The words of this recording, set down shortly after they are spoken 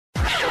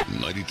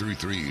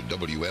93.3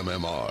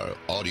 WMMR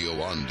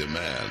Audio on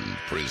Demand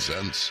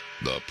presents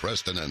the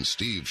Preston and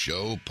Steve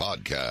Show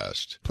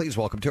podcast. Please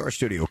welcome to our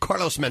studio,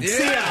 Carlos Mencia.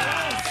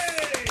 Yeah.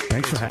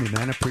 Thanks for having me,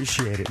 man. I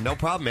appreciate it. No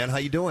problem, man. How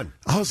you doing?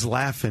 I was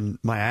laughing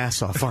my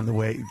ass off on the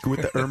way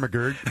with the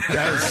Ermagerd.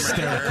 That was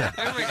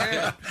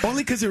hysterical.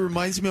 Only because it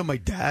reminds me of my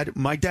dad.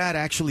 My dad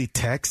actually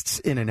texts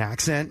in an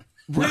accent.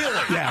 Really?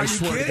 Yeah, I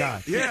swear to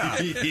God. Yeah.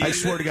 I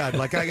swear to God.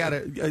 Like,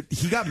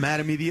 he got mad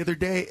at me the other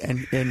day, and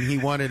he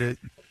wanted to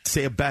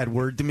say a bad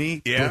word to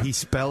me, but he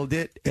spelled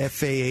it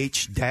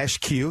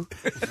FAH-Q.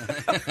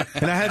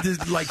 And I had to,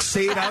 like,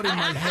 say it out in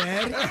my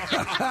head.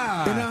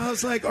 And I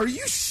was like, are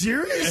you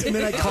serious? And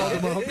then I called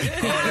him up. Oh,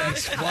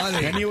 that's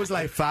funny. And he was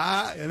like,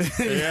 fa. And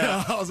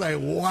then, I was like,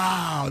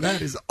 wow,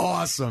 that is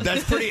awesome.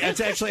 That's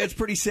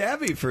pretty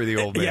savvy for the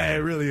old man. Yeah, it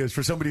really is.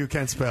 For somebody who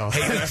can't spell.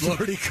 Hey, that's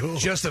pretty cool.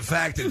 Just the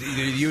fact that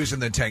you're using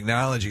the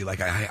technology, like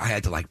I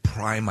had to like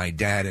pry my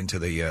dad into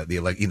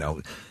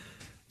the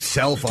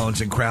cell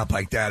phones and crap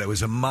like that. It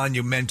was a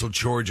monumental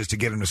chore just to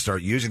get him to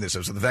start using this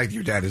stuff. So the fact that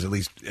your dad is at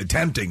least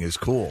attempting is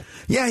cool.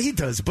 Yeah, he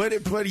does. But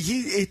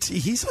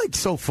he's like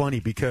so funny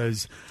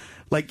because,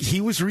 like,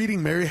 he was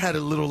reading Mary Had a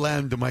Little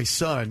Lamb to my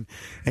son,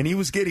 and he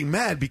was getting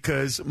mad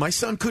because my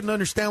son couldn't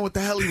understand what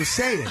the hell he was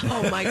saying.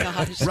 Oh, my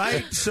gosh.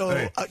 Right?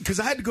 So, because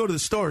I had to go to the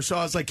store, so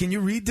I was like, can you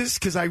read this?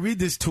 Because I read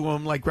this to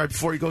him, like, right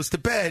before he goes to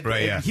bed.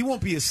 Right, yeah. He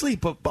won't be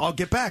asleep, but I'll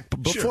get back.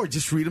 But before,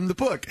 just read him the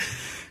book.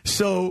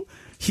 So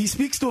he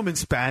speaks to him in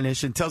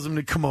Spanish and tells him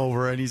to come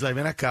over, and he's like,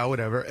 ven acá,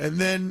 whatever. And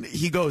then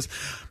he goes,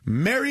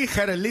 Mary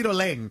had a little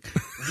ling.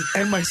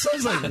 And my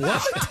son's like,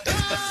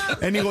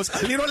 what? And he goes,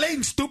 a little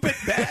ling, stupid.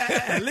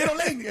 A little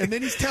ling. And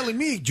then he's telling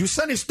me, your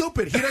son is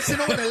stupid. He doesn't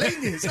know what a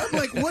ling is. I'm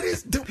like, what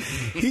is...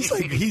 He's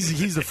like,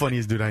 he's the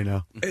funniest dude I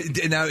know.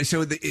 Now,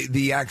 so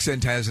the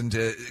accent hasn't...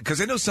 Because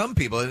I know some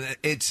people,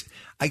 it's...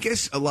 I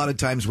guess a lot of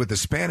times with the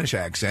Spanish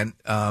accent...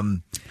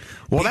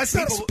 well, that's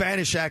not a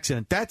Spanish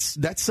accent. That's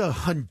a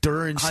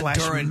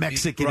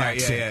Honduran/Mexican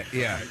accent.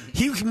 Yeah.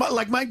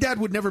 Like, my dad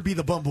would never be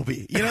the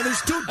bumblebee. You know,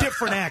 there's two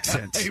different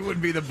accents. He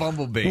wouldn't be the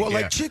bumblebee. Well,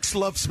 like, chicks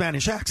love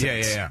Spanish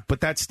accents. Yeah. But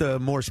that's the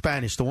more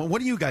Spanish. The one.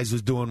 What are you guys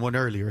was doing one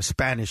earlier?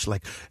 Spanish,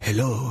 like,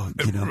 hello,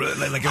 you know,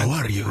 how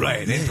are you?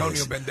 Right, yes.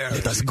 Antonio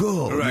Banderas. Let's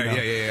go. Right, you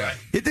know? yeah.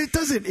 It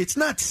doesn't, it's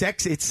not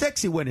sexy. It's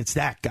sexy when it's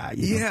that guy.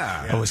 You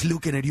know? I was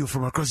looking at you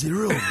from across the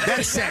room.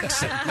 That's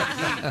sexy.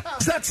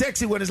 It's not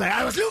sexy when it's like,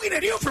 I was looking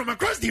at you from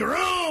across the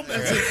room.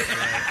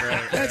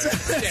 That's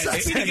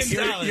sexy.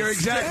 You're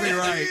exactly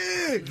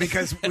right.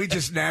 Because we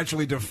just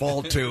naturally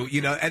default to,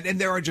 and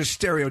there are just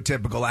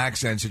stereotypical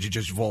accents that you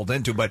just vault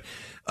into. But,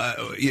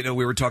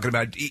 we were talking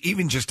about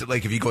even just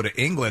like if you go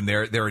to England,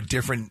 there are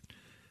different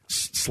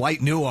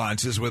slight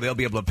nuances where they'll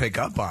be able to pick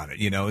up on it,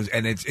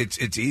 and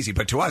it's easy.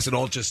 But to us, it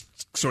all just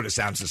sort of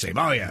sounds the same.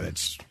 Oh, yeah,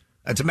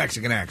 that's a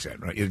Mexican accent,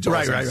 right?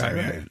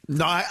 Right.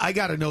 No, I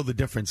got to know the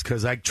difference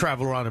because I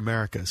travel around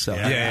America, so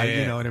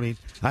you know what I mean.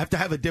 I have to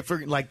have a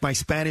different, like, my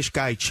Spanish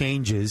guy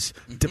changes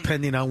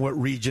depending on what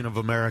region of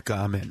America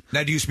I'm in.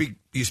 Now, do you speak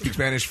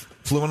Spanish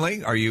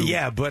fluently? Are you?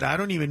 Yeah, but I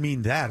don't even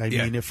mean that. I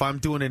mean, if I'm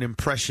doing an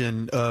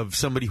impression of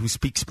somebody who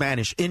speaks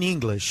Spanish in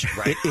English,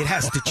 it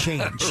has to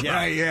change.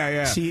 Right,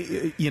 yeah.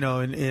 See,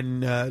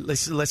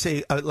 let's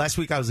say last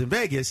week I was in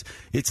Vegas,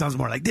 it sounds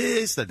more like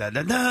this, you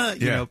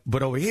know,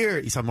 but over here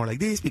it sounds more like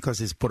this because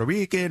it's Puerto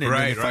Rican, and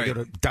then if I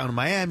go down to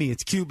Miami,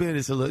 it's Cuban.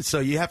 It's so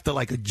you have to,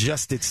 like,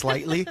 adjust it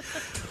slightly.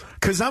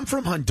 Because I'm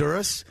from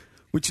Honduras,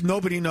 which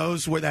nobody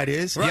knows where that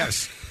is. Right.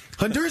 Yes.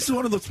 Honduras is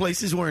one of those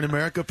places where in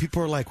America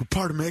people are like, what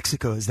part of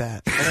Mexico is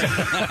that?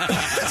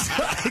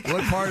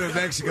 What part of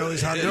Mexico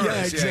is Honduras?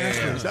 Yeah,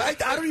 exactly.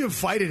 Yeah. I don't even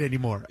fight it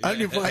anymore. I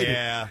don't even fight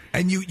it.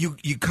 And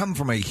you come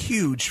from a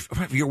huge...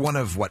 You're one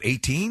of, what,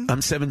 18? I'm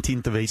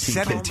 17th of 18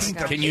 17th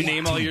kids. Can you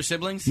name all your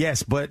siblings?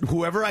 Yes, but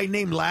whoever I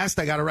name last,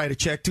 I got to write a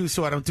check to,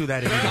 so I don't do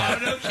that anymore.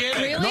 No kidding.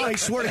 Really? No, I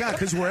swear to God,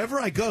 because wherever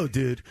I go,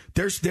 dude,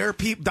 there are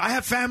people. I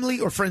have family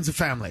or friends of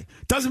family.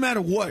 Doesn't matter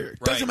what.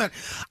 Doesn't matter.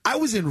 I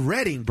was in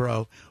Reading,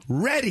 bro.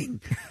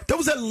 Reading. That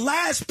was the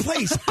last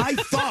place I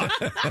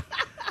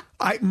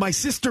thought. My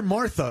sister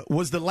Martha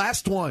was the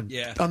last one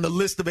on the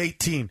list of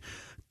 18.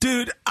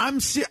 Dude,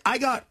 I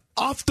got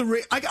off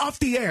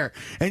the air.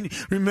 And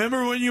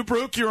remember when you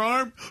broke your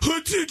arm?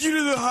 Who took you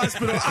to the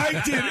hospital?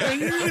 I did. And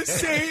you're going to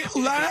say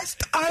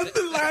last? I'm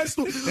the last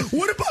one.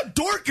 What about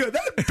Dorca?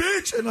 That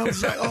bitch. And I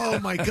was like, oh,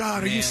 my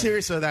God. Are you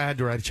serious? So I had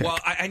to write a check. Well,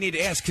 I need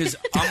to ask because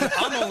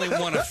I'm only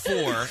one of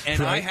four,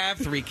 and I have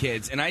 3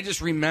 kids. And I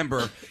just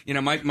remember,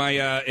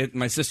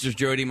 my sisters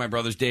Jody, my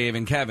brothers Dave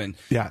and Kevin.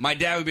 Yeah. My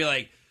dad would be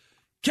like,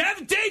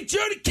 Kevin, Dave,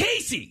 Jody,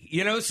 Casey.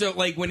 So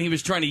like when he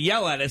was trying to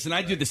yell at us, and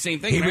I do the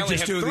same thing. He and would I only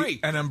just have do 3.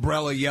 an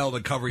umbrella yell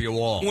to cover you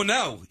all. Well,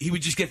 no, he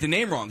would just get the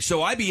name wrong.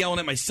 So I'd be yelling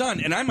at my son,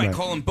 and I might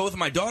call him both of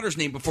my daughter's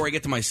name before I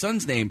get to my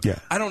son's name. Yeah.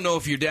 I don't know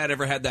if your dad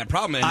ever had that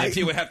problem, and if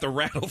he would have to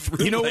rattle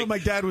through. You know what my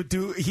dad would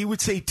do? He would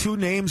say 2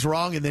 names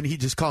wrong, and then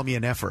he'd just call me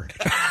an effer.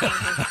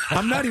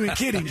 I'm not even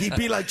kidding. He'd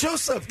be like,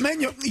 Joseph,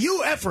 man,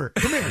 you effer.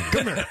 Come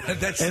here. And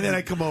then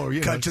I come over.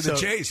 Cut to the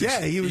chase.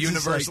 Yeah, he was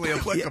universally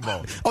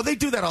applicable. Oh, they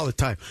do that all the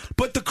time.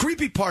 But But the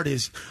creepy part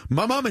is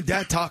my mom and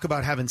dad talk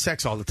about having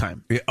sex all the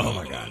time. Yeah. Oh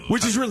my God.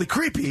 Which is really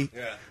creepy.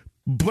 Yeah.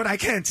 But I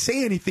can't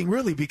say anything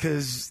really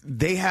because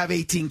they have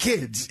 18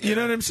 kids. You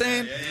know what I'm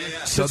saying?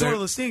 Yeah. So it's one of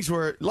those things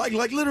where, like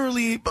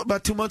literally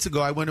about 2 months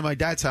ago, I went to my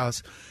dad's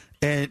house,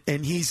 and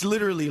he's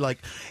literally like,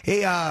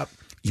 "Hey,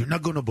 you're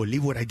not going to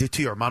believe what I did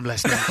to your mom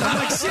last night." I'm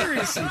like,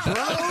 seriously, bro?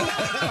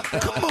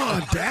 Come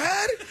on,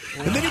 Dad.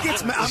 And then he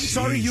gets mad. I'm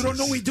sorry, you don't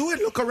know we do it?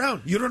 Look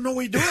around. You don't know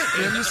we do it?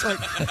 And I'm just like,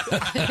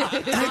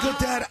 and I go,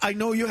 Dad, I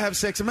know you have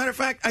sex. As a matter of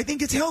fact, I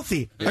think it's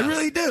healthy. I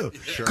really do.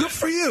 Sure. Good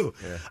for you.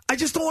 Yeah. I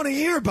just don't want to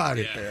hear about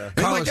it. Yeah.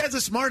 And my dad's a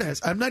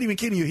smartass. I'm not even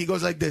kidding you. He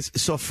goes like this,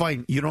 "So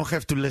fine, you don't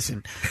have to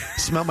listen.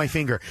 Smell my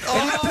finger."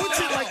 And he puts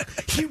it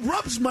like, he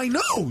rubs my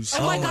nose.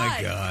 Oh, my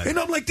God. And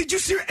I'm like, did you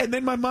see her? And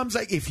then my mom's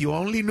like, "If you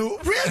only knew."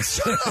 Really?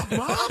 Shut up,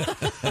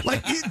 Mom.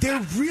 Like,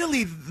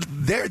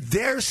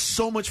 they're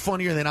so much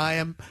funnier than I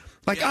am.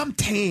 Like, I'm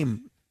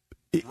tame.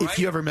 If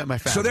you ever met my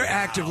family. So they're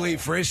actively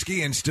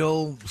frisky and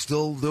still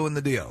doing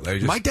the deal.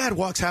 My dad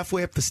walks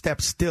halfway up the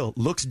steps still,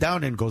 looks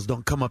down and goes,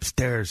 "Don't come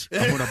upstairs.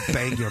 I'm going to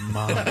bang your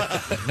mom."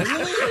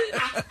 Really?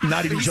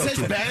 Not even he joking.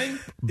 Says bang?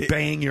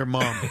 Bang your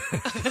mom.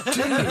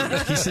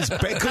 Dude, he says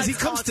bang because he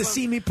comes to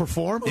see me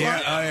perform. Yeah,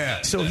 oh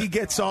yeah. So he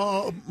gets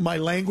all my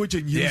language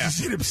and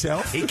uses it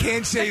himself. He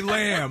can't say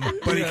lamb,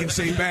 but he can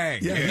say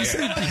bang. Yeah, he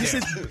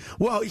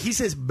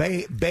says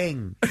bang.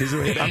 Bang.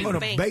 I'm going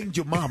to bang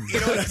your mom. You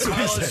know, that's what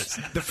he says.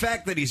 The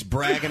fact that he's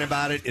bragging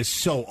about it is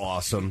so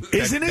awesome.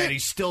 Isn't it? That he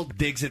still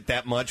digs it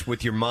that much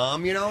with your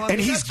mom, you know? I and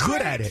mean, he's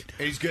good at it.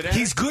 He's good at it?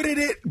 He's good at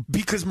it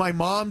because my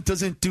mom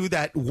doesn't do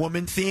that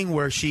woman thing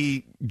where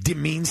she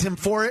demeans him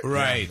for it.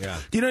 Right. Yeah.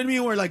 You know what I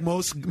mean? Where like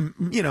most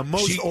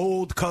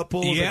old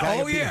couples. Yeah.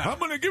 I'm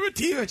going to give it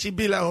to you. And she'd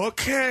be like,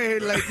 okay.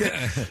 Like, you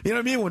know what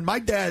I mean? When my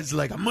dad's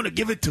like, "I'm going to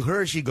give it to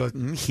her," she goes,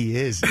 he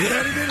is. You know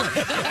what I mean?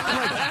 I'm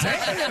like,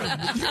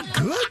 damn, you're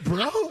good,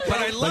 bro. But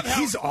I love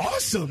how he's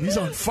awesome. He's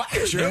on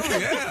fire. True,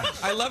 yeah.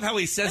 I love how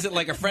he says it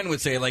like a friend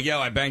would say, like, "Yo,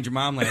 I banged your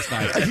mom last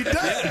night." He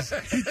does.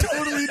 He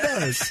totally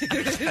does.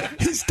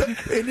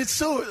 And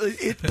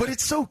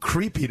it's so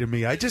creepy to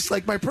me. I just,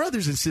 like, my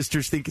brothers and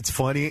sisters think it's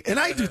funny, and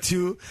I do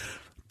too.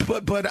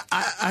 But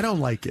I don't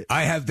like it.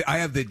 I have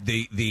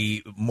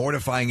the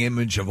mortifying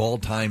image of all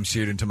time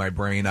seared into my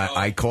brain.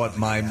 I caught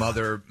my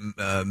mother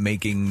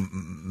making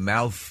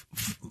mouth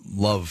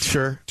love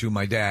to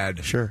my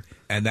dad. Sure.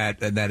 And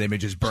that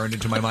image is burned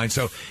into my mind.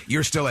 So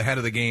you're still ahead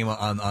of the game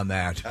on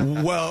that.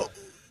 Well,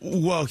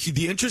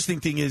 the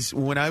interesting thing is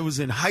when I was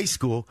in high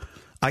school,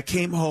 I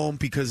came home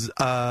because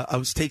I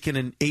was taking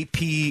an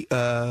AP,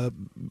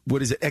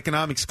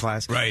 economics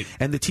class. Right.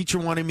 And the teacher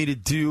wanted me to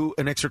do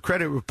an extra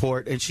credit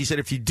report. And she said,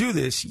 if you do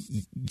this,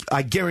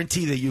 I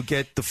guarantee that you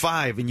get the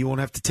 5 and you won't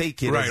have to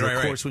take it as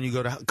a course when you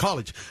go to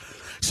college.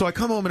 So I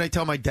come home and I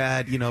tell my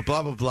dad,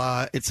 blah, blah,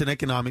 blah. It's an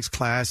economics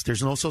class.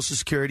 There's no Social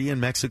Security in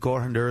Mexico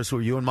or Honduras where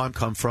you and Mom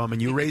come from.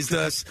 And you raised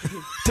us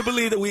to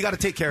believe that we got to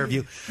take care of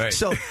you. Right.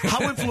 So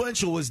how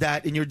influential was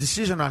that in your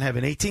decision on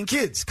having 18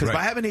 kids? Because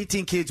by having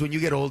 18 kids, when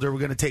you get older, we're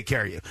going to take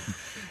care of you.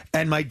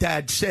 And my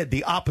dad said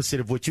the opposite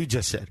of what you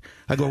just said.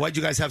 I go, "Why'd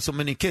you guys have so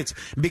many kids?"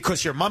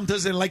 "Because your mom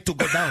doesn't like to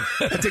go down."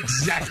 That's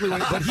exactly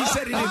what. But he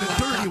said it in a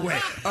dirty way.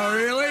 Oh,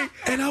 really?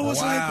 And I was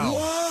like,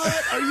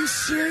 "What? Are you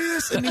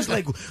serious?" And he's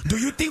like, "Do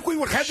you think we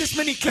would have this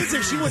many kids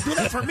if she would do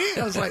that for me?"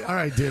 I was like, "All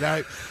right, dude."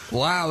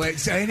 Wow.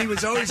 And he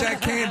was always that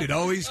candid.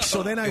 Always.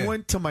 So then I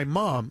went to my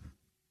mom.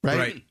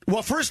 Right?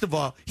 Well, first of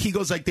all, he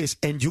goes like this,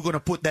 "And you're going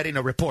to put that in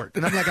a report."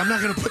 And I'm like, "I'm not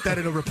going to put that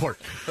in a report."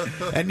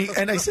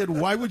 And I said,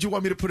 "Why would you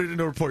want me to put it in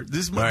a report?"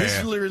 This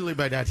is literally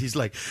my dad. He's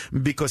like,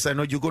 "Because I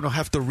know you're going to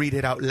have to read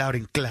it out loud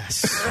in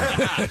class."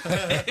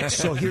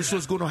 So here's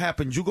what's going to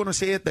happen. You're going to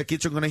say it. The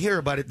kids are going to hear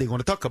about it. They're going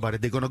to talk about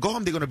it. They're going to go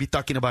home. They're going to be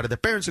talking about it. The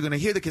parents are going to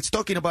hear the kids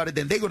talking about it.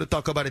 Then they're going to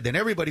talk about it. Then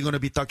everybody's going to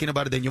be talking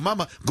about it. Then your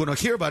mama going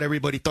to hear about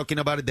everybody talking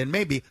about it. Then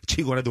maybe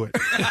she's going to do it.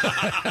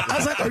 I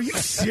was like, "Are you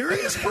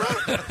serious,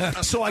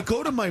 bro?" So I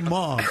go to my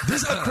mom.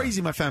 This is how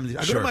crazy my family is.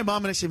 I go to my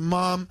mom and I say,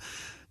 "Mom,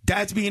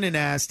 Dad's being an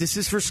ass. This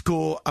is for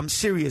school. I'm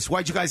serious.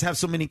 Why'd you guys have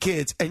so many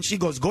kids?" And she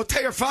goes, "Go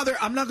tell your father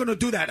I'm not going to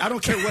do that. I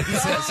don't care what he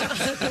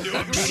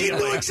says." She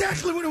knew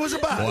exactly what it was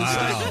about.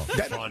 Wow.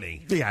 That's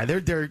funny. Yeah,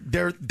 they're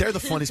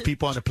the funniest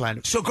people on the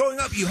planet. So growing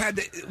up, you had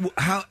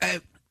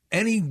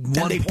any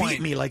one they point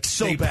beat me like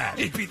so bad.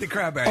 They beat the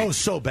crap out of you. Oh,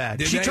 so bad.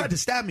 Did She they? tried to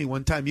stab me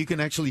one time. You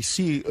can actually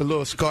see a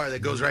little scar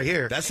that goes right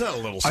here. That's not a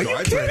little Are scar. you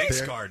That's a kidding? big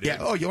scar, dude. Yeah.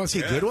 Oh, you want to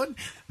see a good one?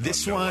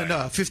 This no one,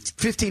 way.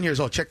 15 years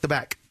old. Check the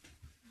back.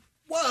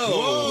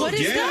 Whoa. What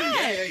is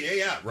that?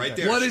 Yeah. Right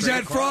there. What is Straight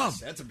that across.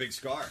 from? That's a big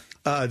scar.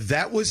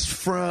 That was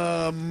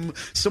from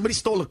somebody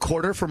stole a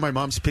quarter from my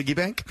mom's piggy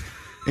bank.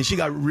 And she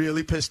got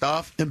really pissed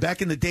off. And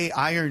back in the day,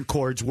 iron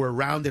cords were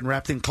round and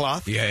wrapped in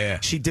cloth. Yeah.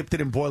 She dipped it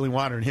in boiling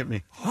water and hit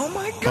me. Oh,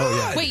 my God. Oh,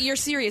 yeah. Wait, you're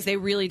serious? They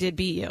really did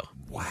beat you?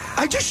 Wow.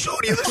 I just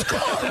showed you the scar.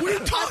 What are you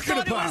talking I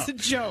thought about? it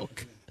was a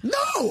joke.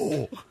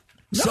 No. No,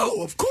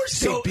 So- of course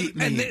so- they beat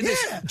me. and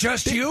this-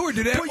 just you, or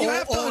did But you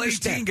have to all 18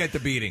 understand. get the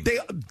beating?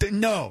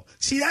 No.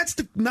 See, that's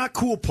the not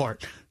cool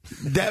part.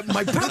 that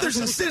my brothers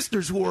and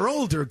sisters who were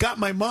older got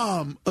my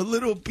mom a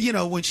little,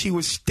 when she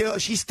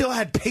still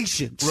had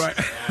patience. Right.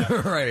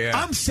 Right, yeah.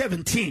 I'm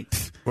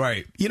 17th.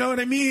 Right. You know what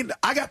I mean?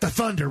 I got the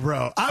thunder,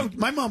 bro.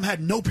 My mom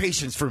had no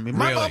patience for me.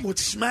 My Really? mom would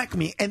smack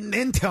me and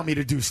then tell me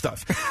to do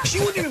stuff. She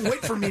wouldn't even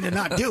wait for me to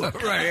not do it.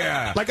 Right,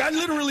 yeah. Like, I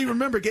literally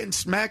remember getting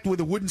smacked with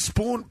a wooden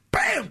spoon.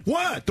 Bam!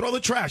 What? Throw the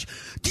trash.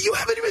 You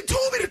haven't even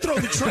told me to throw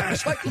the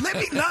trash. Like, let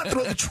me not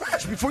throw the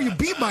trash before you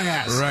beat my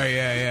ass. Right,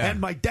 yeah. And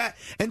my dad,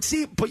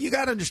 but you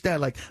got to understand,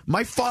 like,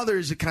 my father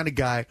is the kind of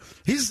guy,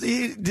 this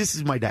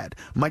is my dad.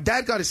 My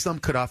dad got his thumb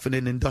cut off in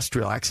an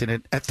industrial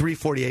accident at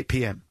 3:48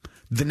 p.m.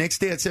 The next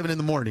day at 7 in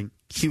the morning,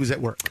 he was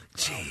at work.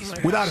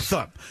 Jeez. Without a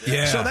thumb.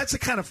 Yeah. So that's the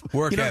kind of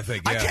work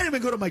ethic. Yeah. I can't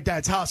even go to my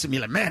dad's house and be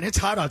like, man, it's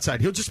hot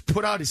outside. He'll just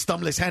put out his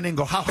thumbless hand and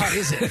go, how hot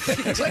is it?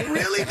 It's like,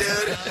 really,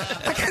 dude?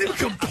 I can't even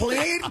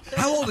complain.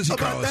 How old is he,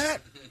 about Carlos?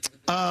 that?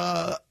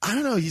 I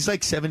don't know. He's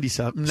like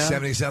 70-something now.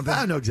 70-something? I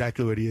don't know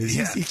exactly what he is.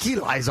 Yeah. He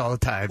lies all the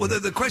time. Well,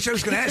 the question I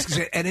was going to ask is,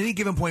 at any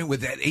given point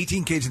with that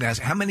 18 kids in the house,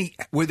 how many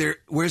was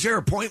there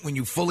a point when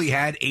you fully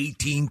had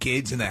 18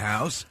 kids in the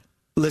house?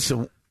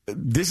 Listen,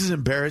 this is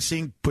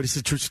embarrassing, but it's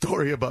a true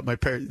story about my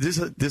parents.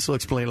 This will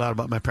explain a lot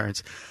about my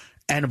parents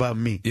and about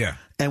me. Yeah.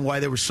 And why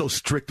they were so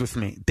strict with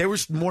me. They were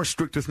more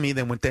strict with me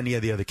than with any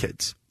of the other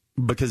kids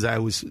because I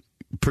was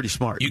pretty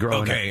smart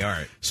growing up. Okay, all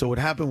right. So what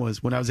happened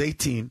was when I was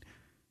 18,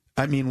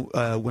 when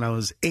I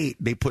was 8,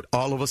 they put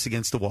all of us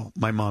against the wall.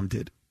 My mom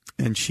did.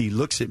 And she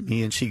looks at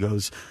me and she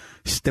goes,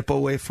 step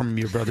away from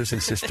your brothers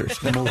and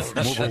sisters.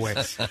 Move away.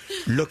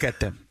 Look at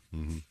them.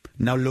 Mm-hmm.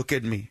 Now look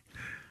at me.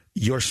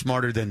 You're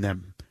smarter than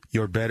them.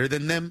 You're better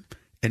than them.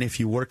 And if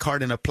you work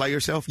hard and apply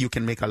yourself, you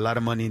can make a lot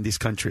of money in this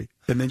country.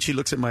 And then she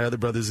looks at my other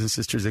brothers and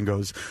sisters and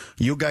goes,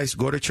 you guys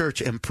go to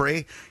church and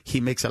pray.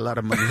 He makes a lot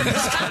of money in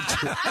this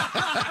country.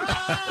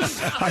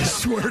 I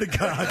swear to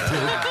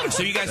God, dude.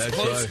 So you guys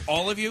close,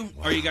 all of you?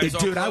 Are you guys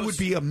all Dude, close? I would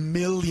be a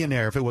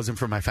millionaire if it wasn't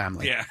for my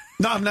family. Yeah.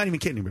 No, I'm not even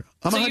kidding, bro.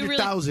 I'm So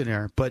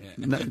 100,000-aire, but...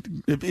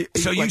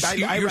 So you're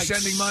you're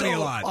sending money a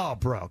lot. Oh,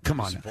 bro, come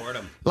on. Support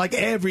 'em. Like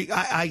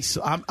I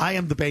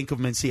am the Bank of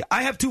Mencia.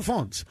 I have 2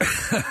 phones.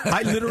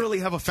 I literally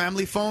have a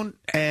family phone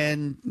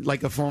and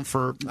like a phone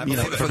for for the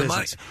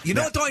money. business. You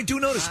know what, though? I do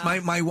notice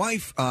my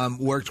wife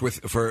worked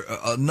for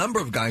a number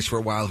of guys for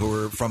a while who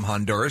were from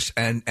Honduras,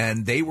 and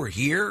they were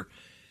here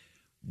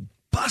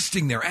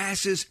busting their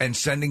asses and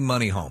sending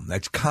money home.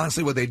 That's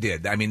constantly what they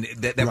did. I mean,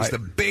 that was Right. the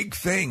big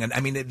thing. And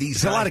I mean,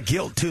 There's a lot of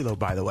guilt too, though.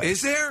 By the way,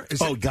 Is there?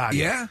 Oh God,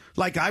 yeah.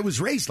 Like I was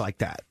raised like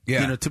that.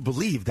 Yeah. To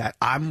believe that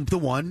I'm the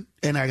one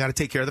and I got to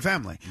take care of the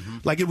family. Mm-hmm.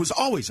 Like it was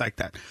always like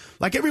that.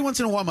 Like every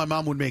once in a while, my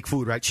mom would make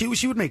food. Right? She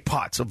would make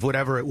pots of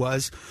whatever it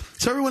was.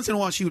 So every once in a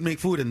while, she would make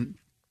food and.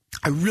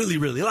 I really,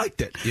 really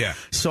liked it. Yeah.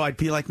 So I'd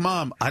be like,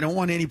 Mom, I don't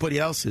want anybody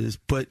else's,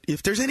 but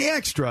if there's any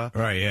extra,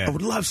 Right, yeah. I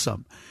would love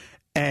some.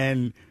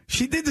 And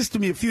she did this to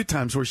me a few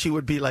times where she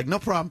would be like, no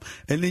problem.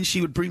 And then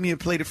she would bring me a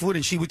plate of food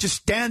and she would just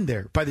stand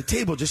there by the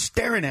table just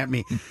staring at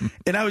me.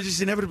 And I would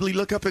just inevitably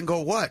look up and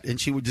go, what?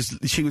 And she would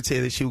say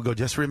that she would go,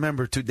 just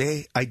remember,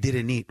 today I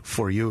didn't eat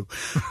for you.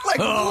 Like,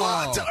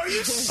 what? Are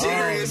you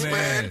serious,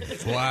 man?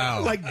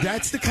 Wow. Like,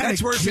 that's the kind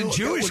That's of worse than guilt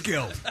Jewish that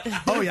guilt.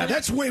 Oh, yeah,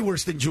 that's way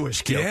worse than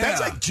Jewish guilt. Yeah.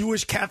 That's like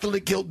Jewish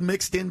Catholic guilt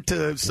mixed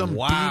into some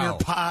Wow. beaner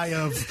pie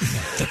of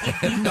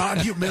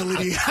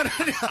non-humility.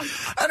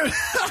 I don't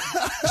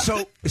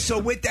know. So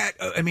with that,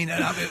 I mean,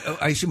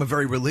 I assume a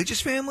very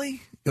religious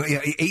family.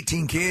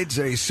 18 kids,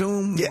 I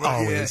assume. Yeah,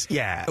 always.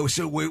 Yeah. Oh,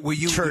 so were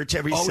you Church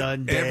every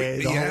Sunday,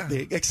 the whole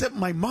thing. Except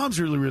my mom's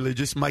really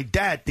religious. My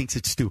dad thinks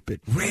it's stupid.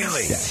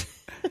 Really? Yeah.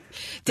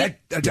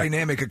 That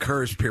dynamic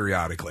occurs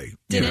periodically.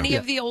 Did any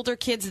of the older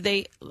kids,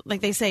 they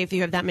say, if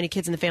you have that many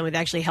kids in the family, they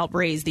actually help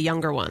raise the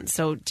younger ones.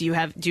 So do you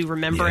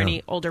remember Yeah.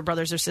 any older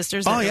brothers or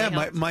sisters? That Oh really yeah,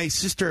 helped? my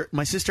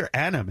sister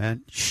Anna,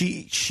 man.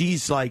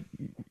 She's like,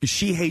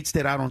 she hates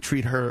that I don't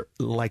treat her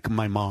like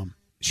my mom.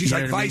 She's You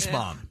like know what I vice mean?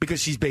 mom.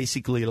 Because she's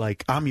basically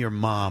like, I'm your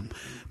mom.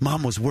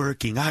 Mom was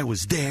working. I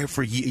was there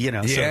for you. You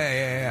know.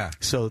 Yeah.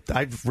 So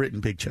I've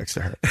written big checks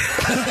to her.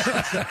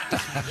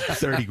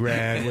 30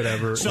 grand,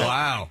 whatever. So,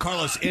 Wow.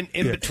 Carlos, in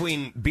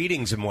between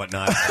beatings and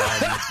whatnot,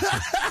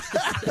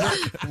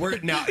 we're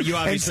now you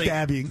obviously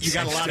stabbings. you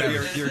got a lot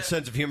of your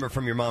sense of humor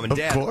from your mom and Of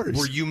dad. course.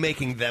 Were you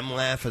making them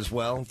laugh as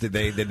well? Did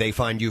they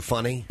find you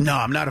funny? No,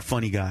 I'm not a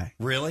funny guy.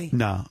 Really?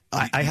 No,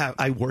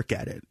 I work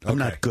at it. I'm Okay.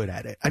 not good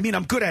at it. I mean,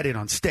 I'm good at it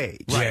on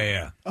stage.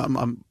 Yeah.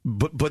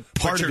 But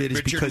part of you're- it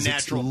is but you're because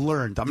natural- it's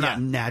learned. I'm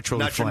not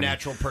naturally Not funny. your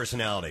natural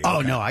personality. Oh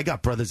Okay. no, I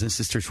got brothers and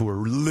sisters who are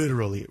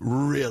literally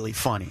really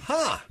funny.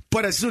 Huh.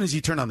 But as soon as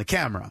you turn on the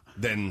camera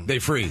Then They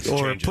freeze.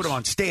 or changes. put them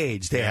on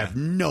stage, they have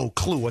no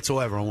clue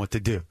whatsoever on what to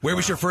do. Where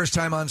was your first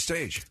time on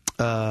stage?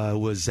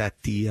 Was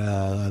at the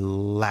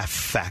Laugh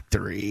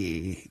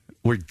Factory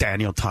where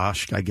Daniel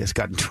Tosh, I guess,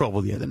 got in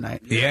trouble the other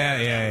night.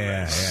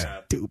 Yeah.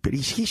 Stupid.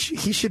 He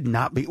should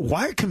not be.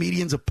 Why are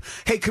comedians?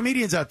 Hey,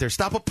 comedians out there,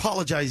 stop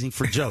apologizing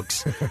for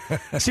jokes.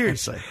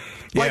 Seriously.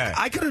 Like, Yeah.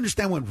 I could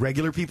understand when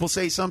regular people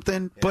say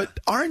something, but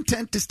our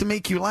intent is to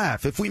make you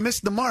laugh. If we miss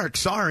the mark,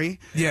 sorry.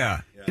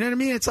 Yeah. You know what I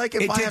mean? It's like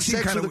if It I did have seem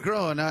sex kind with of- a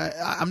girl and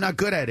I'm not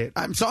good at it.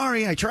 I'm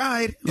sorry, I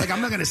tried. Like,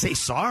 I'm not going to say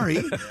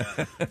sorry.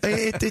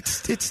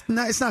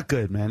 It's not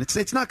good, man.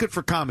 It's not good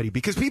for comedy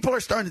because people are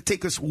starting to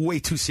take us way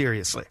too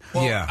seriously.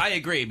 Well, Yeah. I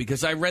agree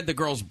because I read the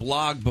girl's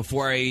blog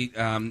before I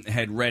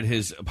had read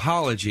his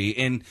apology,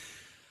 and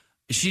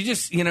she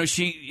just,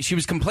 she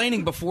was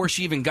complaining before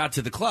she even got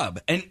to the club,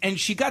 and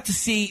she got to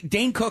see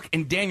Dane Cook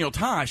and Daniel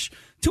Tosh,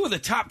 two of the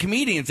top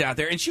comedians out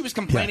there, and she was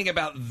complaining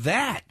about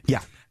that.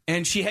 Yeah.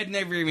 And she had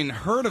never even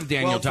heard of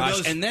Daniel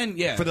Tosh, and then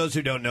For those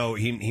who don't know,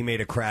 he made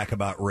a crack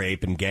about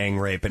rape and gang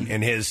rape,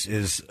 and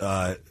his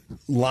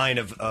line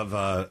of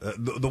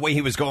the way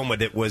he was going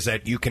with it was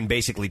that you can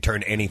basically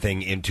turn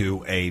anything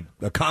into a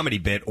comedy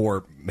bit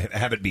or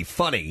have it be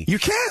funny. You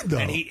can, though.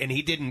 And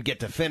he didn't get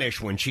to finish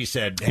when she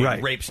said, "Hey,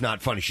 Right. rape's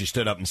not funny." She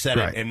stood up and said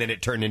Right. it, and then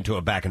it turned into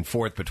a back and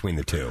forth between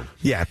the two.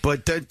 Yeah,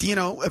 but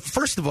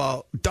first of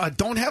all,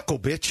 don't heckle,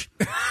 bitch.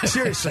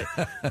 Seriously,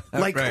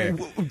 like Right.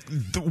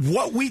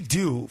 what we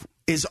do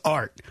is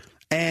art,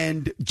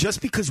 and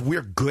just because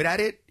we're good at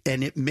it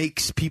and it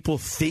makes people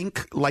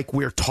think like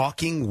we're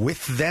talking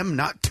with them,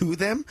 not to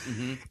them,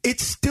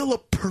 it's still a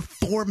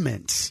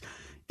performance.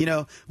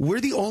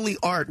 We're the only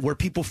art where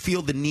people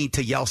feel the need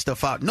to yell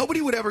stuff out. Nobody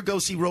would ever go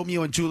see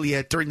Romeo and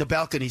Juliet during the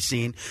balcony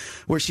scene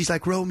where she's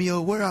like, Romeo,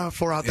 where are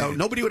for out there?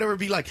 Nobody would ever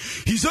be like,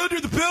 he's under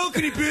the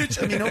balcony,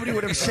 bitch. I mean, nobody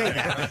would ever say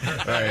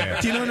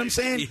that. Do you know what I'm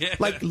saying? Yeah.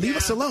 Like, leave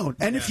us alone.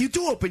 And if you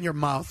do open your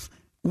mouth,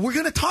 we're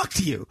going to talk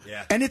to you.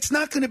 Yeah. And it's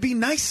not going to be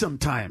nice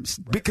sometimes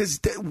because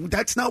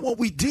that's not what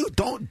we do.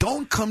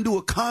 Don't come to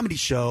a comedy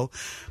show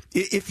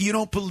if you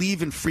don't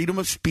believe in freedom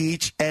of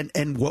speech and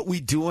what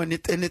we do, and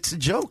it's a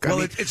joke. Well,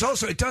 I mean, it's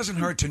also, it doesn't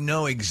hurt to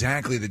know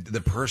exactly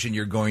the person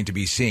you're going to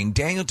be seeing.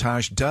 Daniel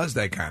Tosh does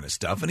that kind of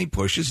stuff, and he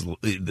pushes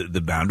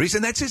the boundaries,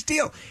 and that's his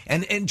deal.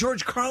 And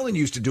George Carlin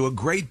used to do a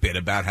great bit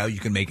about how you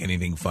can make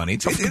anything funny.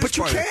 But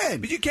you can.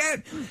 But you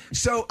can.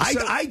 So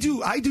I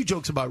do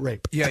jokes about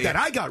rape. Yeah, that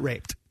yeah. I got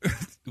raped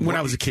when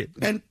I was a kid,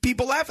 and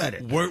people laugh at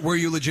it. Were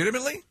you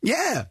legitimately?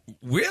 Yeah.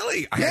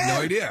 Really? I had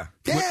no idea.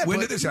 Yeah, when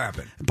but- did this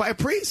happen? By a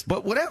priest,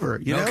 but whatever,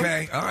 you know?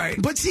 Okay, all right.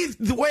 But see,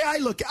 the way I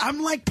look,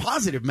 I'm like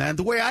positive, man.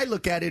 The way I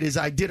look at it is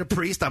I did a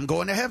priest, I'm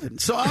going to heaven.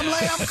 So I'm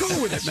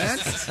cool with it,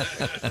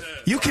 man.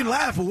 You can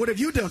laugh, but what have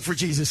you done for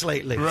Jesus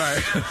lately? Right.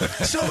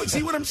 So,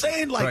 see what I'm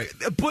saying? Like,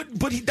 Right. but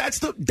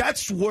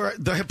that's where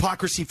the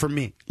hypocrisy for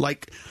me.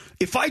 Like,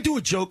 if I do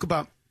a joke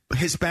about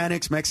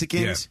Hispanics,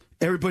 Mexicans,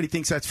 everybody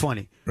thinks that's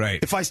funny. Right.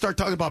 If I start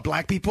talking about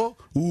black people,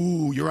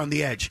 ooh, you're on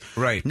the edge.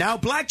 Right. Now,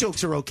 black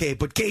jokes are okay,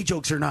 but gay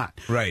jokes are not.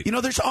 Right.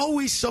 There's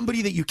always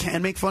somebody that you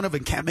can make fun of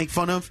and can't make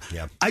fun of.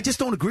 Yeah. I just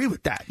don't agree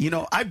with that.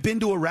 I've been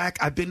to Iraq.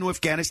 I've been to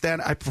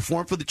Afghanistan. I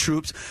performed for the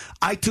troops.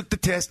 I took the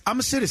test. I'm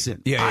a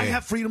citizen. I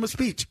have freedom of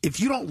speech. If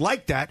you don't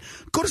like that,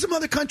 go to some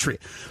other country.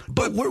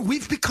 But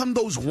we've become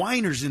those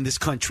whiners in this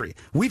country.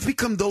 We've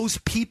become those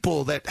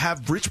people that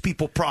have rich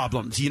people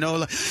problems.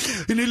 Like,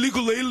 an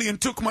illegal alien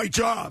took my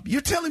job.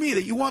 You're telling me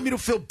that you want me to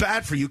feel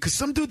bad for you because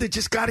some dude that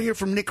just got here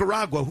from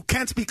Nicaragua who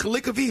can't speak a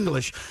lick of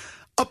English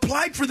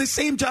applied for the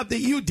same job that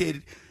you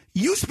did.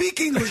 You speak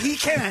English, he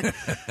can't,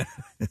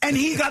 and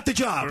he got the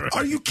job.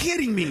 Are you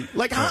kidding me?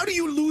 Like, how do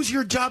you lose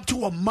your job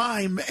to a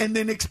mime and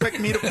then expect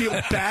me to feel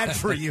bad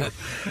for you?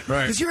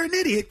 Right. Because you're an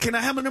idiot. Can I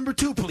have a number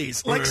 2,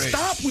 please? Like, Right.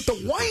 stop with the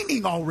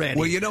whining already.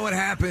 Well, you know what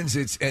happens?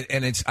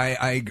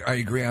 I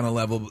agree on a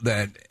level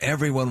that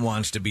everyone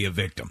wants to be a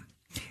victim.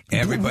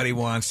 Everybody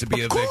wants to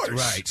be Of a victim,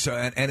 course. right? So,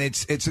 and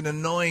it's an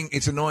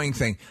annoying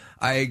thing.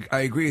 I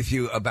agree with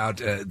you about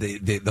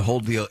the whole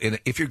deal.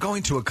 If you're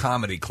going to a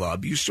comedy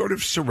club, you sort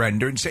of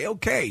surrender and say,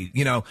 okay,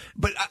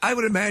 But I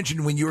would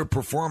imagine when you're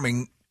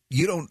performing,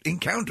 you don't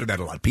encounter that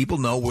a lot. People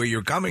know where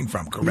you're coming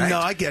from, correct? No,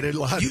 I get it a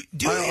lot.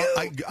 Do you?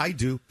 I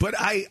do, but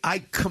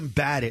I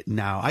combat it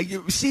now.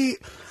 See,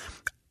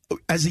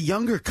 as a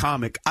younger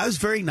comic, I was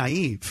very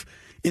naive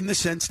in the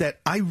sense that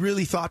I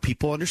really thought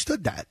people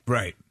understood that.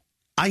 Right.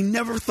 I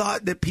never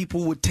thought that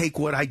people would take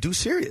what I do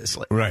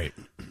seriously. Right.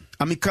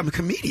 I mean, I'm a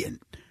comedian.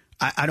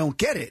 I don't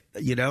get it,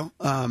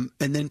 And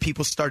then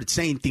people started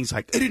saying things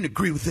like, I didn't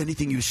agree with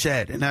anything you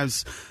said. And I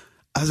was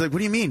like, what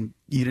do you mean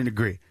you didn't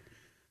agree?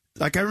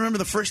 Like, I remember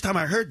the first time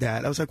I heard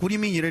that, I was like, what do you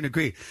mean you didn't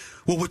agree?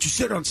 Well, what you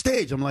said on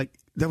stage, I'm like,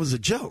 that was a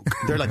joke.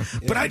 They're like,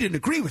 but I didn't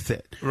agree with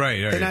it.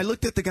 Right. And I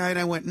looked at the guy and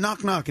I went,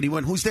 knock, knock. And he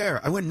went, who's there?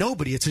 I went,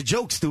 nobody. It's a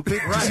joke,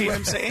 stupid. You see what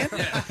I'm saying?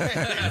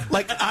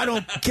 Like, I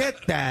don't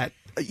get that.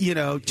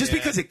 Just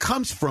because it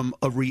comes from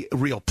a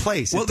real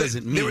place, it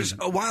doesn't mean. There was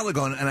a while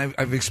ago, and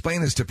I've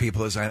explained this to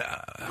people, is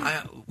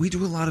we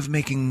do a lot of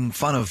making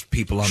fun of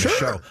people on the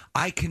show.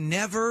 I can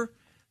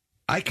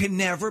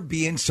never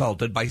be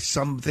insulted by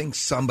something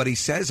somebody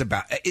says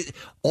about it.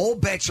 All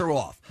bets are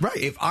off. Right.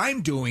 If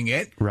I'm doing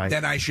it,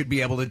 then I should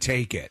be able to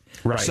take it.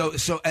 Right.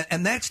 So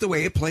and that's the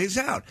way it plays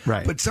out.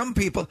 Right. But some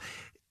people,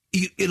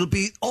 it'll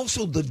be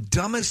also the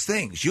dumbest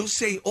things. You'll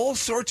say all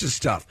sorts of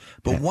stuff,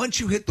 but once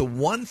you hit the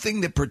one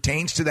thing that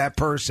pertains to that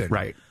person,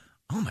 right.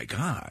 Oh my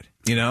God.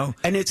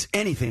 And it's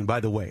anything, by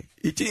the way.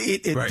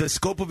 The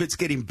scope of it's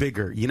getting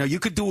bigger. You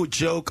could do a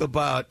joke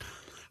about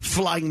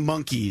flying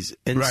monkeys,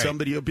 and Right.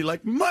 somebody will be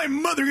like, "My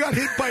mother got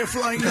hit by a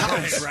flying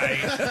house."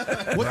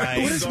 What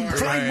does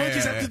flying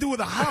monkeys have to do with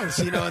a house?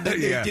 You know, and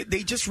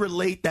they just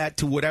relate that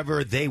to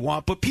whatever they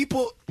want. But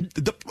people,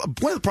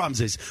 one of the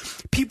problems is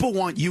people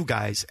want you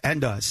guys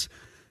and us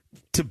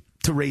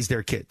to raise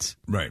their kids.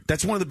 Right.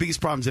 That's one of the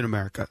biggest problems in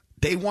America.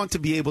 They want to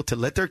be able to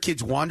let their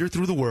kids wander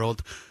through the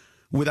world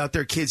without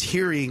their kids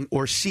hearing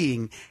or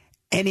seeing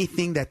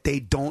anything that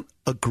they don't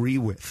agree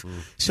with.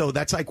 So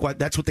that's what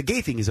the gay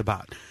thing is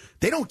about.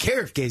 They don't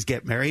care if gays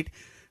get married,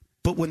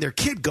 but when their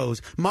kid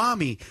goes,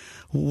 "Mommy,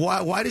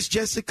 why does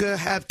Jessica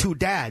have 2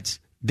 dads?"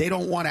 They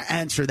don't want to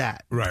answer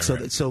that. Right.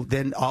 So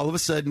then all of a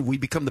sudden we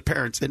become the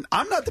parents, and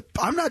I'm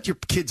not your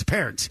kid's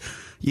parents.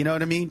 You know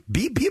what I mean?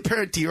 Be a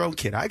parent to your own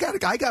kid. I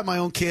got my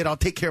own kid. I'll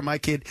take care of my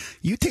kid.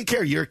 You take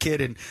care of your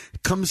kid, and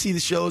come see the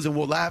shows, and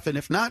we'll laugh. And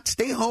if not,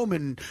 stay home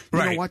and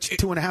watch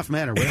 2.5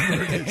 Men or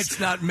whatever it is. It's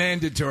not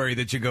mandatory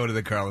that you go to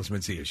the Carlos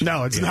Mencia show.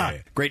 No, it's not.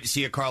 Great to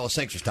see you, Carlos.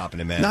 Thanks for stopping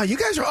in, man. No, you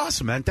guys are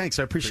awesome, man. Thanks,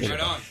 I appreciate it.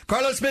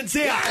 Carlos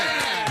Mencia.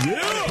 Yeah.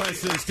 The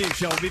Preston and Steve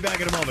Show. We'll be back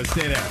in a moment.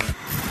 Stay there.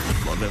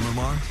 Love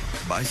MMR?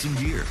 Buy some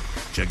gear.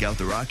 Check out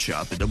the rock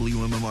shop at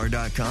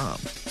WMMR.com.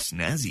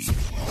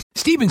 Snazzy.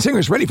 Steven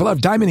Singer's Ready for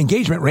Love diamond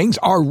engagement rings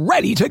are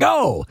ready to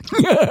go.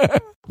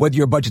 Whether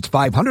your budget's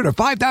 $500 or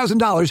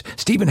 $5,000,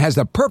 Steven has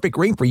the perfect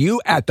ring for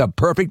you at the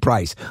perfect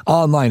price.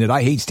 Online at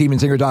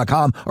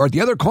IHateStevenSinger.com or at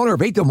the other corner of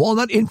 8th and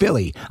Walnut in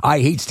Philly.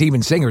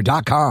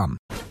 IHateStevenSinger.com.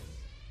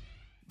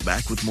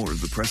 Back with more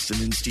of the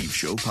Preston and Steve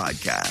Show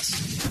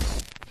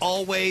podcast.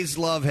 Always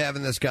love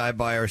having this guy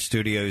by our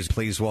studios.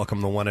 Please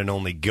welcome the one and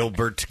only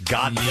Gilbert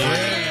Gottfried.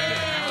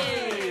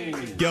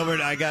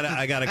 Gilbert, I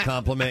gotta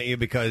compliment you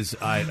because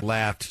I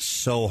laughed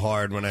so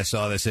hard when I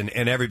saw this, and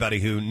everybody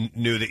who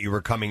knew that you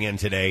were coming in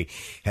today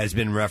has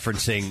been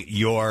referencing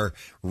your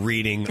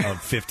reading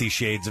of 50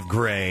 Shades of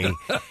Grey.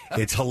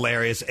 It's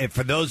hilarious. And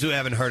for those who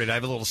haven't heard it, I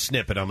have a little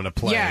snippet I'm going to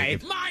play. Yeah,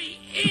 my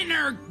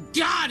inner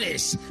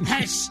goddess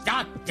has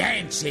stopped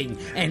dancing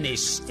and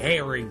is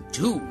staring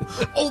too,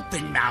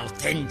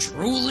 open-mouthed and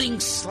drooling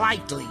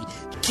slightly.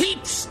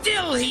 Keep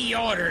still, he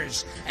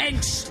orders,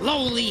 and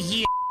slowly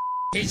he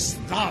his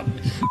thumb,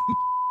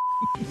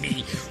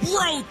 me,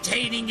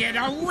 rotating it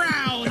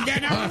around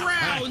and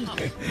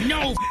around.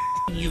 No,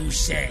 you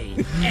say.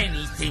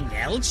 Anything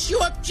else you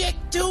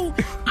object to?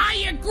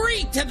 I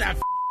agree to the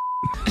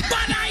but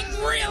I'd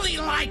really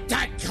like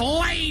to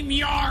claim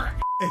your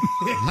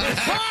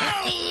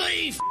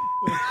holy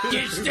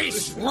is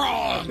this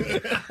wrong?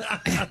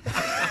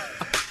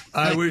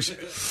 I wish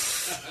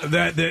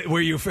that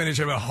where you finish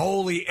with a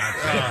holy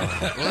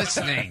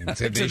listening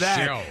to this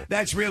that, show.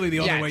 That's really the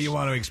only way you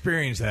want to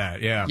experience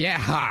that. Yeah.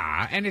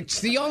 Yeah, and it's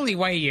the only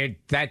way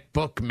that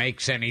book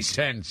makes any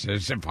sense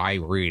is if I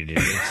read it.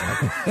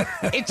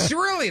 It's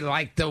really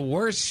like the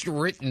worst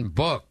written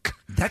book.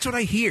 That's what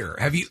I hear.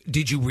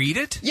 Did you read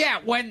it? Yeah,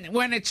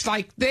 when it's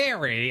like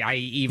there, I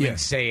even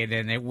say it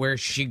in it where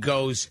she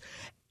goes,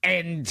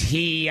 and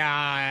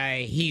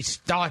he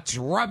starts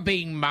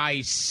rubbing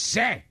my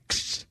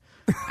sex.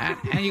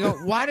 And you go,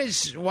 what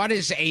is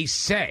a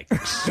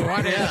sex?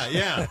 What is,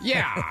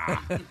 yeah.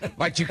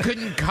 But you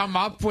couldn't come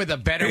up with a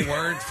better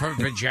word for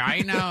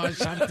vagina or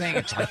something?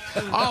 It's like,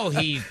 oh,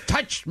 he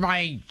touched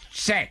my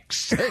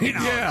sex. You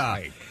know, yeah.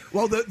 like,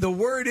 well, the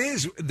word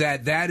is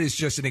that is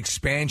just an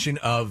expansion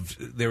of,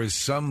 there was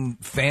some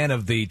fan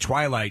of the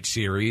Twilight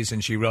series,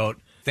 and she wrote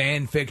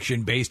fan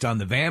fiction based on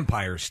the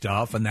vampire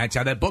stuff, and that's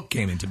how that book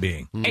came into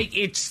being.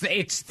 It's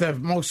the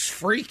most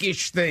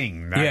freakish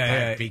thing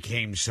that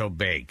became so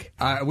big.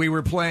 We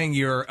were playing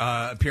your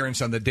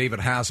appearance on the David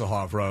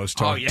Hasselhoff roast,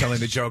 telling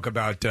the joke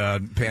about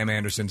Pam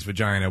Anderson's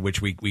vagina,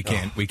 which we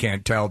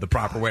can't tell the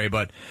proper way,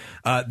 but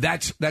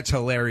that's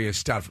hilarious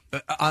stuff.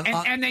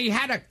 And they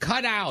had to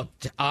cut out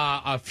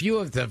a few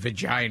of the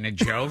vagina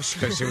jokes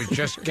because it was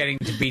just getting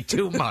to be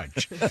too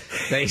much.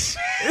 Because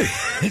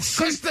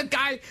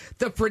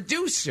the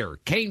producer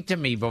came to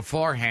me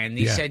beforehand.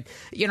 He said,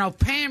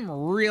 Pam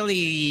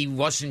really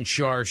wasn't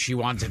sure she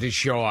wanted to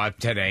show up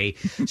today,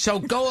 so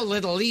go a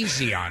little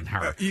easy on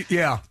her.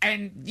 Yeah.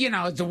 And,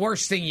 the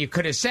worst thing you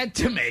could have said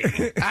to me,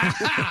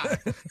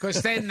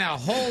 because then the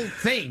whole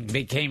thing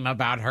became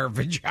about her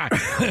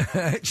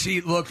vagina.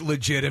 She looked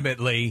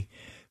legitimately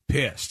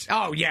pissed.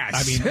 Oh, yes.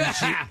 I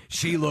mean,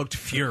 she looked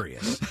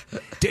furious.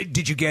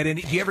 Did you get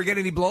any? Do you ever get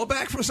any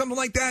blowback from something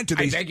like that?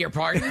 I beg your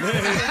pardon?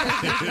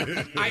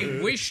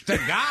 I wish to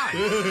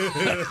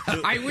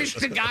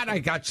God I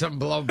got some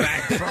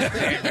blowback from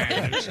Pam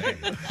Anderson.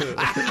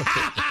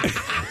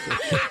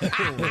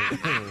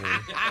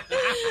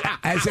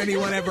 Has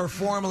anyone ever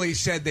formally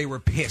said they were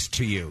pissed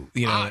to you?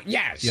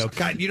 Yes.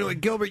 God,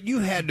 Gilbert, you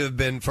had to have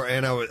been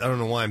I don't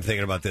know why I'm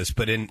thinking about this,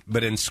 but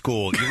in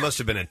school, you must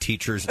have been a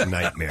teacher's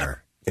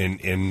nightmare.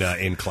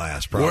 In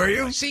class, probably. Were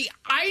you? See,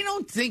 I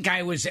don't think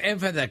I was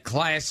ever the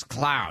class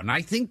clown.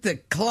 I think the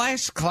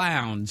class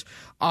clowns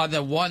are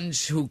the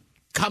ones who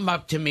come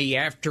up to me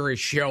after a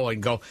show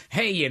and go,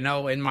 hey,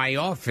 in my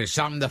office,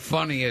 I'm the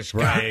funniest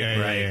guy.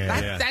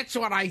 Right. That's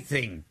what I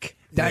think.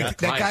 That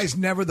guy's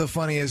never the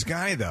funniest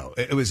guy, though.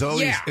 It was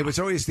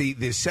always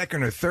the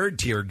second or third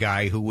tier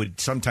guy who would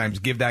sometimes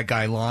give that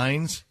guy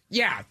lines.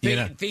 Yeah,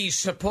 the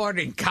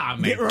supporting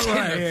comic in the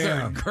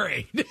third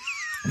grade.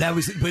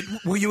 But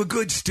were you a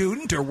good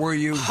student or were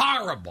you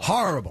horrible?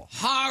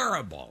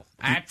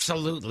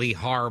 Absolutely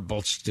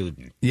horrible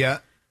student. Yeah.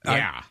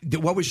 Yeah.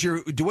 What did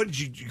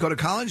you go to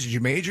college? Did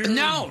you major?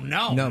 No.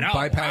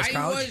 Bypass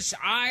college?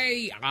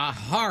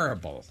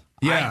 Horrible.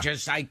 Yeah.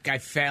 I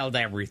failed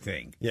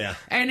everything. Yeah.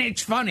 And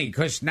it's funny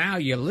because now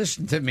you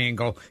listen to me and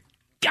go,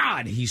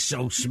 God, he's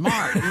so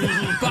smart.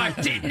 But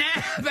didn't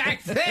have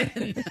back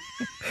then.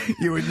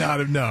 You would not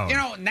have known.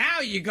 Now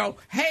you go,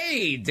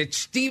 hey, did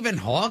Stephen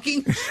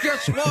Hawking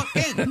just walk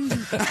in?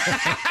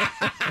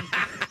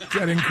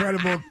 That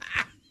incredible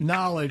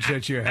knowledge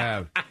that you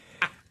have.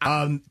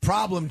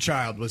 Problem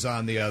Child was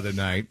on the other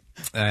night,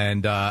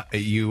 and I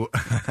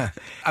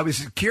was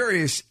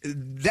curious.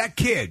 That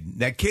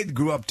kid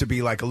grew up to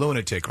be like a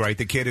lunatic, right?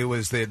 The kid who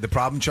was the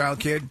Problem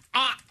Child kid?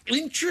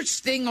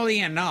 Interestingly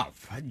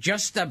enough,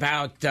 just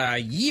about a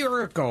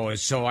year ago or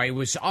so, I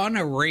was on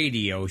a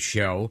radio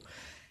show,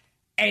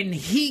 and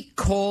he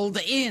called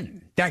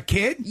in. That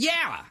kid?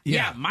 Yeah.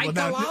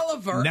 Michael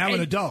Oliver. Now an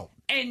adult.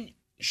 And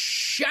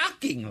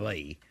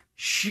shockingly,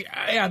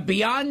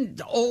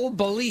 beyond all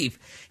belief,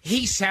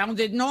 he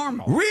sounded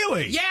normal.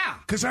 Really? Yeah.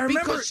 Because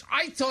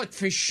I thought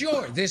for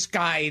sure this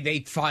guy,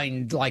 they'd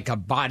find like a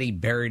body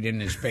buried in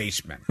his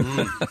basement.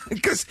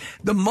 Because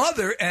the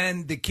mother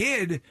and the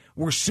kid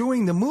were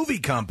suing the movie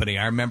company,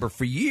 I remember,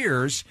 for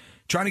years,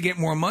 trying to get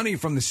more money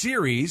from the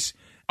series.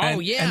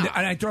 And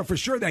I thought for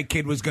sure that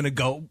kid was going to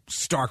go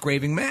stark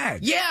raving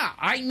mad. Yeah.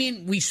 I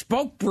mean, we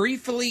spoke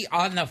briefly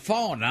on the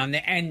phone,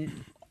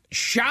 and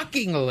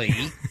shockingly,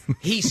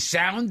 he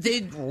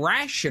sounded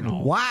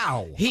rational.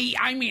 Wow.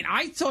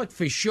 I thought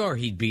for sure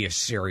he'd be a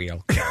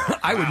serial killer.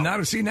 I would not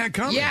have seen that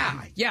coming.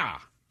 Yeah.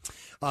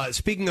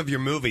 Speaking of your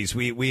movies,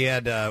 we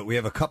have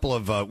a couple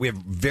of we have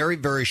very,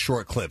 very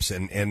short clips,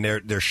 and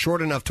they're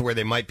short enough to where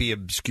they might be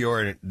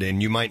obscure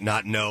and you might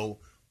not know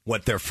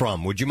what they're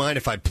from. Would you mind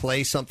if I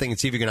play something and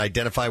see if you can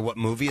identify what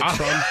movie it's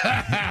from?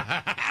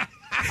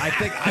 I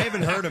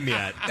haven't heard him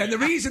yet. And the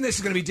reason this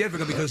is going to be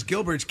difficult because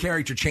Gilbert's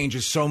character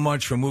changes so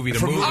much from movie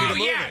to movie. Oh,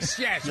 yes.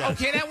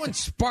 Okay, that one's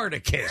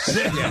Spartacus.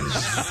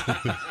 Yes.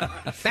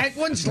 That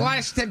one's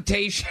Last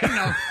Temptation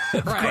of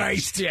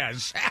Christ.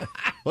 Yes.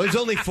 Well, there's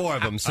only 4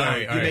 of them, so all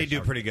you right, may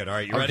do pretty good. All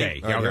right, you ready?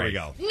 Okay, all right, here we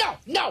go.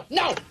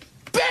 No,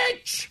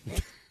 bitch!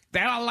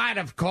 That'll light,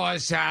 of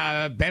course,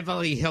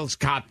 Beverly Hills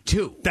Cop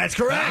 2. That's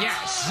correct.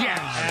 Yes.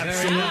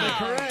 Absolutely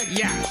correct.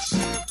 Yes.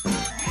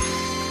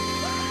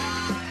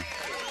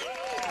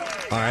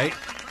 All right.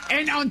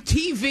 And on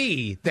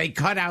TV, they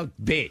cut out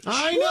bitch.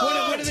 I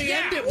know. What do they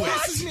end it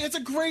with? It's a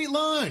great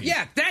line.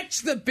 Yeah,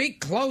 that's the big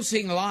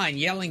closing line,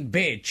 yelling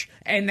bitch,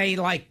 and they,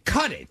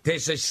 cut it.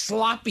 There's a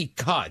sloppy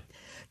cut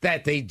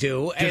that they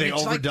do. Do they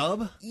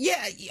overdub?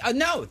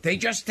 No, they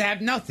just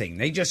have nothing.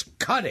 They just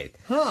cut it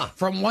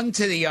from one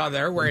to the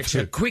other, where it's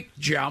a quick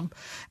jump.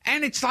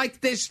 And it's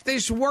like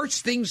there's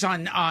worse things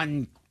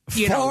on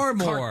far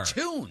more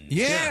cartoons.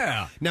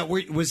 Yeah. Now,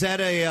 was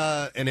that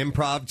an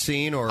improv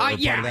scene or part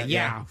of that?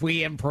 Yeah.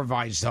 We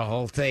improvised the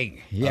whole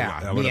thing.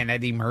 Yeah, me and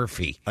Eddie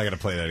Murphy. I got to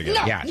play that again.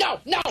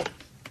 No,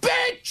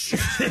 bitch!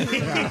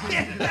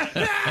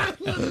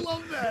 I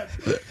love that.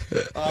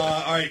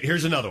 All right,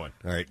 here's another one.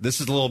 All right, this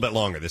is a little bit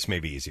longer. This may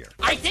be easier.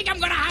 I think I'm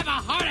going to have a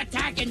heart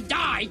attack and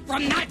die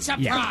from that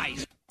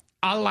surprise.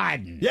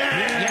 Aladdin.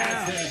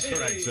 Yes,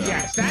 correct, sir.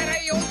 Yes, that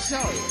I also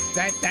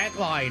that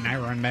line I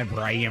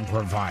remember I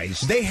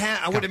improvised. They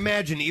I would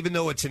imagine, even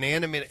though it's an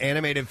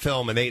animated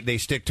film and they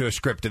stick to a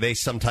script, do they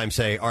sometimes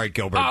say, "All right,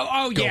 Gilbert,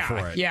 go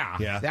for it"? Yeah.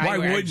 Why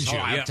wouldn't you?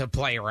 I have to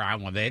play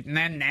around with it, and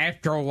then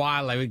after a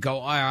while, I would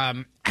go,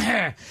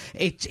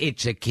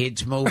 "It's a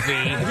kids' movie."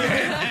 Okay.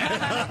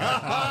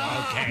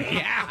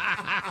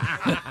 Yeah.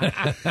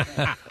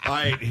 All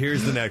right,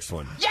 here's the next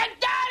one. Your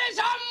dad is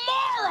a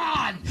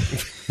moron!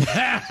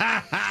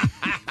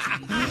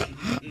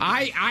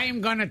 I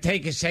am going to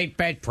take a safe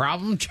bet.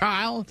 Problem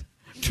Child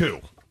 2.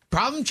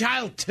 Problem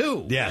Child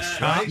 2. Yes.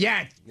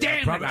 Yeah.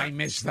 Damn it! I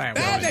missed that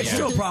one. That's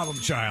still Problem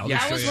Child. Yeah.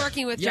 I was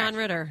working with John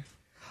Ritter.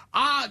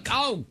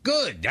 Oh,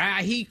 good.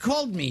 He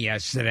called me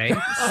yesterday.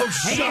 Oh,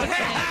 shut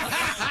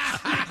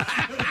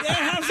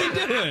how's he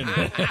doing?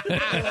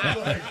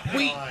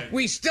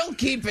 We still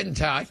keep in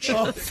touch.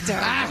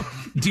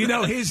 Do you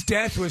know his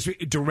death was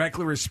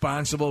directly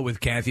responsible with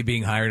Kathy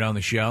being hired on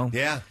the show?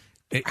 Yeah.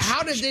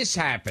 How did this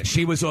happen?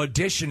 She was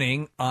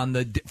auditioning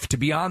to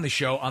be on the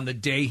show on the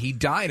day he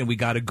died, and we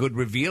got a good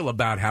reveal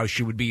about how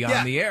she would be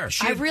on the air.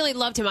 I really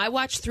loved him. I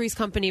watched Three's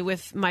Company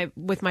with my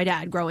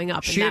dad growing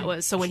up,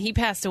 and so when he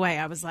passed away,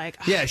 I was like,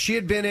 yeah, she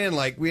had been in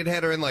we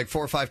had her in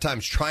 4 or 5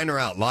 times, trying her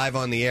out live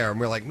on the air, and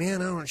we're like,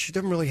 man, she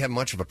doesn't really have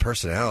much of a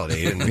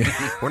personality, and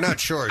we're not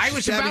sure. I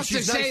was about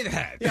to say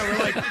that. Yeah, we're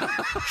like,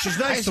 she's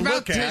nice to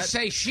look at. I was about to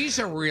say she's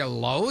a real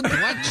load.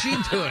 What's she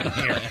doing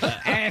here?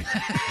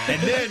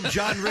 And then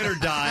John Ritter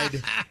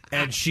died,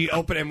 and she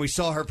opened, and we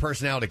saw her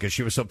personality because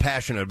she was so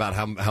passionate about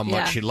how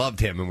much she loved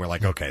him, and we're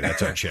like, okay,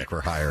 that's our chick.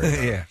 We're hiring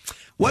her. Yeah.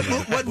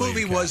 What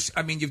movie was?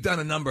 I mean, you've done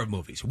a number of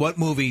movies. What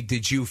movie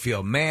did you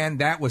feel, man,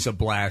 that was a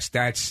blast?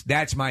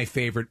 That's my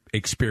favorite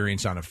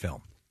experience on a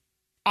film.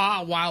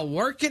 While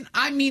working,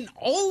 I mean,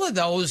 all of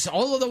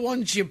the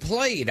ones you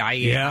played, I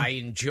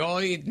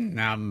enjoyed.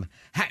 And,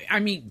 I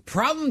mean,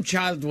 Problem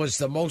Child was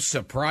the most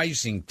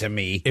surprising to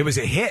me. It was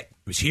a hit.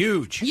 It was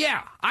huge.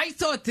 Yeah, I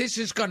thought this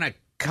is going to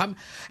come.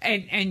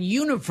 And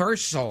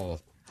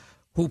Universal,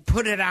 who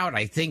put it out,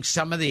 I think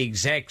some of the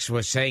execs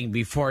were saying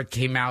before it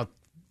came out,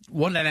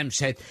 one of them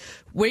said,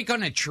 we're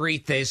going to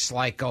treat this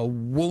like a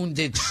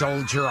wounded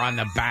soldier on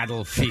the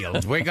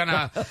battlefield. We're going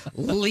to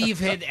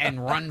leave it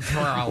and run for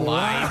our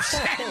lives.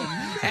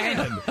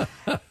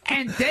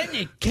 And then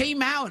it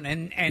came out,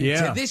 and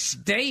to this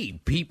day,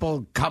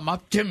 people come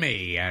up to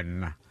me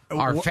and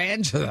are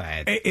fans of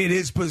that. It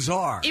is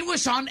bizarre. It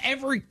was on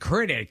every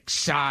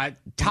critic's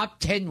top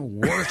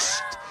 10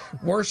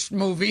 worst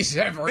movies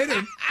ever.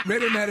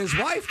 Ritter met his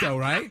wife, though,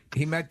 right?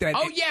 He met that.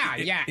 Oh,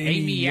 yeah.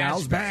 Amy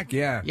Yalsback.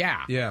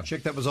 Yeah.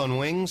 Chick that was on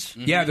Wings?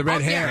 Yeah, the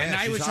red hair. Yeah, and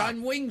I was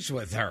on Wings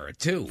with her,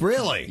 too.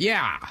 Really?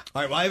 Yeah.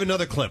 All right, well, I have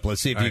another clip.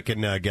 Let's see if you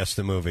can guess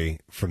the movie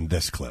from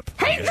this clip.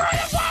 He's got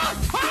the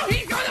ball!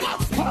 He's got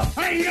the ball!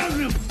 He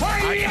doesn't for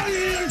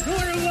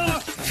the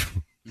ball!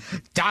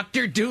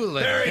 Dr.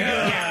 Doolittle. There you go.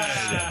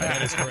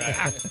 That is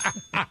correct.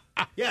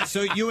 Yeah,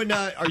 so are you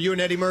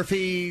and Eddie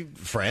Murphy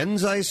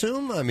friends, I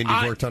assume? I mean,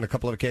 you've worked on a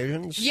couple of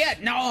occasions? Yeah,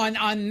 no,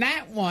 on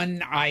that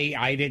one,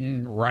 I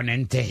didn't run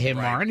into him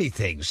or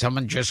anything.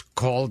 Someone just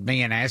called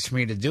me and asked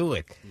me to do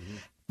it. Mm-hmm.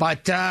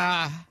 But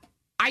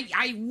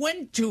I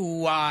went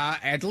to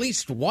at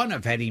least one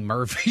of Eddie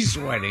Murphy's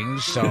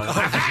weddings, so...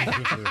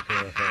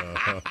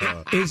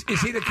 Is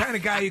he the kind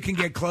of guy you can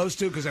get close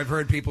to? Because I've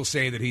heard people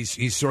say that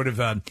he's sort of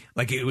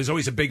like he was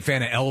always a big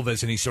fan of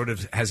Elvis, and he sort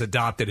of has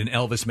adopted an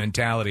Elvis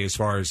mentality as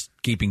far as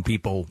keeping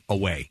people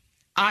away.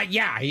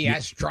 Yeah, he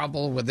has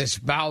trouble with his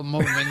bowel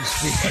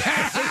movements.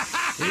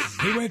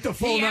 He went the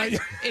full night.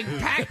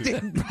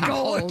 Impacted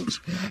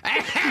bowels.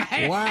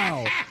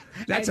 Wow.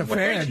 That's a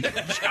fan.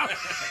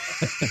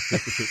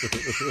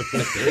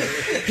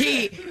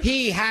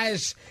 He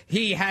has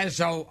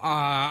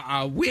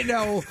a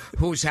widow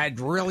who's had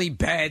really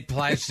bad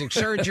plastic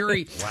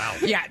surgery. Wow.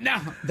 Yeah. No.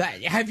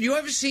 Have you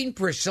ever seen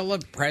Priscilla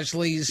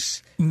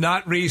Presley's?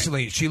 Not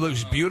recently. She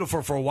looks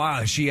beautiful for a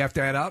while. Has she have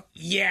that up?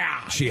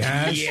 Yeah. She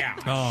has? Yeah.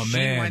 Oh,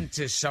 man. She went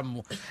to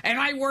some... And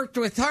I worked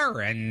with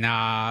her in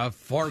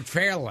Fort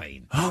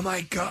Fairlane. Oh,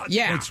 my God.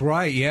 Yeah. That's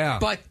right, yeah.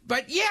 But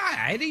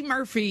yeah, Eddie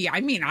Murphy,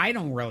 I mean, I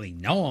don't really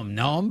know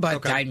him, but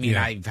okay. I mean,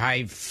 yeah.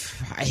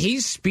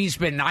 He's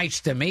been nice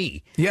to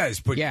me. Yeah,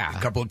 he's put a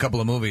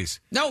couple of movies.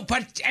 No,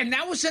 and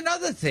that was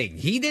another thing.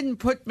 He didn't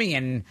put me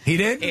in... He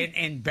did?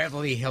 In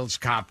Beverly Hills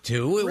Cop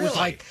 2. It was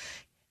like...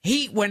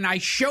 When I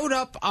showed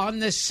up on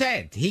the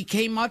set, he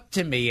came up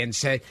to me and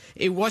said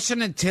it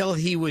wasn't until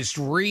he was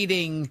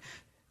reading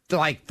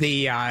like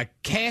the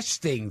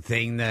casting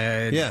thing,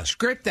 the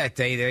script that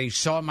day, that he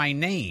saw my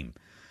name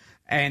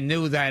and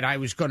knew that I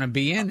was going to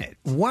be in it.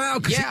 Wow.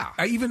 Yeah.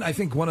 I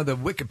think one of the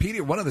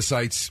Wikipedia, one of the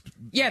sites.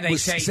 Yeah, they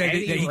say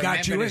Eddie that he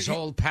got you his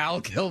old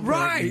pal Gilbert.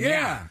 Right,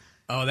 yeah.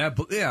 Oh,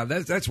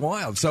 that's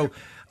wild. So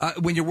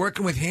when you're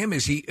working with him,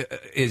 is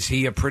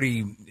he a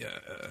pretty...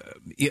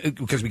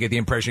 because we get the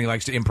impression he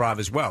likes to improv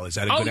as well. Is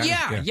that a good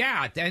actor?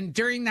 Yeah. And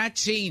during that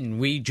scene,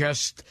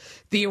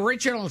 the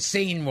original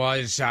scene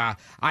was,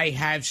 I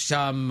have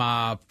some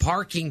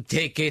parking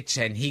tickets,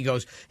 and he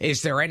goes,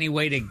 is there any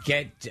way to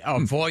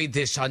avoid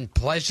this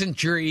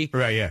unpleasantry?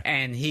 Right, yeah.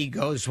 And he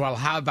goes, well,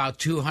 how about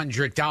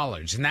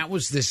 $200? And that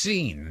was the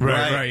scene.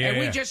 Right, yeah. And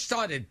we just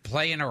started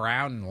playing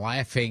around and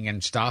laughing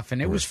and stuff,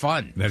 and it was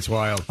fun. That's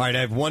wild. All right,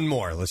 I have one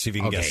more. Let's see if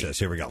you can guess this.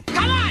 Here we go.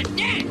 Come on,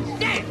 Dan!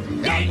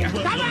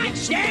 Come on,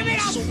 damn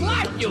it, I'll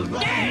slap you,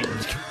 Dan!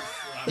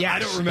 Yeah, I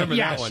don't remember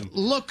that one.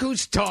 Look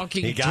who's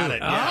talking. He got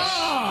it.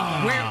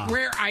 Oh.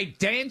 Where I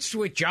danced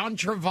with John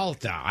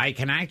Travolta. I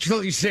can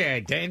actually say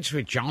I danced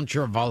with John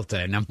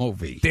Travolta in a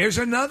movie. There's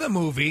another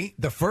movie.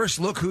 The first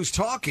Look Who's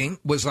Talking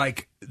was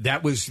like they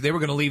were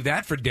going to leave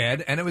that for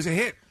dead, and it was a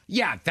hit.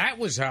 Yeah, that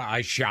was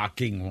a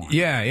shocking one.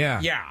 Yeah.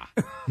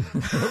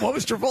 What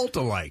was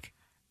Travolta like?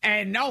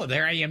 And no,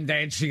 there I am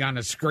dancing on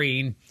a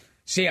screen.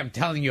 See, I'm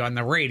telling you on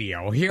the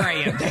radio. Here I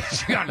am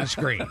dancing on a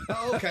screen.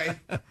 Oh, okay.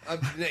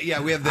 Yeah,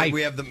 we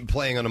have them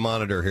playing on a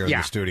monitor here in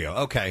the studio.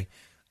 Okay.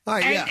 All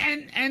right.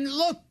 And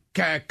look,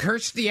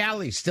 Kirstie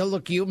Alley still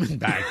look human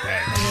back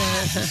then.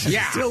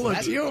 Still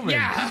looks human.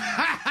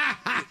 Yeah.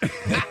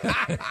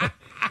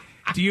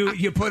 Do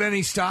you put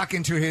any stock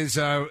into his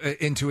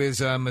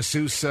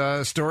masseuse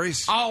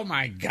stories? Oh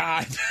my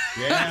God.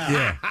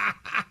 Yeah.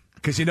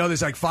 Because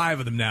there's like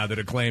 5 of them now that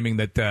are claiming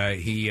that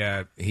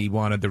he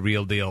wanted the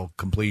real deal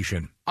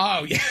completion.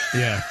 Oh, yeah.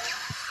 Yeah.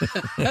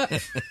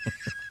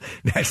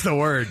 That's the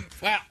word.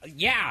 Well,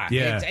 yeah.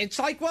 Yeah. It's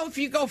like, well, if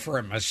you go for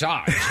a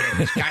massage,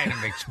 it's kind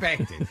of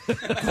expected.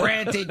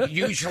 Granted,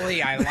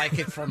 usually I like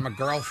it from a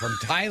girl from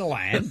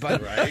Thailand,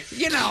 but,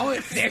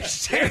 if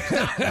there's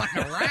not one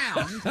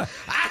around.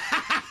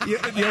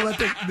 You'll let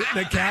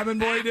the cabin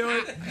boy do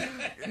it?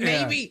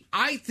 Maybe.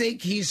 I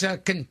think he's a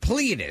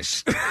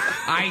completist.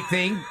 I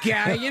think,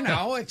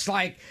 it's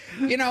like,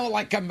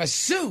 like a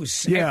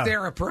masseuse. Yeah. If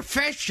they're a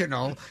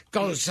professional,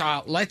 goes,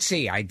 let's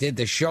see, I did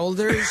the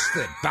shoulders,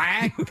 the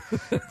back,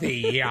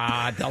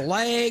 the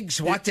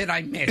legs. What did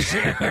I miss?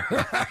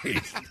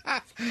 Right.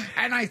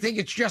 And I think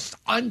it's just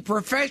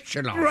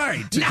unprofessional.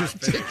 Right. To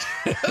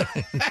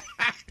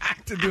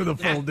do the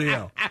full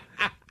deal.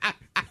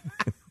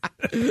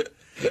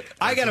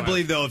 I got to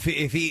believe, though,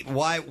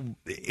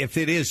 if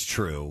it is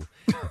true,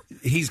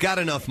 he's got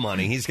enough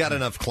money, he's got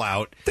enough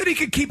clout that he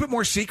could keep it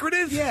more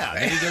secretive. Yeah,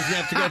 that he doesn't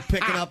have to go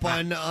picking up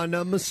on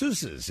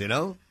masseuses.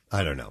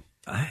 I don't know.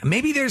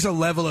 Maybe there's a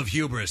level of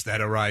hubris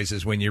that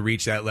arises when you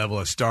reach that level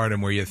of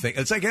stardom where you think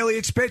it's like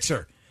Elliot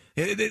Spitzer.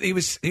 He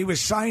was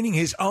signing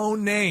his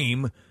own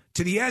name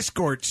to the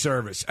escort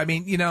service. I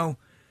mean,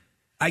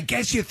 I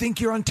guess you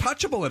think you're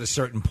untouchable at a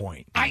certain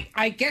point.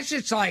 I guess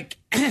it's like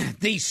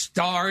these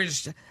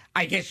stars.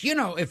 I guess,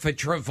 if a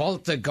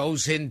Travolta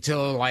goes into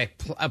like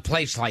a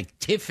place like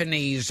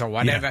Tiffany's or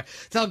whatever,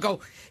 they'll go,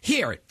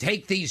 here,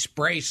 take these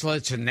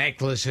bracelets and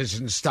necklaces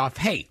and stuff.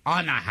 Hey,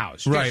 on a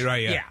house. Right,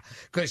 yeah. Yeah,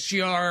 because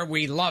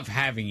we love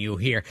having you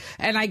here.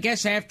 And I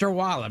guess after a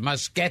while it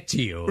must get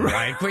to you,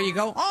 right? Where you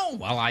go, oh,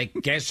 well, I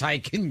guess I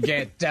can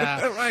get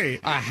a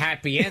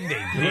happy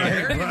ending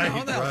here.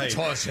 They'll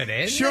toss it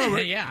in. Sure.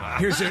 Yeah.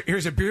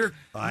 Here's a beer.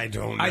 I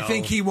don't know. I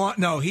think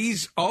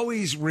he's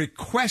always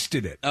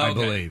requested it, I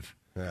believe.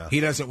 Yeah. He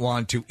doesn't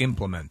want to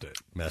implement it.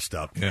 Messed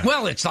up. Yeah.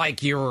 Well, it's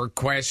like your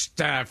request,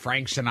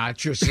 Frank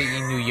Sinatra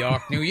singing New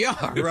York, New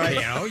York. Right.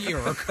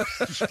 Your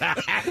request,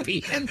 a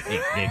happy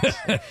ending.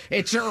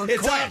 It's a request.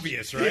 It's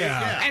obvious, right?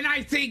 Yeah. And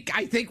I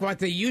think what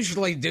they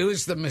usually do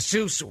is the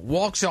masseuse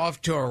walks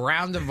off to a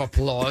round of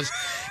applause,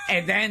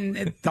 and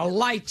then the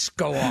lights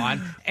go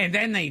on, and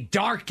then they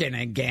darken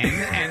again,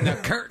 and the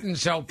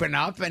curtains open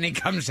up, and he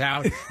comes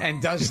out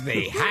and does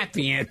the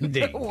happy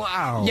ending.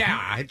 Wow.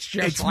 Yeah,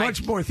 it's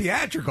much more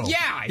theatrical.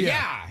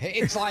 Yeah.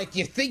 It's like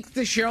you think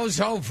the show's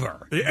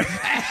over.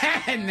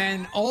 Yeah. And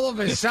then all of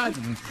a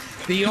sudden,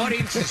 the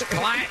audience is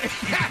clapping.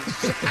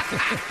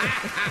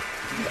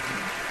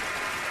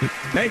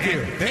 Thank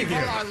you. People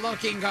are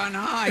looking, going,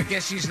 I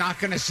guess he's not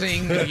going to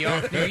sing New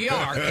York, New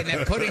York. And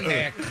they're putting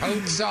their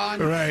coats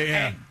on. Right,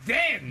 yeah. And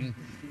then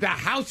the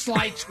house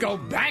lights go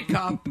back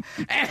up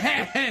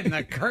and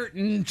the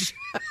curtains.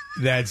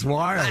 That's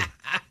wild.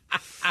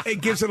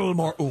 It gives it a little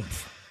more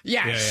oomph.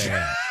 Yes.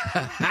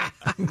 Yeah.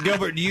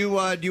 Gilbert, do you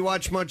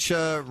watch much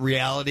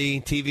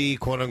reality TV,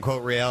 quote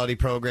unquote reality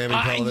programming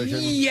television?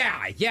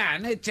 Yeah,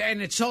 and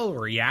it's all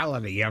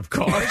reality, of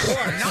course.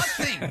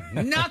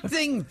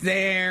 Nothing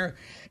there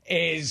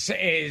is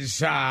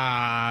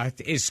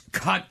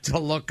cut to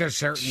look a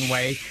certain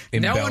way.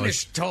 No one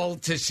is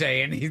told to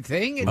say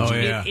anything.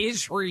 It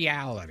is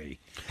reality.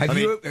 Go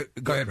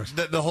ahead.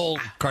 The whole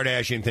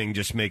Kardashian thing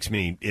just makes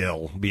me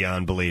ill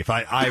beyond belief.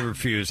 I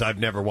refuse. I've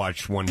never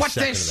watched one but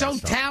second they're of so that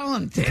stuff.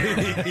 talented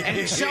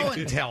and so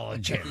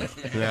intelligent.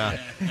 Yeah.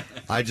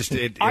 I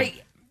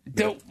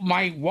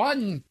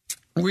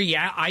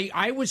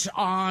was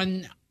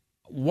on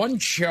one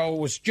show,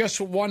 was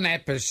just one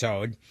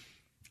episode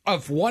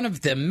of one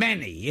of the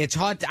many. It's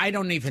hard. I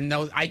don't even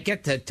know. I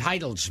get the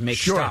titles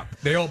mixed up.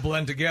 They all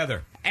blend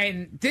together.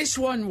 And this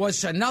one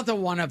was another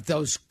one of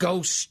those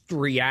ghost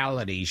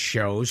reality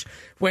shows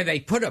where they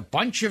put a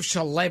bunch of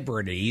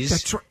celebrities.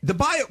 That's right. The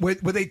bio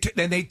where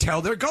they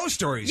tell their ghost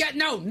stories. Yeah,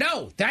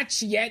 no,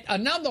 that's yet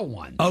another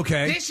one.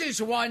 Okay. This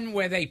is one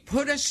where they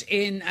put us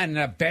in an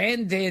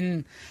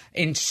abandoned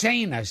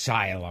insane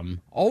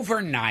asylum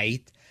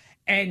overnight,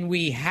 and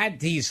we had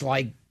these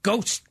like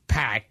ghost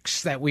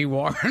packs that we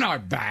wore on our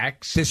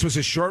backs. This was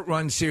a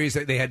short-run series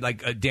that they had,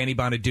 like Danny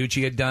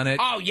Bonaducci had done it.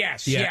 Oh,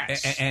 yes.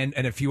 And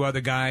a few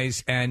other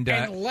guys. And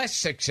less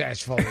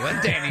successful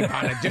than Danny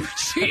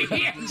Bonaducci.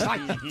 It's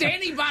like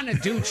Danny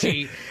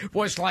Bonaducci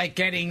was like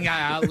getting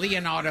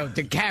Leonardo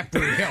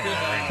DiCaprio.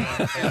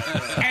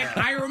 And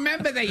I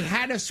remember they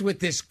had us with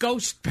this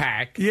ghost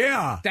pack.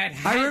 Yeah, that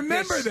had I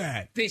remember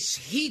that. This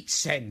heat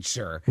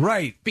sensor.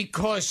 Right.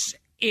 Because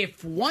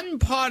if one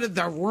part of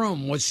the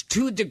room was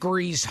 2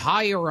 degrees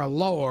higher or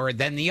lower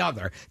than the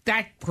other,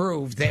 that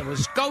proved there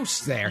was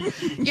ghosts there.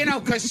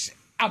 Because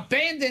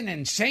abandoned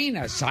insane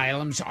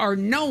asylums are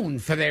known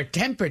for their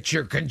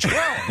temperature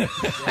control.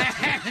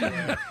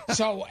 And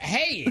so,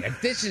 hey,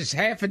 if this is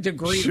half a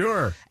degree.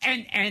 Sure.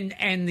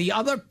 And the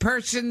other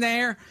person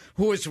there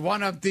who was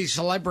one of the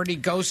celebrity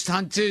ghost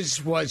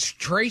hunters was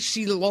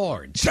Tracy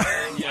Lords.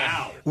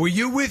 Wow. Were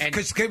you with,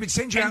 because they would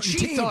send you out in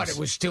teams. She thought it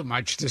was too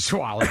much to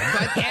swallow.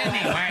 But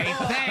anyway,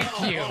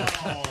 thank you.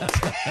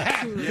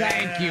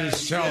 Thank you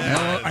so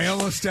much. I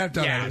almost stepped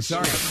on it.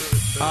 Sorry.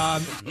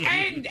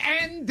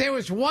 And there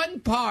was one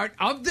part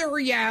of the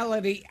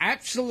reality,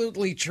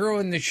 absolutely true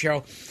in the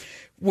show,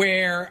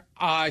 where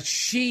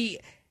she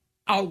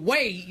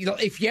away.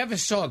 If you ever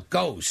saw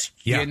Ghost,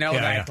 you know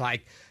that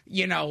like.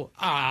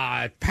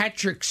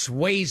 Patrick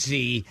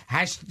Swayze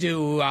has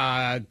to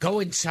go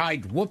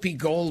inside Whoopi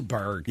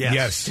Goldberg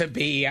to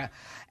be...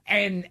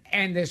 And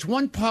there's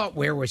one part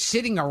where we're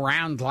sitting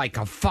around like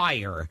a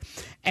fire,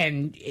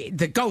 and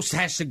the ghost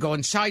has to go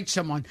inside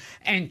someone,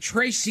 and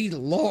Tracy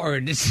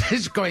Lord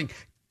is going...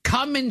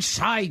 Come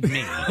inside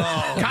me.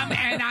 Come,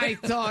 and I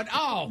thought,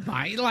 oh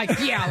my, like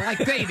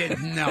they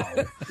didn't know.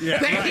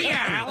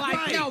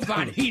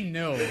 Nobody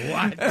knew.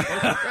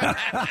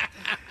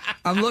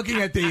 I'm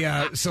looking at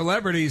the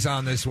celebrities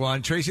on this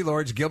one. Tracy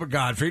Lords, Gilbert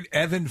Gottfried,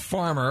 Evan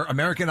Farmer,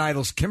 American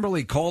Idol's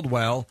Kimberly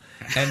Caldwell,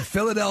 and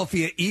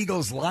Philadelphia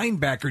Eagles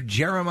linebacker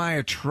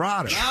Jeremiah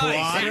Trotter.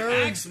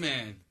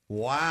 X-Men.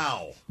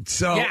 Wow.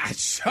 So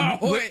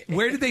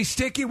where did they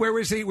stick you? Where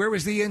was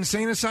the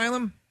insane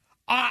asylum?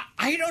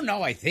 I don't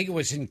know. I think it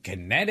was in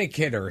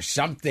Connecticut or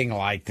something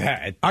like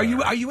that. Are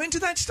you into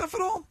that stuff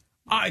at all?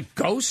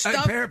 Ghost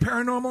stuff?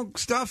 Paranormal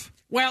stuff?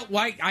 Well,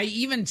 I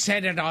even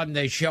said it on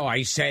the show.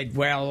 I said,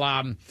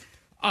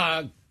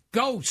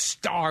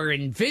 ghosts are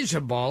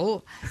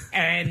invisible,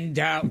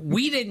 and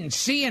we didn't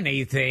see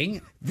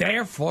anything.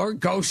 Therefore,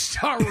 ghosts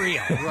are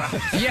real.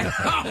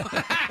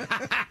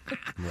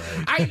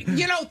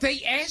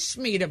 They asked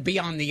me to be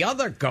on the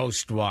other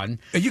ghost one.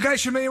 Are you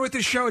guys familiar with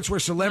this show? It's where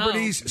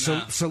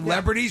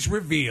celebrities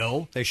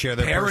reveal they share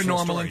their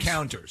paranormal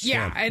encounters.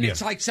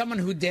 It's like someone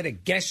who did a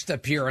guest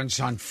appearance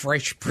on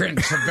Fresh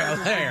Prince of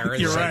Bel-Air.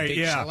 You're right,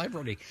 big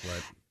celebrity.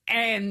 Right.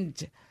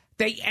 And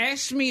they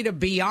asked me to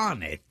be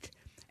on it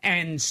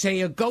and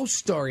say a ghost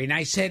story. And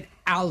I said,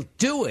 I'll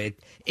do it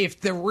if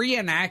the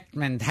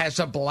reenactment has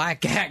a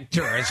black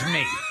actor as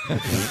me.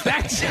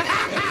 That's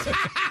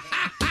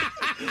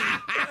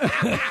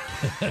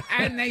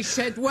and they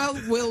said, well,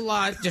 we'll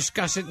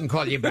discuss it and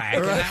call you back.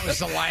 And that was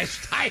the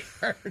last I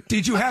heard.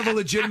 Did you have a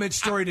legitimate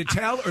story to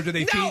tell, or did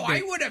they feed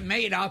I would have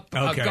made up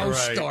a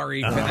ghost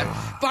story for them.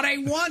 But I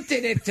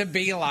wanted it to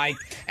be like,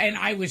 and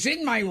I was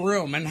in my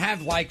room and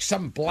have like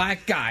some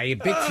black guy, a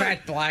big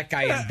fat black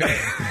guy in bed.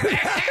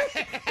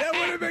 That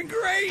would have been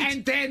great.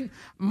 And then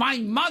my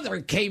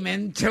mother came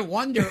in to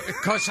wonder,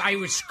 because I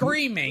was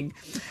screaming,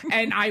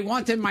 and I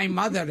wanted my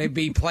mother to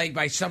be played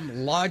by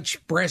some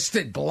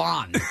large-breasted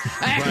blonde.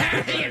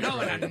 In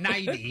a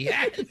 90.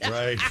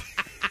 Right.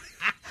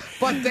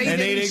 But they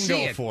didn't see go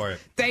it. For it.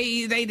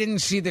 They didn't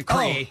see the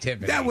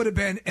creativity. That would have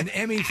been an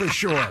Emmy for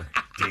sure.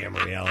 Damn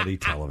reality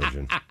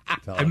television.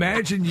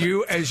 Imagine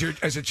you as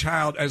a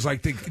child, as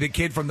like the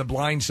kid from The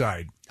Blind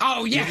Side.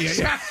 Oh, yes.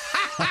 Yeah.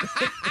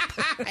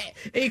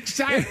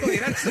 Exactly.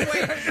 That's the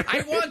way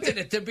I wanted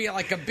it to be,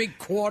 like a big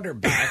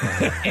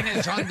quarterback in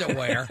his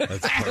underwear.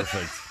 That's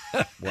perfect.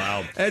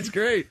 Wow. That's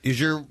great. Is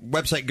your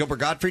website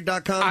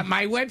GilbertGottfried.com?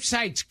 My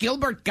website's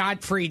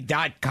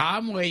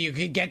GilbertGottfried.com, where you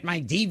can get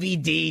my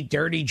DVD,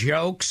 Dirty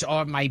Jokes,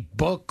 or my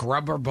book,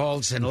 Rubber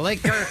Balls and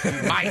Liquor.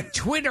 My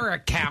Twitter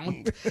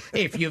account,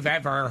 if you've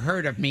ever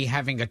heard of me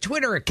having a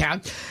Twitter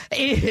account,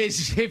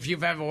 is, if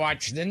you've ever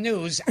watched the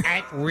news,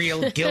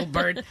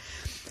 @RealGilbert.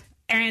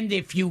 And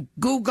if you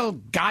Google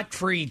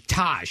Gottfried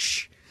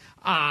Tosh,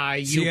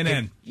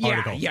 CNN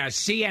article. Yeah,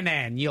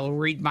 CNN, you'll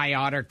read my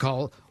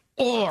article.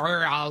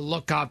 Or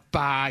look up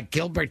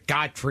Gilbert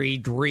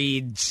Gottfried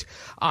reads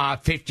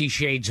 50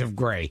 Shades of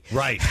Grey.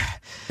 Right.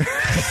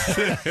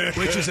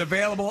 Which is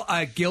available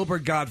at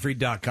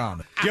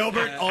GilbertGottfried.com.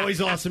 Gilbert,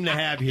 always awesome to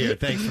have here.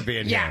 Thanks for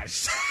being here.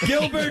 Yes.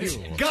 Gilbert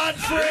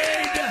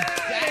Gottfried!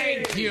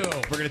 Thank you.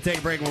 We're going to take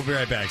a break and we'll be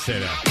right back. Stay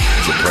there.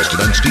 The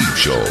Preston and Steve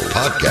Show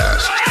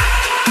podcast.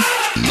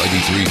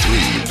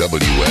 93.3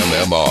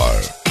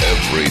 WMMR.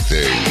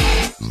 Everything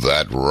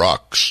that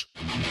rocks.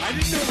 I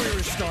didn't know we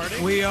were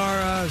starting. We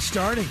are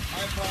starting.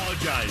 I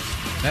apologize.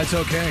 That's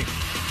okay.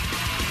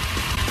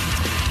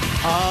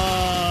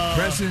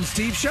 Preston and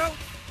Steve Show?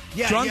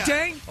 Yeah, Drunk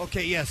day?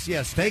 Okay, yes.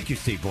 Thank you,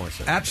 Steve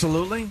Morrison.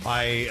 Absolutely.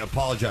 I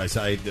apologize.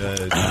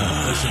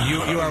 Listen,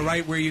 you are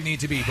right where you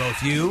need to be.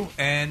 Both you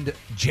and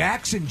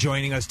Jackson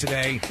joining us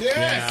today.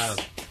 Yes.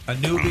 Yeah. A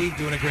newbie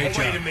doing a great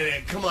job. Wait a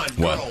minute. Come on,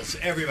 girls.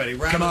 Everybody.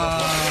 Come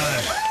on.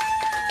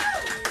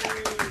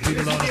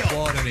 People don't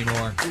applaud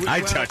anymore.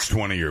 I touched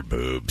one of your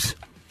boobs.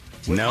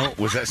 No?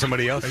 Was that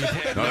somebody else? No,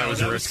 that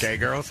was a Risque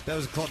Girls? That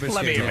was a Club Risque.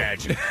 Let me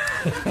imagine.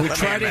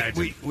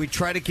 We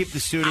try to keep the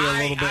studio a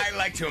little bit. I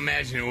like to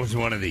imagine it was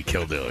one of the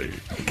Kildillies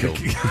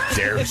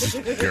girls.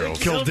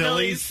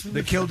 Kildillies?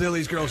 The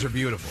Kildillies girls are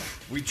beautiful.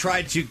 We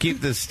tried to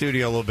keep the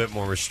studio a little bit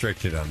more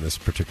restricted on this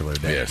particular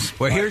day. Yes.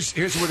 Well, here's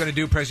what we're going to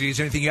do, President. Is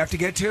there anything you have to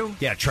get to?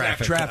 Yeah,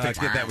 traffic. Traffic.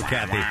 Get that with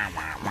Kathy.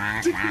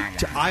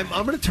 I'm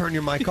going to turn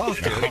your mic off,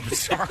 dude. I'm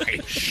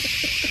sorry.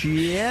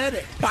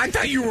 Shit. I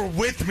thought you were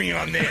with me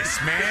on this,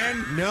 man.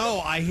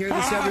 No, I hear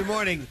this every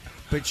morning.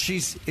 But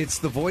it's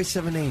the voice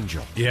of an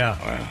angel.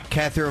 Yeah.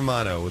 Kathy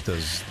Romano with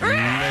those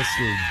nice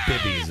little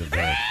bibbies of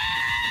her.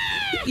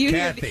 You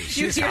Kathy,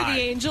 hear the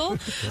angel?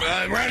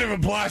 Round of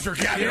applause for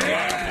Kathy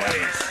Romano,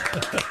 please.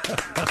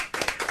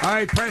 All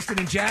right, Preston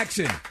and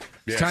Jackson.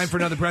 It's time for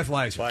another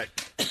breathalyzer. What?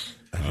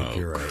 I think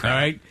you're right.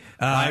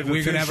 All right.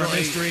 We're going to have our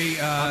officially-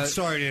 mystery I'm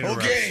sorry to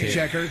interrupt, Steve.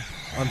 checker.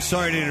 I'm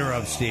sorry to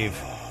interrupt, Steve,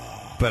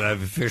 but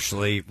I've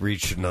officially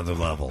reached another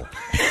level.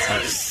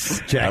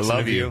 Jackson, I love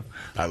have you.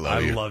 I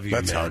love you. I love you,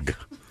 Let's man. hug.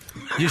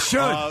 You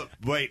should.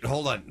 Wait,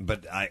 hold on.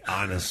 But I've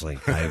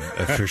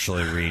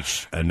officially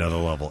reached another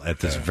level at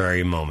this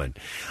very moment.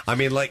 I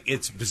mean, like,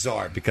 it's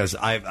bizarre because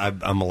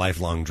I'm a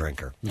lifelong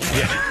drinker.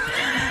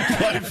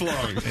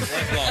 Lifelong.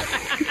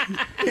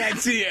 Yeah,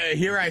 see,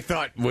 here I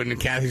thought when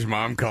Kathy's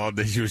mom called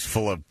that she was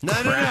full of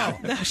crap. No.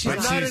 But I'm not she's an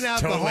totally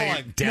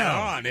alcoholic. dead No.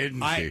 on,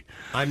 isn't she?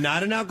 I'm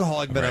not an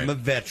alcoholic, but Right. I'm a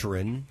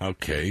veteran.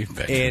 Okay,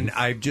 veteran. And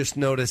I've just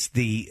noticed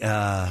the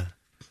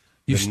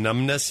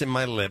numbness in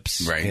my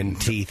lips Right. and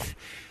teeth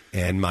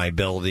and my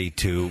ability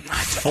to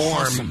form.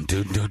 Awesome,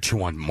 dude. Don't you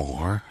want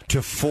more?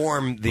 To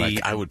form the.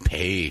 Like, I would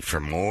pay for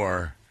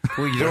more.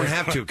 Well, you don't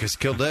have to because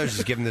Kildare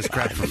is giving this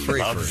crap for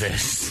free. Love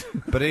this.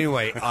 But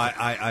anyway,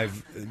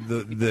 I've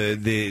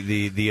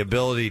the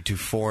ability to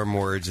form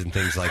words and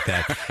things like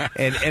that,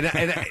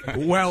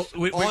 and Well,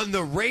 on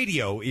the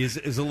radio is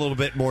a little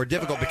bit more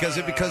difficult because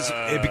it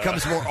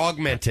becomes more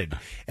augmented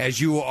as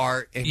you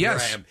are. And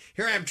Yes.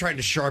 here I am trying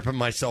to sharpen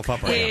myself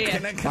up right Yeah.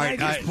 now. Can I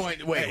just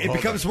point? Wait, It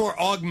becomes more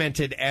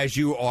augmented as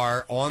you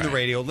are on the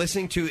radio,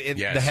 listening to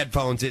Yes. the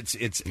headphones. It's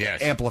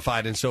Yes.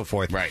 amplified and so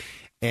forth. Right.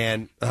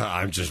 And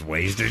I'm just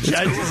wasted.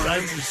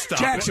 I just stop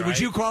Jackson, it, would right?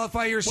 you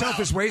qualify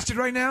yourself as wasted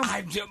right now?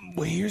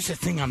 Well, here's the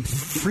thing. I'm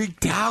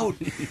freaked out.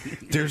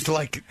 There's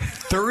like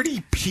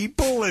 30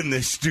 people in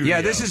this studio.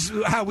 Yeah, this is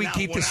how we Now,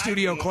 keep the when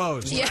studio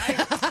closed. Yeah,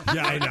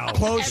 I know.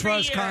 Closed for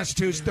us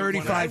constitutes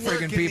 35 when I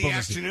work friggin' in people. the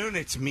afternoon,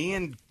 it's me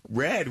and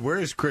Red. Where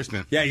is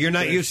Kristen? Yeah, you're not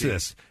Where is used to she?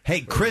 this. Hey,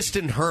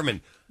 Kristen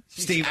Herman.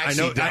 Steve, I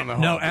know. Actually down the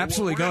hall. No,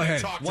 absolutely. We're Go gonna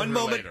ahead. talk to One her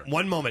moment. later.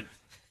 One moment.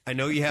 I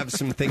know you have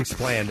some things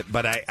planned,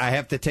 but I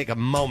have to take a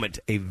moment,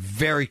 a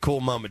very cool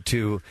moment,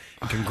 to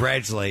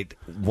congratulate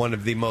one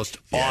of the most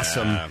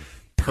awesome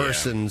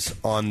persons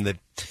on the.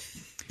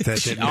 That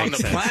didn't On make the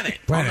sense. planet.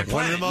 One On the of the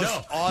planet.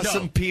 most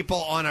awesome people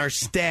on our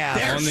staff,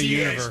 There on the she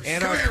universe, is.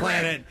 and Come our here,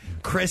 planet.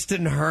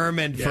 Kristen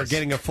Herman for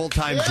getting a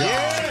full-time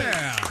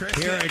job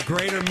here at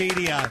Greater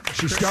Media.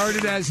 She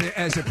started as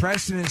a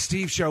Preston and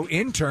Steve show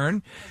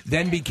intern,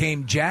 then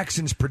became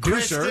Jackson's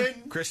producer.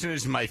 Kristen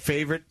is my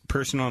favorite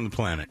person on the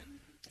planet.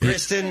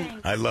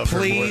 Kristen, I love her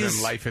more please.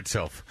 than life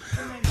itself.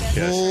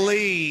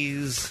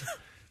 Please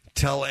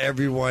tell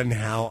everyone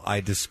how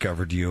I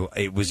discovered you.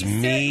 It was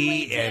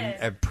me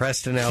and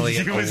Preston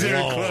Elliott alone. Was it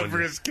a Club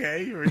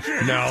Risque?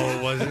 No,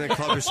 it wasn't a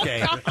Club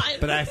Risque.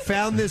 But I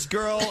found this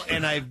girl,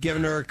 and I've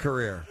given her a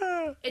career.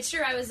 It's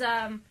true. I was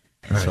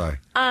Sorry.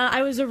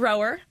 I was a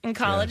rower in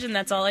college, and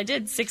that's all I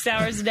did. 6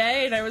 hours a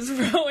day, and I was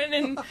rowing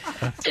and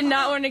did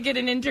not want to get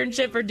an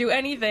internship or do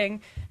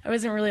anything. I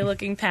wasn't really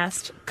looking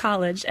past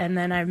college, and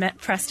then I met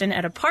Preston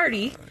at a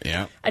party,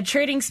 a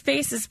Trading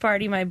Spaces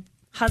party. My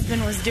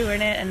husband was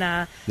doing it,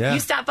 and you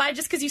stopped by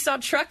just because you saw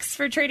trucks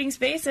for Trading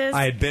Spaces.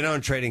 I had been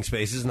on Trading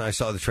Spaces, and I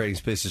saw the Trading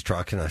Spaces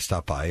truck, and I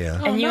stopped by,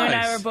 And you and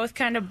I were both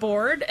kind of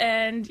bored,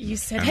 and you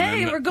said,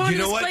 "Hey, we're going to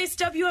this place,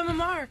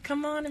 WMMR.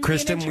 Come on." And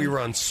Kristen, be an we intern." were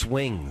on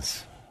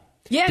swings.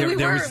 Yeah, we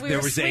there were. Was, We there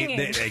were was swinging.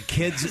 a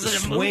kids' Is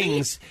it a movie?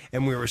 swings,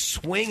 and we were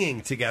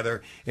swinging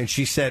together. And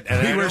she said,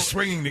 and We I were don't-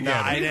 swinging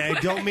together. No, I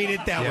don't mean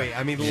it that way.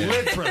 I mean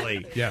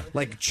literally,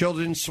 like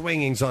children's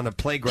swingings on a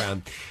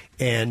playground.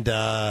 And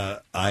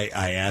I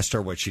asked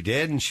her what she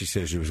did, and she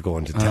said she was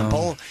going to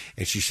Temple,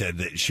 and she said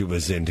that she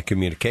was into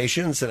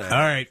communications. And All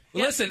right.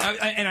 Listen,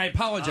 and I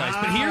apologize,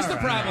 but here's the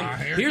problem.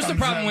 Here's the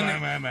problem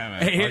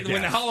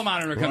when the holo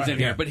monitor comes in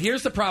here. But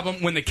here's the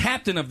problem when the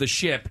captain of the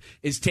ship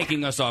is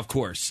taking us off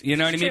course. You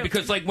know what I mean?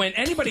 Because like when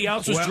anybody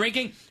else was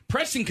drinking,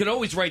 Preston could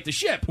always right the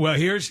ship. Well,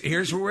 here's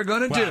what we're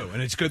going to do,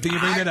 and it's good that you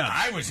bring it up.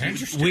 I was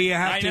interested. We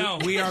have I know.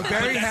 to. We are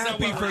very But that's not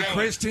happy what for we're doing.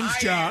 Kristen's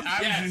job,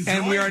 I was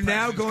and we are enjoying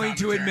now Preston's going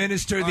to commentary.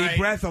 administer the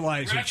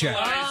breathalyzer check.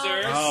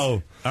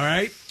 oh, All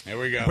right. Here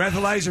we go.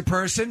 Breathalyzer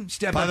person,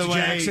 step by up the to way,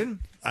 Jackson.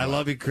 I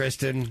love you,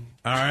 Kristen.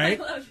 All right.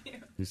 love you.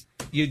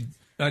 You.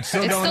 It's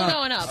still It's going still up.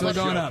 going up. Still Let's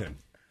going go. up.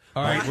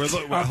 All right. We're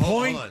A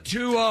hold on.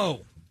 .20.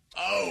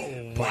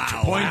 Oh,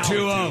 Point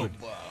two oh.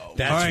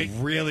 That's All right.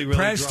 really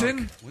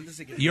Preston,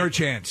 drunk. your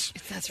chance.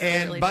 That's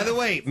And really by good. the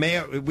way,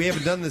 we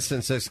haven't done this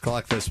since 6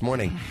 o'clock this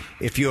morning.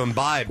 If you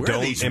imbibe, Where don't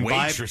are these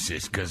imbibe.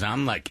 waitresses? Because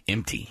I'm like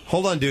empty.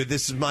 Hold on, dude.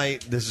 This is my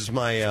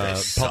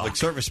public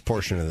service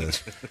portion of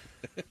this.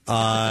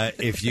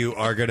 If you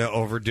are going to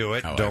overdo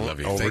it, Oh, I don't love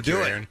you. Thank overdo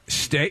you, it.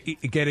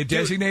 Aaron. Get a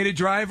designated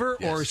driver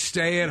or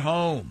stay at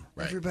home.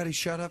 Right. Everybody,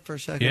 shut up for a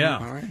second. Yeah.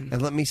 All right.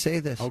 And let me say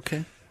this.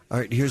 Okay. All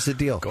right. Here's the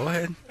deal. Go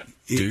ahead.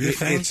 Do your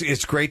thing.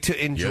 It's great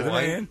to enjoy. You're the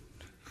man.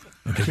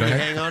 Can you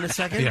hang on a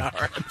second? Yeah.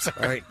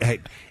 All right. Hey,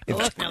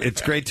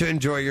 it's great to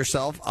enjoy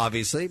yourself,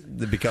 obviously,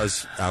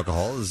 because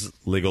alcohol is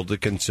legal to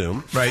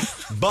consume. Right.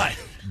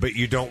 But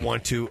you don't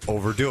want to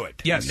overdo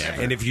it. Yes.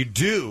 Never. And if you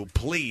do,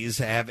 please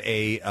have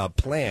a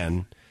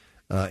plan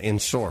in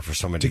store for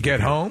somebody To get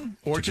home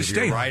or to give stay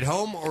you a home. ride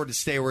home or to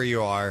stay where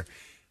you are.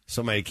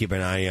 Somebody keep an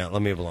eye out.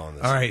 Let me blow on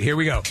this. All right, here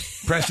we go.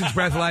 Preston's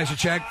breathalyzer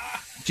check.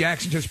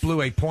 Jackson just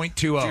blew a .20.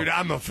 Dude,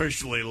 I'm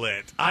officially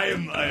lit. I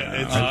am.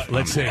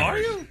 Let's see. Are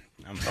you?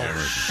 I'm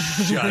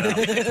Shut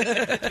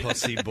up,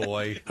 pussy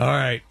boy. All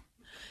right.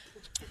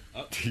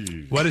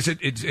 What is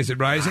it? Is it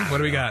rising? What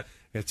do we got?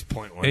 It's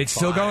 .15. It's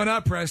still going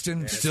up,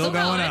 Preston. Still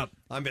going up.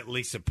 I'm at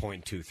least a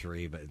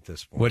 .23, but at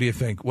this point. What do you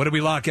think? What do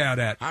we lock out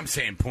at? I'm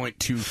saying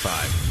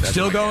 .25.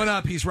 Still going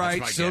up. He's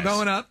right. Still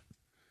going up.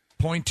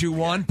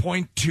 .21,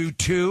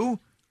 .22.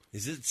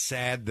 Is it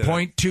sad that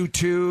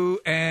 .22,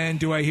 and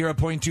do I hear a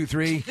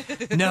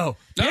 .23? No.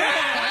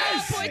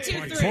 Yes!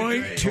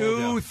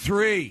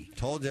 .23.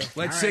 Told you.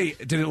 Let's see.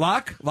 Did it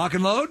lock? Lock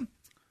and load?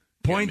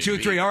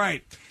 .23. All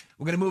right.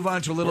 We're going to move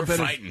on to a little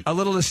a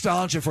little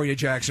nostalgia for you,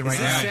 Jackson, right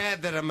now. Is it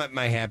sad that I'm at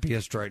my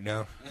happiest right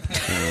now?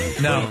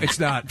 No, it's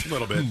not. A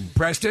little bit.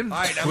 Preston, All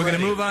right, we're going to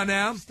ready. move on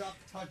now.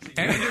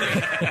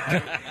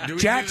 Do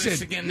we Jackson, do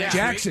this again next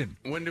Jackson,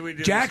 week? When do we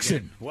do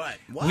Jackson. this again?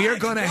 What? We're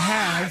going to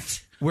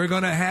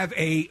have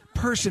a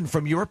person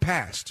from your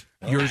past,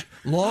 your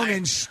long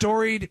and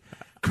storied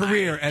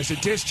career as a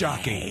disc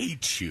jockey. I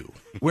hate you.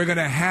 We're going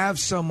to have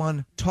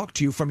someone talk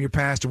to you from your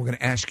past, and we're going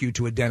to ask you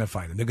to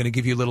identify them. They're going to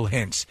give you little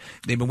hints.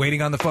 They've been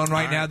waiting on the phone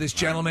right now. This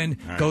gentleman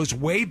goes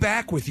way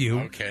back with you.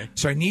 Okay.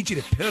 So I need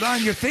you to put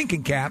on your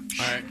thinking cap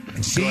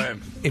and see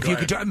if you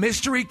can talk.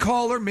 Mystery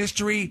caller,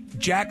 mystery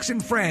Jackson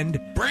friend.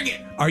 Bring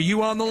it. Are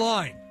you on the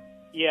line?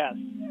 Yes.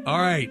 All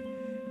right.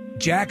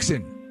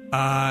 Jackson,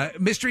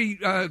 mystery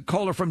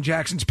caller from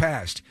Jackson's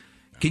past.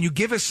 Can you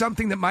give us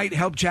something that might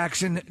help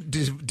Jackson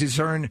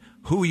discern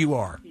who you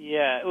are?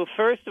 Yeah. Well,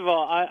 first of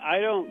all, I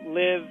don't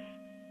live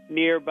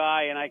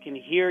nearby, and I can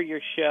hear your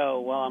show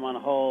while I'm on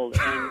hold.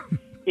 And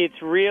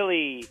it's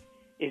really,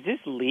 is this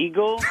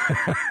legal?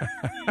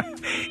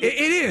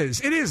 It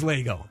is. It is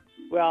legal.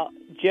 Well,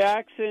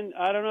 Jackson,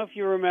 I don't know if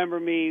you remember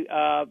me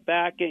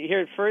back in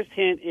here. First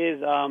hint is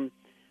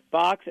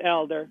Box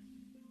Elder.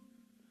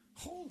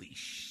 Holy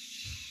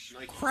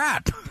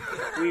crap.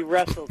 We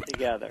wrestled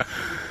together.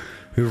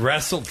 Who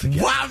wrestled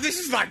together? Wow, this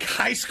is like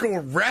high school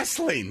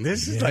wrestling.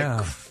 This is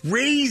like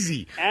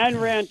crazy. And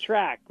ran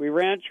track. We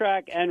ran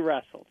track and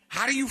wrestled.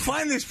 How do you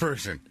find this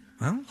person?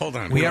 Well, hold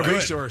on. We have Go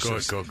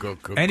resources. Go.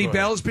 Any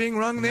bells being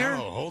rung there?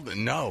 No, hold it.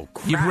 No.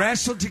 Crap. You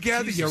wrestled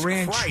together. Jesus you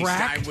ran Christ,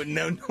 track. I would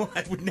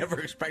I would never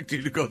expect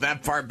you to go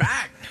that far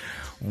back.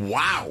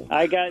 Wow.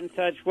 I got in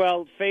touch.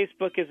 Well,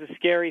 Facebook is a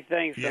scary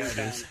thing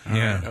sometimes.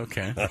 Yeah.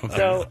 Okay.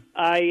 So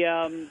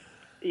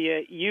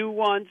you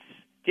once.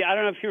 I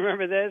don't know if you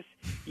remember this.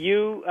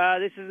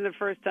 This isn't the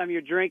first time you're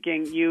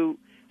drinking. You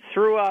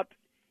threw up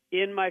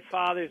in my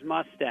father's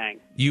Mustang.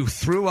 You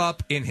threw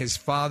up in his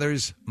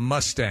father's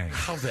Mustang.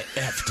 How the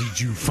F did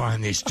you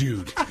find this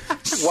dude?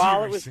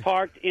 While it was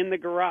parked in the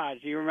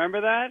garage. Do you remember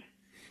that?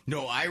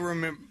 No, I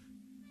remember.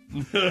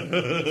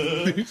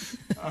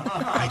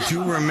 I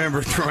do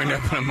remember throwing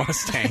up in a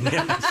Mustang.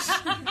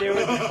 Yes. There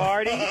was a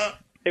party.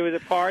 There was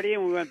a party,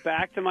 and we went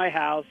back to my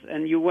house,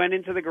 and you went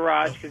into the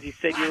garage because you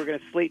said you were going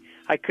to sleep.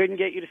 I couldn't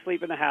get you to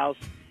sleep in the house,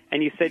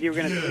 and you said you were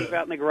going to sleep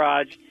out in the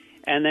garage,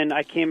 and then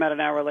I came out an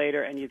hour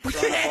later, and you'd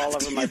thrown up all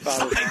over my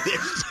father's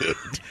house.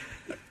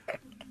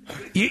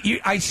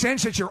 I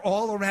sense that you're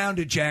all around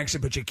it,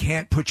 Jackson, but you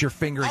can't put your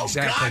finger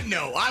exactly. Oh, God,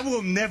 no. I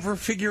will never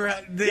figure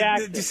out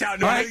this out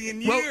in a million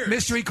years. Well,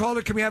 mystery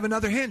caller, can we have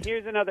another hint?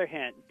 Here's another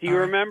hint. Do you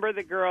remember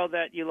the girl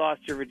that you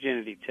lost your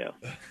virginity to?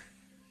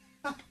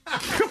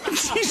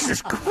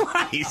 Jesus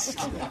Christ.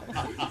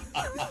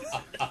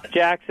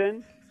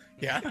 Jackson?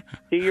 Yeah?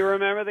 Do you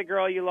remember the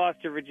girl you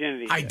lost your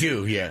virginity to? I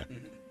do, yeah.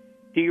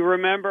 Do you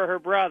remember her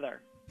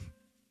brother?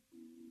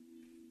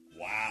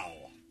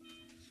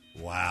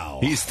 Wow.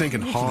 He's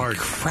thinking hard.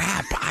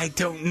 Crap, I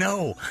don't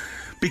know.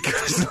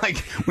 Because, like,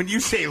 when you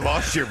say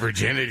lost your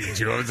virginity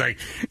to, I was like,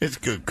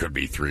 could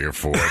be 3 or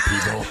 4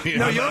 people. You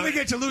only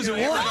get to lose it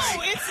once.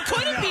 No, it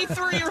couldn't be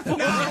 3 or 4.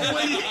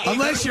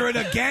 Unless you're in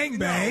a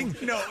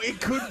gangbang. No, it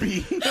could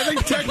be. I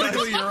think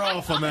technically you're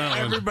off on that one.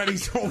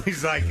 Everybody's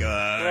always like,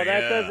 well,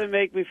 that doesn't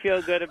make me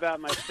feel good about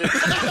my sister.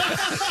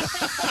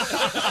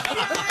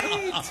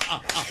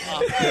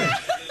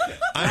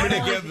 I'm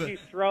going to give you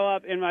throw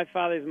up in my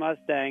father's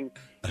Mustang.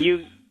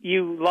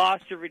 You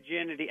lost your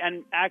virginity,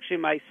 and actually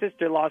my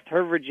sister lost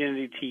her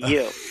virginity to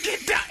you.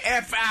 Get the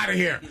F out of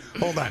here.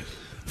 Hold on.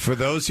 For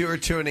those who are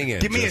tuning in,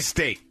 Give me a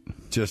state.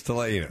 Just to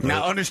let you know.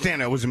 Now,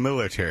 understand, I was a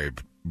military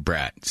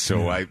brat,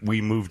 so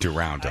we moved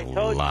around a I told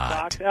lot. you,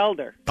 Box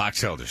Elder.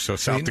 Box Elder, so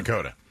South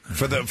Dakota.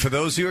 For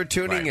those who are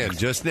tuning in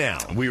just now,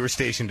 we were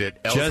stationed at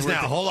Ellsworth. Just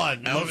now, hold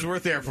on,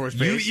 Ellsworth Air Force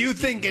Base. You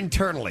think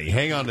internally.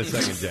 Hang on a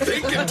second, Jay.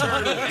 Think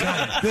internally.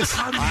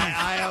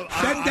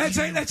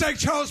 That's like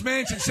Charles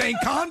Manson saying,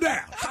 "Calm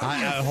down."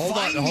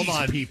 Hold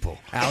on, people.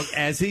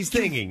 As he's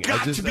thinking,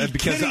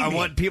 because I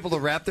want people to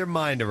wrap their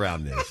mind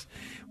around this.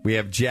 We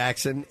have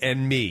Jackson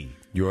and me,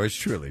 yours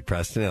truly,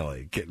 Preston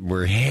Elliott.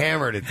 We're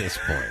hammered at this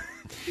point.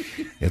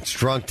 It's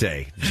drunk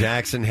day.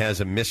 Jackson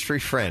has a mystery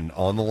friend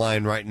on the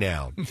line right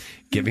now,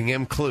 giving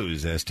him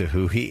clues as to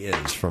who he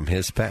is from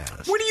his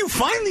past. Where do you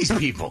find these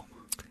people?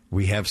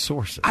 We have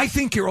sources. I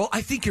think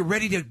you're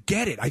ready to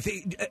get it. I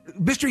think,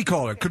 mystery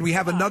caller, could we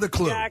have another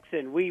clue?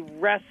 Jackson, we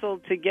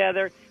wrestled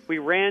together. We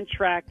ran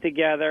track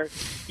together.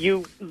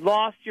 You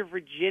lost your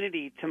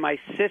virginity to my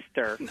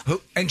sister.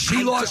 And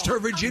she lost her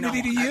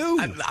virginity to you?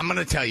 I'm going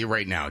to tell you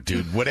right now,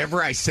 dude.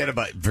 Whatever I said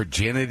about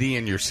virginity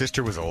and your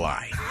sister was a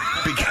lie.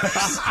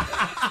 Because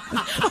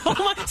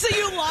So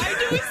you lied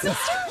to his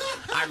sister?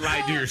 I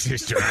lied to your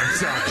sister. I'm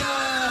sorry.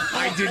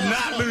 I did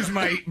not lose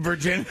my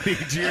virginity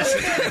to your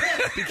sister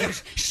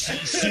because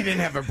she didn't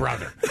have a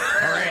brother.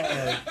 All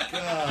right?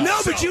 No,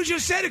 but you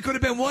just said it could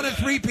have been one of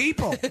 3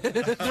 people.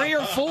 3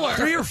 or 4.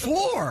 3 or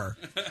 4.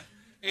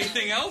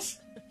 Anything else?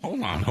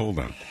 Hold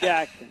on.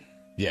 Jackson.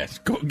 Yes.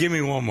 Give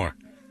me one more.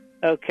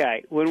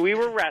 Okay. When we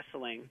were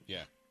wrestling,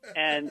 Yeah.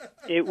 and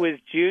it was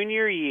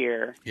junior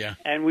year, Yeah.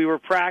 and we were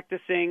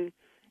practicing,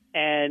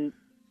 and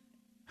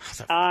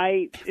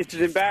it's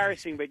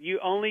embarrassing, but you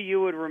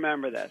would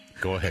remember this.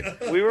 Go ahead.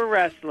 We were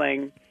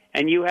wrestling,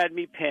 and you had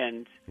me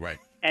pinned. Right.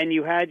 And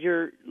you had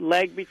your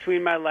leg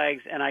between my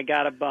legs, and I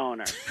got a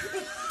boner.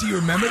 Do you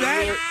remember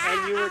that?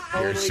 And you were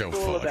totally You're so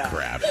cool full of about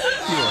crap. it.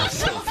 You are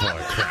so full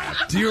of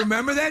crap. Do you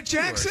remember that,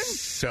 Jackson? You are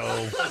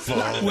so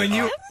full.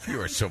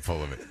 You are so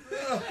full of it.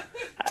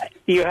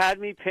 You had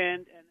me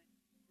pinned and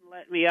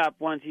let me up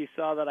once you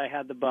saw that I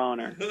had the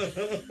boner.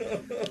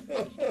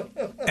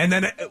 And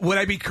then, would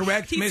I be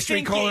correct,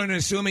 mystery caller, in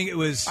assuming it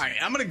was... All right,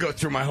 I'm going to go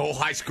through my whole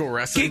high school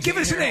wrestling. Give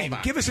us a team here. name. Hold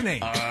on. Give us a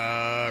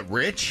name.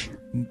 Rich?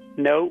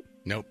 Nope.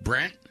 Nope.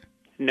 Brent?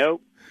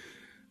 Nope.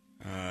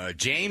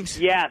 James?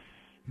 Yes.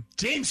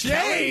 James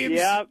Kelly?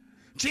 Yep.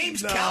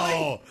 James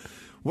Kelly?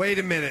 Wait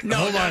a minute. No,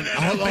 hold on.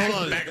 Hold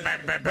on.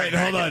 Wait,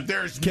 hold on.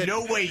 There's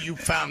no way you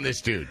found this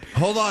dude.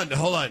 Hold on.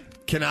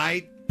 Can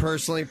I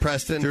personally,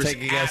 Preston,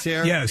 take a guess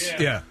here? Yes.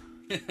 Yeah.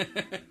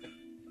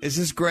 Is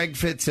this Greg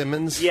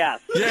Fitzsimmons? Yes.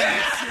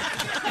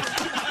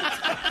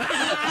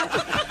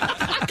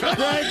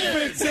 Greg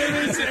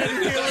Fitzsimmons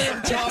and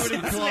Helium Comedy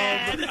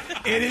Club.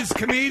 It is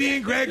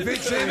comedian Greg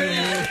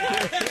Fitzsimmons.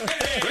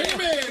 Bring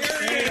him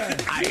in.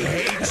 I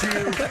hate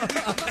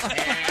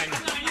you.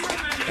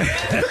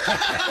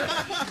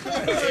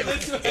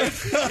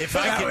 If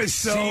I could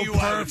see you,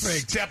 I would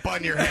step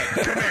on your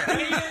head.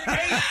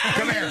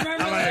 Come here. I'm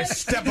going to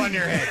step on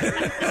your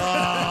head.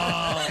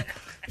 Oh,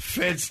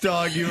 Fitz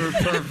dog, you were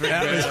perfect.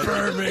 That man. was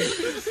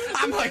perfect.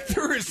 I'm like,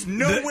 there is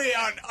no way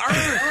on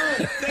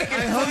earth they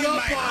can find my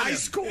high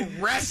school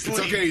wrestling.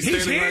 It's okay,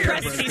 He's here.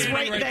 He's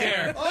right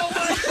there. Oh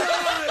my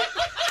God!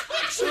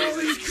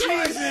 Holy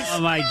Jesus! Oh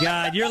my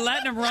God! You're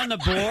letting him run the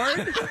board?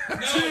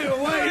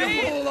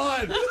 Wait, hold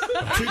on.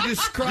 To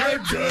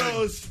describe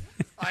those,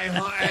 I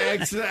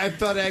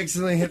thought I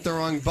accidentally hit the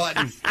wrong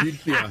button.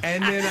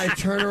 And then I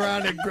turn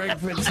around and Greg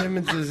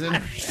Fitzsimmons is in.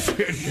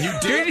 You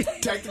did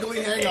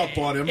technically hang up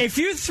on him. If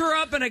you threw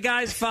up in a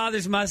guy's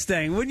father's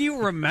Mustang, wouldn't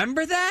you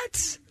remember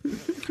that?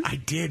 I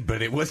did,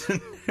 but it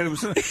wasn't. It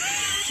was.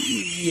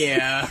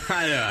 Yeah,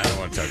 I don't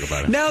want to talk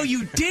about it. No,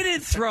 you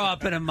didn't throw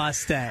up in a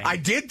Mustang. I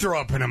did throw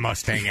up in a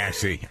Mustang,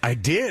 actually. I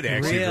did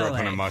actually throw up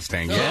in a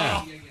Mustang,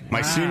 yeah.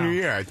 My senior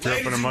year, I threw up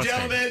in a Ladies and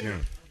Mustang. gentlemen,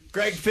 Yeah.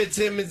 Greg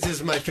Fitzsimmons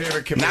is my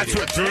favorite comedian. That's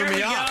what threw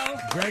me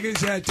off. Greg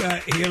is at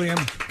Helium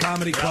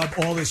Comedy Club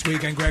all this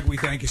weekend. Greg, we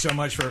thank you so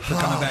much for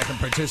coming back and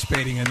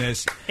participating in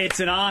this. It's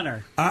an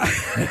honor.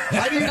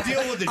 How do you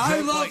deal with the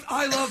joke?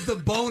 I love the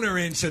boner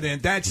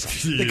incident.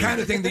 That's the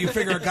kind of thing that you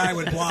figure a guy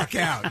would block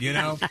out, you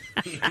know?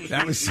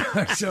 That was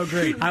so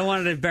great. I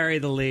wanted to bury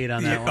the lead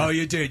on that one. Oh,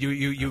 you did.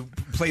 You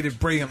played it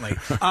brilliantly.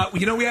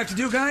 You know what we have to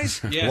do,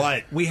 guys? Yeah.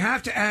 What? We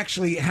have to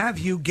actually have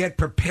you get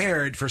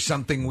prepared for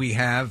something we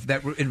have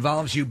that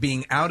involves you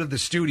being out of the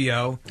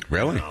studio.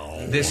 Really?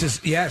 This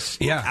is, yes,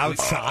 yeah.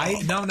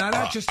 Outside? No,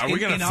 not just are we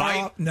gonna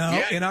fight?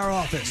 In our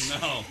office.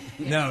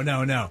 No.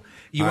 No.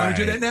 You want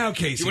to do that now,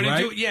 Casey, You want right?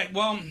 to do it? Yeah,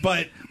 well.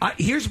 But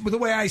Here's the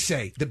way I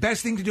say. The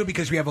best thing to do,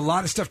 because we have a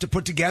lot of stuff to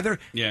put together,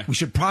 Yeah. we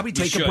should probably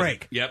take a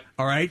break. Yep.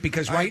 All right?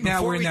 Because All right, right now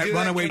before we're in we that do that,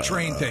 runaway can-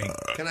 train thing.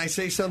 can I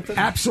say something?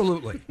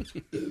 Absolutely.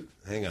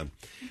 Hang on.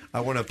 I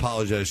want to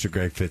apologize to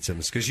Greg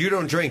Fitzsimmons because you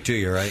don't drink, do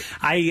you, right?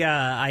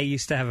 I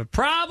used to have a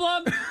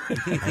problem.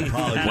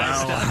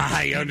 Well,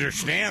 I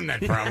understand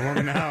that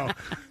problem now.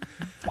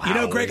 You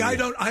know, Greg, I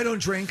don't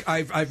drink.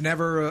 I've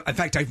never, in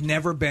fact, I've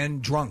never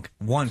been drunk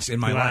once in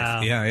my Wow.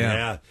 life.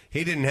 Yeah.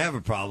 He didn't have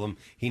a problem.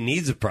 He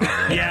needs a problem.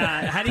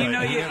 Yeah, how do you But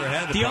know he you? never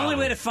had The only problem.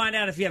 way to find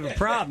out if you have a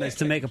problem is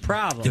to make a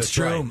problem. It's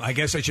true. right. I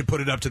guess I should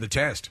put it up to the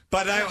test.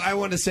 But I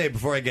want to say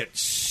before I get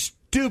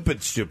stupid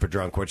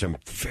drunk, which I'm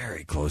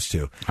very close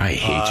to. I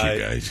hate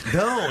you guys.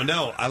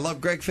 No. I love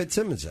Greg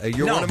Fitzsimmons.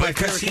 You're No, one of my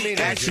because favorite he comedians.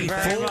 actually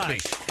Very fooled much. me.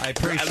 I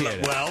appreciate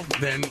it. Well,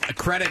 then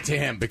credit to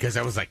him because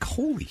I was like,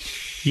 holy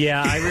shit.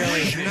 Yeah, I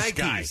really. This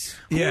guy.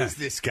 Who is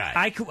this guy?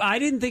 I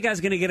didn't think I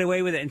was going to get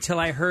away with it until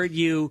I heard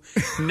you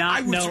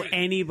not know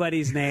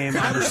anybody's name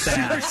on the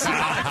staff.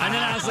 And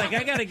then I was like,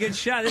 I got a good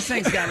shot. This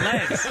thing's got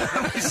legs.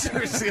 I was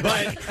seriously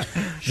like,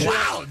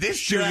 wow,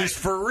 this dude is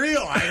for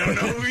real. I don't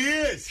know who he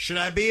is. Should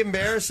I be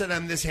embarrassed that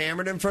I'm this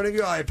hammered in front of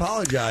you? I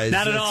apologize.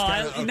 Not at It's all.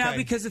 kinda- No, okay.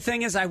 because the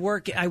thing is, I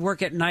work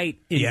at night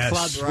in Yes.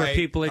 clubs where Right.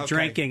 people are Okay.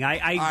 drinking.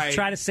 I right.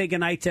 try to say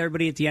goodnight to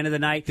everybody at the end of the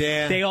night.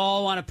 Yeah. They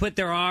all want to put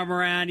their arm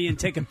around you and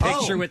take a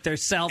picture with their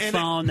cell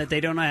phone that they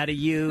don't know how to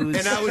use.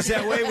 And I was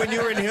that way when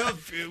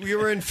you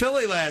were in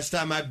Philly last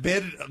time. I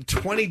bid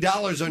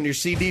 $20 on your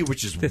CD,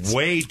 which is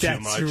way too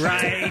much. That's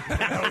right.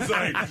 I was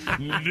like,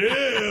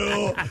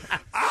 no,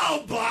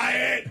 I'll buy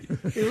it.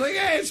 He was like,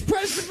 hey, it's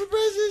Preston for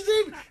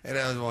Preston. And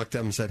I walked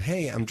up and said,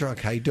 hey, I'm drunk.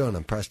 How you doing?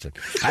 I'm Preston.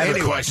 I have a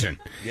question.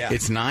 Yeah.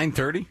 It's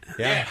 9:30.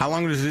 Yeah. How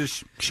long does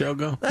this show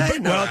go?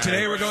 Well,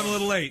 today we're going a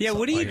little late. Yeah,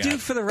 what do you do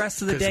for the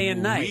rest of the day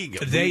and night?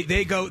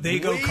 They go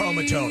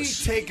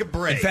comatose. Take a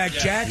break. In fact,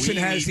 Yeah. Jackson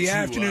We has need the to,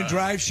 afternoon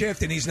drive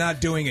shift, and he's not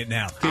doing it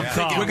now. Good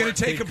call. We're going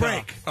to take Good a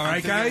break. All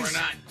right, guys? We're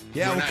not.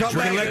 Yeah, we're we'll not come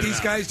We're going to back. let these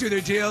guys do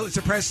their deal. It's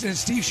a Preston and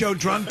Steve Show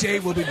drunk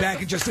date. We'll be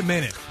back in just a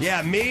minute.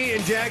 Yeah, me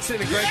and Jackson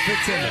and Greg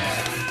fits in there.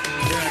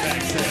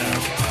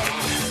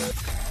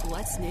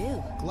 What's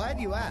new? Glad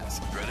you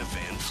asked. Greta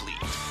Van Fleet.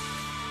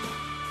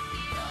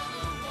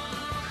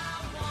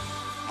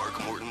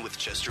 Mark Morton with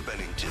Chester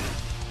Bennington.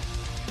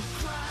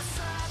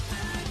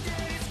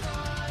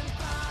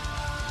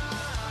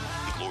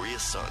 The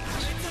Glorious Sons.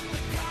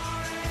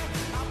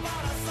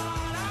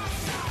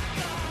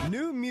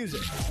 New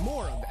music.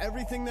 More of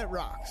everything that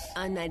rocks.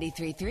 On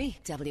 93.3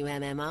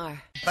 WMMR.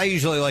 I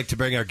usually like to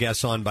bring our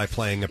guests on by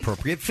playing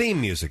appropriate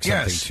theme music, something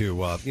Yes.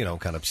 to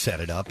kind of set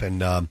it up.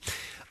 And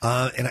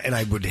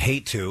I would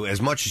hate to,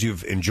 as much as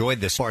you've enjoyed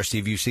this far,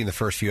 Steve. You've seen the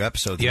first few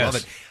episodes, Yes.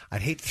 love it.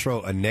 I'd hate to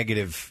throw a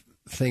negative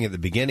thing at the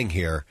beginning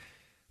here,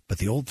 but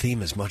the old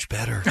theme is much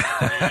better.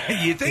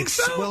 You think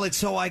so? Well, it's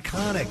so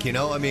iconic, you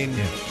know. I mean.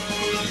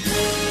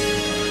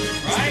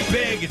 It's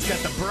big. It's got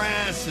the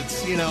brass. It's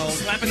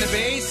Slapping the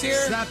bass here.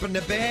 slapping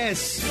the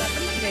bass.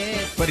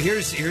 But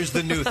here's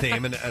the new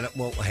theme, and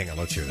well, hang on.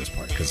 Let's hear this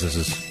part because this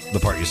is the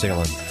part you sing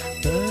along.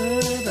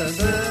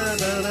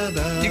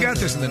 You got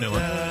this in the new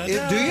one. Do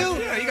you?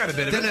 Yeah, you got a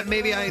bit of Then it.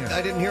 maybe I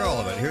didn't hear all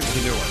of it. Here's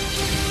the new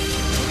one.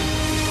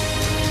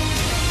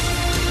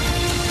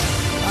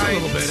 A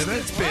little bit of it.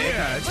 It's big.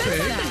 Yeah, it's big.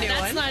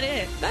 That's not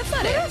it. That's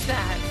not it. What is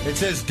that? It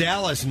says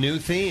Dallas new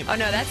theme. Oh,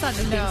 no, that's not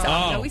the theme song.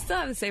 Oh. No, we still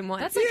have the same one.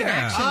 That's like an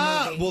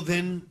action movie. Well,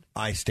 then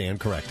I stand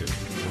corrected.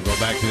 We'll go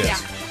back to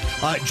this.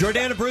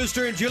 Jordana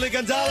Brewster and Julie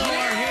Gonzalo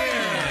are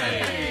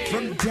here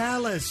from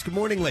Dallas. Good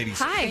morning, ladies.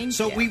 Hi.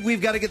 So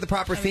we've got to get the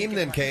proper theme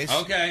then, Case.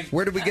 Okay.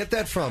 Where did we get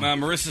that from?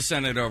 Marissa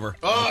sent it over.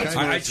 Oh, it's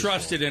I Marissa's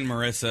trusted in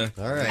Marissa.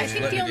 All right. I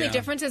think the only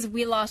difference is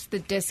we lost the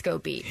disco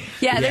beat.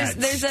 Yeah,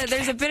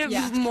 there's a bit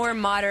of more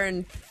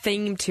modern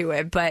theme to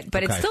it, but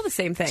it's still the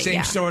same thing. Same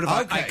yeah. sort of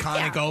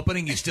iconic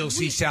opening. You still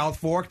see South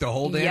Fork, the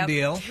whole damn Yep.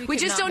 deal. We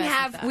just don't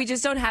have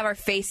our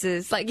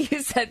faces like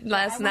you said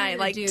last night,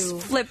 like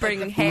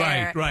flipping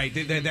hair. Right.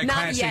 That Not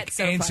classic yet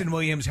so Anson far.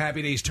 Williams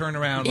Happy Days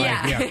turnaround.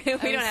 Yeah, Like, yeah.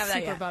 we don't have that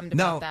super yet. bummed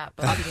No. about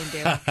that, but we didn't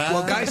do.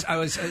 Well, guys, I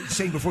was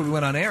saying before we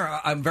went on air,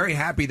 I'm very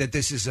happy that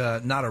this is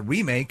not a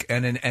remake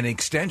and an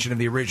extension of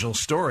the original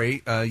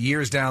story.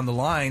 Years down the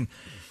line,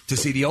 to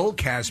see the old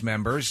cast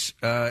members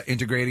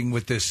integrating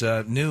with this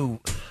new,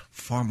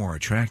 far more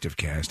attractive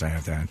cast. I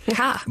have that.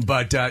 Yeah.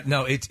 But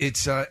no,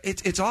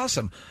 it's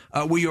awesome.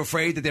 Were you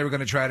afraid that they were going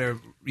to try to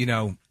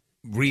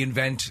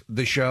reinvent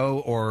the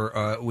show,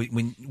 or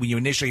when you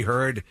initially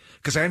heard?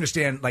 Because I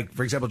understand, like,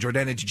 for example,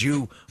 Jordana, did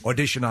you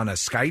audition on a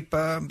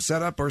Skype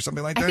setup or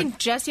something like that? I think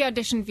Jesse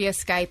auditioned via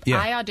Skype. Yeah.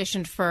 I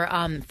auditioned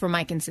for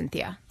Mike and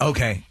Cynthia.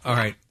 Okay, all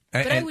right.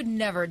 But I would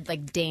never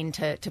deign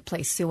to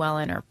play Sue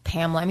Ellen or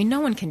Pamela. I mean, no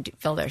one can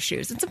fill their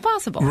shoes. It's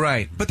impossible.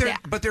 Right, but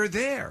they're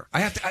there.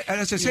 I have to.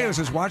 As I say, as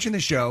I was watching the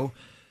show,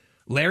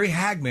 Larry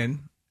Hagman.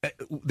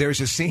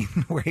 There's a scene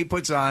where he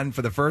puts on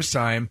for the first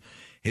time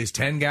his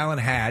 10-gallon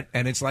hat,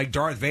 and it's like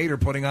Darth Vader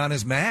putting on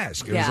his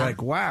mask. It was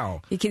like,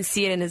 wow. You can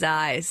see it in his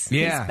eyes.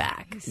 Yeah. He's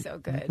back. He's so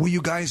good. Were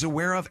you guys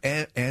aware of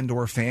and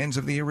or fans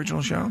of the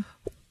original show?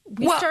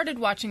 We started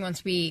watching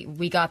once we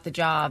got the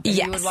job. And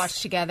Yes. we would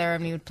watch together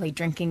and we would play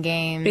drinking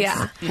games.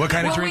 Yeah. What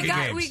kind of drinking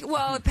games?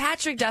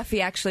 Patrick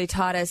Duffy actually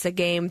taught us a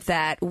game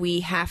that we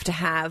have to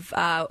have.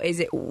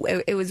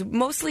 It was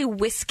mostly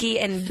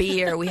whiskey and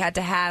beer we had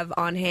to have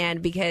on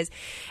hand because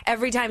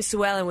every time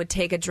Sue Ellen would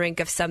take a drink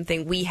of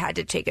something, we had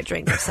to take a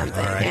drink of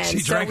something. Right. And She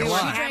so drank we a were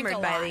lot.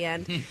 hammered by the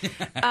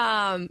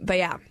end. But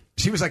yeah.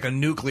 She was like a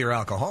nuclear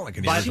alcoholic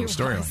in the original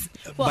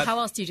storyline. Well, how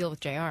else do you deal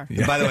with JR?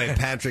 By the way,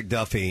 Patrick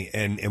Duffy,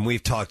 and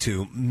we've talked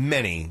to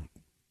many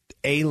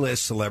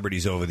A-list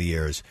celebrities over the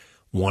years.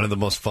 one of the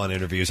most fun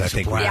interviews I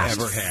think we've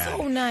ever had.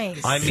 So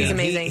nice. I mean, He's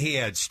amazing. He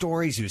had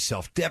stories. He was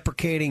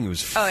self-deprecating. He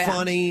was Oh, yeah.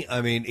 funny. I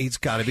mean, he's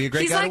got to be a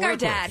great He's guy like to our work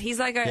dad. with. He's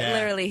like our Yeah.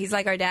 literally. He's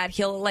like our dad.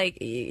 He'll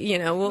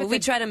we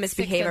try to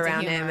misbehave sense of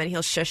around him, humor. and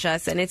he'll shush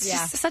us, and it's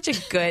just such a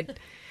good.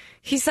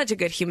 He's such a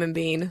good human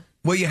being.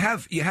 Well, you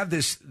have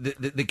this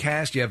the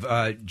cast. You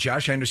have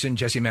Josh Henderson,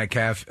 Jesse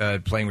Metcalf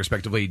playing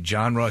respectively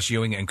John Ross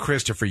Ewing and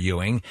Christopher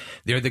Ewing.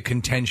 They're the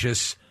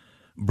contentious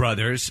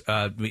brothers.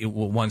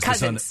 One's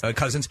Cousins. the son,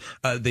 cousins.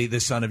 The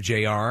son of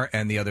Jr.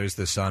 and the other is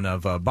the son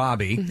of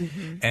Bobby.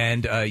 Mm-hmm.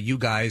 And you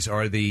guys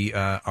are the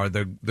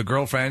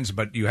girlfriends,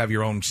 but you have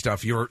your own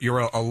stuff. You're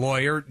a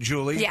lawyer,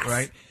 Julie, Yes.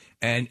 right?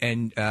 And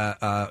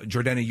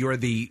Jordana, you're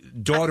the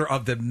daughter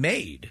of the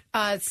maid.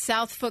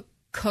 Southfoot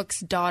Cook's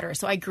daughter.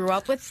 So I grew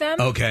up with them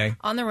Okay.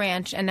 on the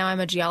ranch, and now I'm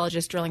a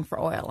geologist drilling for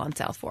oil on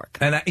South Fork.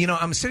 And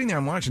I'm sitting there,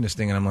 I'm watching this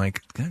thing, and I'm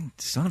like, God,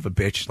 son of a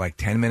bitch! Like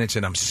 10 minutes,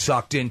 and I'm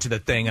sucked into the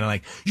thing, and I'm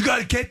like, you got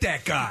to get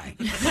that guy.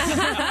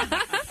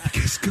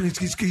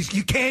 Because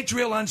you can't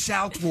drill on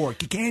South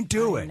Fork. You can't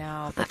do it.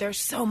 No, but there's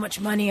so much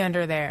money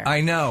under there.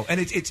 I know, and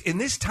it's in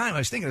this time. I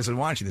was thinking as I was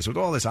watching this with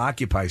all this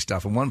Occupy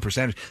stuff and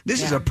 1%.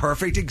 This is a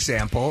perfect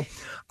example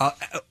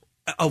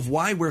of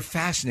why we're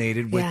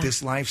fascinated with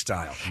this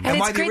lifestyle and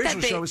why it's the great that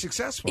original they- show is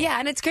successful. Yeah,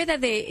 and it's great that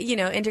they,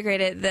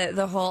 integrated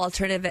the whole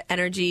alternative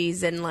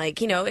energies and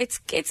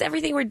it's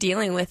everything we're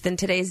dealing with in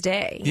today's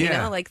day. You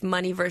Yeah. know, like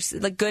money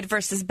versus good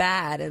versus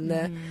bad,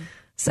 and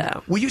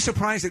so. Were you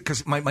surprised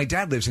because my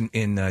dad lives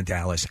in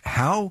Dallas?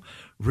 How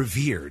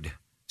revered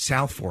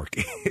South Fork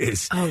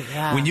is. Oh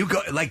yeah. When you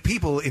go, like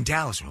people in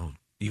Dallas,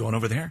 you going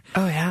over there?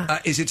 Oh yeah.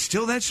 Is it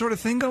still that sort of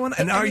thing going on?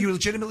 And are you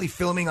legitimately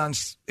filming on?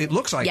 It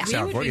looks like we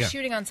South would Fork. be Yeah.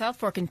 shooting on South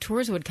Fork, and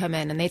tours would come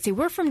in, and they'd say,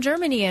 "We're from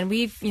Germany, and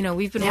we've been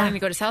wanting to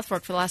go to South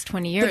Fork for the last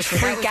 20 years." Would So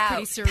that freak was out.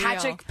 pretty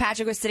surreal.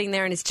 Patrick was sitting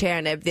there in his chair,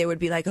 and they would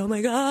be like, "Oh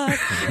my god,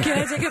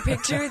 can I take a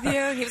picture with you?"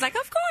 And he was like,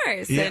 "Of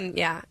course." Yeah. And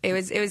it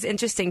was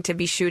interesting to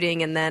be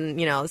shooting, and then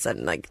all of a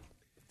sudden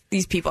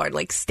these people are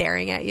like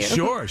staring at you.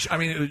 Sure. I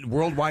mean, it was a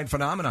worldwide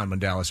phenomenon when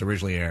Dallas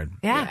originally aired.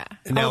 Yeah.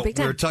 Now, big we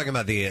time. were talking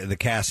about the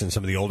cast and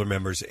some of the older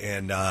members,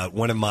 and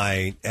one of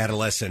my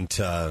adolescent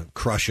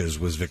crushes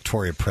was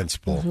Victoria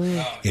Principal.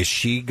 Mm-hmm. Is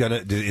she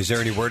gonna? Is there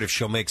any word if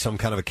she'll make some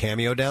kind of a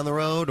cameo down the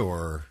road,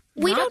 or?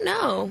 We don't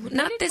know.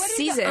 Not this what did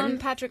season.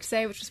 Patrick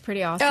say, which was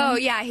pretty awesome. Oh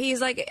yeah, he's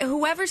like,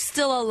 whoever's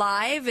still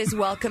alive is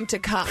welcome to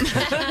come.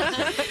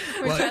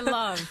 Which I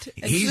loved.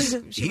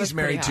 He's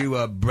married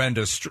to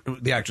Brenda,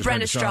 the actress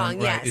Brenda Strong,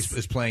 right? yes.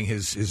 Is playing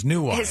his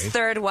new wife, His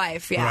third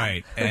wife, yeah.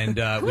 right? And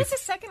Who was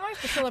his second wife?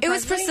 Priscilla It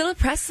was Presley? Priscilla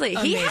Presley.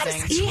 He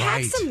Amazing.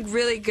 had some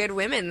really good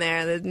women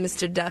there,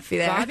 Mr. Duffy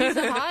there. Bobby's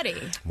a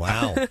hottie.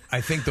 Wow.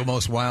 I think the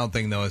most wild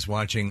thing though is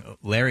watching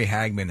Larry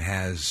Hagman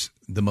has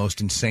the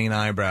most insane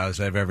eyebrows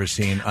I've ever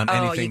seen on Oh,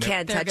 anything. you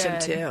can't They're touch him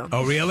good. too.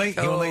 Oh, really?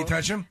 You won't let you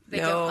touch him? They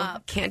go No,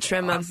 up. can't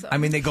trim him. I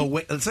mean, they go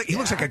way. It's like, he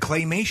looks like a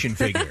claymation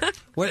figure.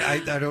 What I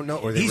don't know.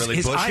 Are they really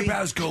his bushy?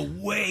 eyebrows go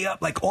way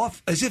up, like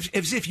off, as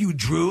if you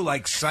drew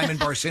like Simon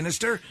Bar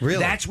Sinister. Really?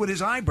 That's what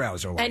his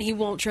eyebrows are like. And he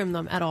won't trim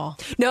them at all.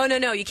 No,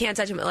 you can't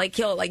touch him.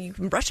 You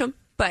can brush him,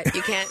 but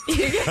you can't.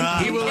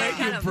 He will you let can't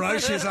you cut him.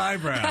 brush his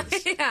eyebrows.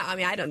 Yeah, I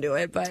mean, I don't do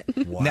it, but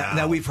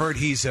Now we've heard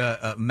he's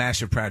a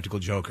massive practical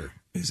joker.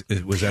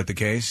 Was that the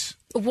case?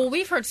 Well,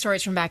 we've heard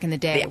stories from back in the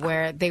day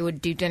where they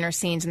would do dinner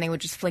scenes and they would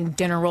just fling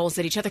dinner rolls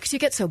at each other because you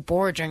get so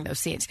bored during those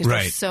scenes because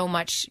Right. there's so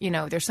much,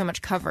 there's so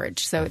much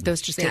coverage. So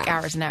those just take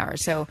hours and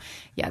hours. So,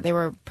 yeah, they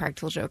were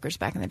practical jokers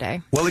back in the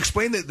day. Well,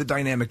 explain the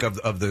dynamic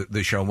of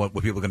the show and what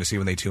people are going to see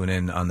when they tune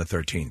in on the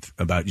 13th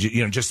about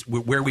just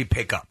where we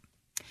pick up.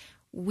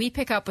 We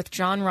pick up with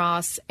John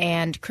Ross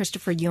and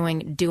Christopher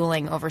Ewing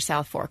dueling over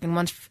South Fork. And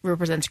one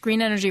represents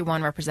green energy,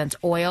 one represents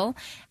oil.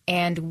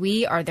 And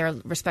we are their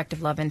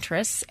respective love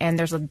interests. And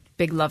there's a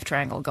big love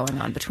triangle going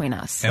on between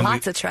us. And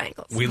lots of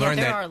triangles. We learned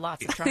there that are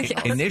lots of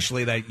triangles.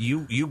 initially that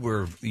you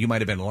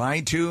might have been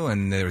lied to,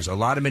 and there's a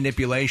lot of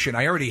manipulation.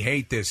 I already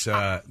hate this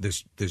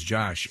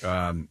Josh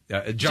John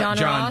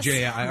Ross. Ross?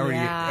 I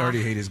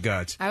already hate his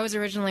guts. I was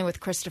originally with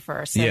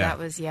Christopher, so Yeah. that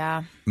was,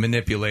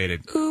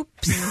 Manipulated.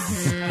 Oops.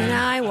 And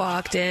I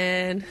walked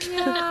in.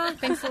 Yeah,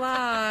 thanks a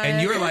lot.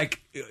 And you're like,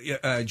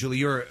 Julie,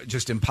 you're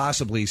just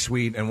impossibly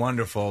sweet and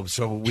wonderful.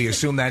 So we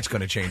assume that's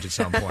going to change at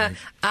some point.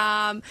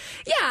 Yeah,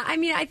 I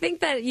mean, I think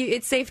that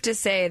it's safe to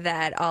say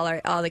that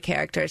all the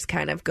characters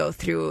kind of go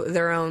through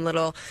their own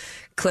little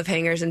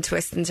cliffhangers and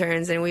twists and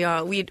turns, and we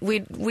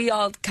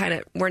all kind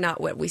of, we're not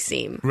what we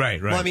seem.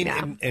 Right. Well, I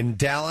mean, in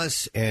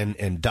Dallas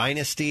and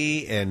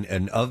Dynasty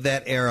and of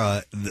that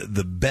era,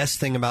 the best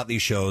thing about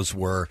these shows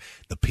were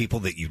the people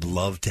that you'd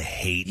love to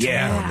hate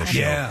on the show.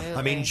 Yeah.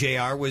 I mean,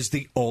 JR was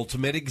the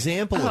ultimate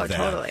example of that.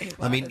 Totally.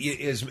 I mean,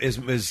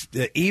 as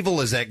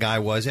evil as that guy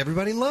was,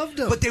 everybody loved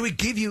him. But they would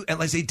give you,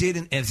 as they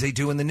did, as they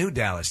do in the new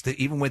Dallas,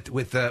 even with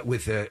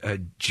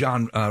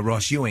John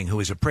Ross Ewing, who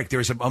is a prick.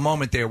 There's a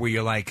moment there where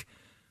you're like,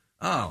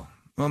 oh,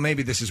 well,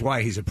 maybe this is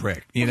why he's a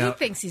prick. You know, he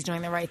thinks he's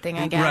doing the right thing,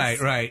 I guess.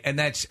 Right. And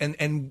that's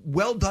and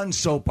well done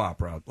soap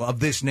opera of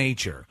this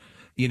nature.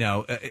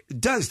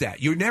 does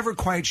that. You're never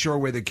quite sure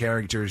where the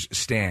characters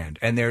stand.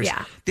 And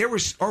there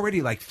was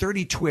already like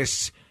 30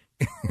 twists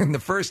in the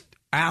first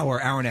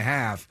hour and a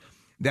half.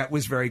 That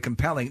was very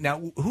compelling. Now,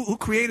 who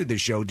created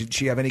this show? Did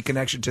she have any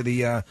connection to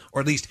the,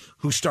 or at least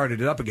who started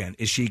it up again?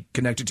 Is she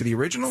connected to the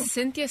original?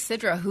 Cynthia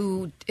Sidra,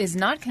 who is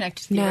not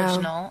connected to the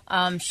original,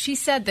 she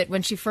said that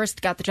when she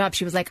first got the job,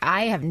 she was like,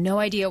 I have no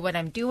idea what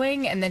I'm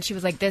doing. And then she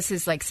was like, this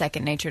is like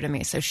second nature to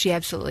me. So she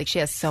has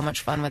so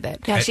much fun with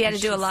it. Yeah, she had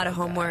to do a lot of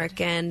homework,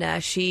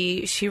 and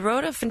she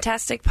wrote a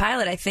fantastic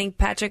pilot. I think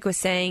Patrick was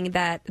saying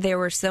that there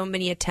were so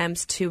many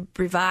attempts to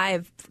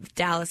revive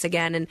Dallas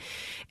again,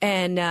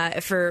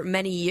 and for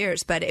many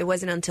years. But it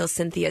wasn't until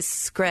Cynthia's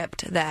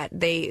script that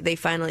they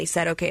finally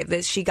said,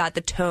 okay, she got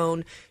the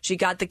tone, she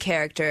got the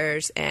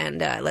characters, and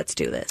let's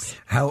do this.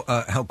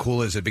 How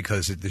cool is it?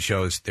 Because the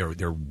shows,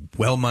 they're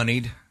well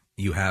moneyed.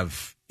 You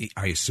have,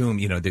 I assume,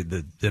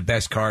 the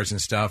best cars and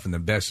stuff, and the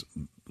best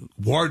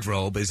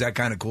wardrobe. Is that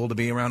kind of cool to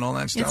be around all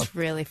that stuff? It's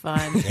really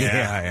fun.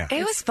 Yeah.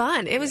 It was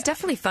fun. It was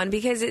definitely fun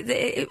because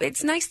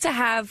it's nice to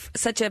have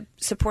such a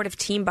supportive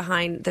team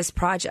behind this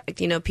project.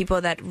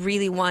 People that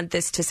really want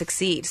this to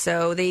succeed.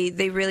 So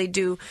they really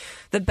do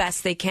the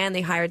best they can.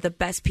 They hired the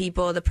best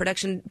people. The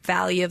production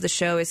value of the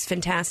show is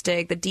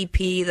fantastic. The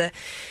DP,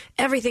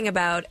 everything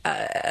about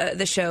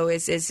the show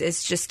is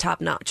just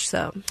top notch.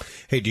 So,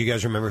 hey, do you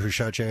guys remember who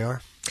shot JR?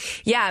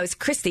 Yeah, it was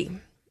Christy.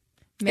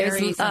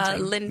 Mary it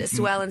was Linda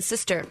Swellen's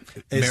sister.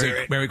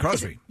 Mary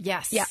Crosby.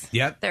 Yes. Yeah.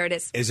 Yep. There it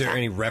is. Is there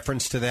any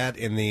reference to that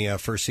in the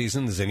first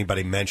season? Does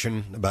anybody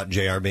mention about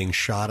JR being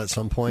shot at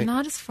some point?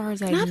 Not as far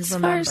as I Not as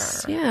remember. far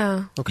as,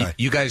 yeah. Okay.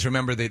 You guys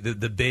remember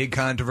the big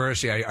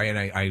controversy?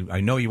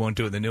 I know you won't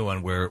do it in the new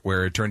one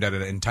where it turned out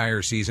an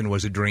entire season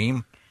was a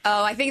dream.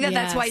 Oh, I think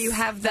that's why you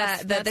Yes. have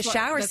the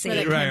shower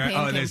scene. Right.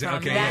 Oh, there's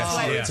okay. That's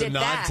why we It's a did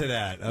nod that. to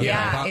that. Okay.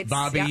 Yeah,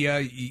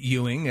 Bobby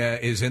Ewing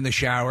is in the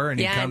shower and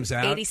he comes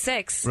out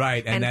 86.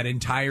 Right, and that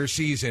entire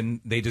season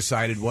they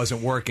decided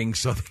wasn't working,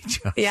 so they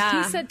just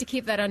He said to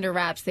keep that under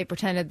wraps, they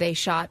pretended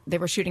they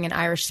were shooting an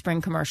Irish Spring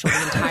commercial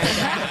the entire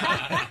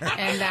time,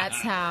 and that's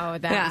how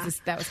that was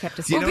kept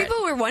a secret. Well,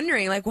 people were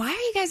wondering, like, why are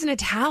you guys in a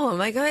towel? I'm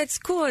like, oh, it's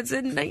cool. It's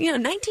in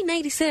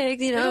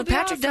 1996. It'll be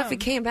Patrick awesome. Duffy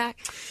came back.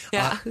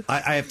 Yeah,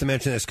 I have to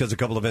mention this because a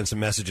couple of instant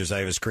messages. I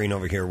have a screen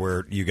over here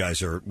where you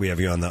guys we have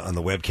you on the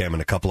webcam,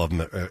 and a couple of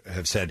them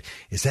have said,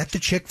 "Is that the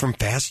chick from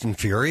Fast and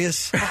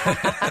Furious?" And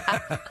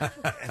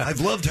I've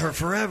loved her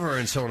forever,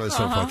 and so on and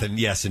so forth. And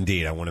yes,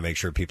 indeed, I want to make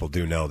sure people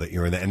do know that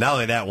you're in that. And not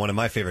only that, one of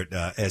my favorite,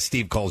 as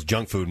Steve calls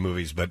junk food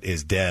movies, but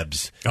is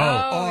Debs. Oh,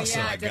 awesome!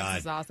 yeah, My Debs God,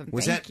 is awesome.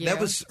 Was Thank you. that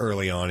was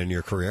early on in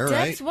your career,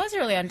 Debs right? was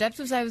early on.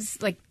 Debs I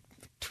was like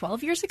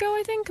 12 years ago,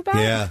 I think. About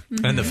Yeah.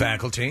 Mhm. And the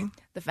faculty.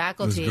 The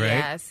faculty, was great.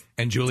 yes.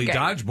 And Julie It's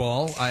great.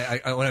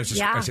 Dodgeball. When I was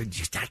Yeah. I said,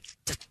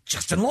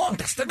 Justin Long,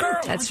 that's the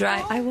girl. that's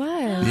right. I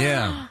was.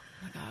 Yeah.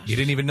 You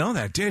didn't even know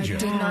that, did you? I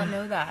did not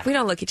know that. We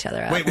don't look each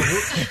other up. Wait,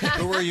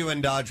 who were you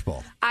in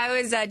Dodgeball? I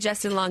was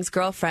Justin Long's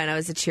girlfriend. I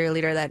was the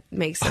cheerleader that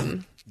makes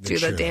him do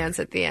the cheerleader. dance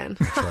at the end.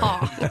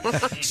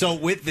 So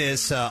with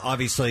this,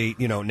 obviously,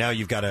 now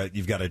you've got a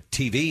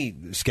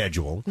TV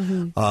schedule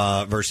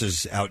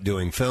versus out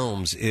doing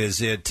films.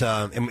 Is it?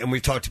 And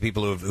we've talked to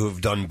people who've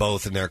done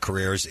both in their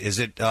careers. Is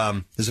it?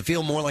 Does it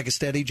feel more like a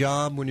steady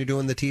job when you're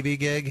doing the TV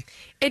gig?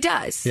 It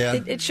does. Yeah.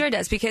 It sure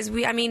does because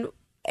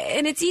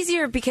and it's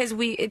easier because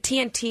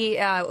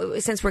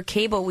TNT, since we're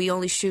cable, we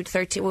only shoot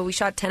 13. Well, we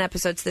shot 10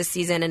 episodes this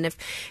season, and if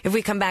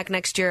we come back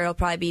next year, it'll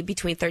probably be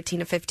between 13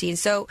 and 15.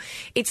 So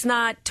it's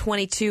not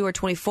 22 or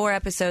 24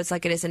 episodes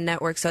like it is in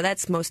network. So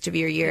that's most of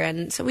your year,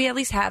 and so we at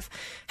least have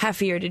half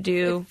a year to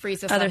do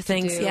frees us other up to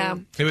things. do Yeah,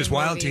 It was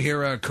wild to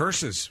hear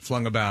curses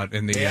flung about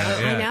in the.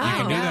 I know. You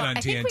can do that on I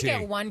think we TNT.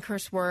 get one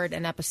curse word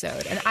an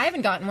episode, and I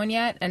haven't gotten one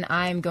yet, and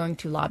I'm going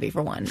to lobby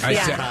for one.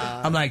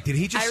 I'm like, did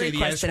he just I say the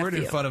S requested a word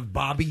in few. front of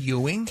Bobby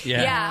Ewing?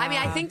 Yeah.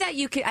 I think that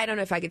you could. I don't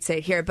know if I could say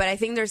it here, but I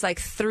think there's like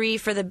 3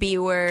 for the B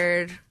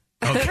word.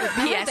 Okay.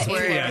 the S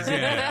word.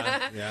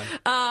 Yeah.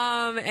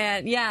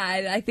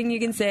 And I think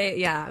you can say.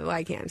 Yeah, well,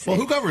 I can't say. Well,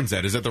 who governs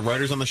that? Is it the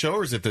writers on the show,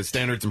 or is it the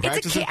standards and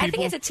practices people? I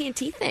think it's a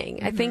TNT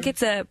thing. I think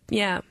it's a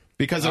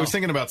Because I was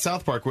thinking about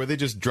South Park, where they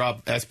just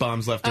drop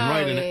S-bombs left and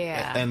right.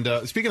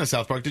 And speaking of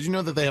South Park, did you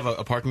know that they have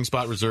a parking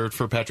spot reserved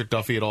for Patrick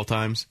Duffy at all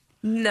times?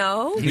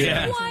 No.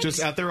 What?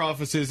 Just at their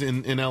offices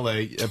in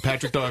L.A.,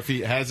 Patrick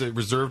Duffy has a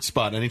reserved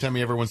spot. Anytime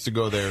he ever wants to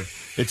go there,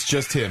 it's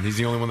just him. He's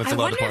the only one that's I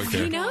allowed wonder to park if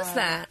there. he knows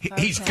that.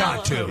 He's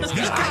got to. He's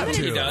got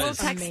to. We'll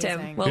text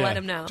him. We'll let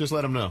him know. Just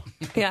let him know.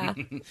 Yeah.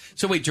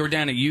 So wait,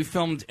 Jordana, you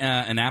filmed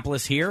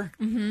Annapolis here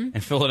in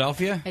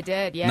Philadelphia? I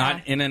did, yeah.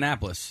 Not in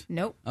Annapolis?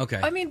 Nope. Okay.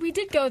 I mean, we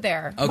did go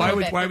there.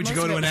 Okay. Why would you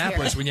go to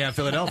Annapolis when you have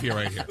Philadelphia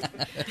right here?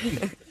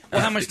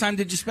 Well, how much time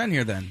did you spend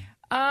here then?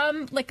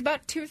 Like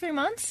about 2 or 3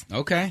 months.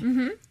 Okay.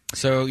 Mm-hmm.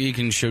 So you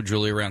can show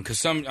Julie around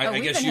because I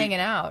we've guess been you hanging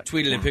out.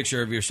 tweeted a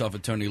picture of yourself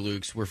at Tony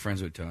Luke's. We're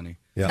friends with Tony.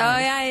 Oh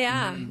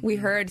yeah. We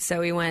heard,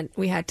 so we went.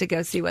 We had to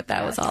go see what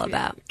that was all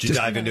about. Did you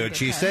dive into a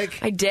cheesesteak?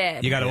 I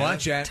did. You got to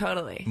watch that.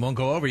 Totally. Won't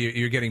go over.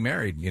 You're getting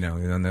married,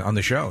 on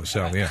the show.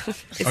 So yeah.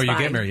 It's you fine.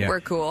 get married? Yeah. We're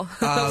cool.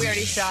 we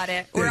already shot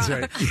it. We're That's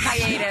on right.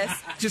 hiatus.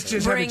 Just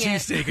have a Bring it.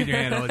 cheesesteak in your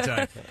hand all the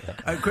time.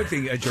 A quick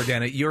thing,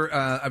 Jordana.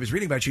 I was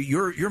reading about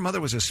you. Your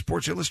mother was a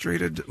Sports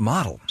Illustrated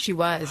model. She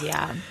was,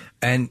 yeah.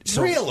 And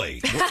so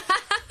Really?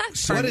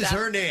 What is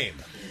her name?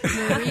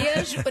 Maria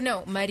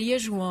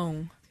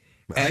João.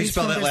 How do you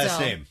spell She's that from last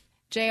Brazil. name?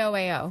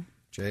 Joao.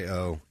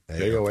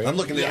 J-O-A. I'm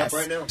looking it up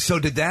right now. So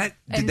did that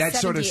And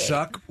sort of 78.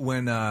 suck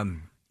when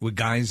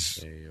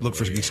guys look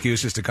for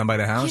excuses to come by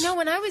the house?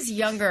 When I was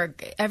younger,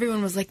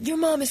 everyone was like, "Your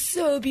mom is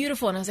so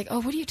beautiful," and I was like,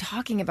 "Oh, what are you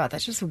talking about?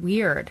 That's just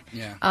weird."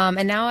 Yeah.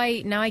 And now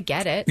I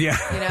get it. Yeah.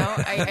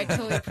 I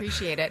totally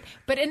appreciate it.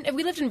 But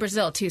we lived in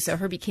Brazil too, so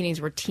her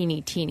bikinis were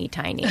teeny, teeny,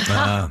 tiny,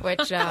 which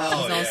was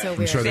also weird.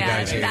 I'm sure the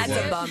guys hated That's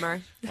that. a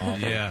bummer.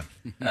 Yeah.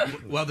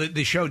 Well,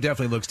 the show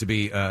definitely looks to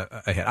be a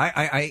hit.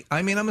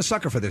 I mean, I'm a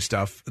sucker for this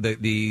stuff.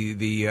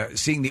 The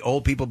seeing the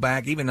old people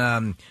back, even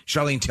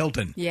Charlene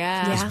Tilton,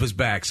 was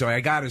back. So I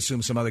got to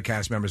assume some other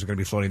cast members are going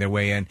to be floating their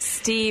way in.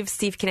 Steve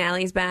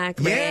Canale's back.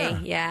 Yeah. Ray,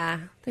 yeah.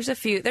 There's a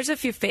few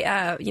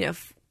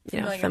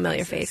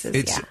familiar faces.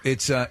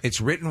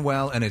 It's written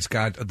well, and it's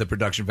got the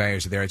production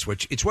values are there. It's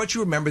what you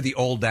remember the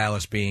old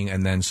Dallas being,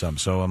 and then some.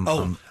 So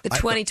the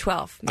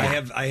 2012. I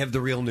have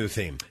the real new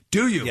theme.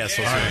 Do you? Yes.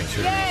 All Let's right.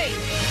 hear it. Yay!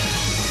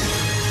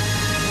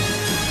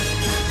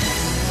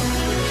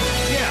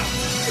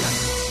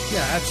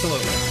 Yeah,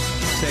 absolutely.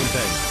 Same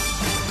thing.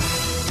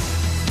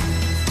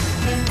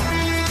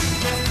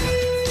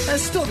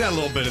 It's still got a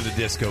little bit of the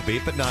disco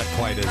beat, but not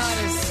quite as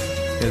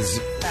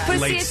But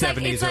late see,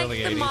 70s, it's like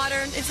early the 80s.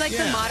 modern. It's like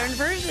the modern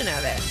version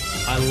of it.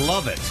 I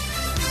love it.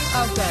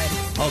 Oh,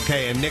 good.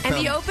 Okay, and Nick. And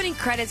the opening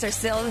credits are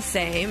still the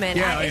same, and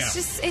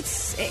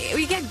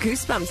we get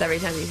goosebumps every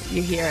time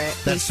you hear it.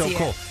 That's you so see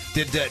cool. it.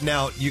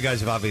 Now you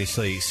guys have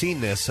obviously seen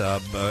this, or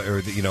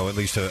at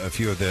least a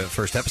few of the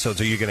first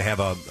episodes. Are you going to have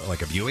a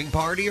viewing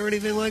party or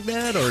anything like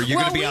that, or are you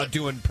going to be out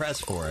doing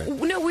press for it?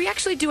 No, we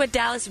actually do a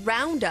Dallas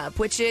roundup,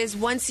 which is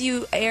once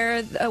you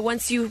air, I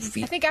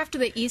think after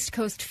the East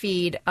Coast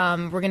feed,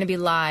 we're going to be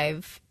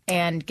live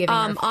and giving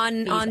on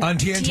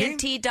TNT?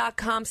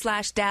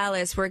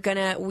 TNT.com/Dallas.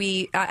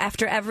 We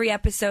after every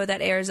episode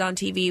that airs on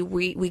TV,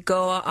 we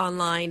go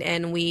online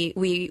and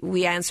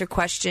we answer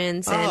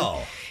questions and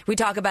we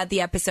talk about the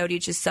episode you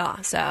just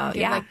saw. So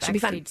should be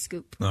fun.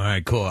 Scoop. All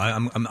right, cool.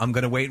 I'm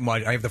going to wait and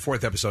watch. I have the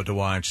 4th episode to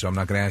watch, so I'm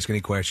not going to ask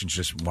any questions.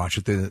 Just watch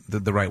it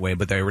the right way.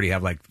 But they already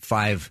have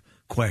 5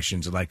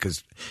 questions,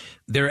 because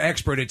they're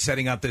expert at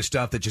setting up this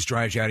stuff that just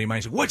drives you out of your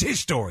mind. So, what's his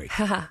story?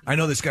 I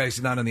know this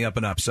guy's not on the up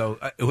and up. So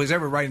whoever's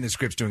ever writing the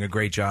script's doing a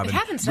great job. It and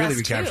happens to really us,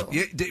 recapture.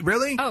 too. Yeah,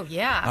 really? Oh,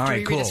 yeah. All After right,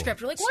 we cool. read the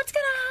script, we're like, what's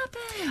going to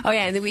happen? Oh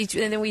yeah, and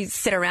then we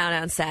sit around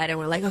on set and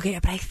we're like, okay,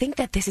 but I think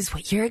that this is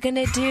what you're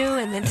gonna do,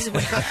 and then this is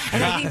what,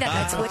 and I think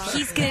that's what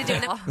he's gonna do.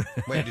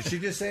 Wait, did she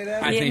just say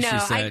that? I think she I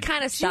said.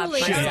 kind of stopped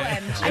Julie, myself.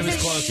 OMG. I It was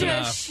said, close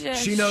enough.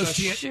 She knows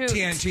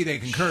TNT. They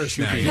can curse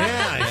now.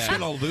 Yeah, she's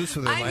getting all loose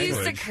with her I'm used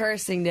to language.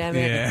 cursing, damn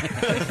it.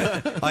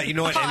 Yeah. You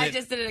know what? Oh, and I it-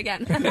 just did it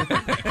again.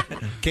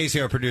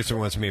 Casey, our producer,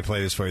 wants me to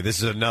play this for you. This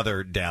is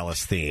another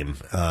Dallas theme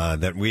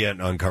that we had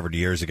uncovered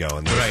years ago,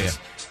 and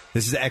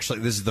this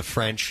is the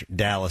French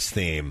Dallas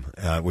theme,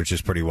 which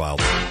is pretty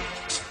wild.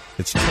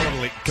 It's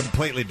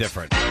completely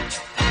different.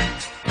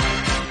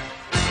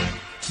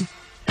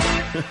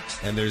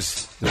 And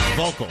there's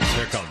vocals.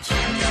 Here it comes.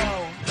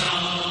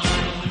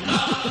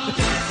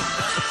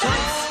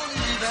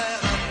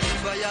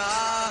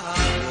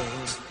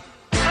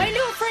 I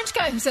know a French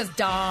guy who says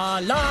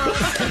 "Dallas."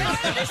 I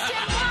don't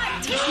understand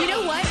why. You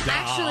know what?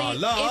 Actually,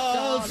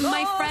 if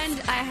my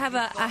friend,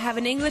 I have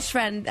an English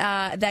friend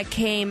that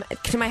came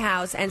to my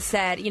house and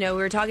said, we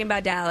were talking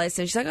about Dallas,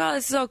 and she's like, "Oh,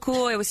 this is so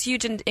cool! It was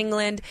huge in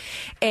England,"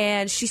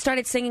 and she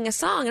started singing a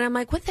song, and I'm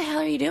like, "What the hell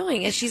are you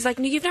doing?" And she's like,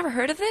 "No, you've never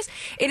heard of this?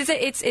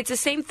 It's the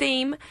same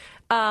theme."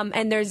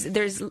 And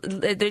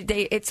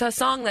it's a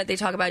song that they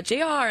talk about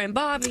JR and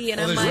Bobby,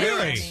 and I'm like,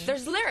 lyrics.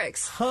 there's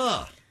lyrics.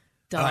 Huh.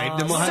 All right,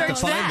 then we'll have to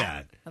Search find that.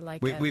 that. I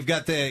like it. We've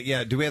got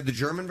do we have the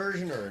German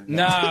version or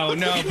No,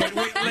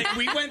 but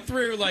we went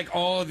through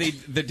all the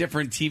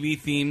different TV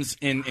themes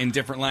in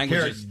different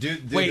languages. Here,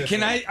 do wait, this can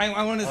one.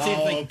 I want to see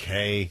if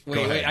okay. Go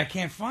Wait, ahead. I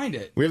can't find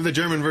it. We have the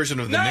German version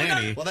of The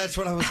Nanny. Well, that's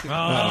what I was going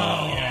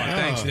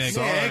Thanks, Nick.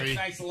 Sorry.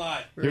 Thanks a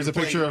lot. Here's a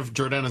picture of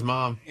Jordana's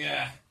mom.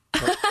 Yeah.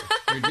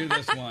 We do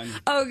this one.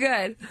 Oh,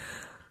 good.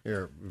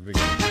 Here.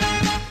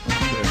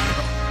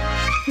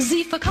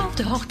 Sie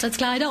verkaufte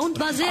Hochzeitskleider und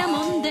war sehr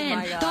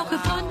mondän. Doch ihr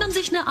Freund nahm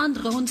sich eine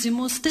andere und sie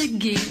musste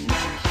gehen.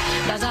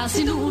 Da saß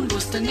sie nun,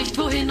 wusste nicht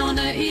wohin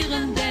ohne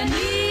ihren Danny.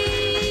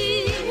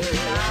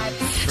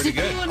 Pretty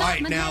good. All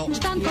right, now,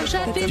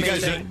 you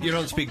guys you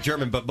don't speak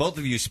German, but both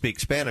of you speak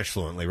Spanish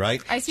fluently,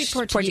 right? I speak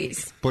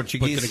Portuguese.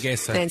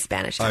 Portuguese? And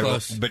Spanish. All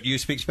right, but you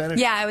speak Spanish?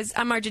 Yeah,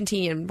 I'm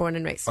Argentinian, born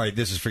and raised. All right,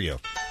 this is for you.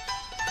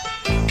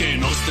 que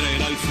nos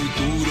traerá el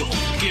futuro.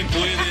 ¿Quién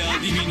puede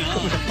adivinar?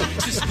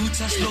 Si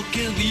escuchas lo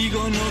que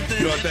digo, no te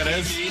You know what that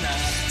is?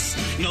 reirás.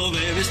 No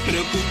debes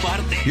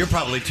preocuparte. You're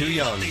probably too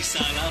young. You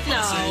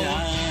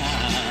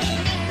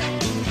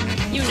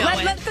know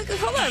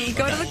hold on,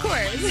 go to the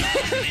chorus.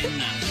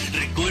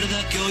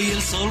 Recuerda que hoy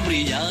el sol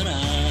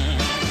brillará.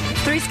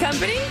 Three's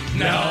Company?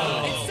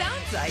 No. It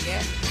sounds like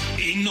it.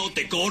 Y no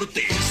te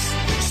cortes,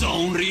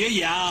 sonríe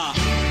ya.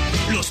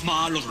 Los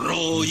malos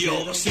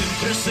rollos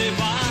siempre se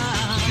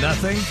van.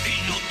 Nothing?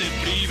 Y no te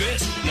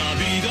prives, la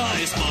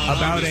vida es para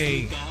About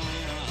a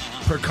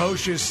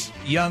precocious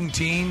young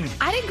teen?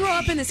 I didn't grow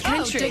up in this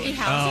country. Doogie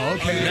Oh,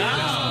 okay.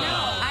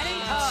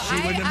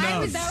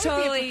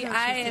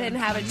 I didn't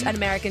have an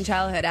American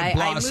childhood.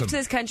 I moved to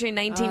this country in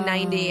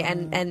 1990,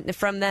 and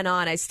from then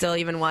on, I still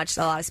even watched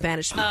a lot of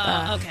Spanish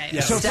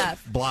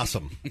stuff.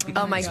 Blossom.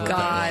 Oh, my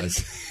God.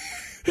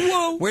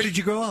 Whoa. Where did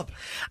you grow up?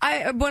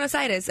 Buenos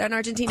Aires, in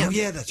Argentina. Oh,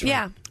 yeah, that's right.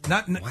 Yeah.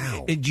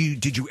 Wow.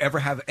 Did you ever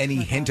have any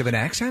hint of an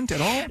accent at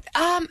all?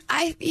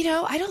 I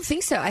don't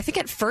think so. I think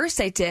at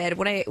first I did.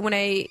 When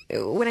I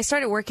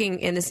started working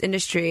in this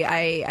industry,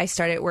 I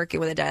started working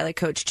with a dialect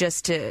coach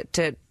just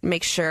to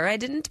make sure I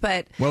didn't.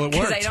 But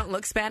because I don't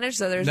look Spanish,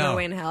 so there's no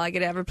way in hell I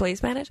could ever play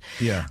Spanish.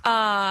 Yeah.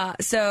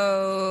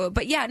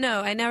 But yeah,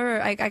 no, I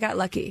never. I got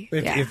lucky.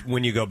 If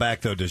when you go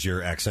back though, does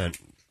your accent?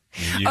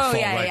 You fall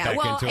right back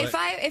Well,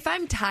 into if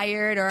I'm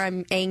tired or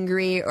I'm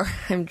angry or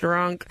I'm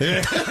drunk,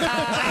 it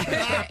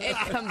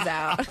comes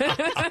out.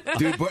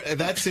 Dude,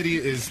 that city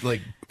is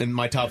like in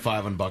my top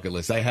 5 on bucket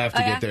list. I have to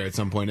get there at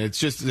some point.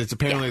 It's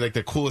apparently like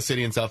the coolest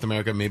city in South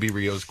America. Maybe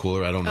Rio's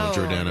cooler. I don't know,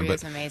 Jordana,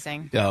 Rio's but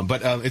amazing. Yeah,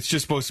 but it's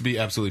just supposed to be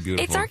absolutely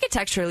beautiful. It's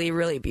architecturally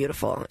really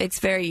beautiful. It's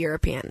very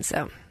European.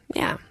 So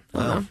yeah.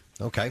 Wow.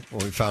 Okay.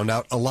 Well, we found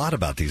out a lot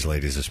about these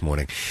ladies this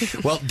morning.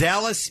 Well,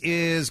 Dallas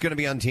is going to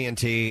be on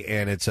TNT,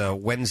 and it's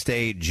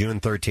Wednesday, June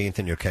 13th,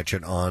 and you'll catch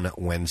it on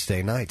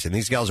Wednesday nights. And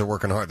these gals are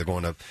working hard.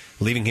 They're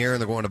leaving here,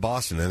 and they're going to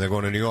Boston, and they're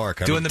going to New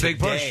York. Doing the big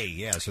push.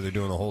 Yeah, so they're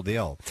doing the whole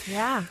deal.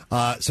 Yeah.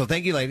 So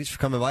thank you, ladies, for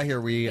coming by here.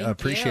 We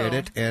appreciate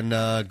it, and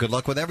good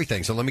luck with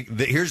everything. So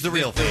here's the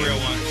real thing. The real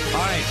one.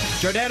 All right,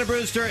 Jordana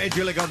Brewster and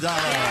Julie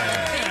Gonzalez.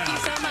 Thank you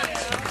so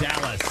much.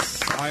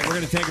 Dallas. All right, we're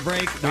going to take a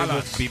break.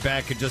 We'll be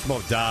back in just a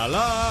moment.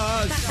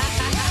 Dallas.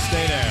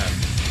 Stay there.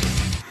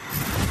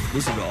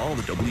 Listen to all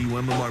the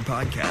WMMR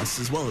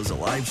podcasts as well as a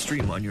live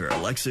stream on your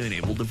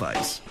Alexa-enabled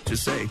device.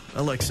 Just say,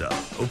 Alexa,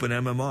 open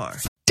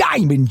MMR.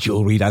 Diamond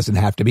jewelry doesn't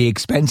have to be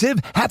expensive.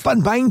 Have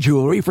fun buying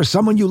jewelry for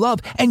someone you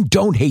love and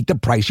don't hate the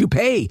price you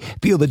pay.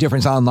 Feel the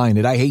difference online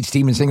at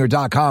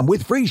IHateStevenSinger.com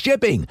with free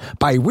shipping.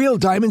 Buy real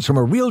diamonds from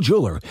a real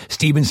jeweler.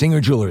 Steven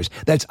Singer Jewelers.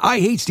 That's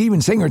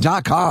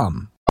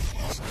IHateStevenSinger.com.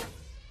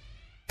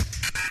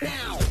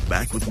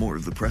 Back with more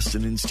of the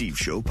Preston and Steve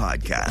Show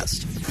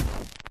podcast.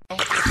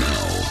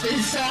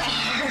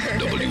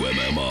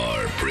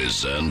 WMMR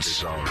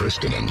presents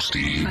Preston and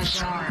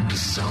Steve's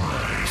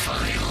Bizarre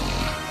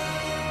File.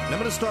 I'm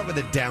going to start with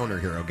a downer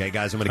here, okay,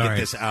 guys? I'm going to get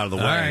this out of the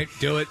way. All right,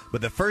 do it.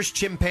 But the first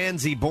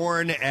chimpanzee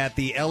born at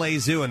the L.A.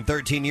 Zoo in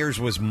 13 years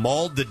was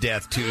mauled to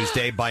death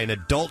Tuesday by an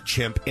adult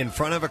chimp in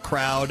front of a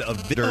crowd of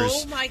visitors.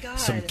 Oh, my God.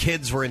 Some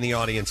kids were in the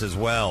audience as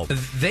well.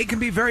 They can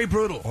be very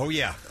brutal. Oh,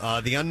 yeah.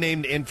 The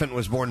unnamed infant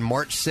was born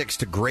March 6th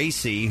to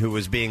Gracie, who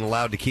was being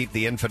allowed to keep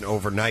the infant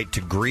overnight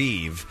to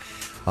grieve.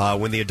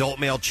 When the adult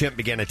male chimp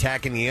began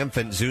attacking the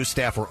infant, zoo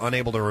staff were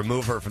unable to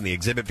remove her from the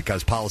exhibit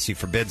because policy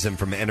forbids them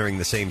from entering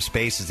the same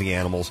space as the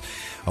animals,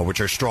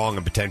 which are strong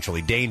and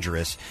potentially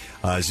dangerous.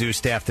 Zoo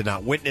staff did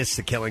not witness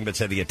the killing, but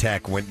said the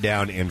attack went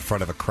down in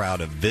front of a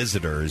crowd of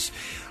visitors.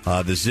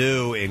 The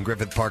zoo in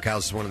Griffith Park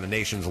houses one of the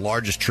nation's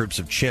largest troops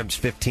of chimps,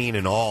 15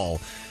 in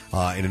all,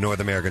 in a North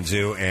American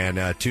zoo.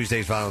 And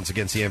Tuesday's violence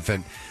against the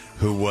infant,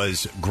 who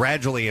was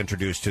gradually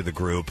introduced to the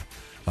group,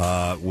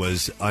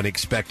 was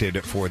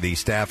unexpected for the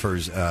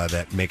staffers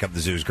that make up the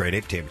zoo's grade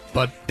 8 team.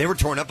 But they were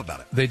torn up about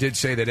it. They did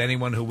say that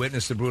anyone who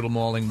witnessed the brutal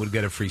mauling would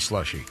get a free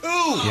slushie.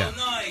 Ooh, yeah.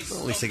 Nice.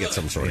 Well, at least they get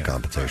some sort of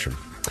compensation.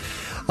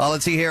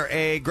 Let's see here.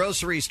 A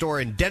grocery store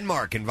in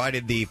Denmark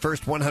invited the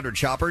first 100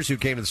 shoppers who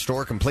came to the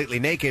store completely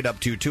naked up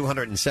to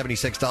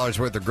 $276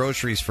 worth of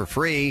groceries for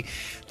free.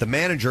 The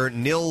manager,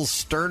 Nils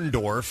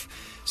Sterndorf,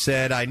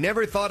 said, I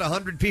never thought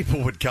 100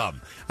 people would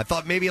come. I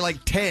thought maybe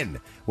like 10.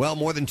 Well,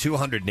 more than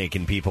 200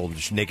 naked people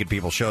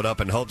showed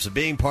up in hopes of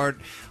being part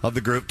of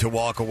the group to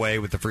walk away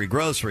with the free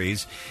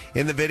groceries.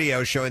 In the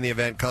video showing the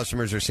event,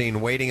 customers are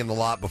seen waiting in the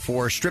lot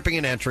before stripping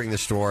and entering the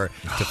store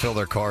to fill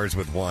their cars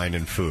with wine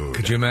and food.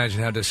 Could you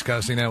imagine how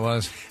disgusting that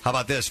was? How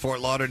about this?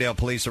 Fort Lauderdale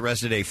police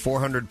arrested a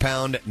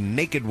 400-pound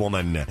naked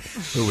woman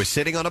who was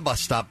sitting on a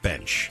bus stop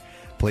bench.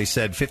 Police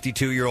said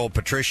 52-year-old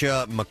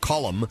Patricia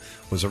McCollum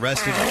was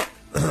arrested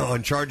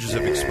on charges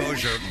of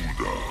exposure.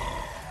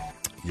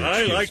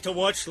 I like to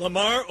watch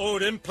Lamar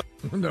Odom play.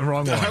 The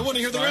wrong one. I want to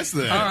hear the rest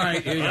of that. All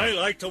right. I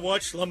like to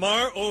watch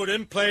Lamar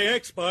Odom play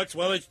Xbox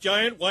while his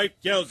giant wife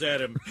yells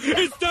at him.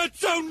 Is that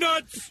so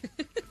nuts?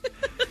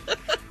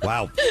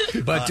 Wow.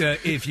 But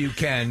if you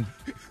can,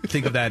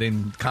 think of that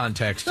in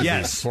context. Of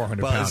Yes,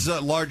 400 well, pounds. this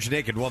is a large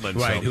naked woman,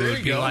 Right, so. who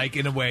would be like,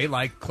 in a way,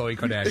 like Khloe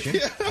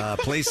Kardashian.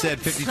 Police said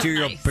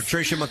 52-year-old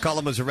Patricia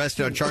McCullum was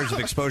arrested on charges of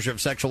exposure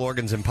of sexual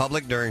organs in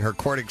public. During her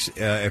court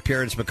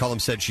appearance,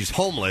 McCullum said she's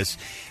homeless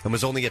and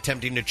was only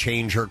attempting to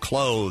change her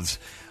clothes.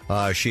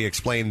 She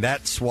explained,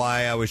 "That's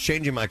why I was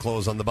changing my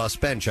clothes on the bus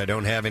bench. I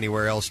don't have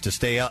anywhere else to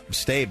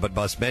stay but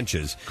bus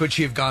benches." Could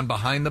she have gone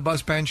behind the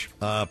bus bench?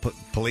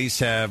 Police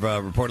have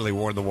reportedly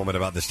warned the woman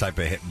about this type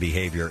of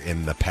behavior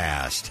in the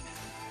past.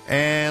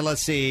 And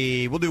let's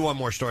see. We'll do one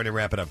more story to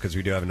wrap it up because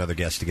we do have another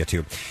guest to get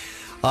to.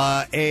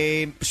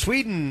 A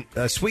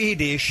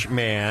Swedish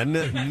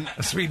man.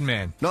 A Sweden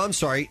man. No, I'm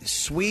sorry.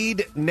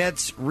 Swede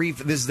nets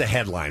refund. This is the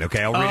headline,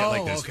 okay? I'll read it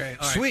like this. Okay.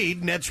 All right.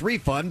 Swede nets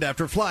refund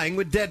after flying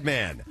with dead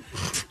man.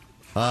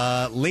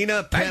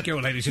 Thank you,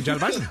 ladies and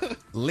gentlemen.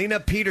 Lena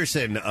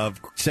Peterson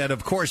said,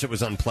 "Of course it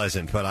was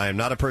unpleasant, but I am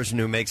not a person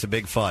who makes a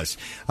big fuss."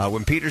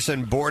 When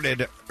Peterson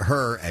boarded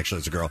actually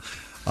it's a girl,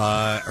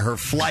 her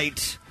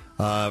flight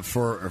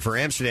for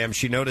Amsterdam,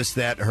 she noticed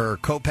that her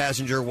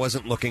co-passenger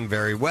wasn't looking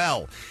very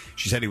well.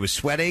 She said he was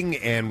sweating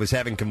and was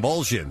having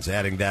convulsions,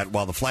 adding that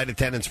while the flight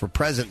attendants were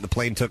present, the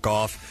plane took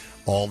off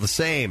all the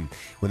same.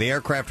 When the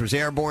aircraft was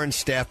airborne,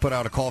 staff put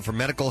out a call for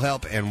medical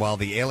help, and while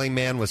the ailing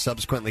man was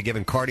subsequently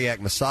given cardiac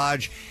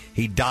massage,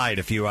 he died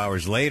a few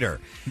hours later.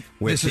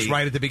 This is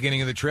right at the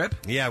beginning of the trip?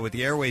 Yeah, with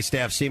the airway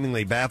staff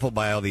seemingly baffled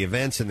by all the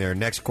events and their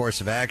next course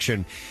of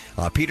action,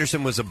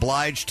 Peterson was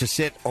obliged to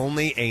sit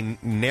only a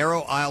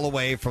narrow aisle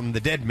away from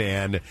the dead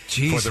man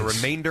Jesus. for the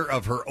remainder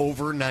of her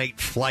overnight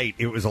flight.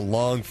 It was a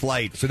long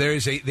flight. So there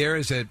is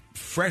a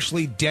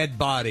freshly dead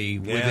body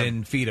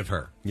within feet of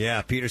her.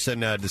 Yeah, Peterson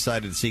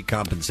decided to seek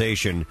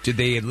compensation. Did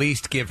they at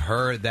least give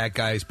her that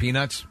guy's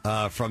peanuts?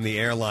 From the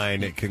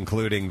airline,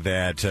 concluding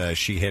that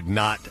she had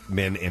not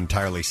been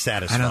entirely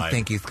satisfied. I don't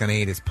think he's going to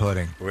eat his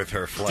pudding with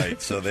her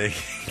flight, so they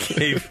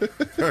gave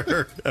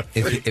her.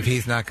 If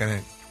he's not going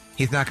to.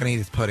 He's not going to eat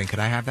his pudding. Could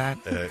I have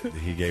that?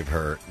 They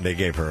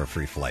gave her a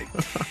free flight.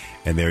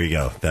 And there you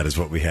go. That is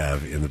what we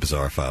have in the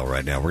Bizarre File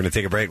right now. We're going to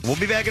take a break. We'll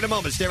be back in a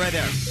moment. Stay right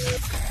there.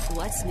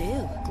 What's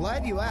new?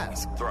 Glad you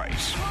asked.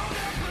 Thrice.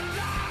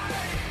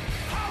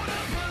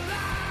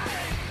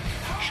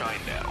 Shine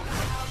now.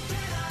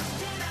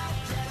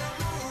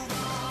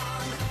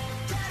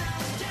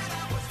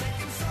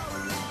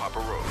 Papa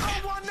Roach.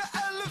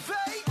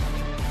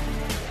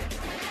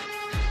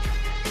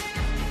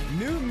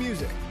 New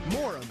music.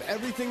 More of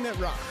everything that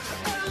rocks.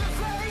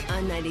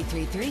 On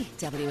 93.3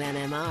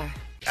 WMMR.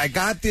 I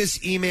got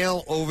this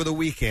email over the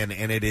weekend,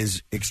 and it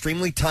is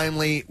extremely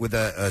timely with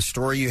a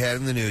story you had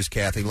in the news,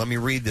 Kathy. Let me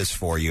read this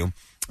for you.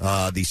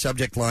 The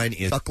subject line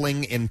is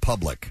suckling in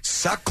public.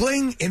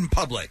 Suckling in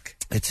public.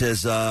 It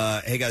says,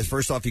 hey, guys,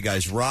 first off, you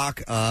guys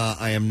rock.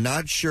 I am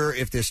not sure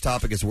if this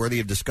topic is worthy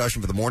of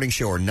discussion for the morning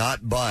show or not,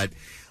 but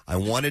I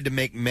wanted to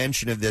make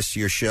mention of this to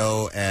your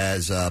show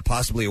as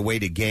possibly a way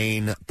to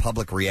gain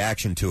public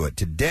reaction to it.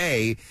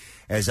 Today,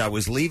 as I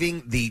was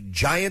leaving the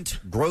giant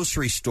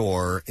grocery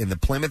store in the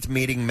Plymouth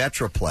Meeting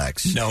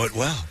Metroplex. Know it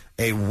well.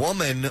 A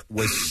woman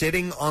was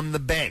sitting on the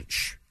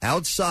bench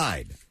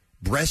outside,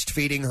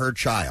 breastfeeding her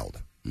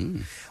child.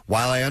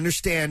 While I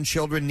understand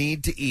children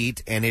need to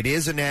eat, and it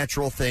is a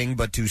natural thing,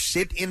 but to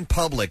sit in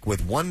public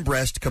with one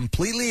breast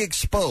completely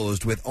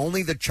exposed with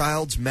only the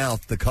child's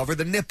mouth to cover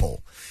the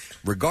nipple,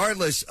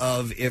 regardless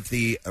of if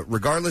the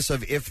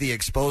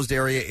exposed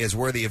area is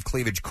worthy of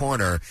cleavage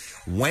corner,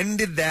 when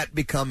did that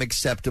become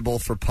acceptable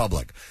for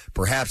public?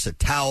 Perhaps a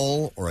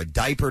towel or a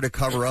diaper to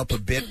cover up a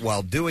bit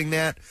while doing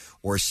that,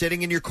 or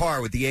sitting in your car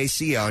with the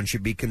AC on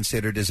should be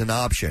considered as an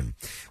option.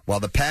 While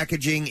the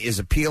packaging is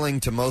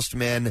appealing to most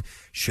men,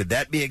 should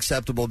that be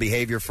acceptable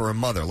behavior for a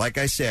mother? Like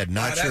I said,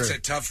 not sure.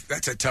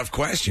 That's a tough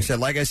question. He said,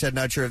 like I said,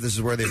 not sure if this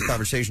is worthy of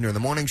conversation during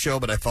the morning show,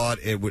 but I thought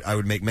I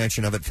would make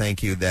mention of it.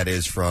 Thank you. That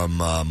is from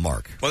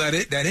Mark. Well,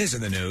 that is in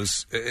the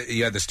news.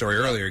 You had the story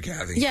earlier,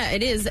 Kathy. Yeah,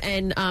 it is.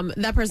 And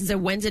that person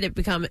said, when did it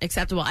become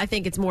acceptable? I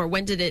think it's more,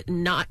 when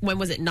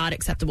was it not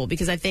acceptable?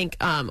 Because I think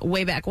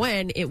way back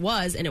when it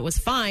was, and it was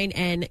fine.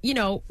 And,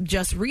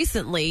 just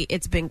recently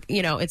it's been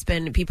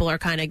people are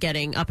kind of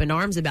getting up in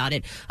arms about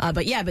it.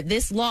 But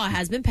this law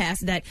has been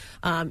passed that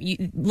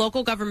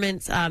local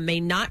governments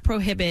may not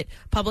prohibit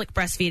public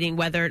breastfeeding,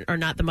 whether or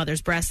not the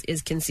mother's breast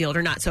is concealed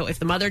or not. So if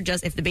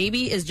the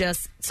baby is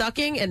just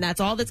sucking and that's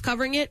all that's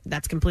covering it,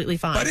 that's completely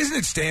fine. But isn't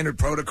it standard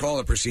protocol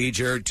or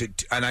procedure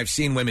and I've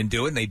seen women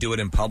do it, and they do it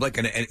in public,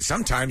 and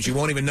sometimes you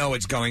won't even know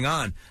what's going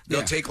on.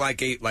 They'll take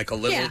like a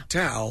little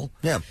towel,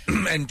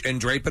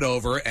 and drape it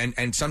over,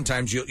 and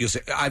sometimes you'll say,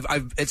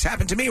 it's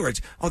happened to me where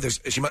it's,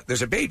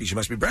 there's a baby, she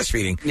must be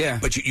breastfeeding,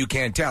 but you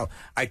can't tell.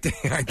 I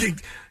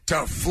think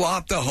to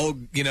flop the whole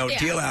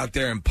deal out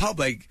there in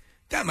public,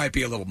 that might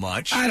be a little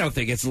much. I don't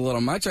think it's a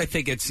little much. I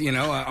think it's,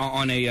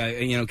 on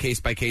a,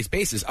 case-by-case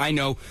basis. I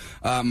know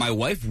my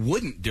wife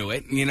wouldn't do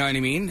it, you know what I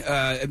mean?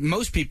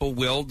 Most people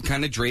will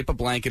kind of drape a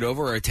blanket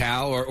over or a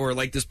towel or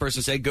like this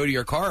person said, go to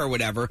your car or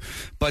whatever.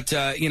 But,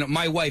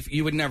 my wife,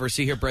 you would never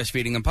see her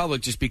breastfeeding in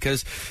public just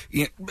because,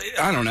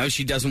 I don't know,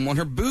 she doesn't want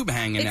her boob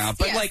hanging out.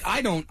 But,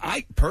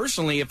 I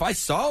personally, if I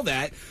saw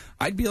that,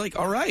 I'd be like,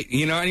 all right,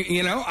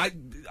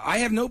 I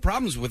have no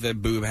problems with a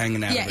boob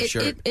hanging out of a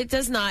shirt. It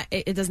does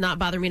not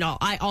bother me at all.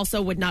 I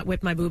also would not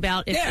whip my boob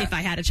out if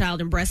I had a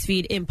child and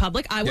breastfeed in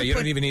public. I would. You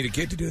don't even need a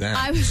kid to do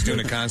that. Just doing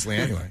it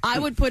constantly anyway. I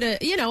would put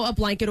a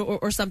blanket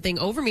or something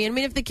over me. I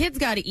mean, if the kid's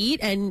got to eat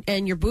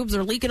and your boobs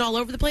are leaking all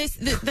over the place,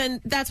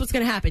 then that's what's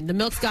going to happen. The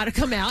milk's got to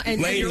come out, and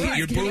lady,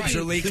 your boobs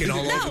are leaking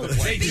all over the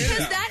place.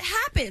 Because that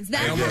happens.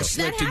 That almost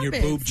slipped in your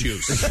boob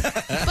juice.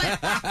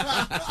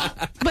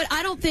 But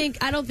I don't think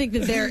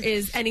that there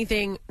is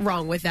anything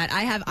wrong with that.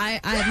 I have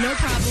no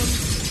problem.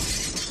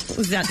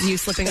 Was that you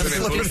slipping on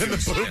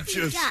the boob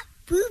juice? Yeah.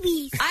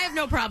 Boobies. I have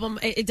no problem.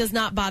 It does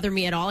not bother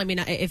me at all. I mean,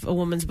 if a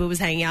woman's boob is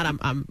hanging out,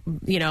 I'm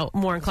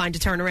more inclined to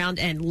turn around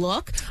and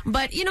look.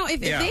 But, if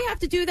they have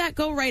to do that,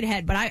 go right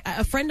ahead. But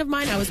a friend of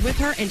mine, I was with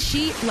her, and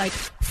she,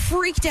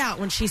 freaked out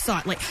when she saw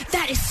it. Like,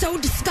 that is so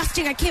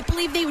disgusting. I can't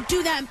believe they would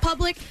do that in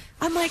public.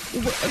 I'm like,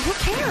 who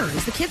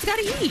cares? The kid's got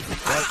to eat.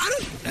 I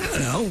don't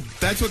know.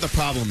 That's what the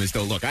problem is,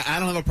 though. Look, I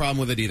don't have a problem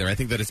with it either. I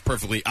think that it's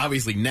perfectly,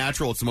 obviously,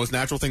 natural. It's the most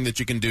natural thing that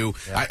you can do.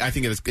 Yeah. I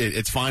think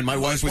it's fine. My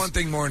wife was one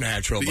thing more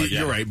natural. But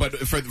you're right. But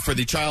for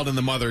the child and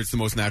the mother, it's the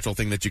most natural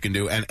thing that you can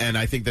do. And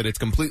I think that it's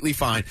completely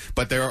fine.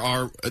 But there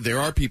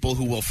are people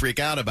who will freak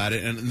out about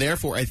it. And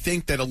therefore, I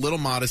think that a little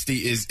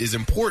modesty is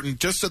important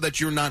just so that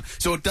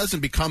so it doesn't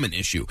become an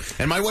issue.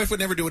 And my wife would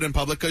never do it in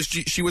public because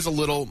she was a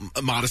little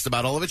modest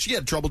about all of it. She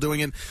had trouble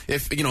doing it.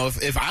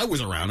 If I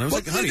was around, I was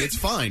like, honey, it's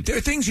fine. There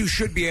are things you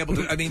should be able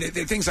to. I mean,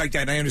 things like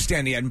that. I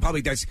understand. Yeah, in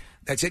public, that's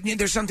it.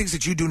 There's some things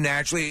that you do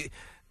naturally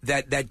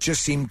that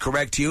just seem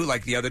correct to you.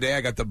 Like the other day,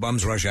 I got the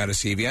bums rush out of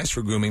CVS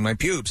for grooming my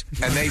pubes,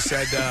 and they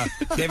said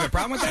they have a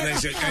problem with that. And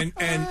they said,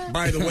 and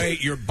by the way,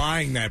 you're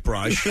buying that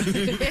brush. But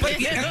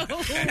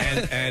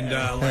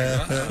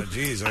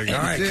geez, all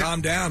right, calm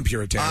down,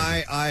 Puritan.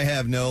 I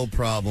have no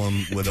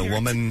problem with a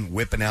woman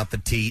whipping out the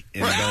teat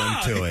and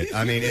going to it.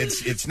 I mean,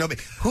 it's no.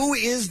 Who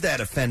is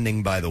that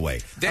offending? By the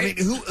way,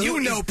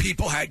 who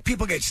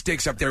people get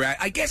sticks up their ass.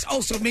 I guess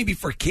also maybe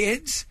for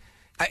kids.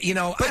 I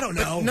don't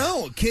know.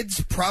 No,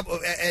 kids probably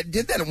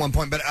did that at one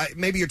point, but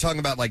maybe you're talking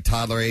about like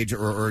toddler age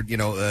or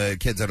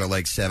kids that are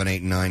like 7, 8,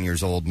 and 9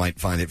 years old might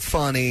find it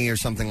funny or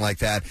something like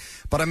that.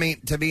 But I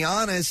mean, to be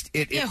honest,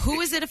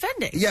 who is it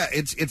offending? Yeah,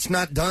 it's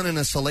not done in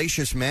a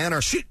salacious manner.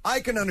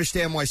 I can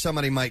understand why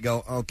somebody might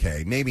go,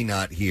 okay, maybe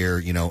not here,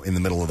 in the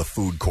middle of the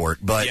food court,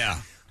 but yeah.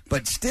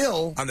 But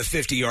still, on the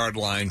 50-yard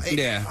line,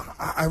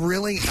 I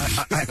really,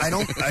 I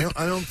don't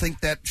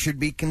think that should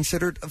be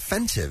considered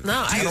offensive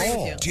at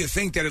all. Do you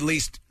think that at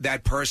least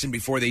that person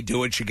before they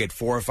do it should get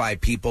 4 or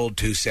 5 people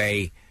to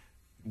say,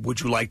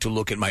 "Would you like to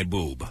look at my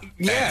boob?"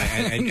 Yeah,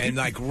 and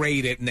like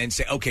rate it, and then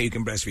say, "Okay, you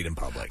can breastfeed in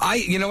public."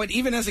 You know what?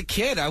 Even as a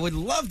kid, I would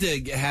love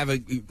to have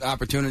an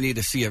opportunity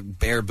to see a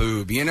bare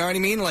boob. You know what I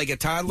mean? Like a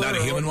toddler, not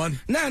a human one.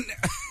 No,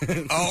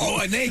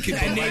 a naked,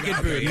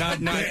 boob,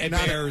 not a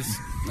bear's.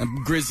 A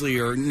grizzly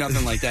or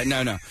nothing like that.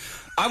 No.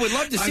 I would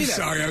love to see that.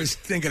 I'm sorry, I was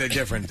thinking of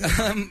different.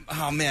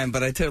 Oh man,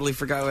 but I totally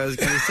forgot what I was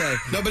going to say.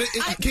 No, but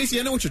Casey,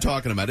 I know what you're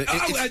talking about.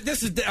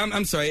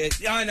 I'm sorry. I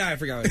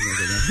forgot what I was going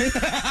to say.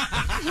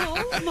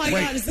 Oh my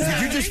God!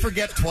 Did you just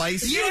forget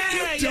twice? You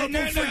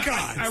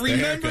forgot. I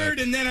remembered,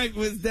 and then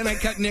I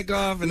cut Nick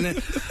off, and then.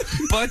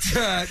 But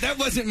that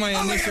wasn't my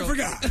initial. I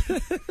forgot.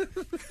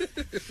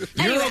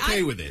 You're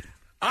okay with it.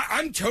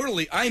 I'm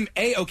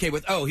okay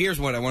with. Oh, here's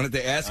what I wanted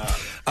to ask.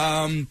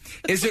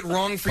 Is it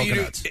wrong for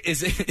you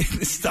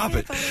to stop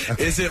it?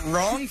 Okay. Is it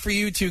wrong for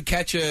you to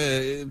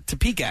to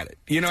peek at it?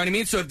 You know what I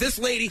mean? So if this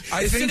lady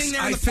is sitting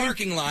there in the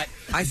parking lot,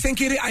 I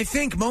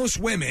think most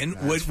women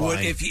would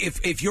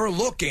if you're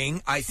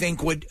looking, I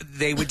think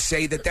they would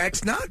say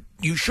that's not.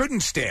 You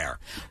shouldn't stare.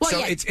 Well,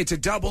 so it's a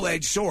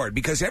double-edged sword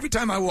because every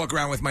time I walk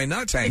around with my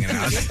nuts hanging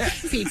out,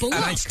 people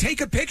look. I take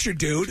a picture,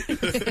 dude.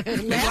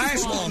 It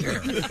lasts longer.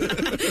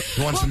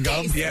 You want some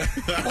gum? Yeah.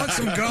 Want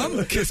some gum?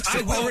 Because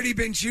I've already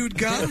been chewed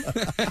gum.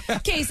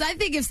 Case, I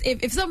think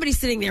if somebody's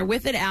sitting there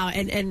with it out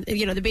and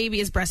the baby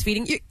is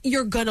breastfeeding,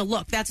 you're gonna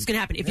look. That's what's gonna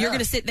happen. If you're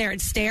gonna sit there and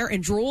stare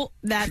and drool,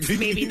 that's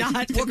maybe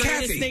not the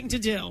greatest thing to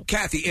do.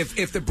 Kathy,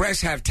 if the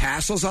breasts have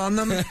tassels on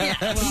them,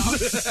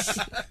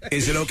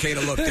 is it okay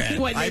to look at?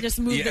 What, they just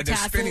move the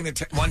tassel? They're spinning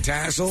one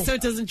tassel. So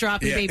it doesn't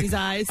drop your baby's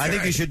eyes. I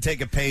think you should take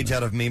a page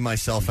out of Me,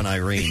 Myself, and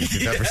Irene. If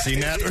you've ever seen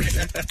that.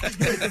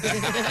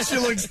 She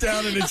looks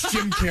down and it's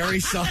Jim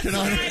Carrey sucking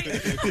on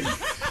it.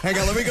 Hang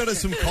on, let me go to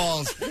some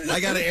calls. I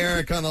got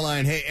Eric on the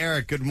line. Hey,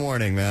 Eric, good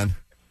morning, man.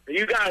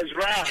 You guys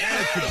rock.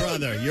 That's your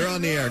brother. You're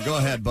on the air. Go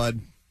ahead,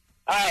 bud.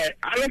 All right.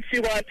 I don't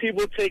see why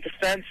people take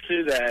offense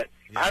to that.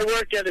 Yeah. I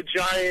work at a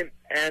Giant,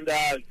 and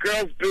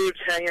girls' boobs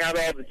hang out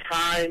all the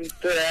time.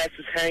 Their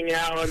asses hang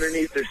out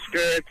underneath their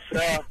skirts.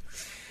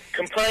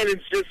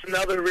 Complaining's just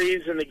another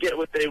reason to get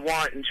what they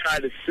want and try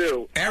to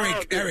sue.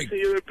 Eric.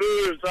 See their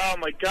boobs. Oh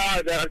my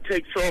God, that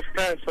takes so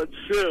offense. Let's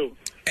sue.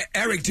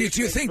 Eric, do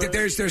you think that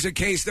there's a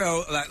case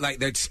though, like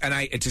that's, and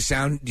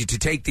to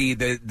take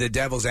the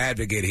devil's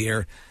advocate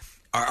here,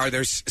 are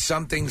there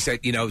some things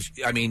that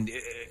I mean,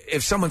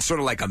 if someone's sort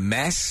of like a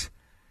mess.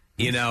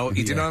 You know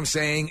what I'm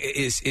saying? Are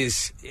you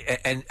saying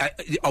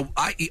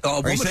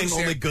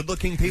only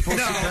good-looking people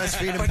should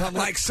breastfeed in public?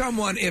 Like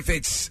someone, if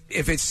it's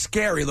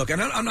scary looking,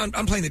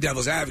 I'm playing the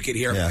devil's advocate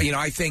here. Yeah.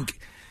 I think,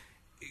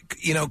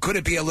 could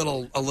it be a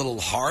little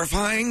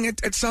horrifying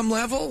at some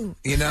level?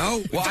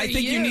 Well, I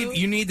think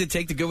you need to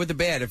take the good with the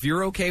bad. If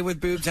you're okay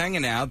with boobs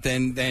hanging out,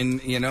 then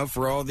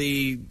for all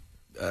the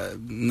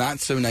not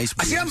so nice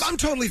boobs. See, I'm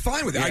totally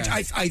fine with it.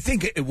 Yeah. I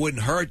think it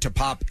wouldn't hurt to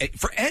pop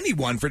for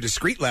anyone for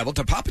discreet level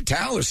to pop a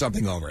towel or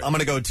something over it. I'm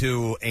going to go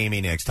to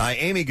Amy next. Hi,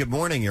 Amy. Good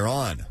morning. You're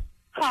on.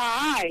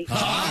 Hi.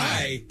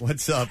 Hi.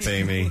 What's up,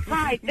 Amy?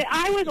 Hi.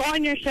 I was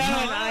on your show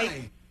and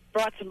I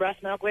brought some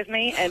breast milk with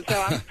me, and so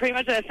I'm pretty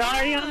much an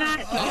authority on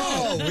that.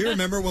 Oh, we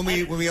remember when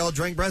we all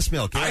drank breast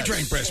milk. Yes. I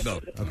drank breast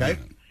milk. Okay.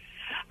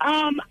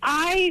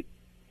 I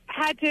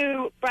had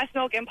to breast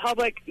milk in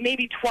public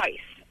maybe twice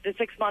the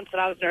 6 months that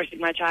I was nursing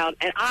my child,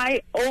 and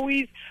I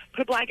always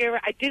put a blanket over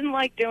it. I didn't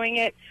like doing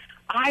it.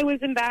 I was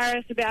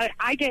embarrassed about it.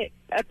 I get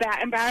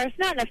embarrassed,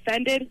 not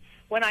offended,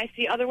 when I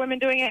see other women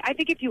doing it. I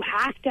think if you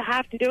have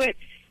to do it,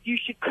 you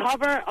should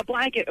cover a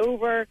blanket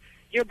over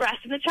your breast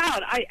and the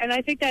child.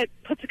 I think that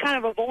puts a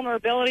kind of a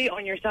vulnerability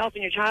on yourself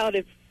and your child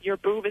if your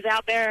boob is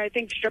out there. I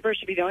think strippers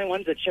should be the only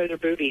ones that show their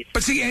boobies.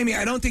 But see, Amy,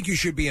 I don't think you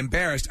should be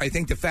embarrassed. I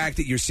think the fact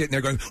that you're sitting there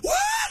going, "What?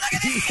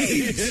 Look at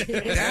these!"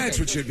 That's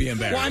what should be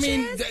embarrassing. Well, I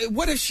mean,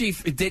 what if she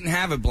didn't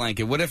have a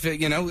blanket? What if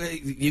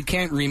you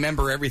can't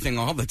remember everything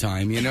all the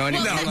time? You know what I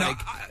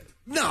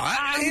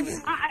mean?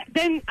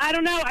 Then I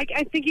don't know.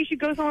 I think you should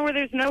go somewhere where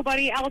there's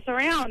nobody else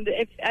around.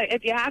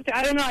 If you have to,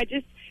 I don't know.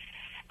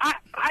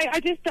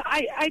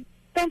 I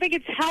don't think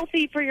it's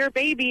healthy for your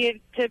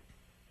baby to.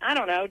 I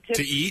don't know.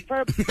 To eat?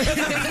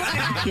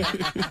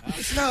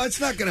 No, it's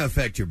not going to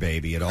affect your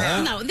baby at all.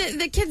 No,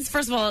 the kids,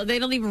 first of all, they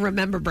don't even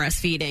remember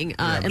breastfeeding.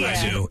 I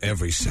do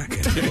every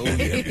second.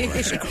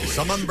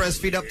 Some of them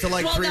breastfeed up to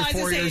 3 or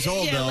 4 years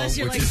old, though, which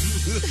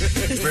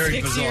is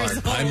very bizarre.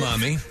 Hi,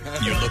 Mommy.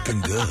 You're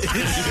looking good.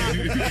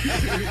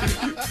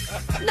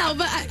 No,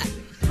 but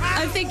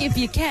I think if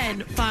you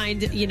can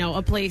find,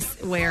 a place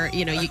where,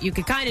 you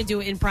could kind of do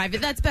it in private,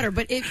 that's better.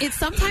 But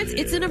sometimes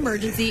it's an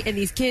emergency and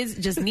these kids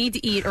just need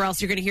to eat or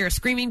else you're going to hear a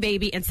screaming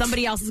baby and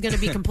somebody else is going to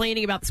be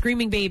complaining about the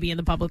screaming baby in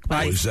the public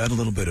place. Oh, is that a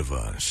little bit of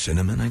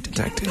cinnamon I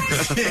detected?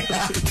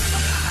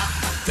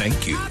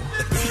 Thank you,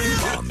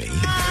 Mommy.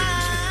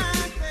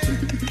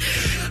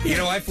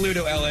 I flew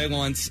to L.A.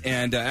 once,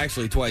 and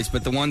actually twice,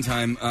 but the one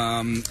time,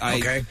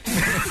 Okay.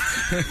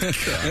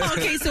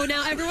 Okay, so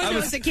now everyone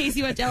knows that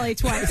Casey went to L.A.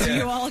 twice. Are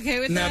you all okay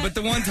with that? No, but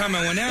the one time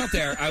I went out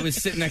there, I was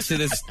sitting next to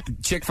this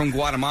chick from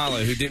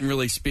Guatemala who didn't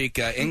really speak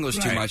English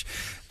too much.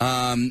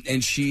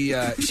 And she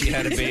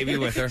had a baby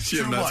with her. She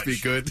did not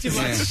speak good. Too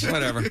much. Yeah,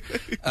 whatever. She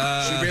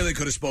really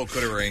could have spoke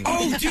good her English.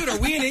 Oh, dude, are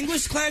we in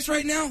English class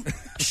right now?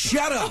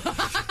 Shut up.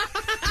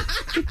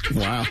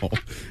 Wow.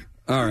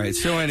 All right.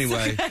 So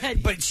anyway,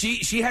 but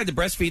she had to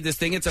breastfeed this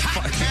thing. It's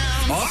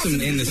awesome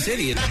in the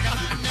city.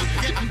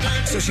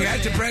 So she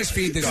had to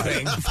breastfeed this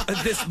thing.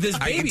 This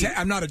baby.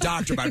 I'm not a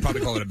doctor, but I'd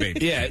probably call it a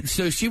baby. Yeah.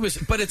 So she was,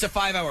 but it's a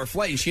 5-hour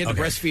flight, and she had to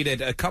breastfeed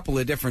it a couple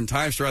of different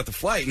times throughout the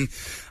flight, and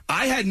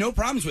I had no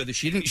problems with it.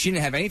 She didn't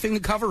have anything to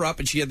cover up,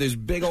 and she had those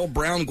big old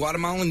brown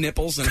Guatemalan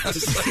nipples, and I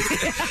was like,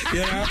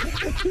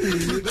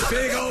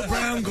 big old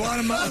brown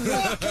Guatemalan.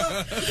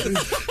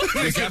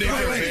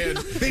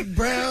 Big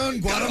brown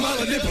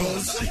Guatemalan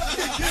nipples.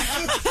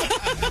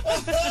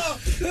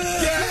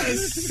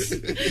 Yes!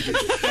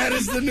 That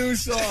is the new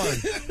song.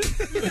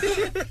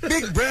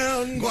 Big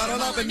brown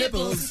Guatemalan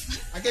nipples.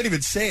 I can't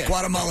even say it.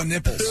 Guatemalan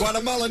nipples.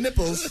 Guatemalan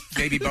nipples.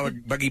 Baby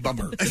buggy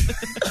bumper. But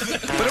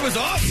it was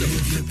awesome.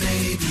 Give your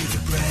baby the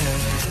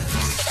breast.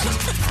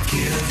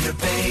 Give your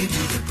baby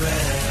the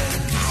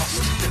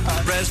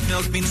breast. Breast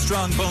milk means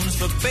strong bones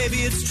for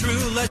baby, it's true.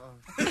 No,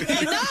 keep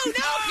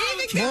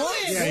it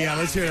going. Yeah,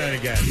 let's hear that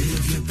again.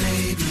 Give your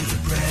baby the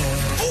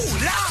breast. Ooh,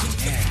 la!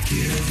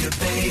 Give your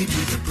baby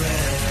the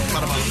breast.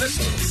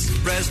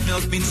 Breast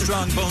milk means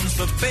strong bones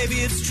for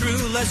baby, it's true.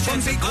 Less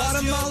chance of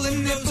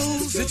Guatemalan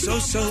nipples, it's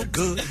so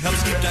good.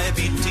 Helps keep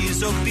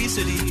diabetes,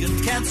 obesity,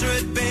 and cancer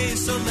at bay.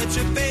 So let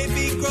your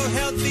baby grow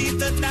healthy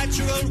the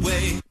natural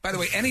way. By the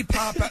way, any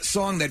pop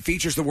song that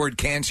features the word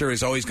cancer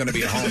is always going to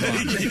be a home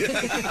run.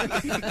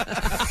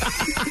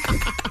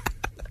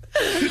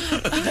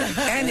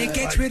 And it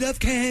gets rid of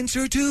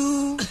cancer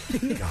too.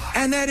 God.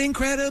 And that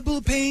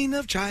incredible pain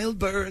of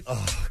childbirth.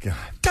 Oh, God.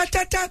 Tut,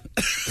 tut, tut.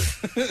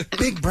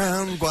 Big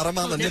brown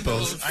Guatemalan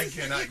nipples. I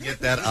cannot get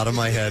that out of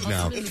my head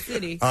now. Awesome in the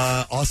city.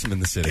 Awesome in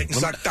the city.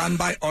 Sucked on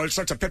by all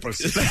sorts of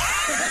pimples.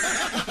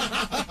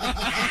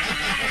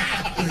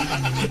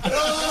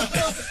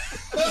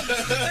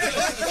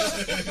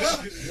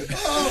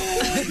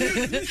 Oh,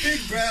 big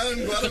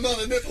brown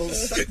Guatemala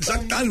nipples.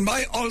 Sucked on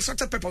by all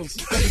sorts of pimples.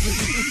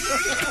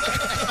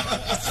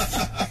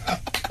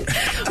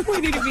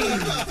 We need to be.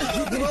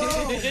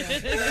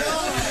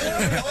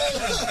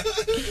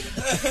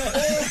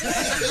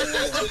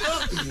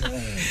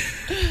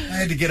 I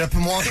had to get up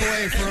and walk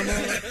away for a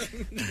moment.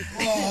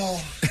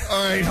 Oh,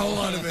 all right, hold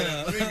on a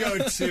minute. Let me go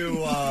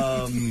to.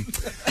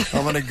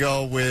 I'm going to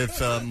go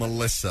with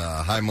Melissa.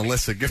 Hi,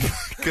 Melissa.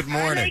 Good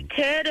morning.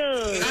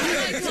 Turtles.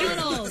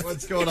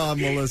 What's going on,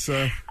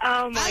 Melissa?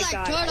 Oh my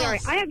God! Sorry,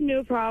 I have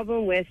no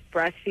problem with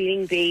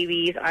breastfeeding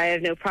babies. I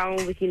have no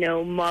problem with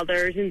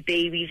mothers and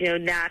babies.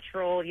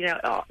 Natural.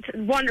 Oh, it's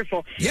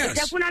wonderful. Yes.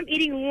 Except when I'm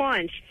eating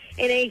lunch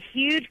in a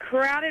huge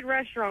crowded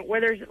restaurant where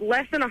there's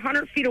less than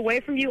 100 feet away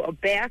from you a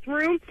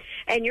bathroom,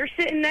 and you're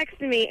sitting next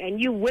to me and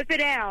you whip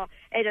it out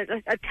and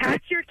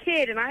attach your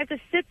kid, and I have to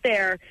sit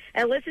there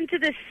and listen to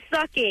this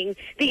sucking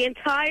the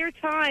entire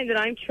time that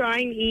I'm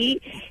trying to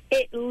eat.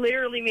 It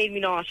literally made me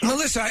nauseous.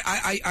 Melissa,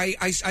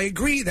 I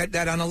agree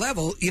that on a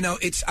level,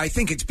 I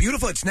think it's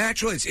beautiful, it's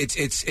natural,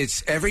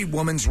 it's every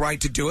woman's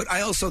right to do it.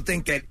 I also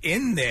think that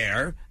in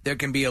there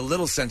can be a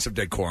little sense of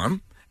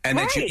decorum. And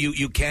that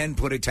you can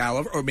put a towel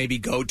over, or maybe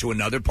go to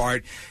another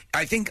part.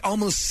 I think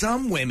almost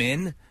some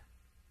women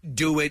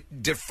do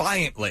it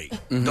defiantly.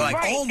 Mm-hmm. Like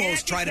Right,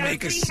 almost try to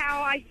make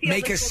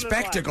a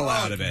spectacle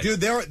out of it. Dude,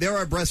 there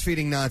are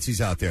breastfeeding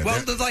Nazis out there.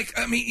 Well,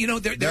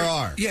 there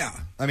are. Yeah.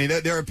 I mean,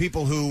 there are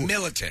people who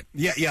militant.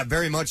 Yeah,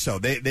 very much so.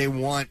 They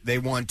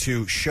want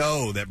to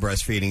show that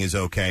breastfeeding is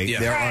okay. Yeah.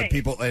 There Right. are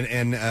people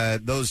and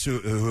those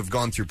who have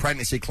gone through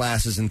pregnancy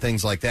classes and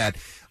things like that.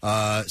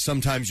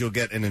 Sometimes you'll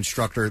get an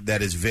instructor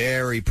that is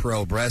very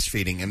pro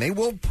breastfeeding, and they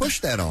will push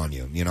that on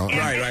you.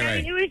 Right. I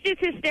mean, it was just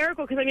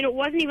hysterical because it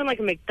wasn't even like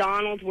a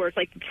McDonald's where it's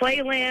like the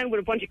Playland with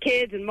a bunch of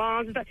kids and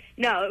moms and stuff.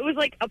 No, it was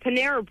like a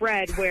Panera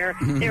Bread where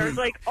there was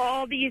like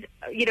all these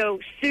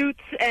suits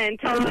and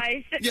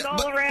ties sitting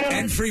all around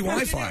and free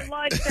Wi-Fi.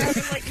 Lunch,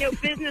 having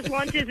like business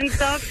lunches and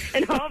stuff,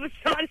 and all of a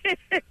sudden.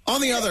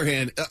 On the other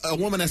hand, a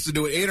woman has to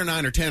do it 8 or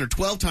 9 or 10 or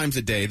 12 times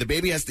a day. The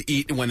baby has to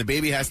eat when the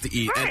baby has to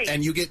eat, Right.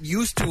 and you get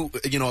used to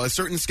a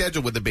certain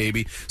schedule with the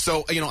baby.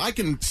 So I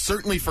can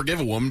certainly forgive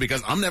a woman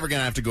because I'm never going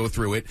to have to go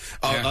through it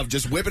of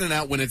just whipping it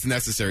out when it's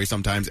necessary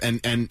sometimes. And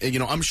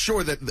I'm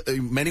sure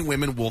that many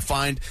women will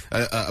find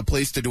a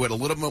place to do it a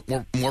little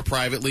bit more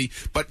privately.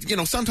 But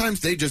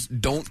sometimes they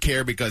just don't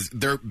care because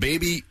their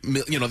baby,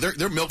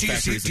 they're milk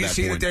factories. Do you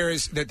see that there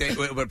is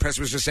what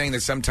Preston was just saying,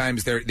 that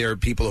sometimes there are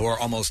people who are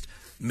almost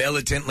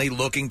militantly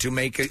looking to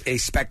make a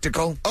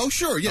spectacle? Oh,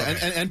 sure, yeah.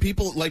 Okay. And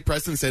people, like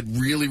Preston said,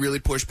 really, really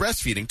push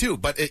breastfeeding, too.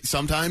 But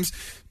sometimes,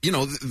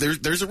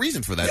 there's a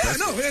reason for that. Yeah,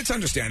 no, that's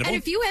understandable. And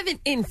if you have an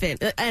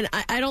infant, and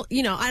I don't,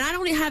 and I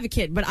don't have a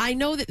kid, but I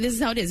know that this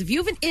is how it is. If you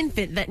have an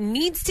infant that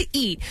needs to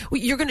eat,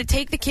 you're going to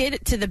take the kid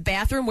to the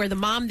bathroom where the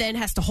mom then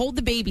has to hold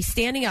the baby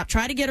standing up,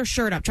 try to get her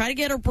shirt up, try to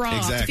get her bra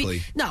exactly.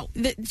 off. No,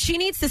 she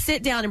needs to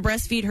sit down and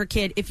breastfeed her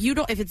kid. If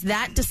it's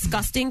that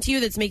disgusting to you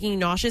that's making you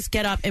nauseous,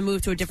 get up and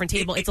move to a different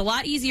table. It's a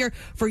lot easier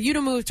for you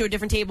to move to a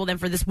different table than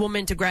for this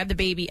woman to grab the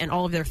baby and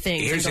all of their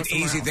things. Here's an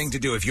easy thing to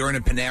do. If you're in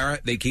a Panera,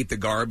 they keep the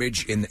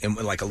garbage in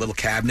like a little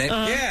cabinet.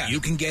 Yeah. You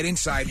can get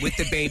inside with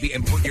the baby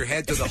and put your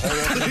head to the hole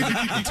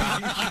on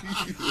top.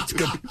 It's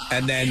good.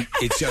 And then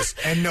it's just...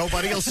 And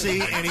nobody will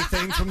see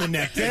anything from the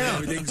neck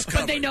down.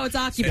 But they know it's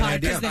occupied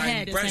because the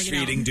head is hanging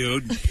breastfeeding, out.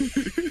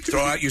 dude.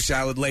 Throw out your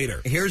salad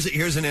later. Here's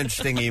an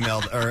interesting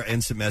email or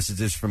instant message.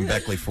 This is from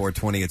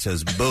Beckley420. It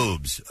says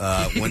boobs.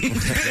 That's what it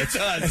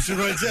says.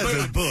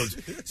 It's boobs.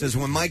 It says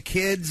when my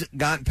kids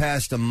got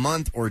past a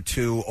month or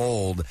two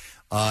old,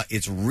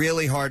 it's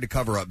really hard to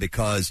cover up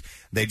because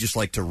they just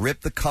like to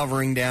rip the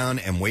covering down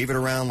and wave it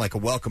around like a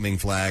welcoming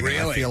flag. Really?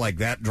 And I feel like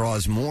that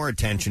draws more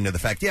attention to the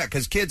fact. Yeah,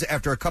 because kids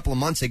after a couple of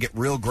months they get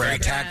real Very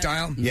grabby.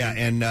 tactile. Yeah,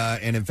 and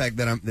in fact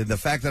the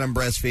fact that I'm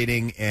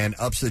breastfeeding and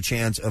ups the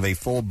chance of a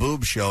full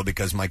boob show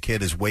because my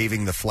kid is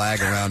waving the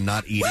flag around,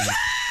 not eating,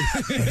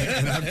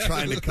 and I'm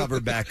trying to cover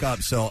back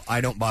up, so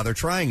I don't bother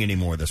trying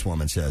anymore. This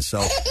woman says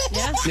so.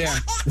 Yeah.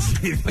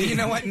 But you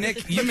know what, Nick?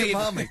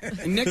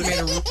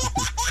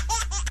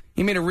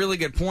 He made a really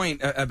good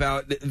point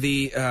about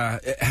the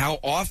how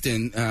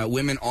often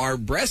women are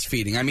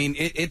breastfeeding. I mean,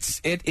 it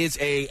is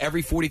a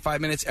every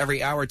 45 minutes,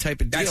 every hour type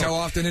of deal. That's how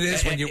often it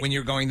is when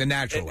you're going the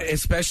natural way.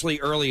 Especially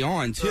early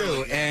on,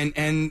 too.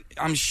 And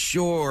I'm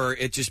sure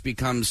it just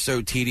becomes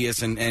so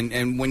tedious.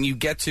 And when you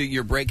get to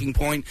your breaking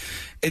point,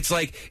 it's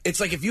like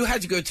if you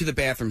had to go to the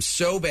bathroom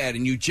so bad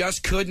and you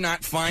just could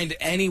not find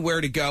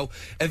anywhere to go,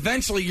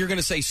 eventually you're going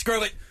to say,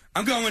 screw it.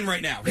 I'm going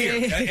right now. Here.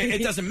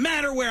 It doesn't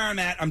matter where I'm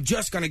at. I'm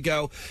just going to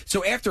go.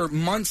 So after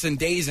months and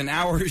days and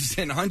hours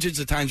and hundreds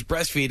of times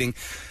breastfeeding,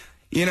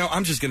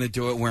 I'm just going to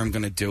do it where I'm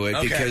going to do it.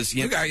 Okay. Because,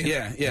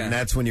 yeah. And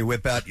that's when you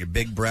whip out your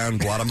big brown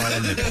Guatemala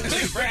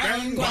nipples. Big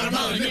brown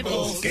Guatemala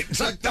nipples. Getting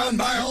sucked on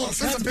by all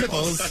sorts of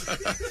pimples.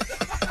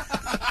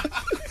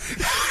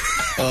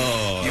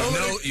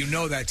 Oh, you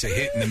know that's a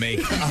hit in the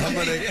making. I'm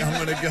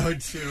gonna go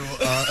to.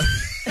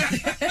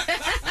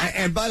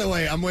 And by the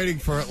way, I'm waiting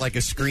for like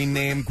a screen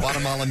name,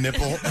 Guatemala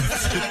nipple,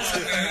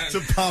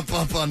 to pop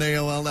up on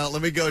AOL now.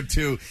 Let me go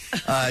to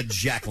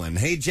Jacqueline.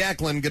 Hey,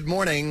 Jacqueline, good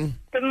morning.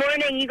 Good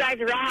morning. You guys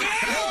rock.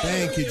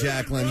 Thank you,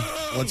 Jacqueline.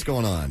 What's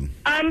going on?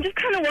 I'm just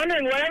kind of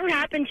wondering, whatever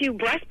happened to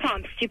breast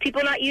pumps? Do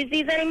people not use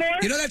these anymore?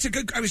 You know, that's a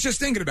good. I was just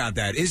thinking about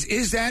that.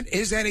 Is that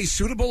a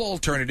suitable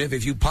alternative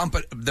if you pump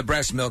the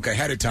breast milk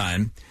ahead of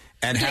time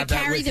and You have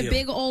that carry with the you?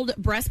 big old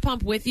breast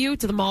pump with you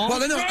to the mall? No.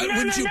 I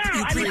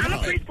mean, I'm a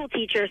preschool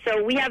teacher,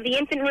 so we have the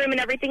infant room and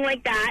everything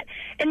like that.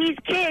 And these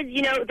kids,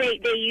 you know, they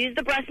use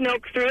the breast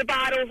milk through the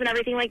bottles and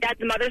everything like that.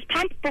 The mothers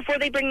pump before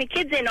they bring the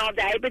kids in all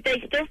day, but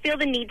they still feel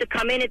the need to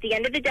come in at the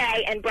end of the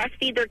day and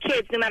breastfeed their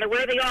kids no matter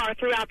where they are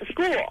throughout the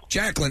school.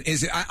 Jacqueline,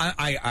 is it?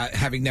 I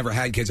having never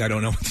had kids, I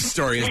don't know what the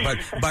story is,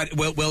 but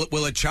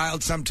will a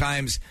child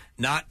sometimes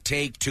not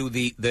take to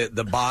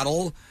the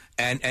bottle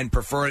and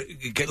prefer,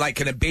 like,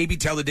 can a baby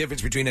tell the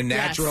difference between a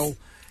natural? Yes.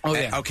 Oh,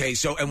 yeah. Okay,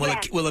 so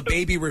will a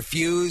baby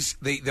refuse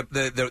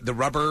the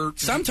rubber?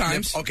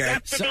 Sometimes. Okay.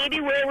 Yep, the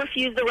baby will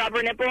refuse the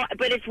rubber nipple,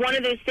 but it's one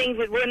of those things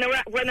that when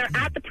they're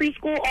at the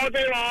preschool all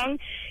day long,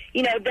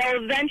 you know,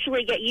 they'll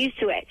eventually get used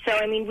to it. So,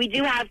 I mean, we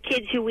do have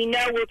kids who we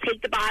know will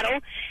take the bottle,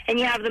 and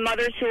you have the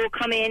mothers who will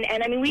come in.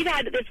 And, I mean, we've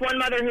had this one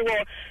mother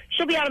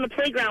she'll be out on the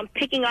playground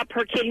picking up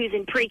her kid who's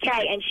in pre-K,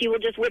 and she will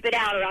just whip it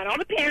out around all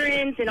the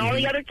parents and all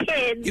the other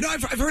kids. You know,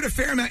 I've heard a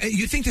fair amount.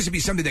 You think this would be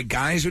something that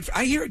guys would?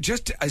 I hear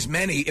just as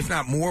many, if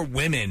not more,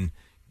 women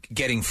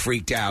getting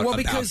freaked out Well,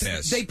 about because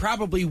this. they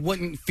probably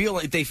wouldn't feel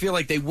like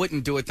they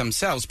wouldn't do it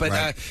themselves.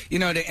 But you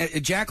know,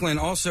 Jacqueline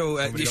also.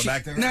 Go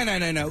back there?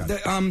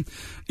 No.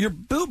 Your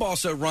boob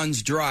also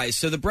runs dry,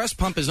 so the breast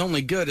pump is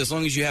only good as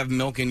long as you have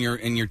milk in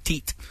your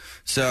teat.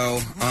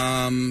 So,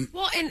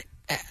 Well, and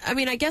I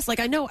mean, I guess, like,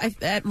 I know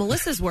at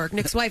Melissa's work,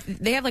 Nick's wife,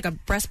 they have like a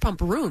breast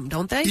pump room,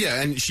 don't they?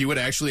 Yeah, and she would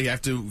actually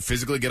have to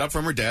physically get up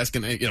from her desk,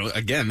 and you know,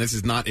 again, this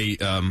is not a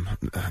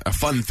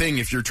fun thing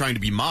if you're trying to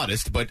be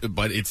modest, but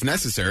it's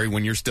necessary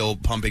when you're still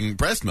pumping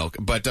breast milk.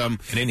 But and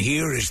in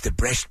here is the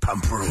breast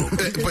pump room.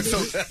 But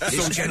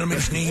this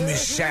gentleman's name is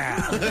Sal.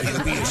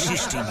 He'll be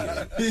assisting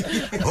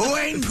you. Oh,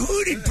 I'm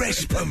good at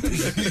breast pumping.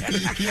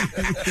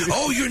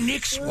 Oh, you're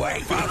Nick's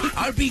wife.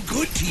 I'll be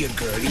good to you,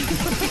 girlie.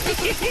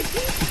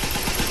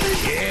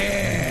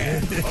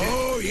 Yeah.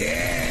 Oh,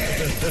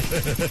 yeah.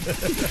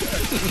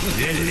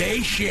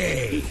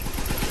 Leche.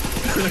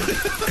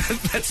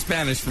 That's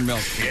Spanish for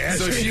milk. Yes,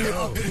 So she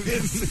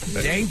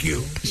Thank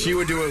you. She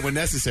would do it when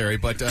necessary,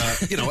 but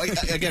you know,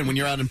 again, when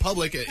you're out in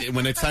public,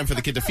 when it's time for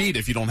the kid to feed,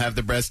 if you don't have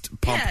the breast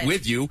pump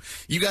with you,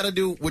 you got to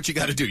do what you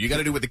got to do. You got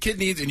to do what the kid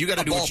needs, and you got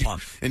to do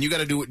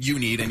what you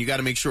need, and you got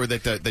to make sure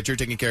that you're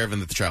taken care of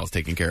and that the child's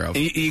taken care of.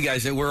 You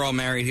guys, we're all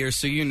married here,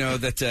 so you know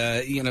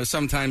that you know,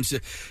 sometimes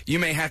you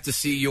may have to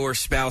see your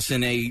spouse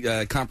in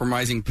a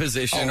compromising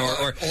position,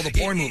 or all the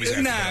porn movies.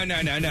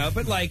 No.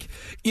 But, like,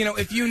 you know,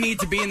 if you need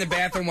to be in the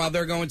bathroom while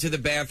they're going to the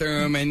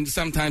bathroom, and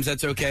sometimes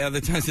that's okay,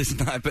 other times it's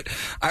not. But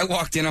I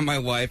walked in on my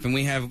wife, and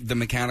we have the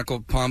mechanical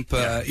pump.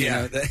 You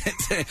know,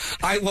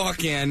 I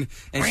walk in,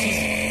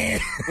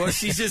 and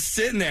she's just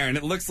sitting there, and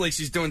it looks like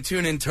she's doing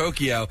Tune in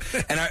Tokyo.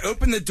 And I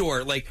open the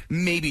door, like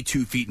maybe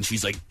 2 feet, and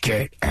she's like,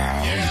 "Get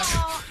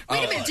out!"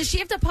 Wait a minute, does she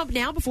have to pump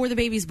now before the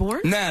baby's born?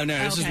 No,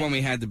 this is when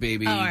we had the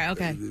baby. Oh, all right,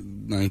 okay.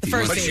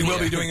 But she will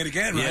be doing it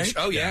again, right?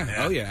 Oh,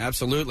 yeah,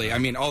 absolutely. I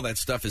mean, all that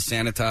stuff is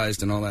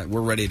sanitized and all that.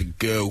 We're ready to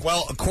go.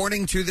 Well,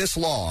 according to this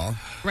law,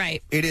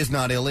 right, it is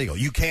not illegal.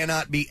 You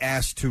cannot be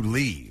asked to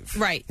leave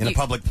in a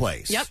public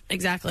place. Yep,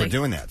 exactly. For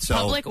doing that. So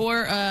public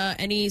or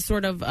any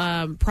sort of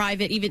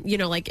private, even, you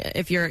know, like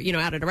if you're, you know,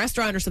 out at a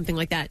restaurant or something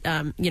like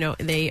that, you know,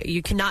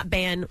 you cannot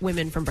ban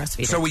women from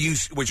breastfeeding. So what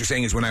you're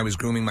saying is when I was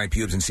grooming my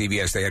pubes in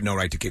CVS, they had no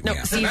right to kick me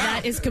out. See,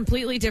 that is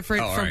completely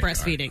different from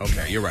breastfeeding.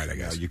 Okay, you're right, I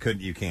guess. You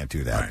can't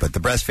do that. But the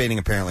breastfeeding,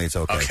 apparently it's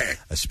okay.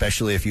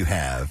 Especially if you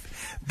have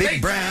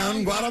big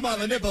brown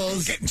Guatemala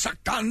nipples. Getting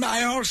sucked on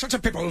by all sorts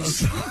of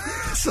pimples.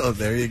 So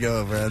there you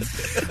go,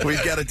 friends.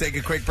 We've got to take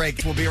a quick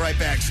break. We'll be right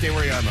back. Stay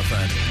where you are, my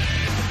friend.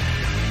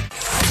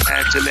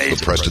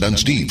 The Preston and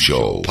Steve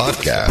Show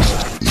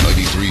podcast.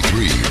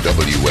 93.3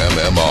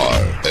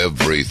 WMMR.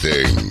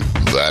 Everything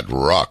that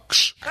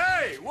rocks.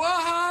 Hey,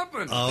 what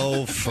happened?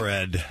 Oh,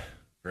 Fred.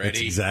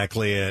 That's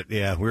exactly it.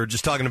 Yeah, we were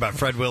just talking about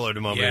Fred Willard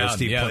a moment ago.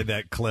 Steve played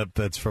that clip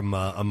that's from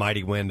A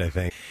Mighty Wind, I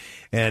think.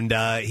 And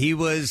he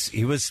was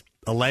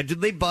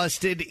allegedly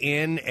busted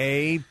in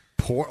a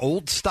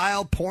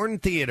old-style porn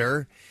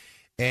theater.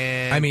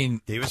 And I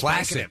mean, he was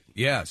classic.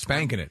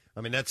 Spanking it.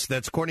 I mean, that's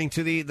according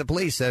to the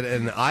police.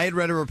 And I had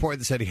read a report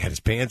that said he had his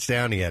pants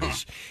down, he had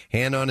his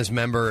hand on his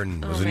member,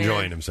 and was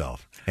enjoying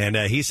himself. And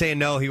he's saying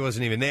no, he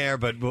wasn't even there,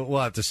 but we'll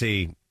have to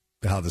see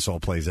how this all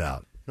plays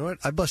out. You know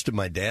what? I busted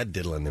my dad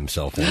diddling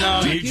himself.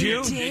 No, Did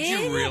you? Did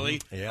you really?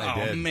 Yeah,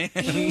 I oh, did. man.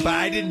 But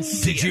I didn't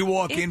see Did you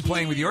walk in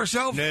playing with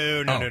yourself?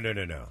 No.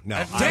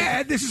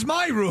 Dad, this is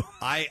my room.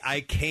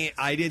 I can't.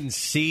 I didn't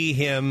see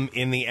him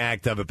in the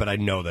act of it, but I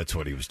know that's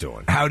what he was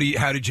doing. How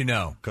did you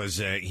know? Because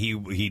he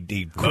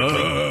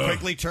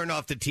quickly turned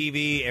off the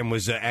TV and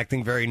was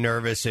acting very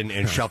nervous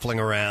and shuffling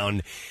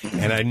around.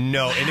 And I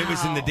know, and it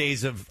was in the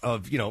days of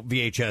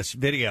VHS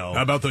video.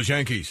 How about those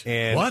Yankees?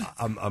 And What?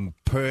 I'm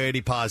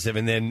pretty positive.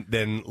 And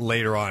then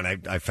later on,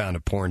 I found a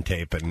porn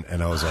tape,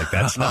 and I was like,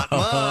 "That's not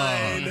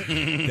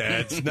mine.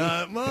 That's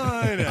not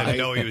mine." I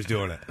know he was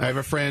doing it. I have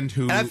a friend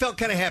who... And I felt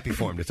kind of happy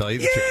for him, to tell you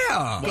the truth.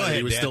 Yeah. Go ahead,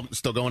 he was Dad.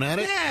 still going at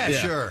it? Yeah,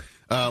 sure.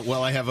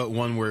 Well, I have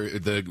one where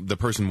the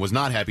person was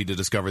not happy to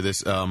discover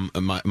this.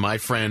 My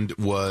friend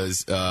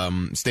was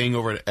staying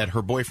over at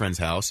her boyfriend's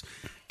house,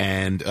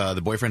 and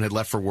the boyfriend had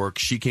left for work.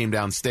 She came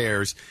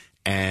downstairs,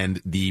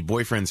 and the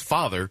boyfriend's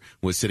father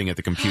was sitting at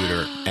the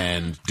computer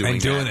and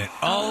doing it.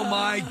 Oh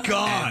my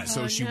God! And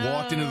so she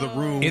walked into the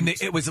room.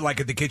 It was like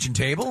at the kitchen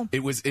table.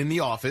 It was in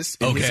the office,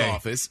 in his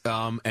office,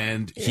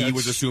 and he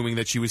was assuming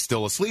that she was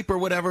still asleep or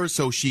whatever.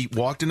 So she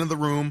walked into the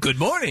room. Good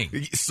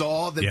morning.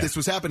 Saw that this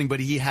was happening,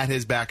 but he had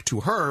his back to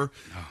her.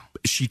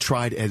 She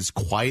tried as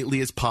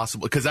quietly as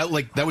possible because that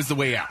was the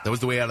way out. That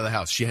was the way out of the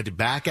house. She had to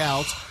back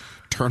out.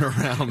 Turn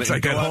around. It's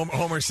like that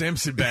Homer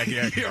Simpson back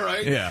here. You're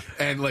right. Yeah.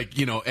 And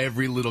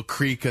every little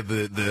creak of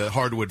the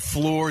hardwood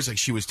floors, like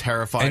she was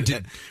terrified.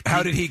 And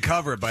how did he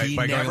cover it? By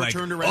going like,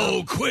 turned around.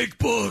 "Oh,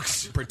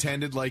 QuickBooks."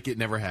 Pretended like it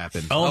never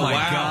happened. Oh my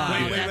wow.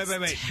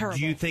 God. Wait. Do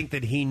you think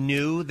that he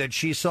knew that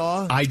she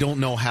saw? I don't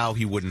know how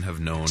he wouldn't have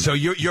known. So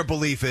your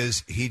belief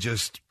is he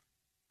just...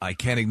 I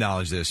can't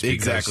acknowledge this.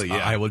 Exactly. Yeah.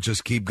 I will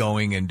just keep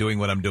going and doing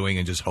what I'm doing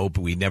and just hope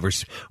we'll never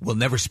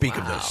speak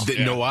of this.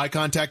 No eye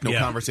contact, no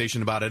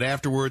conversation about it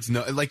afterwards.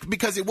 No,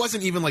 because it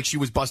wasn't even like she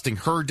was busting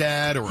her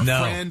dad or a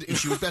friend.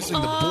 She was busting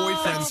the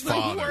boyfriend's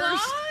father.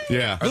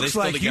 Yeah. Looks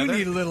like you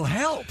need a little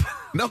help.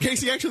 No,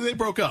 Casey, actually, they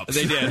broke up.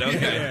 They did,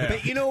 okay. Yeah.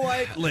 But you know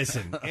what?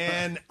 Listen,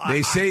 and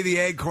they say the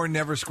acorn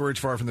never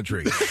squirts far from the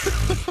tree.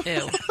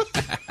 Ew.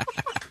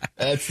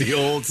 That's the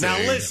old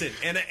saying. Now listen,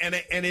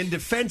 and in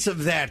defense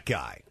of that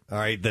guy, all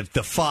right,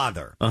 the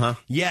father.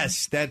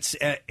 Yes, that's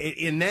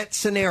in that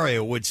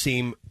scenario would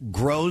seem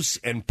gross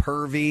and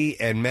pervy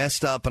and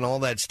messed up and all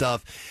that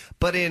stuff.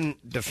 But in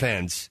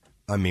defense,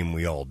 I mean,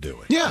 we all do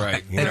it. Yeah,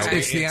 right.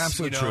 It's the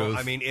absolute truth.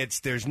 I mean,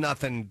 there's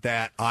nothing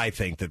that I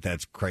think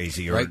that's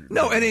crazy. Or, right.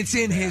 No, and it's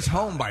in his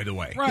home, by the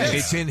way. Right.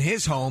 It's in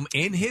his home,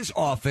 in his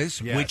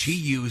office, which he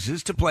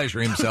uses to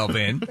pleasure himself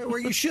in. Where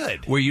you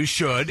should. Where you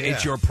should. Yeah.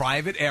 It's your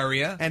private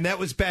area. And that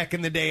was back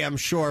in the day, I'm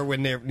sure,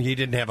 when he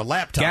didn't have a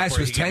laptop. Gas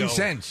where was he could 10 go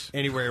cents.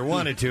 Anywhere he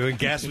wanted to, and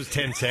gas was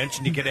 10 cents,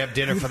 and you could have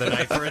dinner for the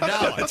night for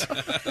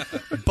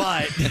 $1.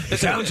 But the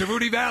sounds of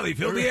Rudy Valley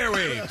filled the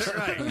airwaves.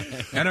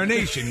 Right. And our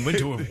nation went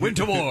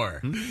to war.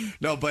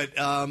 No, but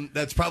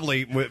that's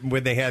probably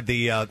when they had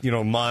the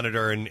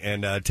monitor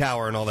and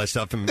tower and all that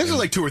stuff. And, this was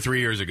like 2 or 3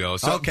 years ago.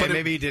 So, okay,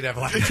 maybe he did have a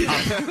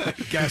laptop.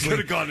 Gas would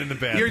have gone in the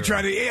bathroom. You're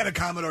trying to... He had a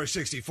Commodore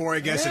 64, I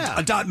guess. Yeah.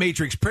 A dot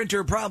matrix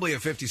printer, probably a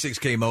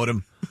 56K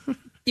modem.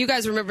 You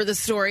guys remember the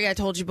story I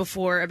told you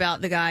before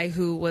about the guy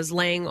who was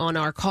laying on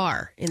our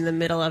car in the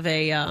middle of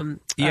a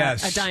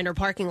diner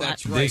parking lot.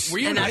 That's right. Were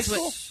you in high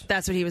school?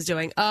 That's what he was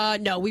doing.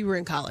 No, we were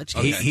in college.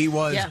 Okay. He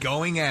was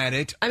going at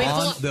it on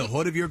the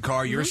hood of your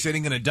car. You're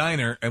sitting in a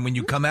diner, and when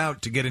you come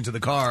out to get into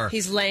the car,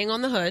 he's laying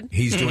on the hood.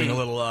 He's doing a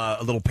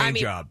little paint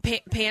job.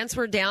 Pants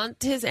were down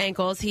to his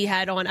ankles. He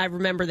had on, I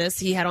remember this,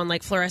 he had on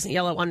like fluorescent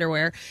yellow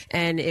underwear,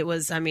 and it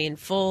was,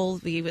 full.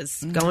 He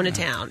was going to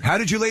town. How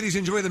did you ladies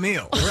enjoy the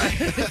meal?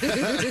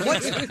 Right.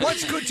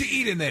 What's good to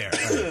eat in there?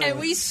 And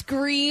we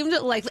screamed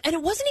and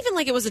it wasn't even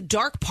like it was a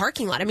dark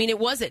parking lot. I mean, it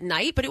was at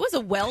night, but it was a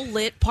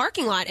well-lit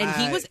parking lot,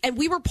 and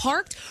we were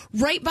parked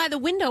right by the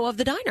window of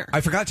the diner.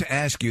 I forgot to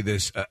ask you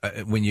this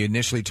when you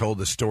initially told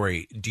the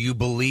story. Do you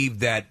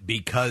believe that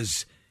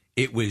because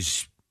it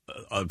was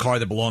a car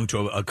that belonged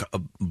to a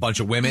bunch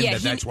of women,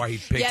 that's why he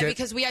picked it? Yeah,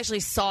 because we actually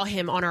saw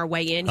him on our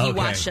way in. He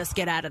watched us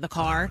get out of the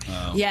car.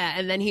 Oh. Yeah,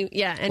 and then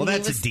and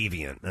that's a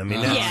deviant. I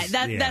mean,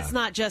 that's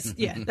not just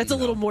that's a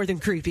little more than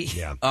creepy.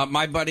 Yeah.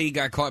 My buddy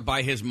got caught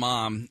by his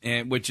mom,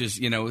 which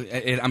is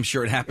I'm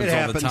sure it happens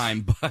all the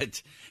time,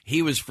 but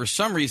he was for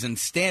some reason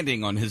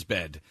standing on his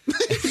bed.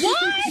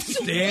 What?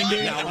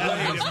 Standing?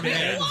 Now, wait a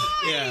minute.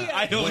 Yeah,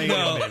 I don't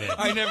know.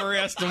 I never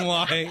asked him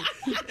why.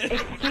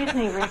 Excuse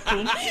me,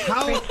 Ricky.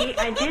 Ricky,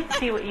 I did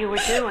see what you were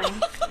doing.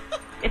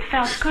 It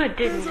felt good,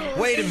 didn't it?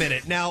 Wait a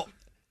minute. Now,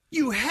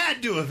 you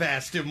had to have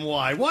asked him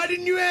why. Why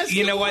didn't you ask him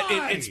You know why?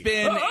 what? It's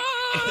been...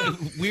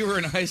 we were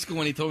in high school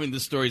when he told me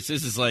this story. So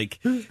this is like,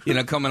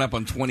 coming up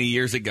on 20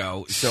 years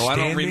ago. So I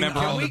don't remember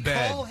Can all we the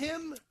bed. call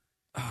him?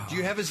 Do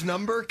you have his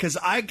number? Because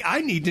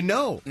I need to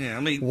know. Yeah,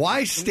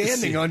 why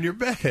standing on your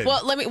bed?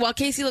 Well, while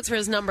Casey looks for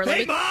his number.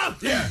 Hey, Mom!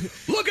 Yeah,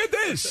 look at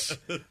this.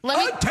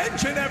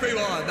 Attention,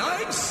 everyone!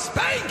 I'm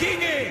spanking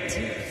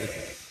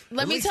it.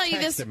 let me tell you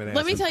this.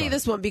 Let me tell you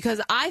this one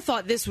because I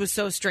thought this was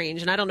so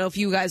strange, and I don't know if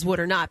you guys would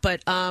or not,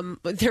 but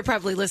they're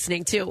probably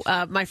listening too.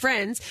 My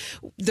friends,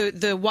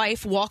 the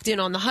wife walked in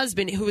on the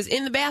husband who was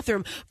in the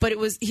bathroom, but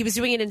he was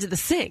doing it into the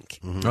sink.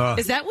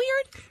 Is that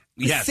weird?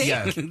 Yes.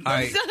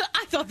 I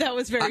thought that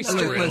was very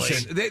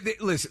strange.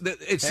 Listen,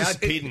 it's Hey,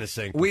 just, I'd peed in the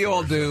sink We before,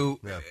 all do.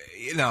 so, yeah.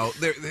 You know,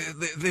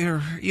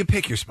 they're you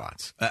pick your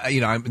spots.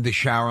 The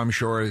shower, I'm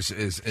sure, is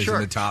in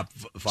the top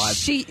 5.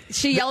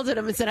 She yelled at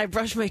him and said, "I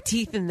brushed my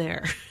teeth in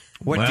there."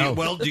 Do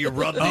you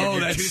rub your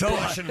that's so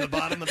toothbrush hot. into the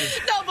bottom of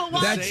the No, but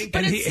why?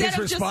 But and instead his of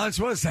response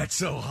was, "That's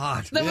so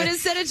hot." But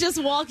instead of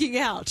just walking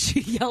out,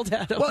 she yelled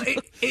at him. Well,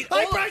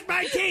 I brushed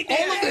my teeth.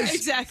 all of this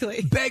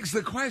exactly begs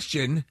the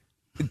question: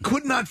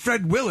 could not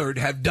Fred Willard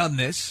have done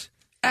this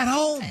at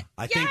home?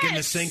 I think in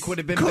the sink would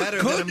have been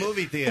better than a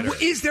movie theater.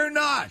 Is there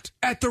not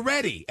at the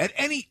ready at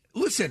any?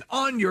 Listen,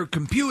 on your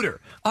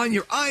computer, on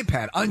your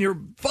iPad, on your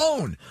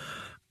phone,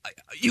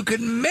 you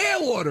can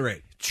mail order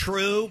it.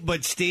 True,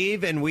 but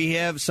Steve,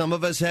 and some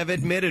of us have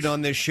admitted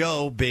on this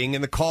show, being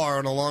in the car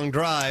on a long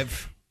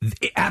drive.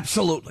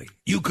 Absolutely.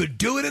 You could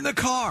do it in the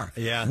car.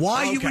 Yeah.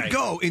 Why you Okay. would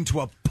go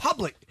into a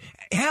public...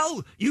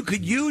 Hell, you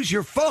could use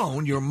your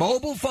phone, your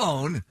mobile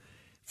phone,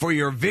 for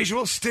your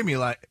visual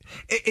stimuli.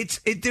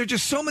 There are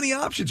just so many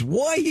options.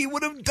 Why he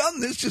would have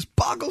done this just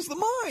boggles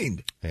the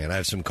mind. And I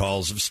have some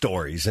calls of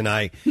stories, and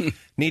I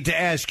need to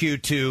ask you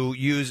to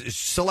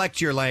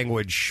select your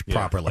language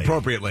properly.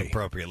 Appropriately.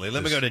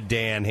 Let me go to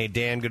Dan. Hey,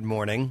 Dan, good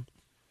morning.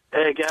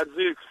 Hey,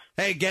 Gadzooks.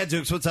 Hey,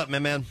 Gadzooks, what's up,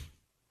 man?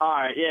 All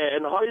right, yeah,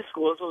 in high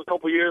school, this was a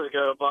couple years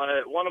ago,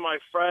 but one of my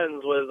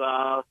friends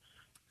was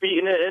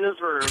beating it in his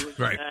room,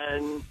 right.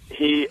 And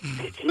he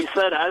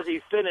said as he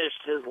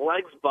finished, his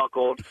legs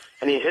buckled,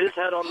 and he hit his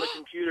head on the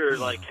computer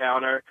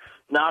counter,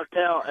 knocked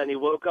out, and he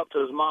woke up to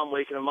his mom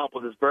waking him up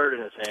with his bird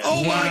in his hand.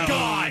 Oh, my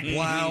God!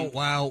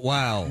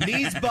 Wow.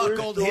 Knees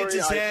buckled, True hits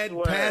his story, I head,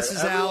 swear.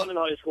 passes Everyone out. in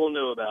high school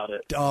knew about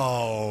it.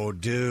 Oh,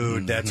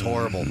 dude, that's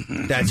horrible.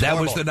 That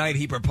That was the night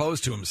he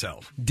proposed to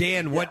himself.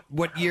 Dan,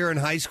 what year in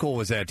high school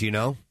was that? Do you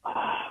know?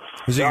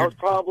 That was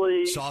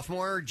probably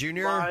sophomore,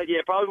 junior?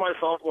 Probably my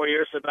sophomore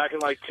year, so back in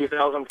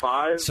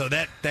 2005. So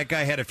that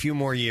guy had a few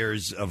more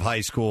years of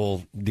high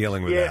school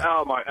dealing with that.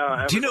 Oh my!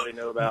 Everybody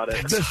knew about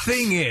it. The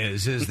thing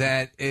is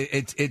that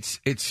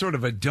it's sort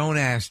of a don't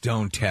ask,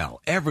 don't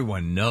tell.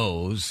 Everyone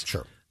knows.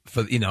 Sure.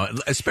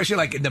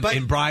 Especially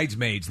in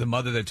Bridesmaids, the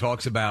mother that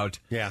talks about.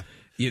 Yeah.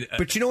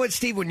 But you know what,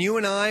 Steve? When you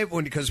and I,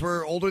 because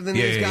we're older than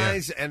these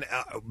guys, and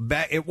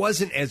it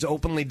wasn't as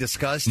openly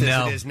discussed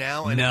as it is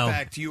now. And in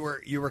fact, you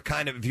were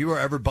kind of, if you were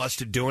ever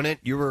busted doing it,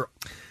 you were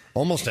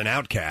almost an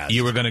outcast.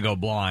 You were going to go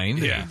blind.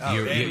 Yeah.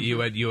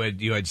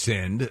 You had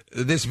sinned.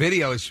 This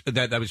video is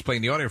that I was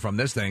playing the audio from.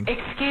 This thing.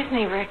 Excuse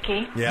me,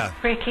 Ricky. Yeah.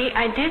 Ricky,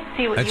 I did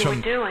see what That's you were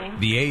from doing.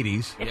 the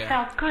 80s. It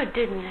felt good,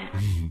 didn't it?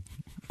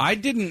 I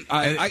didn't.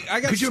 I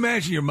got. Could you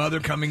imagine your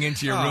mother coming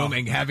into your room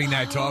and having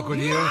that talk with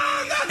you?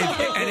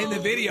 And in the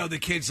video, the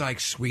kid's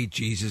like, "Sweet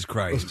Jesus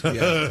Christ,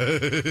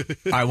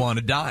 I want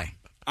to die."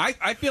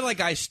 I feel like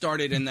I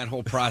started in that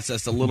whole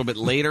process a little bit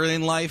later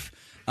in life,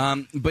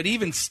 but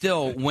even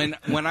still, when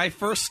I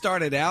first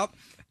started out,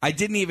 I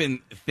didn't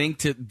even think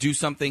to do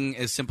something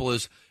as simple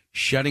as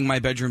shutting my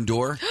bedroom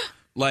door.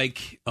 I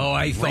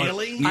thought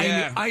really?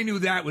 Yeah. I knew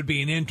that would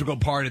be an integral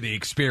part of the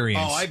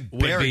experience. Oh, I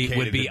barricaded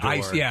would be the door.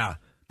 ice. Yeah.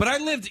 But I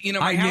lived,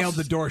 I house... nailed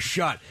the door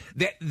shut.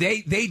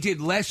 They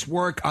did less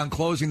work on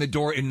closing the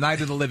door in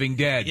Night of the Living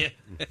Dead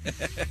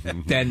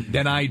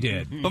than I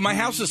did. But my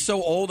house is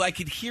so old, I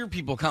could hear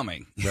people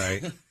coming.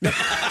 Right. There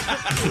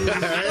you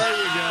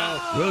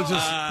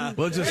go.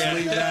 We'll just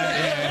leave that.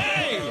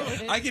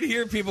 Hey! I could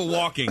hear people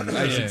walking,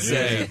 I should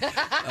say.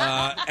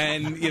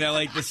 And,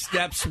 the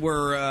steps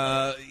were,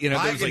 I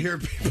could hear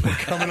people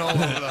coming all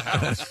over the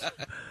house.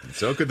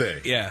 So could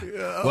they. Yeah.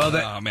 Well,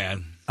 oh,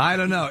 man. I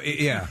don't know.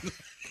 Yeah.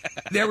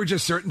 There were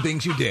just certain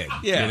things you did.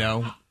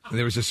 Yeah.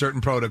 There was a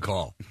certain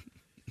protocol.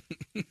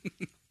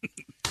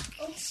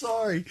 I'm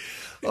sorry.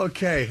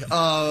 Okay. It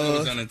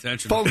was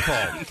unintentional. Phone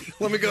call.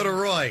 Let me go to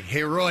Roy.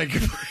 Hey, Roy.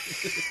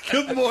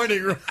 Good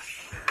morning, Roy.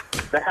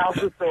 The house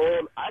is so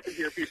old, I could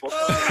hear people.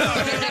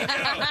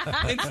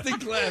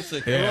 Instant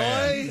classic.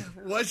 Roy,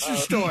 what's your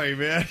story,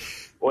 man?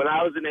 When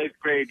I was in 8th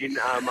grade,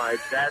 my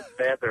dad's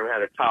bathroom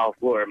had a tile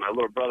floor, and my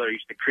little brother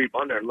used to creep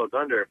under and look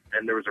under,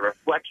 and there was a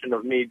reflection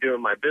of me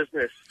doing my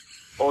business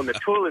on the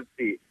toilet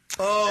seat.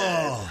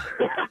 Oh.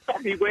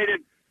 He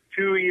waited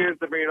 2 years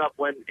to bring it up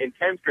when in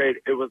 10th grade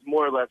it was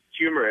more or less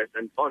humorous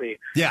and funny.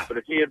 Yeah. But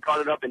if he had brought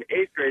it up in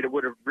 8th grade, it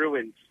would have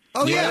ruined.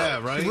 Oh, yeah,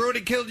 right. He would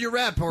have killed your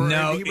rep, or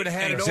No, he would have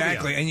had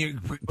exactly. it over you.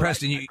 And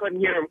Preston, I couldn't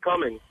hear him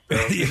coming.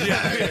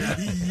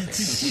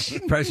 So.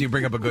 Preston, you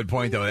bring up a good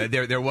point though.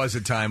 There was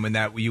a time when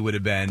that you would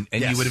have been,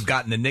 and you would have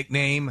gotten the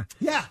nickname.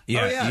 Yeah,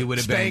 You would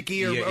have been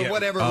Spanky or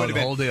whatever it would have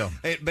been. Whole deal.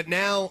 But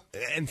now,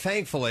 and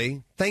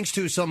thankfully, thanks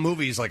to some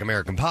movies like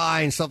American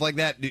Pie and stuff like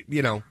that,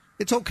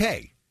 it's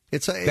okay.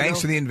 It's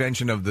thanks to the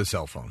invention of the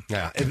cell phone.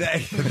 Yeah,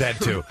 that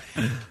too.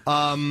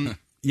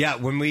 Yeah,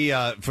 when we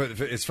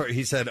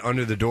he said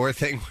under the door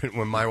thing.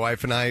 When my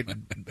wife and I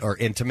are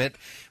intimate,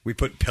 we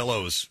put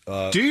pillows.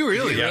 Do you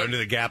really? Yeah, under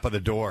the gap of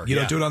the door. You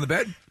don't do it on the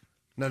bed?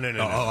 No.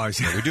 Oh, I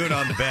see. We do it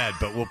on the bed,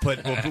 but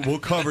we'll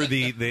cover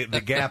the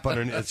gap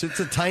underneath. It's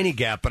a tiny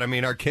gap, but I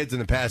mean, our kids in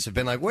the past have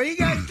been like, "What are you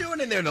guys doing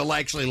in there?" They'll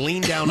actually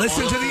lean down,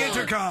 listen on to the the door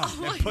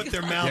intercom, and put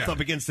their mouth Yeah. up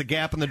against the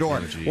gap in the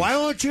door. Why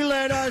won't you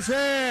let us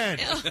in?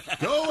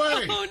 Go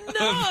away! Oh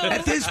no!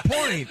 At this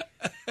point,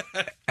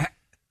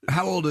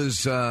 how old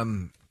is Our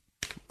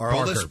Parker?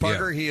 oldest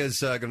Parker, Yeah. he is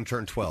going to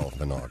turn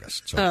 12 in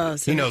August. So, Oh,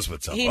 so he knows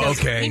what's up. He knows,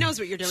 Okay. He knows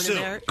what you're doing in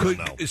there.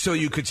 So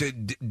you could say,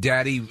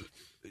 Daddy.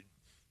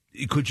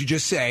 Could you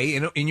just say,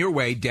 in your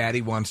way,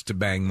 Daddy wants to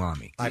bang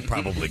Mommy? I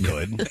probably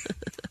could.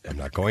 I'm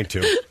not going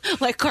to.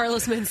 Like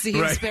Carlos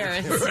Mencia's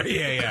parents. Right,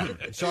 yeah.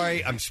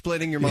 Sorry, I'm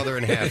splitting your mother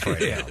in half right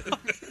now.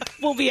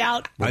 We'll be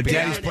out.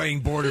 Daddy's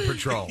playing Border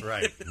Patrol.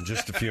 Right, in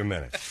just a few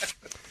minutes.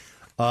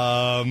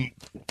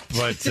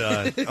 But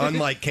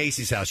unlike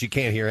Casey's house, you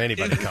can't hear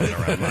anybody coming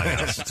around my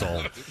house. It's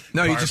all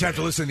No, you just have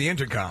to listen to the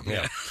intercom.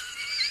 Yeah.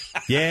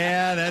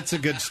 Yeah, that's a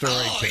good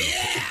story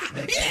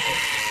too.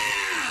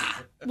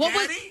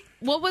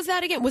 What was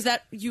that again? Was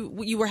that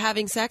you were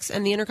having sex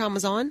and the intercom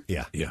was on?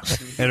 Yeah.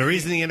 And the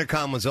reason the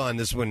intercom was on,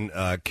 this is when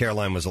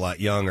Caroline was a lot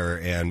younger,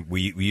 and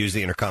we used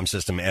the intercom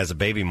system as a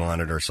baby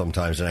monitor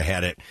sometimes, and I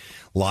had it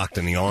locked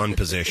in the on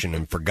position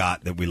and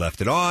forgot that we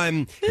left it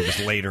on. It was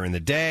later in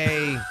the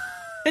day.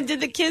 And did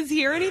the kids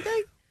hear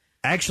anything?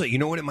 Actually, you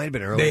know what? It might have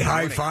been early. They in the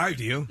morning. high-fived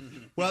you.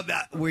 Well,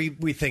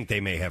 we think they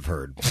may have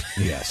heard.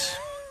 Yes.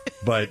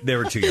 But they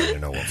were too young to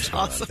know what was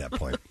going on at that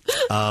point.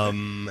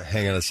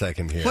 Hang on a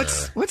second here.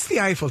 What's the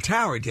Eiffel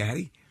Tower,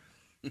 Daddy?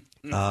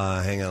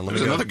 Hang on. Let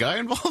There's me go. another guy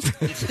involved?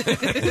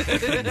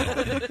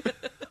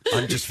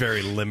 I'm just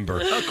very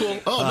limber. Oh, cool.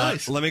 Oh,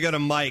 nice. Let me go to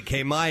Mike.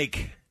 Hey,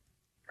 Mike.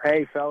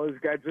 Hey, fellas,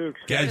 Gadzooks.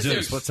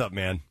 Gadzooks, what's up,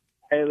 man?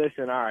 Hey,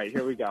 listen, all right,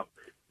 here we go.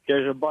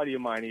 There's a buddy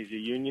of mine. He's a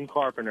union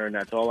carpenter, and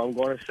that's all I'm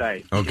going to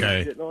say. Okay.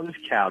 He's sitting on his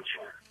couch,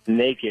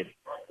 naked,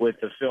 with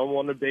the film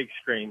on the big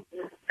screen,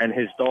 and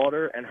his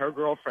daughter and her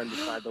girlfriend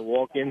decide to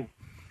walk in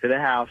to the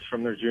house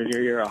from their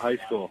junior year of high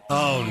school.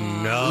 Oh,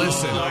 no.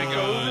 Listen,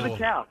 over the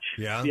couch,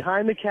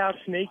 behind the couch,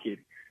 naked,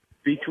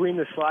 between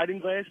the sliding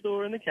glass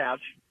door and the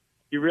couch.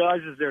 He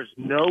realizes there's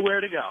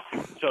nowhere to go,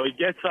 so he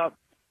gets up,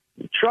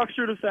 trucks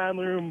through the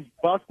family room,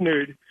 buck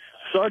nude,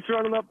 starts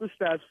running up the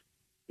steps,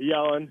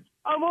 yelling,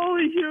 "I'm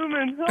only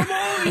human!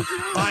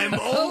 I'm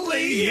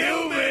only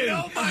human!"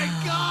 Oh,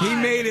 my God. He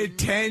made it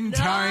 10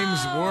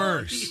 times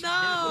worse.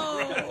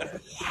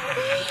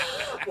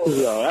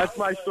 So that's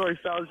my story,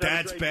 fellas.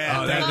 That's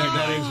bad. Oh,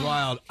 that is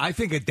wild. I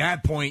think at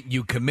that point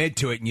you commit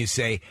to it and you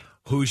say,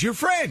 "Who's your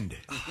friend?"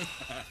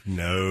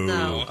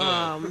 No.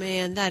 Oh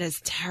man, that is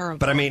terrible.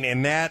 But I mean,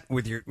 in that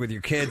with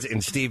your kids,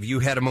 and Steve, you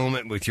had a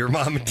moment with your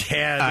mom and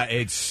dad.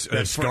 It's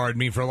scarred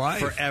me for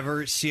life.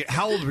 Forever. See,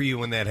 how old were you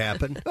when that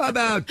happened?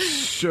 About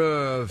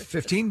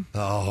 15.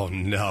 Oh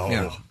no.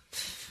 Yeah.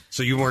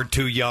 So you weren't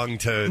too young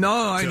to. No,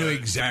 I knew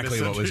exactly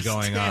what was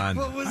going on.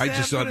 What was I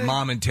just thought happening?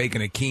 Mom had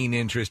taken a keen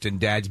interest in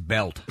Dad's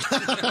belt.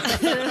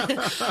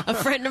 A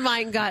friend of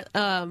mine got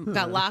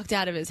locked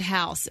out of his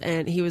house,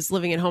 and he was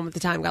living at home at the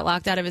time. Got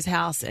locked out of his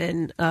house,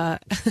 and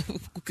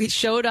he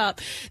showed up.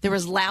 There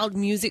was loud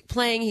music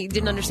playing. He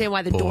didn't understand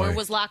why the door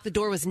was locked. The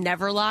door was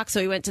never locked, so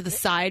he went to the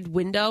side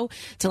window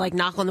to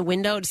knock on the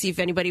window to see if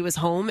anybody was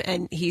home,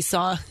 and he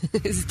saw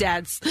his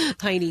dad's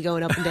hiney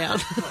going up and down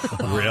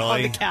Really?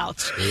 on the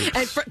couch.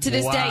 And to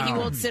this day, he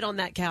won't sit on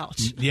that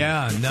couch.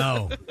 Yeah,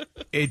 no.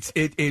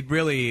 It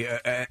really,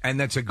 and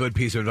that's a good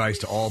piece of advice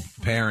to all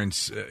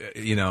parents.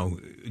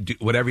 Do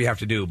whatever you have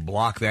to do,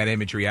 block that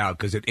imagery out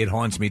because it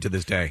haunts me to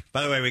this day.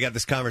 By the way, we got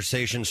this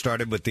conversation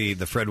started with the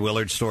Fred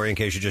Willard story. In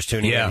case you're just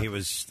tuning in, he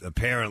was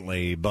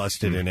apparently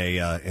busted in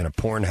a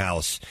porn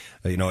house,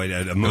 at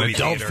a movie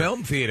adult theater,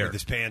 film theater, with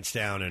his pants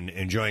down and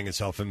enjoying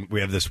himself. And we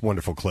have this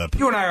wonderful clip.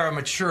 You and I are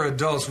mature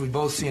adults. We've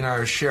both seen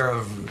our share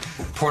of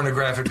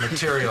pornographic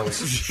materials.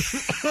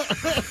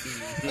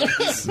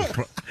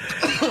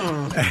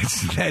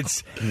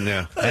 That's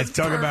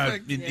talking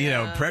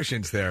about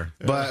prescience there.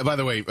 By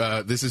the way,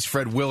 this is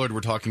Fred Willard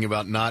we're talking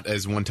about, not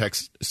as one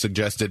text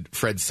suggested,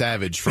 Fred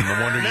Savage from the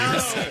Wonder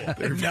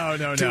Years.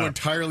 No. Two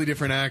entirely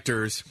different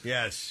actors.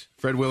 Yes.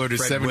 Fred Willard is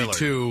Fred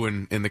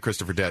 72 in the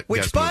Christopher Guest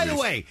Which, by movies. the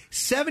way,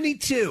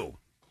 72.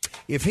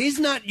 If he's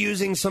not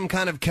using some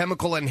kind of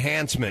chemical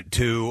enhancement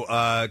to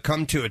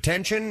come to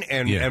attention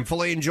and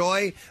fully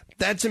enjoy,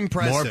 that's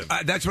impressive.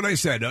 That's what I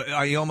said.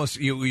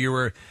 You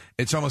were.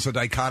 It's almost a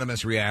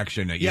dichotomous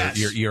reaction.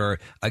 Yes. You're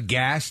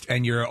aghast,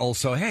 and you're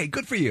also, hey,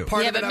 good for you.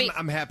 Part of it,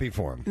 I'm happy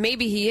for him.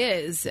 Maybe he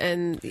is,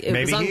 and it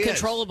was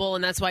uncontrollable,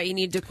 and that's why you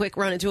need to quick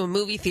run into a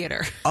movie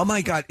theater. Oh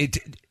my God!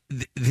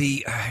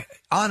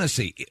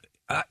 Honestly.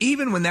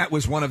 Even when that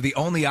was one of the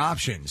only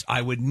options,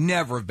 I would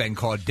never have been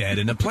caught dead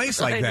in a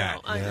place like that.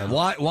 I know.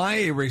 Why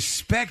a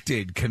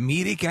respected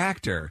comedic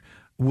actor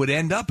would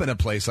end up in a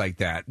place like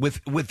that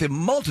with the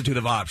multitude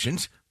of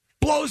options?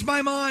 Blows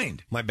my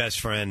mind. My best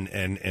friend,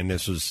 and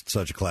this was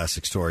such a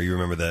classic story. You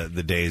remember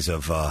the days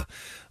of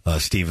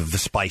Steve of the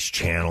Spice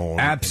Channel.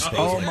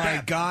 Oh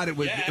my God! It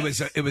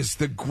was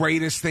the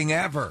greatest thing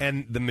ever.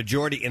 And the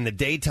majority in the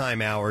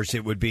daytime hours,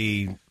 it would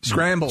be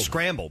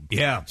scrambled.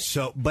 Yeah.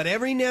 So, but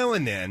every now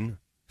and then,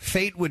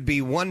 fate would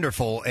be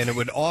wonderful, and it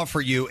would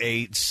offer you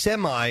a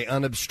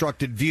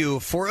semi-unobstructed view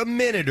for a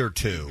minute or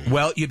two.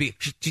 Well, you'd be.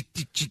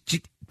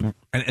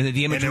 And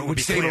the image would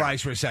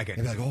stabilize for a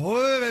second.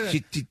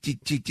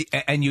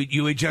 And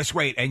you would just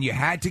wait. And you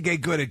had to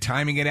get good at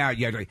timing it out.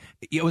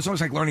 It was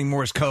almost like learning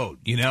Morse code,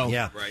 you know?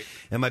 Yeah. Right.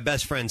 And my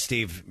best friend,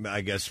 Steve, I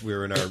guess we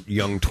were in our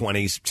young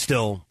 20s,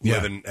 still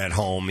living at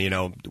home,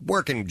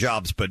 working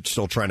jobs, but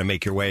still trying to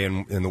make your way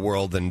in the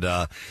world. And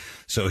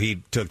so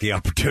he took the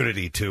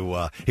opportunity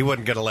to, he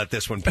wasn't going to let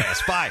this one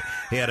pass by.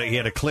 He had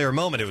a clear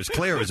moment. It was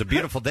clear. It was a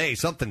beautiful day.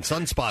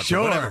 Sunspots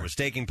or whatever was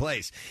taking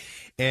place.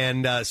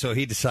 And so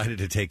he decided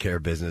to take care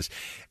of business,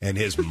 and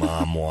his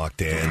mom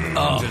walked in.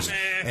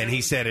 And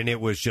he said, and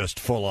it was just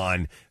full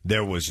on.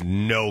 There was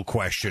no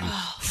question,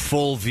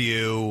 full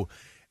view.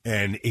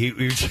 And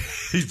I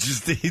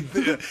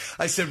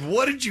said,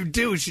 what did you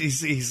do? He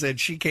said,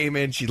 she came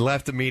in, she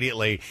left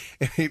immediately.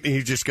 And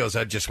he just goes,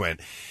 I just went,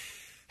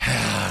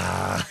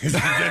 that's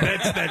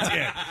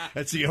it.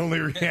 That's the only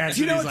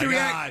reaction. You know He's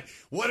like,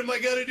 what am I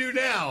going to do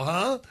now,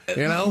 huh?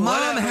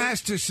 Mom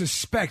has to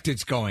suspect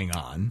it's going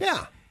on.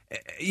 Yeah.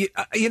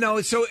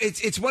 So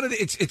it's one of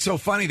it's so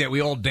funny that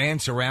we all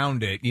dance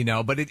around it,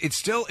 but it's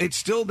still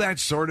that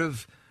sort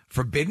of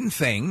forbidden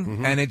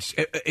thing, and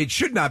it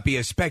should not be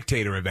a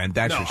spectator event.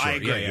 That's for sure. I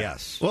agree.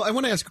 Yes. Well, I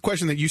want to ask a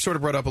question that you sort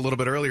of brought up a little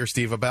bit earlier,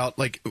 Steve, about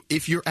like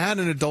if you're at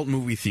an adult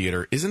movie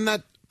theater, isn't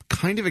that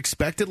kind of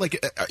expected? Like,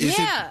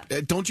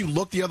 don't you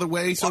look the other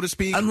way, so to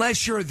speak?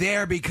 Unless you're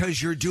there because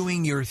you're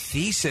doing your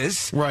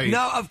thesis, right?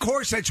 No, of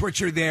course that's what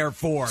you're there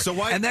for. So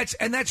why? And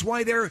that's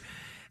why they're.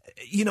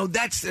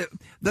 That's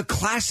the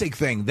classic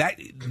thing.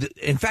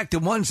 In fact, the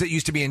ones that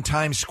used to be in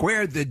Times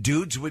Square, the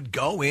dudes would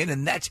go in,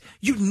 and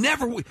you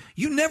never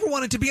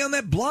wanted to be on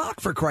that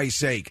block, for Christ's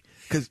sake,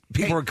 because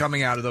people were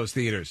coming out of those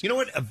theaters. You know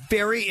what? A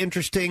very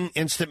interesting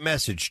instant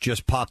message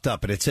just popped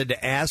up, and it said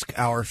to ask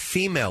our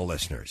female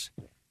listeners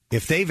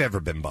if they've ever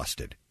been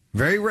busted.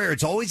 Very rare.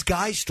 It's always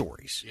guy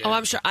stories. Oh,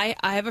 I'm sure. I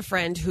have a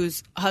friend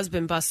whose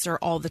husband busts her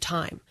all the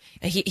time.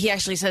 And he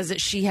actually says that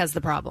she has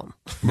the problem.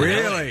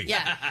 Really?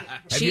 Yeah.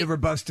 Have you ever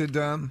busted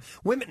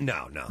women?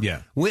 No.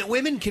 Yeah.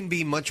 Women can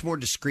be much more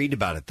discreet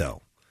about it,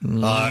 though.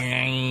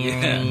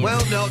 Yeah.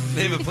 Well, no.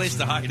 They have a place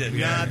to hide it.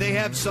 Yeah, they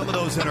have some of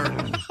those that are...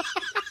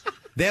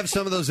 They have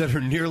some of those that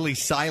are nearly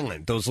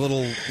silent. Those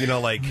little,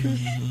 like...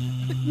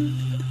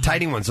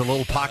 tiny ones, the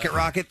little pocket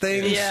rocket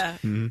things. Yeah.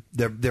 Mm-hmm.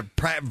 They're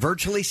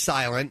virtually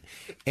silent,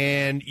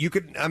 and you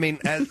could,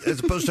 as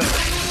opposed to...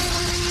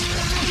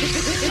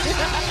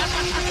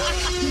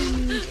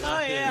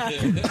 Oh,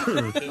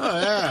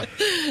 yeah.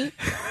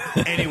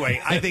 Anyway,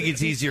 I think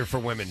it's easier for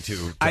women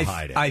to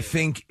hide it. I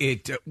think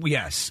it,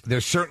 yes,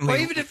 there's certainly... Or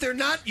even if they're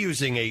not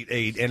using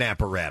an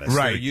apparatus.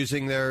 Right. They're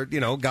using their,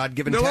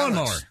 God-given their talents.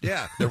 lawnmower.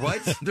 Yeah. Their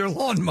what? Their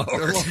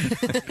lawnmower.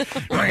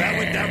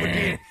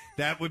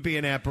 That would be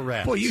an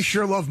apparatus. Boy, you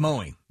sure love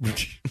mowing.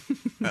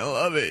 I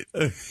love it.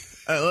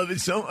 I love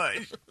it so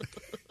much.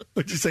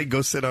 What'd you say?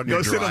 Go sit on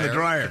your dryer? Go sit on the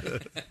dryer.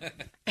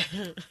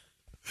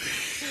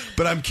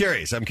 But I'm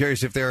curious.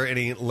 If there are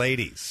any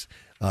ladies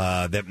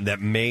that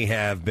may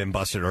have been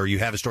busted, or you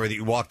have a story that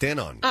you walked in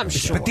on. I'm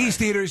sure. But these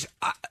theaters,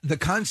 the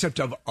concept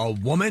of a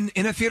woman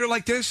in a theater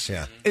like this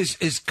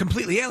is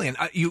completely alien.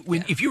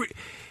 If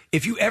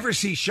you ever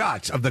see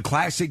shots of the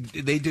classic,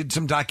 they did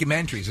some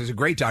documentaries. There's a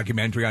great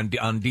documentary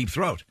on Deep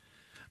Throat.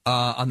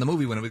 On the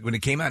movie when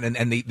it came out,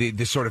 and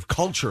the sort of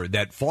culture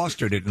that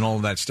fostered it and all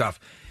of that stuff,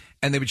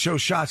 and they would show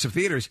shots of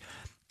theaters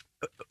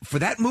for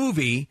that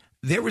movie.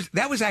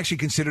 That was actually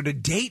considered a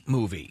date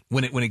movie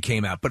when it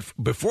came out, but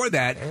before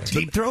that,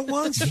 Deep Throat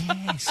was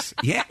yes,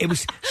 yeah, it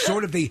was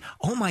sort of the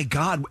oh my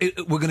God,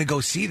 we're going to go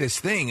see this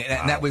thing,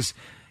 and that was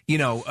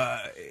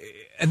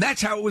and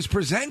that's how it was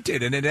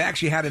presented, and it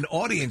actually had an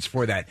audience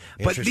for that.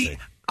 But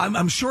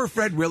I'm sure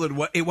Fred Willard,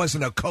 it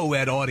wasn't a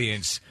co-ed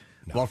audience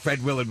while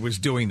Fred Willard was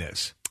doing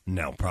this.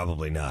 No,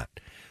 probably not.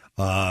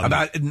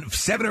 About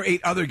 7 or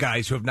 8 other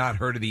guys who have not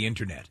heard of the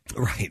internet.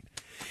 Right.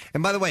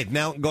 And by the way,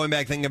 now going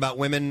back thinking about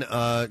women,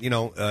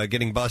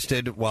 getting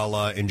busted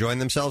while enjoying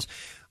themselves,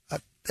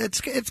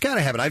 it's got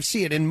to happen. I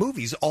see it in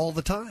movies all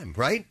the time,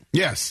 right?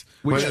 Yes.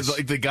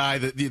 Like the guy,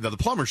 the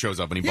plumber shows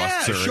up and he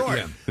busts her. Sure.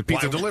 Yeah. The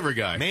pizza delivery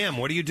guy. Ma'am,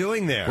 what are you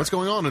doing there? What's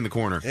going on in the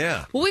corner?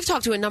 Yeah. Well, we've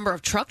talked to a number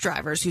of truck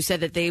drivers who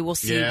said that they will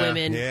see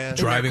women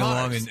driving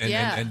along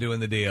and doing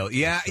the deal.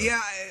 Yeah.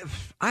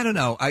 I don't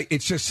know.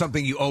 It's just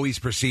something you always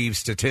perceive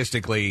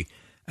statistically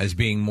as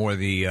being more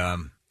the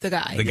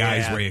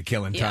guy's way of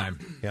killing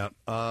time. Yeah.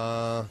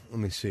 Let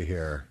me see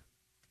here.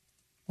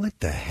 What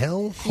the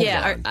hell? Hold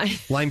on.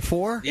 Line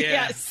 4? Yeah.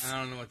 Yes. I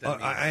don't know what that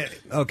means.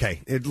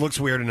 Okay. It looks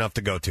weird enough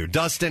to go to.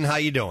 Dustin, how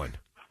you doing?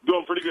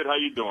 Doing pretty Pretty good. How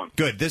you doing?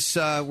 Good. This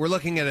we're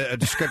looking at a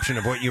description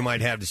of what you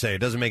might have to say. It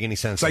doesn't make any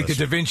sense. It's like to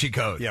the us. Da Vinci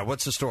Code. Yeah.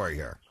 What's the story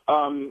here? I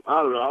don't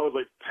know. I was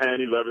like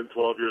 10, 11,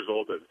 12 years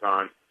old at the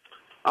time.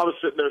 I was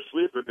sitting there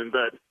sleeping in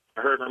bed.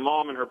 I heard my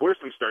mom and her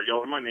boyfriend start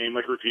yelling my name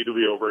like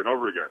repeatedly over and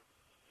over again.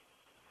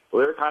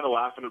 Well, they were kind of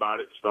laughing about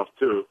it and stuff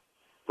too.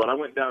 But I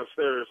went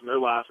downstairs and they're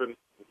laughing.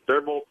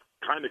 They're both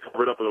kind of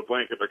covered up with a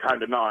blanket, but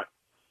kind of not.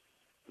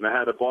 And I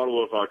had a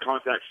bottle of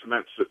contact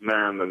cement sitting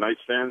there on the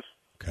nightstands.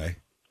 Okay.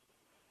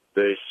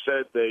 They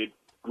said they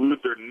glued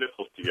their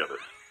nipples together.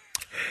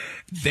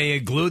 They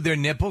had glued their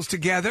nipples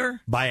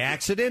together? By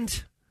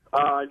accident?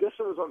 I guess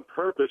it was on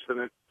purpose,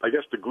 and I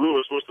guess the glue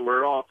was supposed to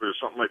wear off or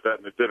something like that,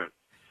 and it didn't.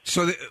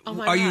 So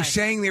are you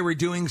saying they were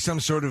doing some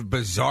sort of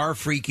bizarre,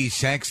 freaky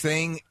sex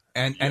thing,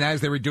 and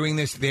as they were doing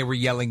this, they were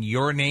yelling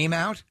your name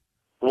out?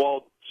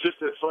 Well, just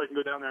so I can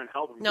go down there and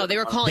help them. No, they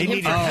were calling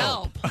him for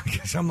help. I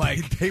guess I'm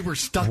like, they were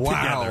stuck wow.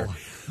 together.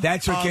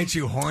 That's what gets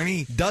you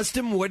horny?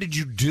 Dustin, what did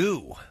you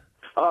do?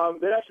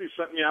 They actually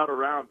sent me out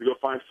around to go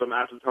find some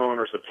acetone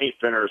or some paint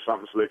thinner or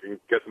something so they can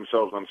get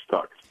themselves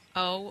unstuck.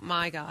 Oh,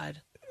 my God.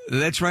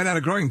 That's right out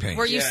of growing pains.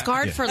 Were you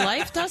scarred for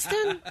life,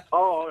 Dustin?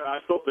 Oh, I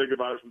still think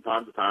about it from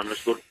time to time. I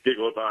still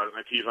giggle about it,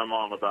 and I tease my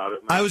mom about it.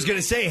 I was going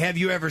to say, have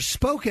you ever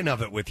spoken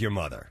of it with your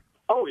mother?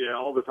 Oh, yeah,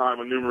 all the time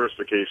on numerous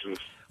occasions.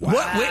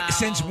 Wow.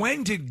 Since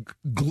when did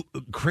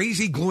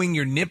crazy gluing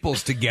your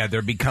nipples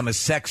together become a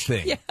sex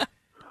thing? Yeah.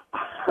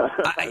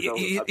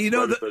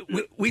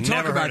 We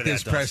talk about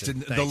this,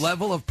 Preston, the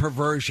level of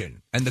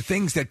perversion and the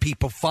things that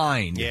people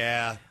find.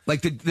 Yeah.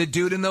 Like the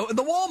dude in the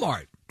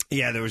Walmart.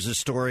 Yeah, there was a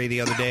story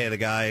the other day of the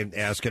guy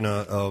asking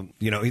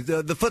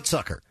the foot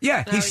sucker.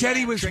 Yeah, he said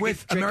he was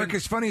with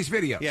America's Funniest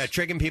Videos. Yeah,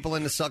 tricking people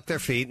in to suck their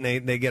feet,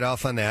 and they get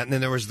off on that. And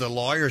then there was the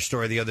lawyer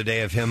story the other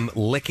day of him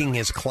licking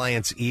his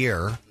client's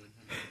ear.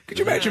 Could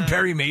you imagine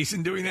Perry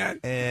Mason doing that?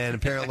 And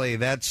apparently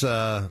that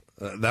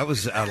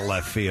was out of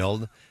left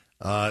field.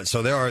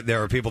 So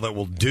there are people that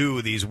will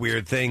do these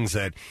weird things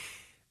that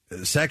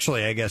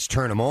sexually, I guess,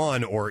 turn them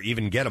on or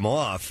even get them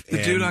off.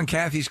 The dude on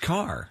Kathy's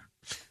car.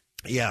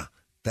 Yeah.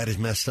 That is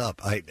messed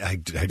up. I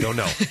don't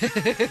know.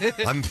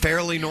 I'm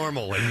fairly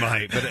normal in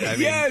my, but I mean,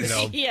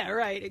 yes. Yeah,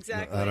 right,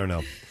 exactly. I don't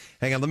know.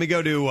 Hang on, let me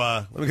go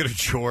to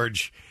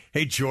George.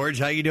 Hey, George,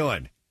 how you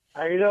doing?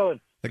 How you doing?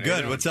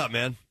 Good. What's up,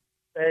 man?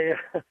 Hey,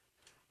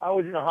 I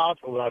was in the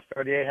hospital when I was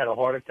 38, had a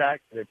heart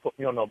attack, and they put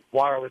me on a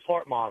wireless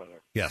heart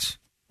monitor. Yes.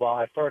 Well,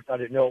 at first I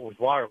didn't know it was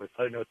wireless.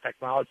 I didn't know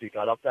technology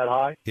got up that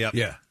high. Yep.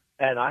 Yeah.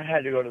 And I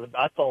had to go to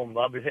I told them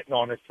I've been hitting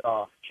on this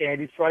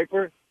candy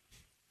striper.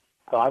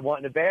 So I went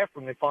in the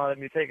bathroom. They finally let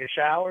me take a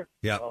shower.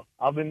 Yeah.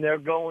 I've been there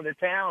going to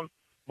town.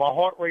 My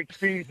heart rate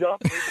speeds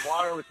up. The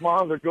wireless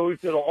monitor goes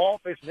to the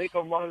office, and they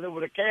come running in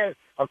with a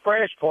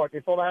crash cart. They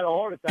thought I had a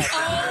heart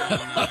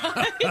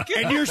attack.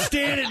 And you're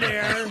standing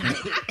there,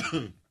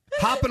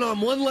 hopping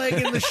on one leg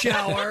in the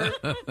shower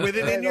with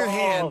it in your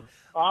hand.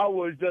 I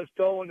was just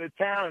going to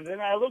town. And then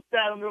I looked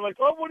at them. They're like,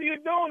 oh, what are you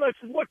doing? I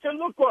said, what's it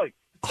look like?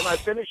 Can I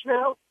finish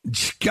now?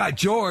 God,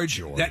 George.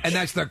 And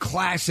that's the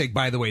classic,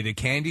 by the way, the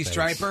candy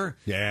striper.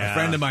 Yeah. A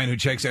friend of mine who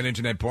checks out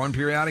internet porn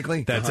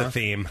periodically. That's a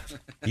theme.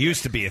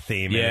 Used to be a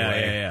theme.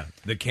 Anyway. Yeah.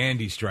 The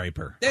candy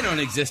striper. They don't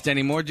exist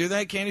anymore, do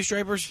they, candy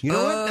stripers? You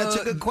know what? That's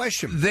a good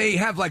question. They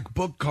have like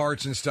book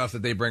carts and stuff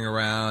that they bring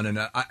around. And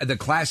the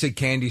classic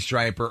candy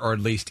striper, or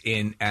at least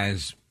in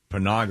as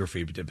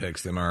pornography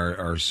depicts them,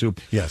 are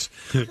super. Yes.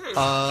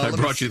 I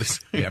brought you this.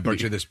 Yeah, I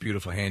brought you this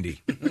beautiful handy.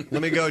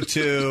 Let me go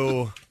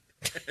to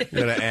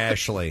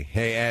Ashley.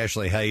 Hey,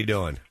 Ashley, how you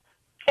doing?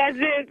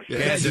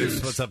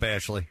 Gadzooks. What's up,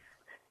 Ashley?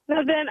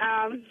 Nothing.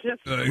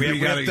 Just We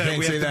have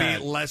to be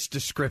less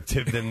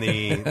descriptive than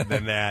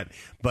that.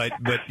 But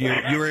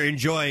you were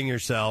enjoying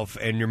yourself,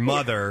 and your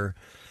mother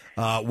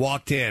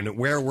walked in.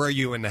 Where were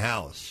you in the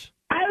house?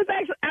 I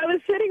was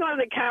sitting on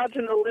the couch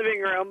in the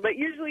living room, but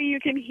usually you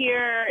can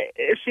hear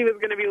if she was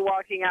going to be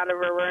walking out of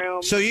her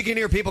room. So you can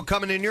hear people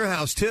coming in your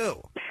house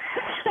too.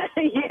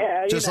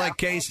 Yeah, just like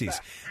Casey's.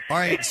 All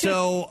right.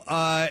 So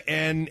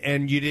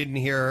and you didn't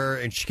hear her,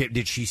 and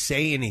did she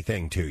say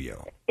anything to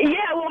you?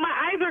 Yeah. Well,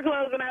 my eyes were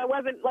closed, and I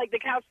wasn't like the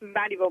couch was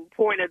not even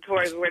pointed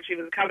towards where she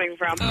was coming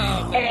from,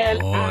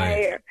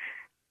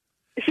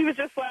 she was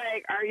just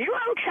like, "Are you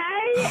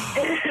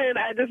okay?" And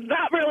I just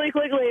stopped really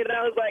quickly, and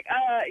I was like,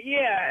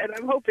 yeah. And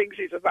I'm hoping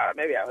she just thought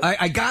maybe I was.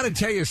 I got to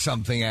tell you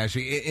something,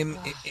 Ashley.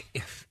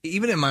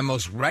 Even in my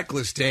most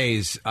reckless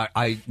days,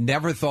 I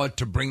never thought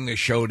to bring the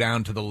show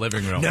down to the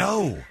living room.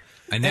 No.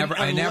 I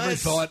never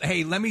thought,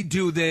 hey, let me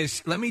do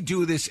this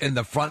in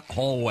the front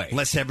hallway.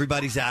 Unless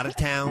everybody's out of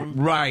town.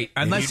 Right.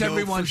 Unless you know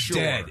everyone's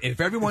dead.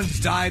 If everyone's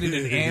died in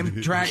an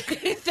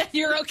Amtrak then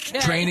you're okay.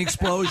 train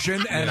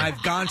explosion and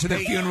I've gone to the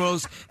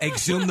funerals,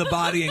 exhumed the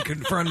body and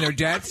confirmed their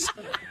deaths,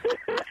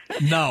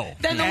 no.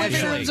 Then the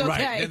living room's okay.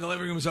 Right. Then the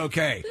living room's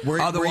okay.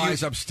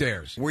 Otherwise,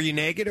 upstairs. Were you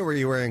naked or were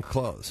you wearing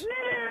clothes? No,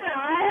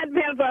 I had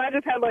pants on. I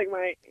just had like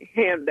my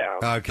hand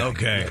down.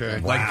 Okay.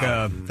 Like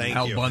Thank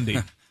Al you. Bundy.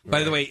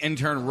 By the way,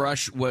 intern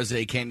Rush was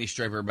a candy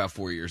striper about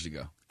 4 years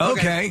ago.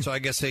 Okay. So I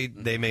guess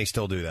they may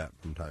still do that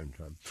from time to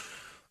time.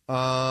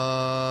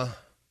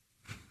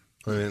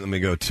 Let me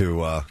go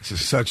to this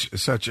is such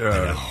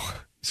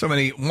so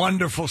many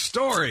wonderful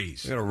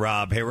stories. Go to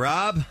Rob. Hey,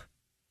 Rob.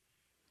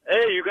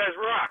 Hey, you guys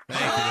rock.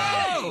 Thank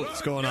you, Rob.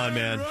 What's going on,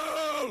 man?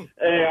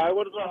 Hey, I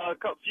was a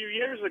few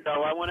years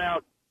ago. I went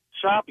out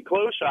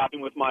clothes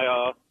shopping with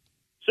my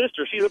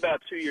sister. She's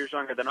about 2 years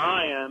younger than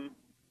I am.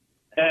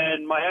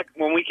 And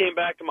when we came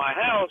back to my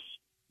house,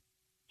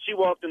 she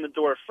walked in the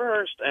door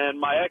first, and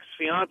my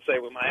ex-fiance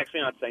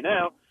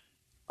now,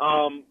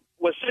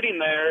 was sitting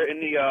there in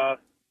the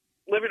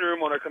living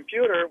room on her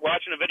computer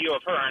watching a video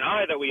of her and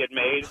I that we had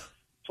made,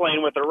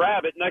 playing with a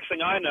rabbit. Next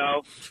thing I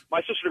know,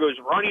 my sister goes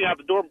running out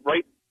the door,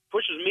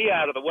 pushes me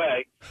out of the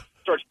way,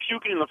 starts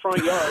puking in the front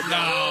yard.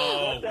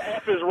 No. What the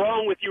F is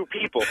wrong with you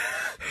people?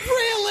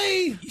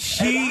 Really?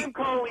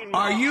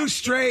 Are you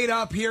straight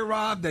up here,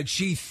 Rob, that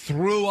she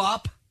threw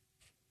up?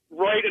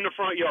 Right in the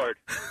front yard.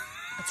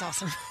 That's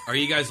awesome. Are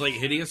you guys like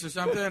hideous or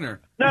something? Or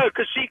no,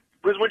 because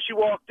when she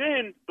walked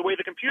in, the way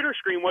the computer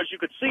screen was, you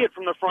could see it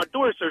from the front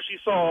door. So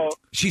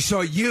she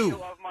saw you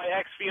of my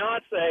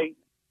ex-fiance.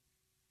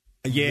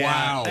 Yeah,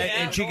 Wow.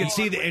 and she could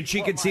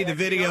see the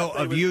video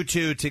of you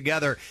two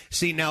together.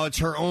 See, now it's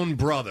her own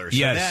brother. So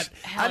Yes.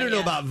 I don't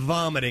know about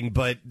vomiting,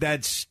 but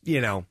that's,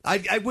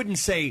 I wouldn't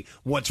say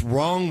what's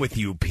wrong with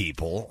you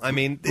people. I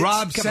mean,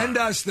 Rob, send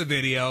us the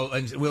video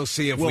and we'll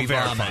see if We'll we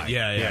verify. vomit.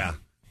 Yeah.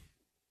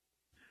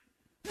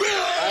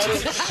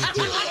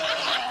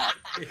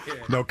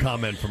 No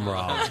comment from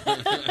Rob.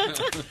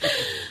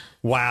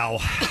 Wow.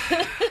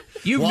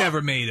 You've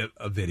never made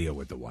a video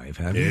with the wife,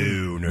 have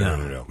you?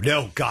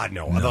 No, God,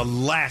 no. The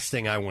last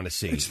thing I want to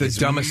see It's the is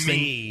dumbest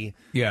me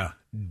Yeah.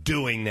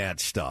 doing that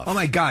stuff. Oh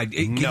my God!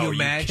 Can No, you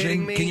imagine?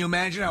 kidding me? Can you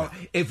imagine how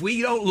if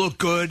we don't look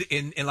good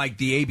in like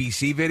the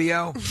ABC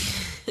video?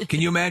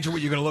 Can you imagine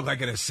what you're going to look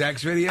like in a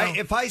sex video?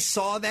 If I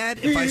saw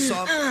that, if I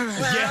saw,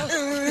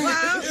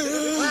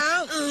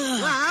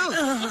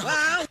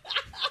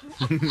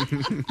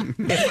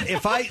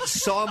 if I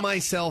saw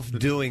myself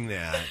doing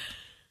that,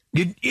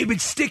 it would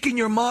stick in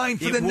your mind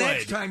for it the would.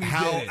 next time you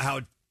did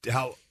it.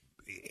 How?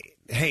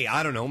 Hey,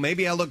 I don't know.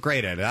 Maybe I look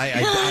great at it.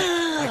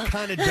 I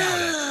kind of doubt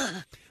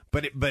it.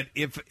 But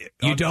if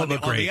You don't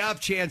look on great. the off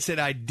chance that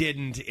I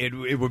didn't,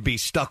 it would be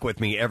stuck with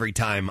me every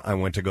time I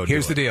went to go.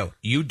 Here's do the it. deal: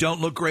 you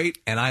don't look great,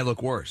 and I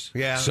look worse.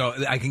 Yeah. So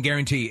I can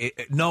guarantee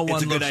no It's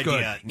one a good looks good.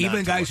 idea not Even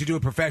to guys look. who do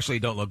it professionally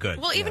don't look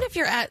good. Well, even if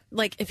you're at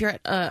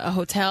a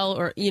hotel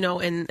or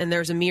and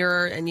there's a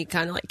mirror and you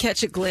kind of like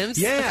catch a glimpse.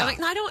 Yeah. I'm like,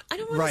 no, I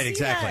don't want to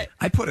see that.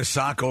 I put a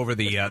sock over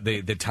the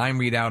time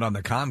readout on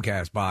the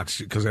Comcast box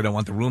because I don't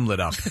want the room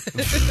lit up.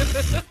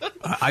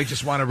 I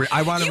just want to. Yeah,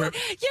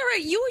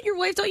 right. You and your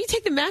wife, don't you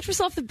take the mattress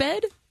off the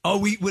bed? Oh,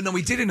 we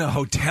did in a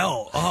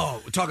hotel.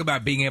 Oh, talk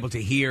about being able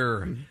to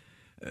hear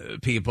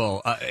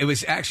people. It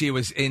was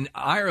in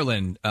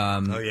Ireland.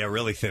 Oh yeah,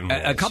 really thin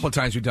walls. A couple of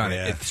times we've done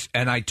it,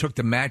 and I took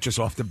the mattress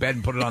off the bed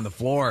and put it on the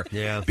floor.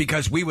 Yeah,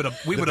 because we would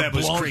have bed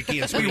was blown.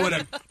 creaky as We well. would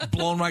have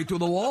blown right through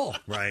the wall.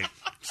 Right.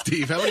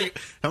 Steve,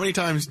 how many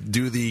times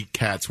do the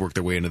cats work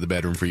their way into the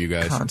bedroom for you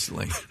guys?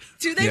 Constantly.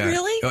 Do they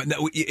really?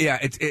 No, yeah,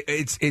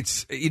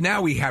 it's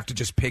now we have to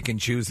just pick and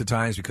choose the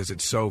times because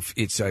it's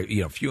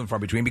few and far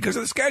between because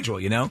of the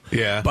schedule,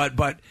 Yeah.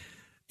 But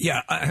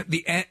yeah,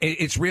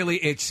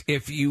 it's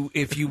if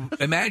you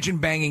imagine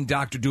banging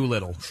Dr.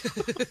 Doolittle,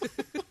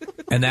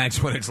 and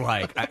that's what it's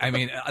like. I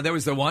mean, there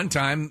was the one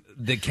time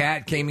the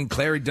cat came in,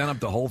 Clary done up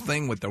the whole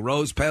thing with the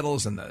rose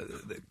petals and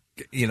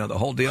the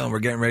whole deal, and we're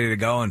getting ready to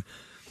go and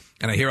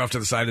I hear off to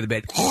the side of the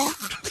bed,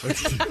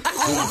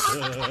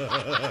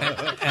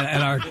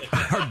 and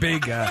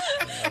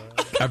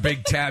our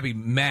big tabby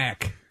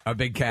Mac, our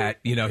big cat,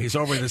 he's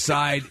over the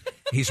side.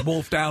 He's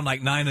wolfed down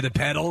like 9 of the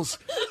petals,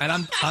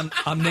 and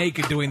I'm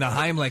naked doing the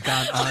Heimlich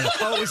on.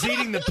 Oh, was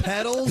eating the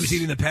petals? He was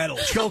eating the petals,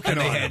 Choking and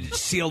they on had him.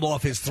 sealed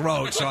off his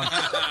throat. So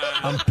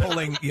I'm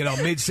pulling,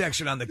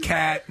 midsection on the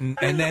cat, and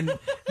then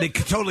they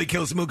totally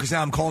kills the mood because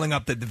now I'm calling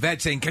up the vet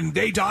saying, "Can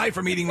they die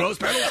from eating rose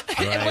petals?"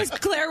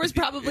 Claire was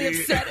probably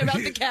upset about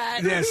the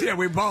cat. Yes, yeah,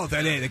 we both.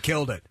 They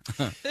killed it.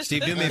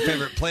 Steve, do me a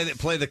favor.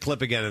 Play the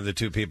clip again of the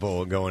two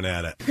people going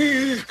at it.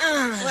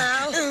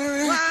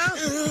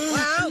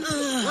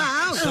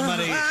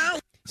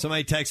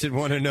 Somebody texted,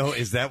 want to know,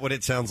 is that what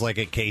it sounds like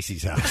at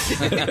Casey's house?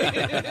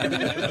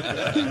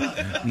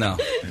 No.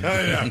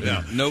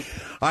 No. Nope.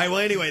 All right, well,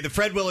 anyway, the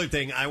Fred Willard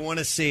thing, I want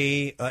to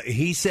see.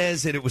 He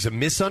says that it was a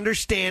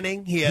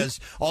misunderstanding. He has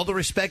all the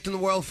respect in the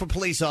world for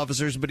police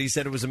officers, but he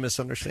said it was a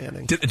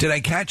misunderstanding. Did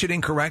I catch it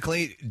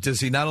incorrectly?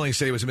 Does he not only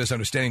say it was a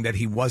misunderstanding, that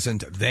he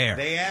wasn't there?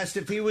 They asked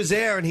if he was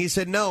there, and he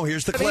said no.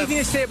 Here's the What are clip. you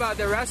going to say about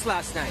the arrest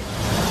last night?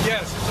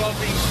 Yes, it's all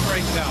being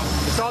straightened out.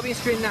 It's all being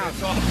straightened out.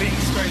 It's all being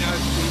straightened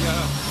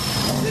out.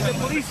 Did the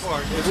police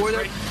were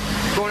they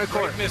going to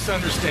court?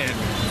 Misunderstanding.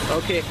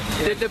 Okay.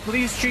 Did the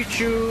police treat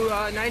you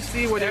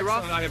nicely? Were they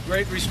rough? I have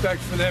great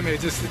respect for them.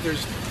 It's just that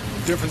there's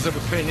difference of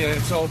opinion, and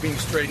it's all being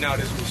straightened out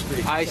as we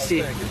speak. I So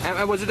see. thank you.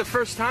 And was it the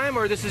first time,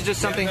 or this is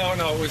just something?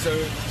 No, it was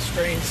a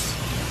strange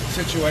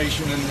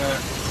situation, and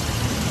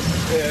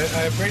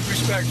I have great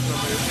respect for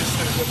him. It's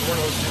just one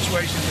of those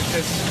situations that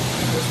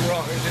just was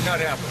wrong. It did not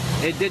happen.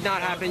 It did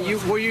not happen.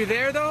 Were you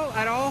there though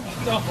at all?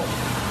 No.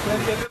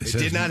 It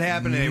did not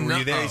happen. And were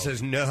you there? He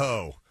says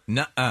no.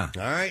 Nuh-uh.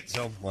 All right,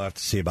 so we'll have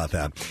to see about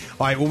that.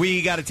 All right, well,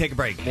 we got to take a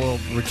break. We'll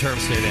return.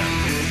 Stay there.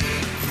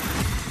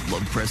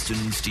 Love Preston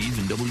and Steve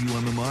and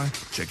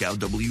WMMR? Check out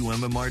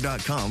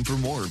WMMR.com for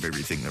more of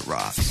everything that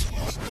rocks.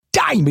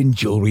 Diamond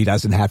jewelry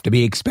doesn't have to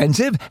be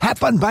expensive. Have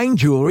fun buying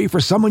jewelry for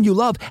someone you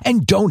love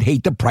and don't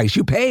hate the price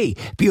you pay.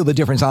 Feel the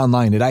difference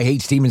online at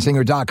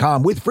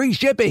IHateStevenSinger.com with free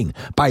shipping.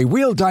 Buy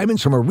real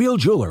diamonds from a real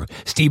jeweler.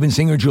 Steven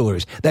Singer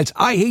Jewelers. That's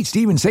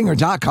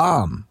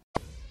IHateStevenSinger.com.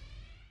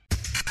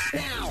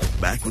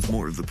 Back with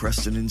more of the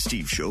Preston and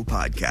Steve Show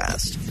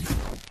podcast.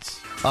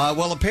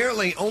 Well,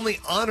 apparently only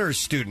honors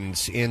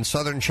students in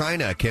southern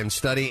China can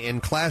study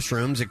in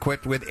classrooms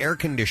equipped with air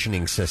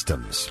conditioning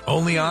systems.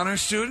 Only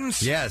honors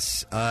students?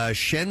 Yes.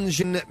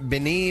 Shenzhen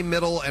Bini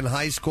Middle and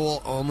High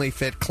School only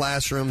fit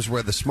classrooms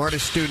where the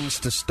smartest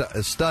students to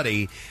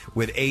study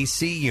with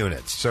AC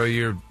units. So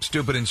you're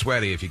stupid and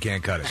sweaty if you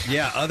can't cut it.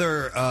 Yeah,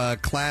 other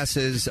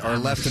classes are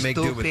left to make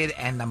do with... Stupid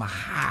and I'm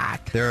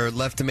hot. They're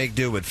left to make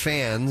do with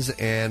fans,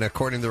 and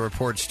according to the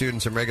report,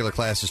 students in regular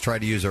classes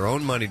tried to use their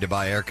own money to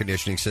buy air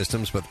conditioning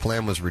systems, but the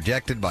plan was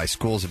rejected by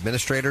schools'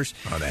 administrators.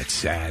 Oh, that's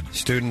sad.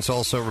 Students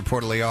also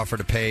reportedly offered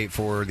to pay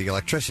for the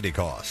electricity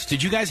cost.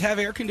 Did you guys have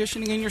air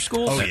conditioning in your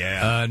schools? Oh,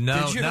 yeah.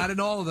 No, not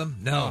in all of them.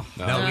 No.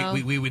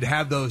 We would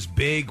have those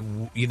big,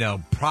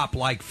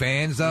 prop-like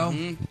fans, though.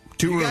 Mm-hmm.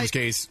 Two rooms,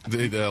 Case.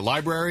 The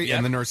library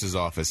and the nurse's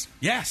office.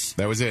 Yes.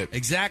 That was it.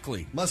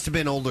 Exactly. Must have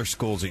been older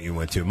schools that you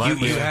went to.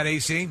 You had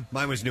AC?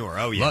 Mine was newer.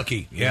 Oh, yeah.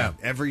 Lucky, yeah.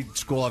 Every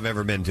school I've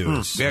ever been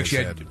to. We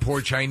actually had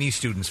poor Chinese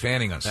students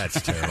fanning us. That's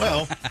terrible.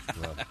 Well,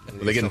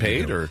 were they getting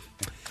paid, or...?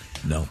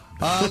 No.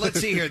 Let's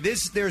see here.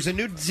 There's a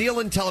New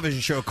Zealand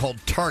television show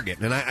called Target,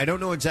 and I don't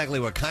know exactly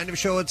what kind of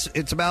show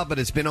it's about, but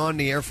it's been on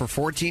the air for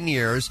 14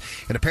 years,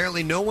 and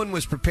apparently no one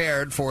was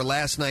prepared for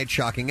last night's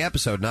shocking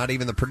episode, not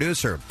even the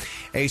producer.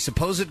 A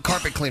supposed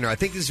carpet cleaner, I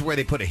think this is where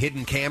they put a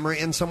hidden camera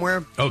in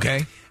somewhere.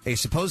 Okay. A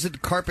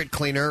supposed carpet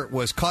cleaner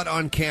was caught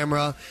on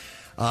camera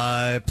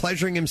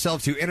pleasuring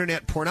himself to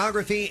internet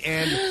pornography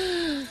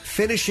and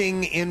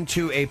finishing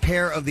into a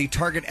pair of the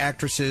Target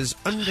actress's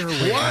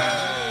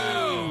underwear.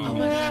 Oh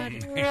my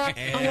God.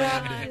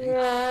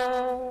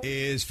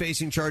 Is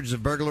facing charges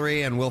of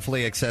burglary and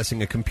willfully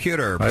accessing a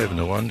computer. I have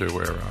no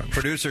underwear on.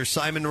 Producer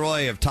Simon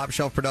Roy of Top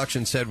Shelf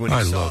Productions said when he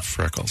I saw love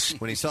freckles.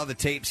 When he saw the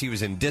tapes, he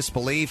was in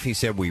disbelief. He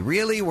said, "We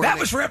really weren't." That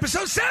was for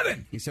episode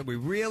 7. He said, "We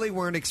really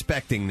weren't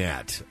expecting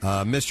that."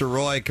 Mr.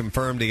 Roy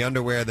confirmed the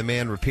underwear the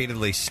man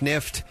repeatedly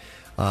sniffed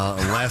on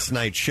last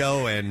night's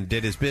show and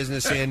did his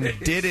business in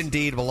did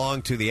indeed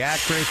belong to the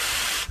actress,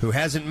 who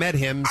hasn't met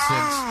him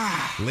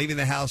since leaving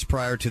the house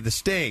prior to the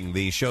sting.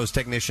 The show's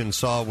technician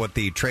saw what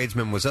the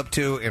tradesman was up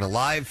to in a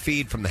live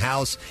feed from the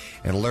house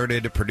and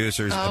alerted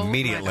producers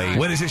immediately.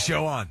 When is this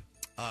show on?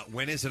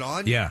 When is it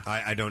on? Yeah.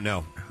 I don't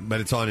know,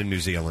 but it's on in New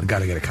Zealand. Got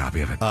to get a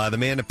copy of it. The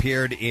man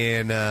appeared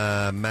in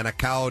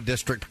Manukau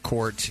District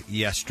Court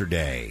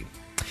yesterday.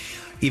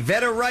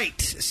 Yvetta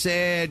Wright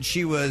said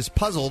she was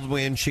puzzled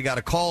when she got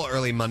a call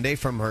early Monday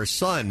from her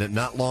son.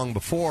 Not long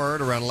before,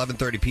 at around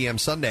 11:30 p.m.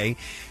 Sunday,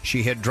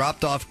 she had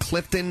dropped off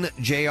Clifton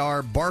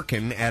J.R.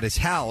 Barkin at his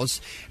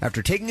house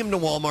after taking him to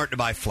Walmart to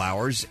buy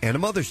flowers and a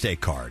Mother's Day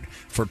card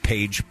for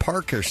Paige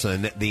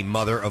Parkerson, the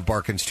mother of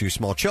Barkin's 2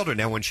 small children.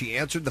 Now, when she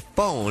answered the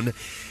phone,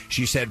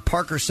 she said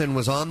Parkerson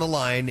was on the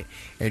line,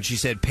 and she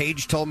said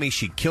Paige told me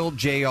she killed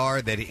J.R.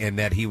 and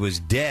that he was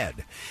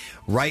dead.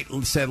 Wright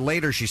said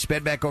later she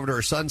sped back over to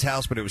her son's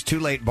house, but it was too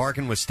late.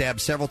 Barkin was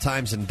stabbed several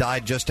times and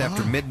died just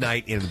after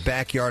midnight in the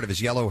backyard of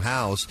his yellow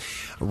house.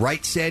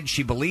 Wright said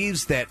she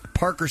believes that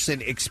Parkerson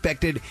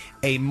expected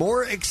a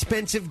more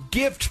expensive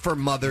gift for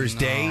Mother's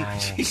Day,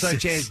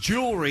 such as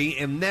jewelry,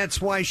 and that's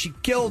why she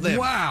killed him.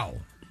 Wow.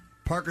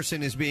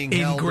 Parkerson is being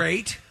held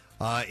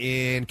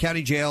in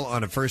county jail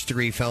on a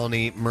first-degree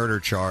felony murder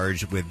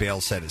charge with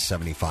bail set at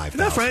 $75,000.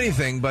 Not for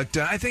anything, but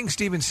I think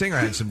Steven Singer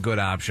had some good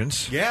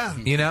options. Yeah.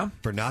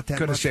 For not that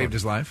could have much saved money.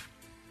 his life.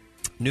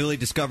 Newly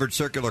discovered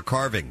circular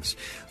carvings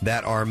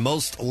that are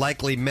most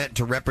likely meant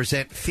to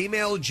represent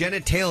female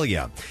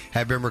genitalia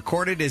have been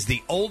recorded as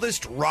the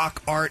oldest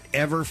rock art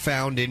ever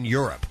found in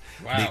Europe.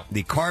 Wow.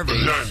 The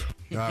carvings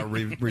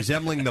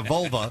resembling the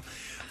vulva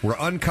were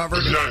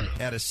uncovered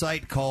at a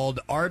site called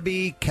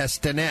Arby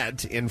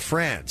Castanet in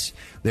France.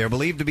 They are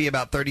believed to be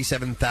about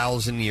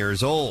 37,000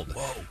 years old.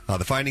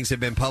 The findings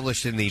have been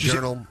published in the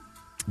journal.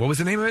 What was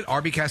the name of it?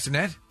 Arby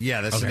Castanet?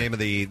 Yeah, that's the name of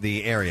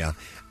the area,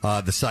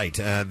 the site.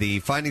 The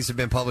findings have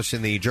been published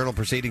in the Journal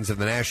Proceedings of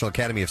the National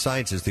Academy of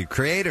Sciences. The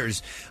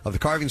creators Of the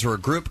carvings were a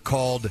group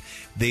called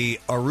the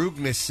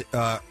Arignacians.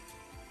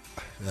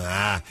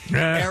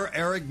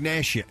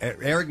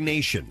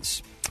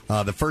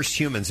 The first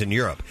humans in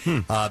Europe.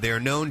 They are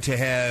known to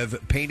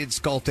have painted,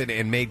 sculpted,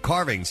 and made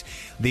carvings.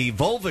 The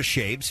vulva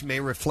shapes may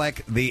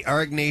reflect the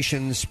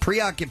Arignacians'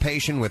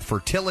 preoccupation with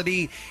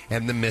fertility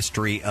and the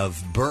mystery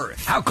of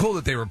birth. How cool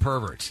that they were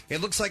perverts.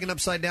 It looks like an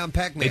upside-down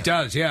Pac-Man. It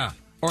does, yeah.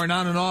 Or an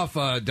on and off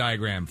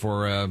diagram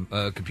for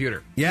a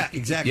computer. Yeah,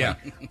 exactly. Yeah.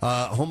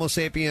 Homo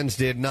sapiens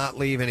did not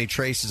leave any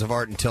traces of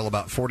art until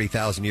about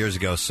 40,000 years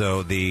ago,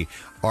 so the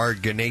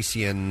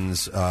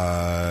Argonasians'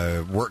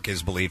 work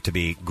is believed to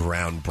be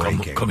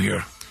groundbreaking. Come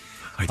here.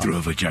 I threw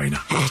a vagina.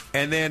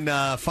 And then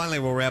finally,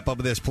 we'll wrap up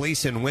with this.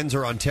 Police in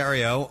Windsor,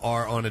 Ontario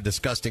are on a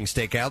disgusting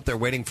stakeout. They're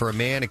waiting for a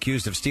man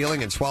accused of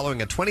stealing and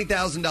swallowing a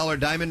 $20,000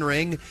 diamond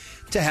ring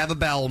to have a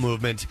bowel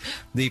movement.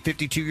 The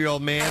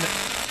 52-year-old man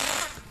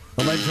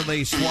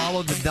allegedly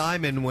swallowed the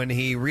diamond when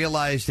he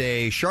realized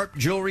a sharp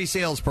jewelry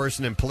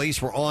salesperson and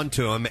police were on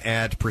to him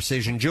at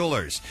Precision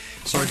Jewelers.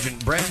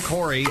 Sergeant Brent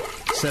Corey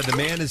said the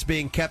man is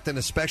being kept in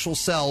a special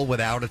cell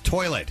without a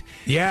toilet.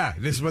 Yeah,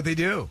 this is what they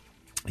do.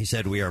 He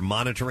said, we are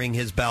monitoring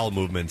his bowel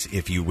movements,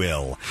 if you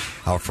will.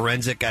 Our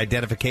forensic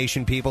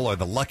identification people are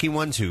the lucky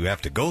ones who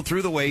have to go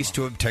through the waste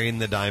to obtain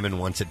the diamond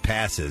once it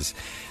passes.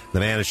 The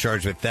man is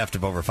charged with theft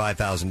of over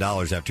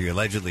 $5,000 after he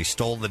allegedly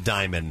stole the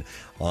diamond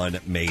on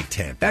May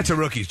 10th. That's a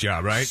rookie's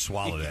job, right?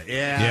 Swallowed it.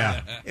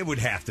 Yeah. It would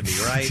have to be,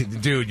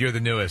 right? Dude, you're the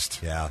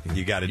newest. Yeah,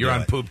 you got to do it. You're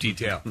on poop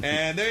detail.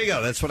 And there you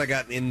go. That's what I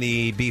got in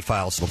the B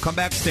files. We'll come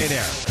back. Stay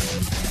there.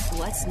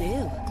 What's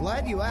new?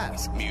 Glad you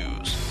asked.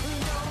 News.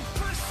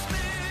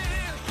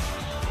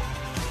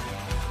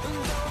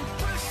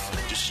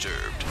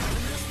 Disturbed.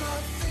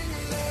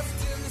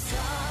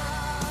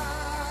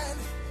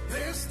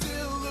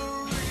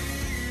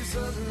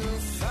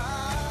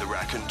 The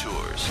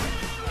Raconteurs.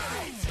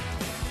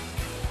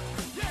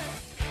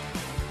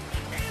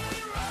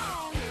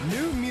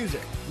 New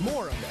music.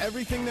 More of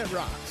everything that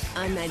rocks.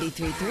 On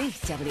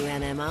 93.3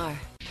 WMMR.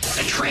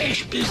 The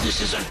trash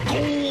business is a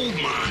gold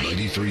mine.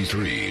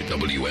 93.3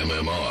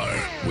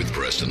 WMMR with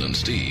Preston and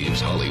Steve's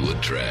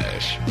Hollywood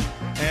Trash.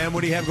 And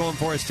what do you have going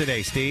for us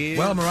today, Steve?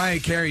 Well, Mariah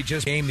Carey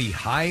just became the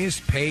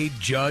highest paid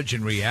judge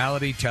in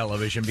reality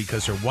television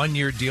because her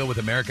one-year deal with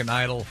American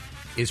Idol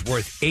is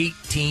worth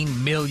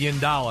 $18 million.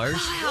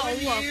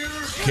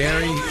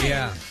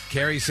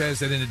 Carey says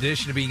that in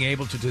addition to being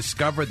able to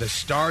discover the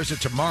stars of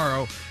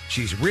tomorrow,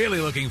 she's really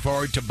looking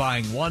forward to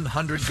buying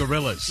 100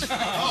 gorillas.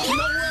 Oh,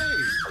 no way!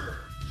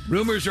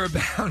 Rumors are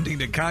abounding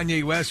that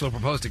Kanye West will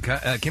propose to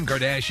Kim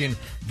Kardashian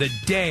the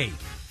day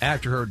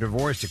after her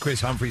divorce to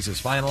Chris Humphries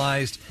is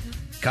finalized.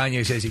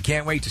 Kanye says he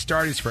can't wait to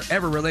start his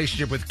forever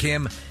relationship with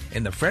Kim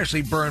in the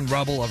freshly burned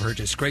rubble of her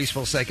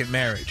disgraceful second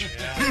marriage.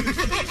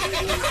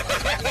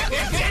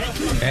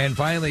 And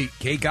finally,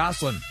 Kate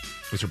Gosselin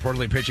was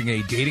reportedly pitching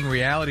a dating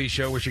reality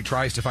show where she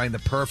tries to find the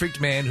perfect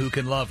man who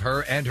can love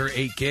her and her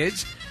 8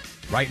 kids.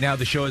 Right now,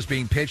 the show is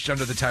being pitched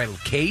under the title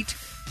Kate,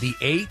 the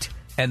 8,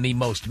 and the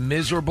most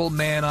miserable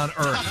man on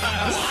earth.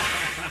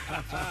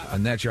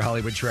 And that's your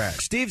Hollywood Trash.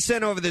 Steve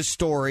sent over this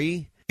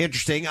story.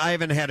 Interesting. I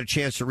haven't had a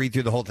chance to read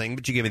through the whole thing,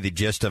 but you give me the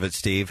gist of it,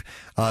 Steve.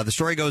 The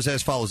story goes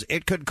as follows.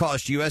 It could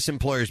cost U.S.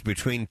 employers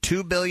between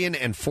 $2 billion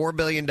and $4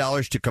 billion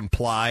to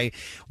comply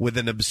with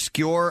an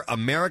obscure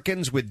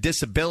Americans with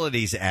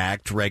Disabilities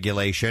Act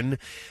regulation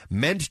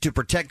meant to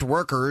protect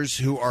workers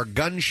who are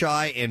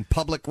gun-shy in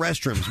public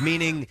restrooms,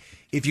 meaning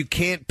if you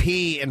can't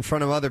pee in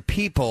front of other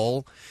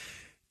people,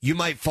 you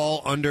might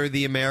fall under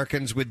the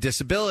Americans with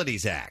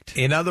Disabilities Act.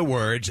 In other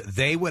words,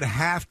 they would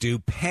have to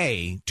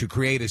pay to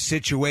create a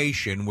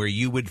situation where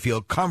you would feel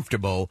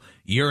comfortable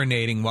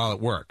urinating while at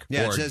work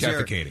or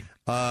defecating.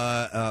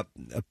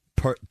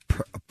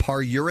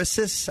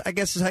 Paruresis, I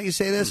guess is how you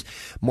say this,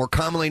 more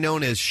commonly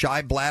known as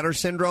shy bladder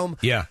syndrome.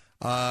 Yeah.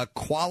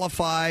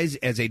 Qualifies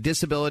as a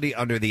disability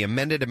under the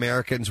amended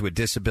Americans with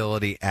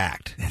Disability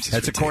Act.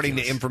 That's according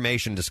to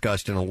information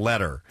discussed in a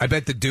letter. I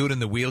bet the dude in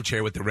the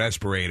wheelchair with the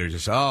respirator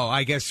just,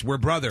 I guess we're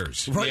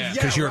brothers. Right,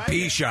 because you're right.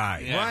 pee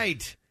shy. Yeah.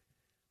 Right.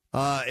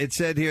 It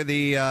said here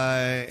the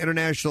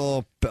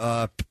International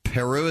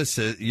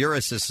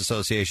Paruresis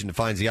Association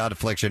defines the odd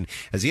affliction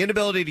as the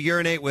inability to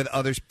urinate with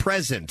others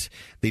present.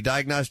 The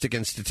Diagnostic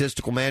and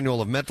Statistical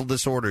Manual of Mental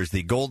Disorders,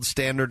 the gold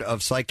standard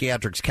of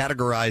psychiatrics,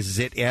 categorizes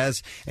it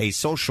as a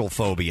social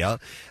phobia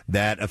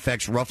that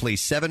affects roughly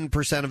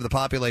 7% of the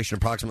population,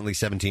 approximately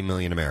 17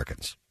 million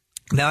Americans.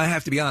 Now I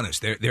have to be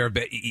honest. There have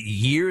been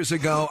years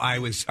ago I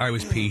was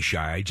pee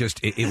shy. I just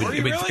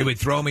it would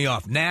throw me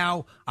off.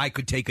 Now I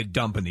could take a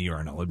dump in the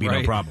urinal. It'd be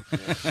no problem.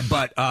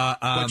 But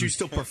but you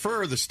still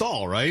prefer the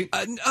stall, right?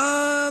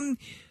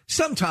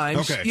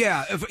 Sometimes, okay.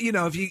 Yeah.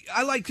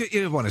 I like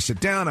to want to sit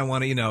down. I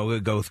want to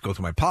go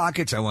through my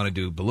pockets. I want to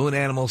do balloon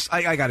animals.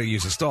 I got to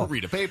use a stall.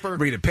 Read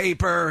a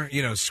paper.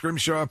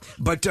 Scrimshaw.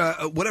 But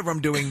whatever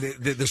I'm doing,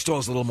 the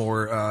stall's a little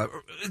more.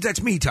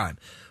 That's me time.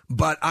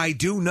 But I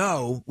do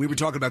know, we were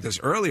talking about this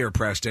earlier,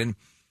 Preston.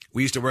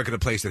 We used to work at a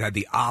place that had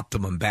the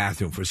optimum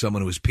bathroom for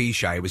someone who was pee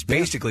shy. It was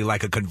basically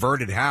like a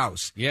converted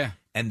house. Yeah.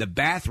 And the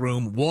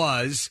bathroom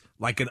was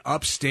like an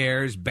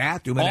upstairs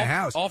bathroom in a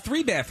house. All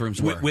 3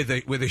 bathrooms were. With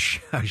a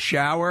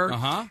shower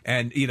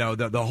and,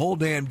 the whole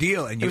damn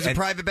deal. And it was a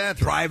private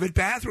bathroom. Private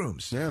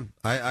bathrooms. Yeah.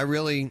 I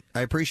really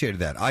appreciated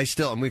that.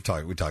 And we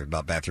talked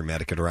about bathroom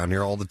etiquette around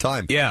here all the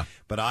time. Yeah.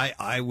 But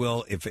I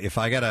will, if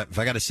I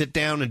gotta sit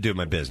down and do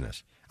my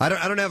business, I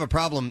don't have a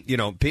problem,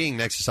 peeing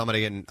next to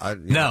somebody, and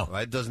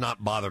it does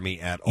not bother me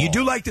at all. You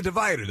do like the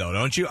divider, though,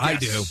 don't you? Yes, I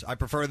do. I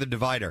prefer the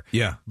divider.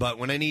 Yeah. But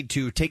when I need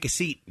to take a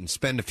seat and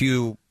spend a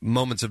few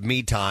moments of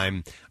me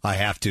time,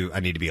 I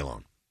need to be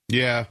alone.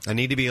 Yeah. I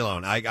need to be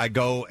alone. I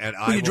go and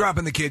I. You're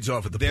dropping the kids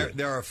off at the pool.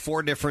 There are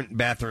 4 different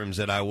bathrooms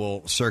that I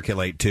will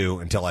circulate to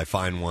until I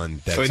find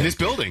one that's So in this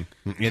empty. building?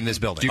 In this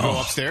building. Do you go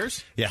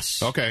upstairs?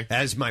 Yes. Okay.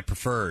 As my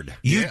preferred.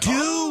 You do?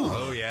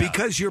 Oh, yeah.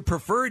 Because your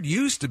preferred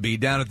used to be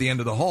down at the end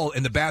of the hall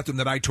in the bathroom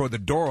that I tore the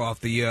door off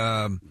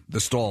the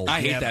stall.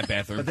 I hate that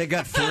bathroom. But they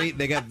got 3.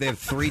 They have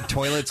 3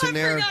 toilets in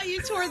there. I forgot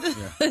you tore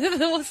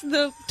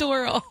the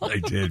door off. I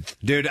did,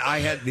 dude. I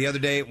had the other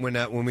day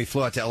when we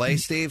flew out to L.A.,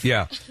 Steve.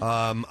 Yeah.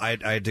 I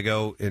had to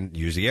go and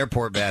use the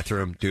airport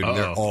bathroom, dude. And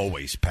they're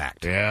always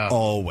packed. Yeah.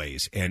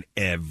 Always, and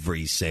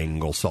every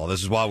single stall.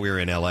 This is while we were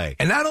in L.A.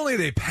 And not only are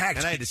they packed,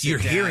 and I had to sit you're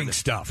down, hearing and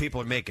stuff. People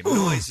are making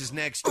noises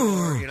next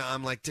door.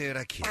 I'm like, dude,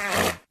 I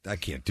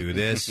can't do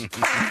this.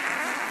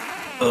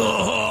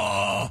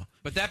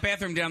 But that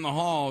bathroom down the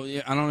hall,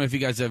 I don't know if you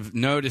guys have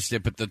noticed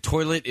it, but the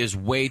toilet is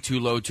way too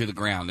low to the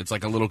ground. It's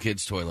like a little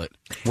kid's toilet.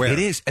 Where? It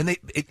is. And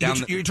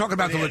you're talking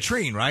about the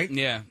latrine, right?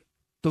 Yeah.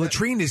 The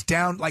latrine is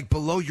down like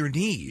below your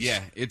knees.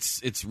 Yeah,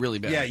 it's really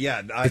bad.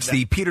 Yeah. It's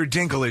the Peter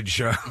Dinklage.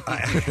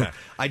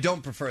 I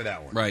don't prefer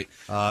that one. Right.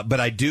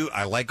 But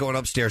I like going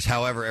upstairs.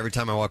 However, every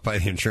time I walk by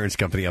the insurance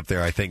company up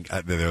there, I think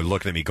they're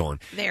looking at me going,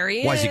 there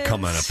he why is he is.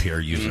 coming up here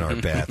using our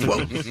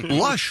bathroom? Well,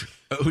 Lush,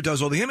 who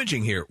does all the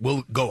imaging here,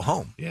 will go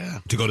home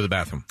to go to the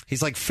bathroom.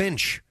 He's like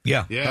Finch.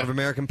 Yeah. Out of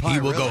American Pie.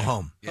 He will really. go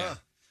home. Yeah.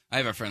 I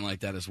have a friend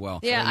like that as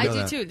well. Yeah, I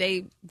do too.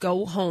 They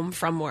go home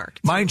from work.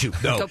 Mind you,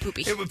 Go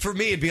poopy. For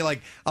me, it'd be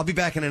like, I'll be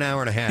back in an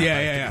hour and a half.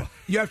 Yeah.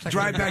 You have to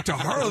drive back to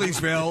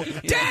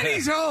Harleysville.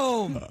 Daddy's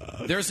home.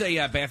 There's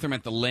a bathroom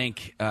at the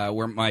Link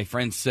where my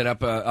friends sit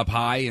up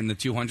high in the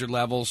 200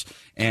 levels,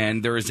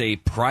 and there is a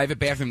private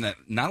bathroom that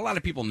not a lot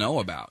of people know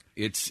about.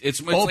 It's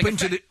open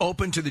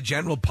to the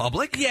general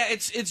public. Yeah,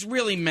 it's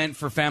really meant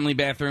for family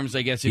bathrooms,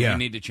 I guess. If you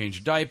need to change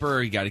a diaper,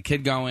 or you got a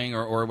kid going,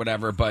 or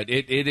whatever. But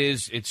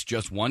it's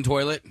just one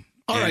toilet.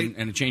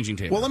 And a changing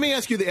table. Well, let me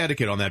ask you the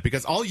etiquette on that,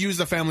 because I'll use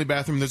the family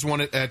bathroom. There's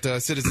one at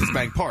Citizens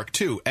Bank Park,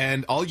 too,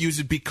 and I'll use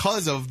it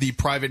because of the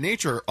private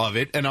nature of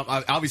it. And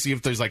obviously,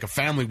 if there's like a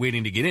family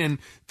waiting to get in,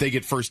 they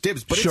get first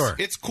dibs. But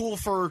it's cool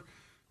for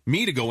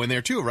me to go in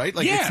there, too, right?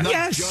 Like, it's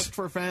not just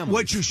for family.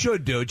 What you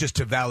should do, just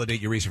to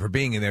validate your reason for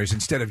being in there, is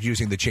instead of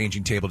using the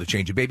changing table to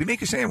change a baby,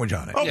 make a sandwich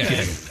on it.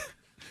 Okay.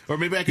 Or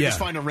maybe I could just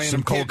find a random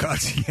some cold kid.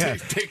 cuts. Yeah.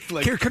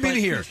 Here, come in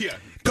here. Yeah.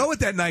 Go with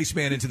that nice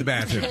man into the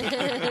bathroom.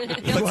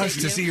 He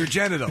wants to see your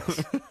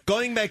genitals.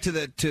 Going back to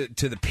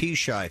the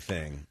P-Shy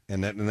thing,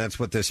 and that's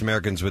what this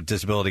Americans with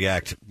Disability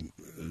Act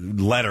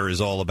letter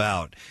is all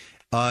about.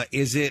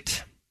 Is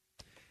it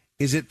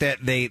that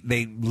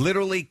they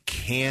literally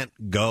can't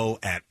go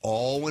at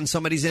all when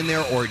somebody's in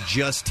there, or it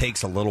just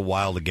takes a little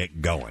while to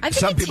get going?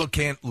 Some people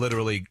can't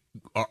literally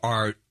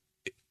are.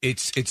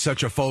 It's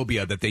such a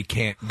phobia that they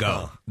can't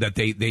go, that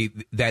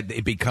that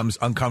it becomes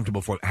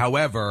uncomfortable for them.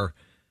 However,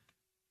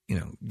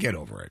 get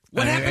over it.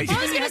 I was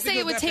going to say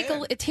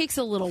it takes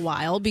a little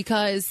while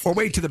because or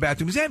wait till the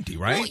bathroom is empty,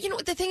 right? Well,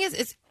 the thing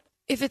is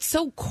if it's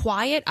so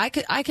quiet, I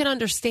can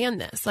understand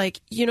this.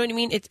 Like, you know what I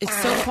mean?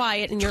 It's so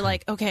quiet, and you're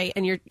like, okay,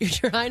 and you're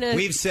trying to.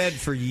 We've said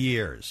for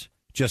years,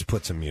 just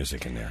put some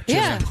music in there.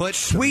 Yeah. Just put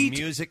Sweet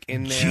some music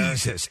in there.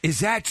 Jesus, is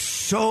that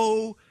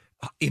so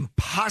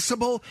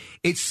impossible?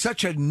 It's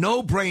such a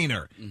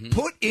no-brainer.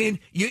 Put in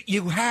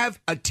you have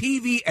a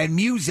TV and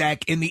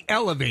Muzak in the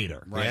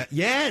elevator, right?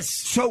 Yeah. Yes.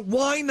 So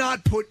why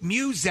not put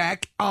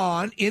Muzak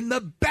on in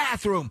the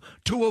bathroom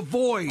to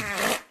avoid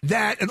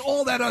that and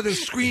all that other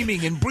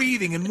screaming and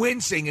breathing and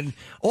wincing and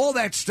all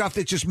that stuff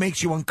that just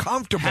makes you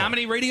uncomfortable? How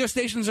many radio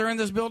stations are in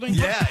this building?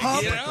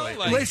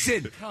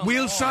 Listen,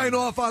 we'll sign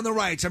off on the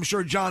rights. I'm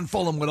sure John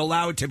Fulham would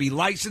allow it to be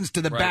licensed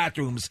to the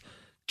bathrooms,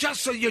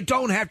 just so you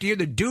don't have to hear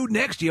the dude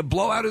next to you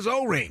blow out his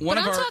O-ring. But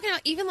I'm talking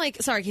about even like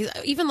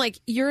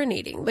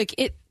urinating, like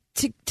it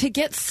to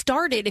get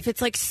started. If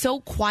it's like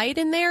so quiet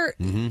in there,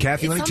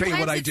 Kathy, let me tell you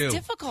what I it's do.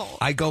 Difficult.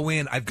 I go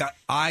in.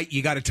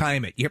 You got to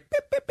time it. You're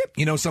beep, beep, beep.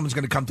 You know someone's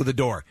going to come to the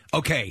door.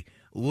 Okay,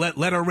 let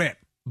her rip.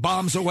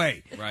 Bombs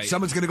away. Right.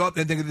 Someone's going to go up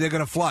and they're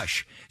going to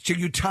flush. So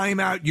you time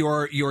out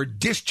your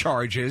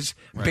discharges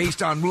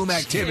based on room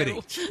activity.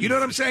 You know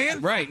what I'm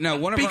saying? Right. No,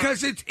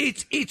 because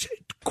it's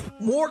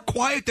more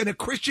quiet than a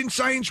Christian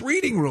Science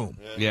reading room.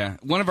 Yeah.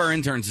 One of our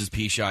interns is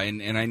P-Shy,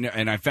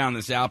 and I found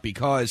this out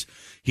because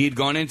he had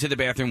gone into the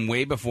bathroom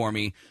way before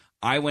me.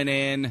 I went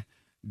in,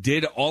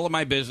 did all of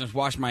my business,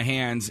 washed my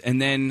hands,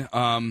 and then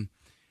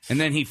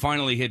he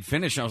finally had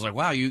finished. And I was like,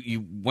 wow,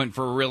 you went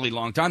for a really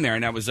long time there.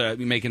 And I was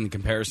making the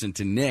comparison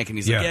to Nick. And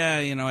he's like,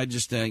 I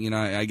just, I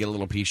get a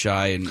little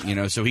P-Shy.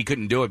 And, so he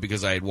couldn't do it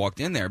because I had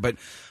walked in there. But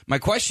my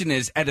question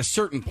is, at a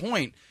certain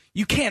point,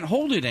 you can't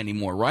hold it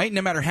anymore, right?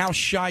 No matter how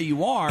shy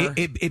you are.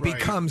 It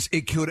becomes,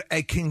 it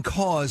can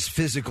cause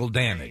physical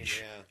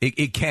damage.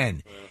 It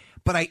can.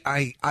 But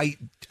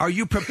are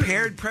you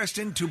prepared,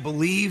 Preston, to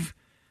believe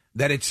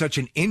that it's such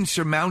an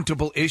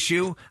insurmountable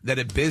issue that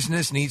a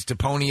business needs to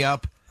pony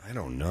up? I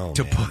don't know.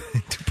 To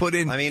put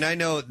in. I mean, I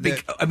know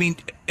that. I mean,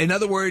 in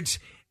other words,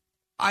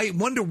 I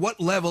wonder what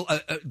level.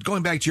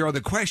 Going back to your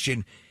other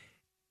question.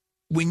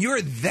 When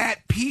you're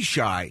that pee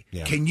shy,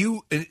 can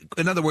you,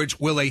 in other words,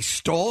 will a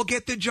stall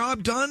get the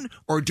job done,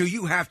 or do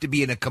you have to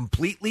be in a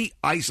completely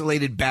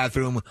isolated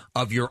bathroom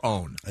of your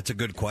own? That's a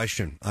good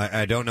question.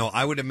 I don't know.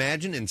 I would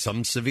imagine in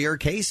some severe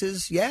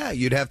cases,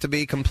 you'd have to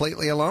be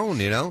completely alone,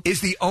 you know?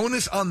 Is the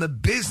onus on the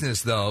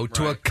business, though,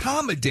 to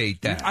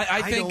accommodate that?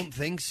 I don't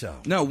think so.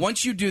 No,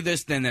 once you do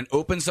this, then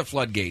opens the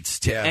floodgates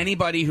to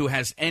anybody who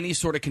has any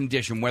sort of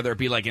condition, whether it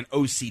be like an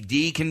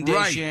OCD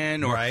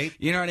condition or,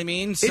 you know what I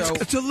mean? So,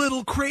 it's a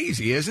little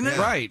crazy. Isn't it?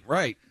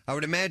 Right. I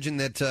would imagine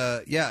that,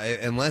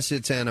 unless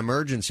it's an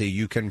emergency,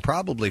 you can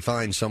probably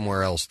find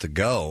somewhere else to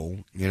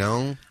go, you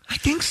know? I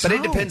think so. But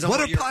it depends on what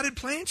are potted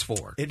plants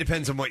for? It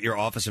depends on what your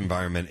office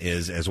environment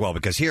is as well,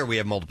 because here we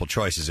have multiple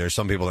choices. There's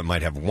some people that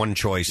might have one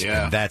choice,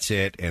 and that's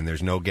it, and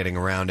there's no getting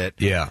around it.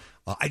 Yeah.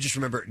 I just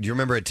remember, do you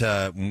remember we're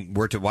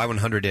at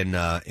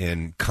Y100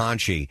 in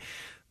Conchi,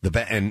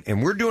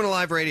 and we're doing a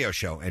live radio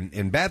show,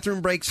 and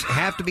bathroom breaks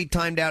have to be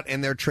timed out,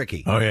 and they're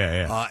tricky. Oh,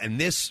 yeah. And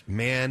this,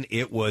 man,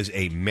 it was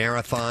a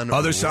marathon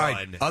Other run.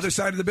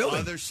 side of the building.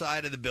 Other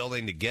side of the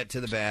building to get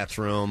to the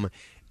bathroom,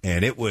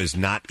 and it was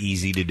not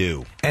easy to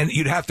do. And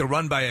you'd have to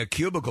run by a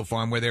cubicle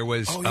farm where there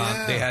was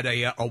they had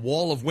a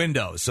wall of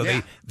windows. So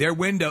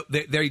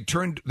they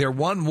turned their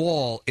one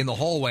wall in the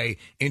hallway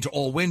into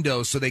all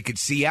windows so they could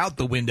see out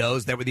the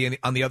windows that were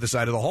on the other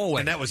side of the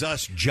hallway. And that was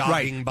us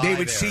jogging by. They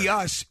would there see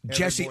us,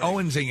 Jesse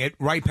Owensing it,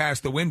 right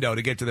past the window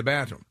to get to the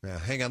bathroom. Yeah,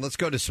 hang on, let's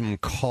go to some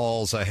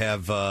calls. I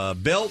have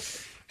Bill.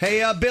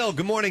 Hey, Bill,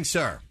 good morning,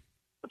 sir.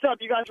 What's up?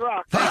 You guys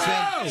rock. Thanks,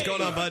 man. What's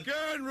going on, bud?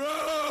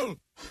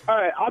 All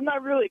right, I'm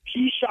not really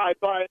pee shy,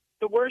 but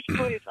the worst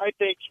place I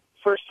think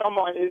for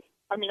someone is,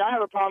 I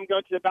have a problem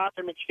going to the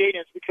bathroom in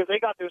stadiums because they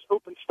got those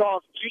open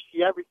stalls and you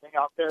see everything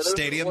out there. Those are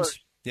the Stadiums? worst.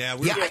 Yeah,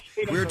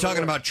 we were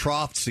talking about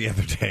troughs the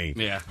other day.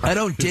 Yeah. I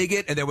don't dig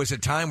it, and there was a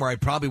time where I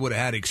probably would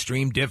have had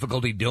extreme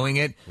difficulty doing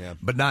it,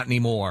 but not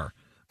anymore.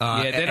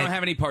 They don't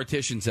have any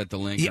partitions at the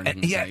link. or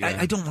anything like that,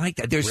 I don't like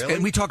that. Really?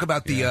 And we talk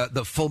about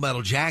the Full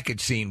Metal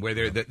Jacket scene where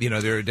they're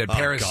at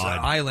Paris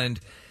Island,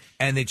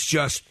 and it's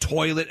just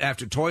toilet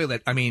after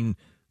toilet. I mean,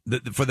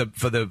 for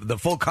the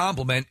full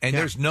complement, and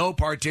there's no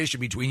partition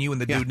between you and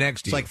the dude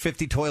next to you. It's like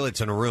 50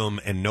 toilets in a room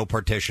and no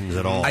partitions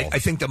at all. I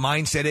think the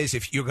mindset is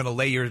if you're going to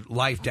lay your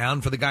life down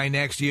for the guy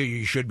next to you,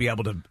 you should be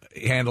able to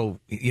handle,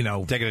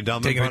 taking a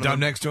dump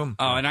next to him.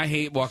 Oh, and I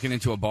hate walking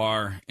into a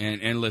bar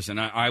and listen,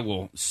 I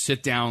will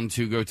sit down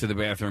to go to the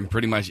bathroom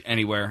pretty much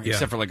anywhere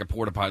except for like a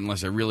porta potty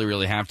unless I really,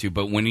 really have to.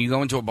 But when you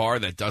go into a bar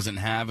that doesn't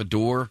have a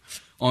door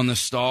on the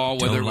stall,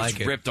 whether it was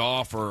ripped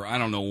off or I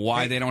don't know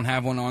why they don't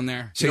have one on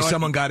there. Say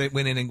someone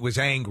went in and was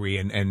angry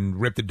and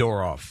ripped the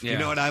door off. Yeah. You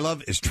know what I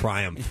love is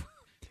Triumph.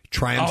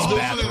 Triumph's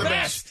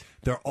bathrooms.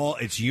 They're all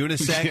it's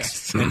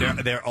unisex and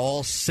they're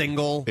all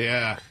single.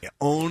 Yeah.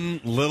 Own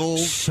little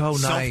so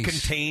nice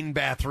self-contained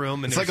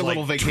bathroom, and it's like a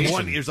little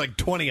vacation. There's like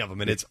 20 of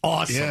them, and it's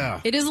awesome.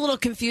 Yeah. It is a little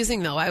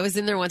confusing though. I was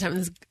in there one time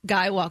and this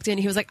guy walked in.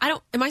 He was like,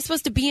 am I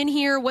supposed to be in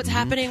here? What's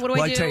happening? What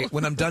do I do? I tell you,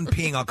 when I'm done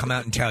peeing, I'll come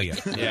out and tell you.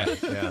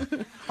 Yeah.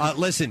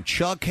 Listen,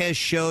 Chuck has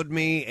showed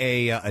me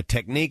a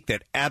technique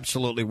that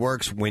absolutely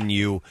works when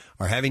you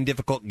are having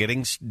difficult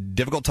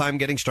time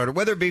getting started,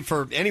 whether it be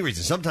for any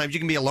reason. Sometimes you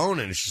can be alone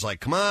and it's just like,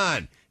 come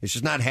on, it's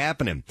just not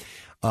happening.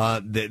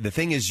 The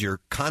thing is, you're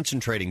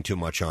concentrating too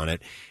much on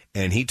it.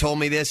 And he told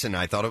me this, and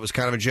I thought it was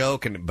kind of a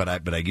joke, but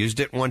I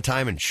used it one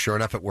time, and sure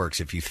enough, it works.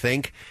 If you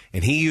think,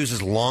 and he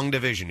uses long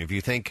division. If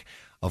you think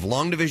of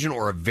long division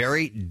or a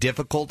very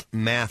difficult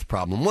math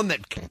problem, one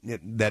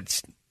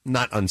that's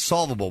not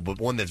unsolvable, but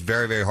one that's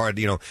very, very hard,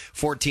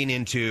 14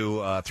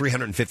 into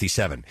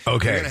 357.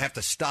 Okay. You're going to have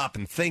to stop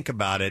and think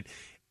about it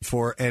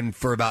for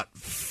about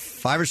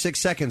 5 or 6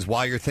 seconds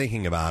while you're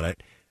thinking about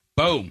it.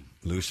 Boom.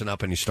 Loosen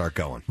up and you start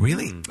going.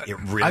 Really? It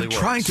really I'm works.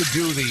 trying to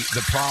do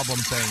the problem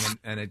thing,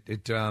 and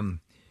it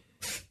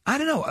I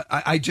don't know.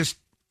 I just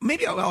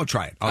maybe I'll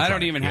try it. I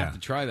don't even have to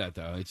try that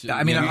though.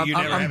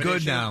 I'm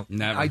good now.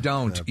 Never. I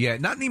don't. No. Yeah,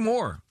 not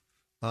anymore.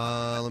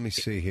 Let me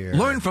see here.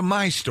 Learn from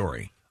my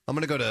story. I'm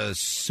going to go to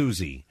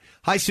Susie.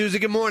 Hi, Susie.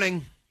 Good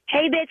morning.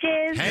 Hey,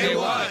 bitches. Hey,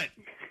 what?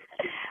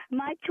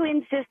 My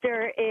twin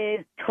sister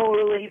is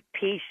totally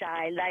pee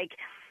shy. Like,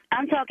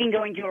 I'm talking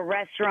going to a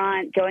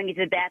restaurant, going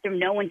into the bathroom.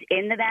 No one's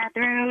in the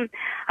bathroom.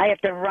 I have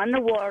to run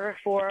the water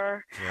for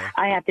her. Yeah.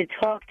 I have to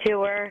talk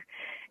to her.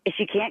 If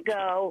she can't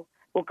go,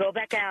 we'll go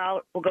back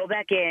out. We'll go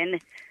back in,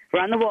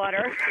 run the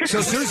water.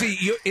 So, Susie,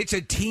 it's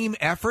a team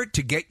effort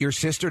to get your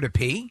sister to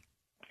pee?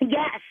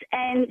 Yes,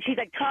 and she's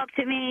like, talk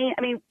to me.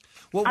 I mean,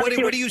 well, what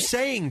are you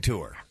saying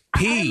to her?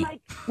 Pee.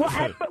 Like,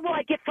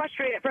 I get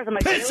frustrated at first. I'm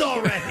like, piss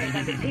already.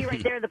 I can pee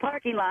right there in the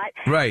parking lot.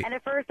 Right. And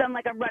at first, I'm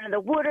like, I'm running the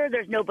water.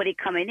 There's nobody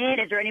coming in.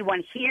 Is there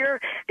anyone here?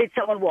 Did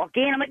someone walk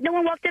in? I'm like, no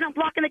one walked in. I'm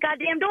blocking the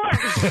goddamn door.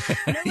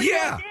 No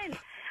one walked in.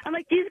 I'm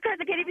like, Jesus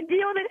Christ, I can't even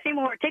deal with it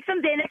anymore. Take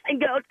some Xanax and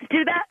go to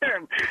the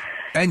bathroom.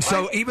 And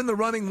so even the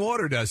running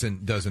water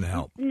doesn't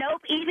help.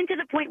 Nope, even to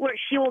the point where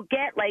she will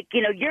get, like,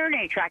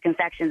 urinary tract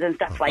infections and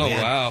stuff like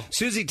that. Wow.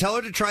 Susie, tell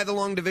her to try the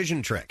long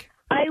division trick.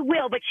 I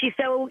will, but she's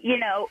so,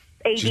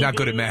 ADD. She's not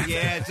good at math.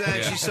 Yeah,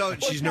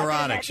 she's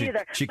neurotic.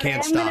 She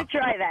can't I'm stop. going to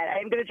try that.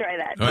 I'm going to try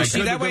that. All right,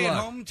 see that way at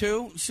home,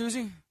 too,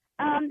 Susie?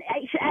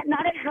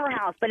 Not at her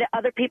house, but at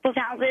other people's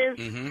houses.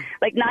 Mm-hmm.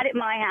 Like, not at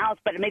my house,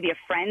 but at maybe a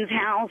friend's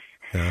house.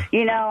 Yeah.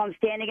 I'm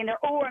standing in there,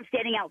 or I'm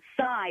standing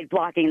outside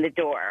blocking the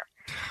door.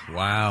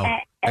 Wow.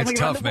 And That's we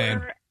run tough, the man.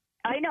 water.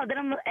 I know.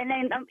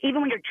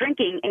 Even when you're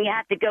drinking and you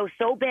have to go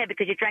so bad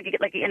because you're trying to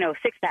get, a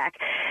six-pack,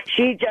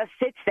 she just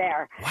sits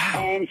there. Wow.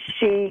 And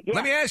she... Yeah.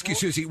 Let me ask you,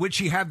 Susie, would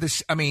she have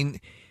this...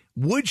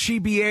 would she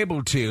be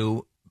able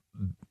to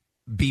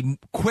be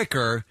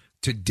quicker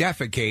to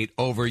defecate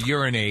over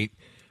urinate?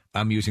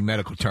 I'm using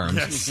medical terms.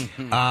 Yes.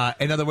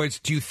 In other words,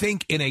 do you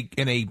think in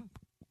a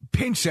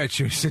pinch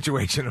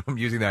situation, I'm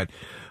using that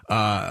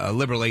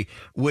liberally,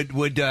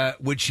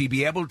 would she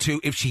be able to,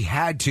 if she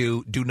had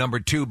to, do number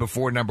 2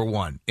 before number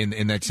 1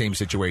 in that same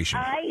situation?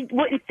 I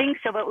wouldn't think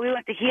so, but we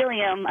went to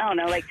Helium, I don't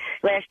know, like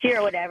last year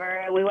or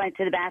whatever. We went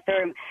to the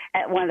bathroom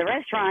at one of the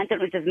restaurants,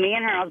 and it was just me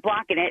and her. I was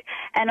blocking it,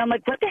 and I'm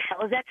like, what the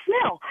hell is that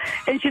smell?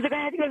 And she's like,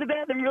 I had to go to the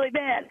bathroom really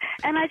bad.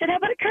 And I said, how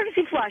about a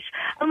courtesy flush?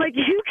 I'm like,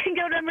 you can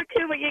go number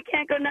 2, but you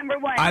can't go number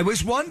 1. I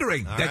was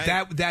wondering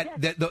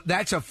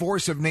that's a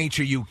force of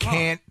nature you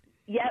can't.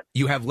 Yep.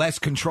 You have less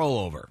control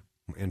over.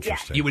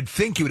 Interesting. You would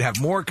think you would have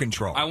more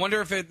control. I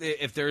wonder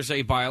if there's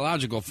a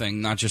biological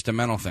thing, not just a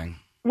mental thing.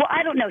 Well,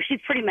 I don't know. She's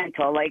pretty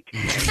mental. Like,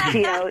 I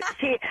know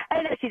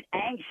she's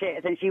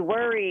anxious and she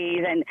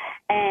worries,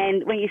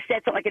 and when you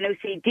said something like an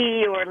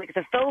OCD or like it's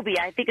a phobia,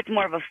 I think it's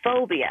more of a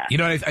phobia. You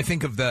know, I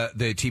think of the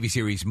TV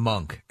series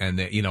Monk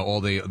and all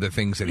the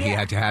things that he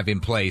had to have in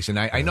place, and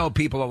I know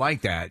people are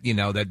like that.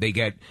 That they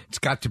get. It's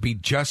got to be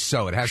just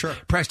so. It has.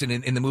 Preston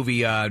in the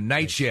movie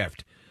Night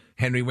Shift.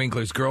 Henry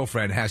Winkler's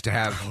girlfriend has to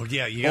have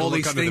you all look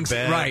these under things the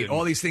bed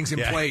all these things in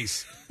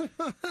place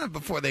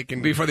before they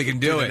can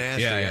do it.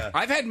 nasty,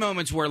 I've had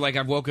moments where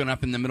I've woken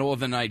up in the middle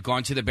of the night,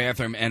 gone to the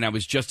bathroom, and I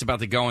was just about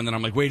to go, and then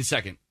I'm like, wait a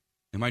second,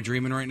 am I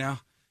dreaming right now?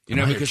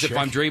 Because if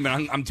I'm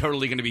dreaming, I'm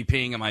totally going to be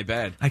peeing in my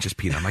bed. I just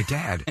peed on my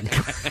dad.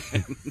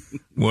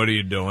 What are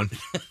you doing?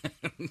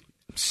 I'm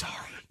sorry.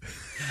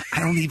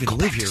 I don't even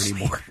live here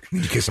anymore.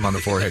 You kiss him on the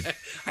forehead.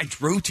 I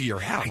drove to your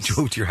house. I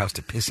drove to your house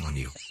to piss on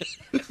you.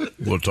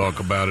 We'll talk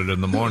about it in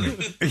the morning.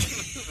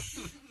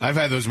 I've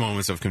had those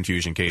moments of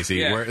confusion,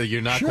 Casey, where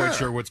you're not quite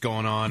sure what's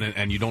going on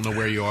and you don't know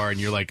where you are, and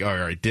you're like, all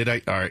right,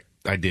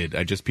 I did.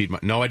 I just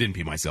peed no, I didn't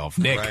pee myself.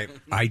 Nick,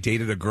 I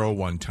dated a girl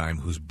one time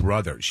whose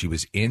brother, she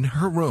was in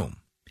her room.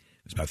 It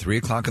was about 3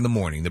 o'clock in the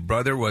morning. The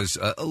brother was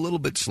a little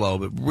bit slow,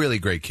 but really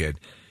great kid.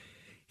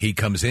 He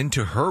comes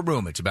into her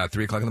room. It's about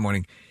 3 o'clock in the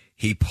morning.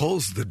 He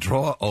pulls the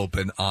drawer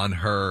open on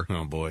her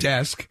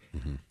desk,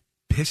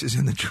 pisses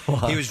in the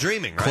drawer. He was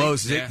dreaming, right?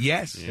 Closes it.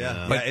 Yes.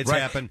 Yeah. But, It's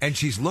happened. And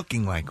she's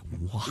looking like,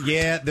 what?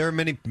 Yeah, there are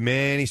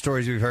many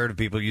stories we've heard of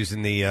people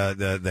using the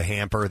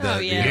hamper,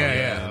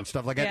 and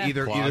stuff like that.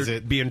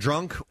 Either being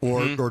drunk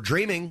or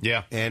dreaming.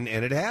 Yeah, and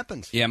it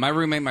happens. Yeah, my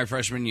roommate my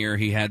freshman year,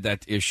 he had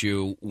that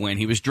issue when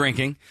he was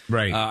drinking.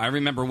 Right. I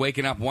remember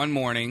waking up one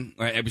morning.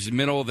 It was the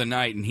middle of the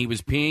night, and he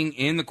was peeing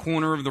in the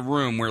corner of the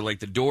room where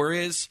the door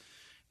is.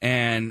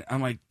 And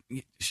I'm like,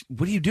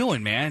 what are you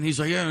doing, man?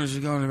 He's like, yeah, I was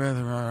just going to the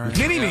bathroom. All right.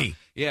 Mini-Me.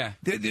 Yeah.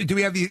 Do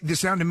we have the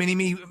sound of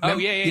Mini-Me? Oh,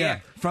 yeah.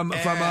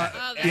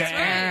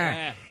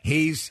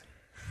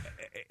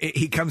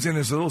 He comes in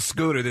his little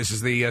scooter. This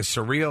is the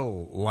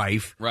Surreal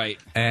Life. Right.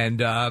 And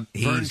Vern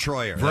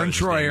Troyer. Vern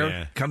Troyer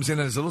name, comes in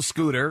his little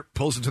scooter,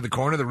 pulls it to the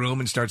corner of the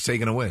room, and starts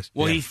taking a whiz.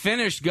 Well, he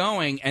finished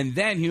going, and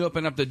then he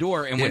opened up the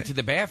door and went to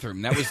the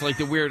bathroom. That was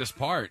the weirdest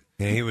part.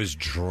 Yeah, he was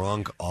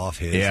drunk off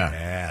his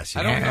ass.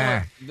 I don't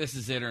know if this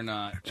is it or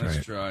not.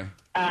 Let's try.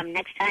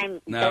 Next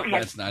time. No,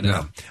 that's not it.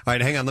 All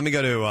right, hang on. Let me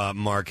go to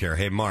Mark here.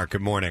 Hey, Mark,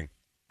 good morning.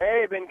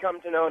 Hey, been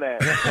come to know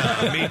that.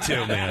 Me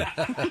too, man.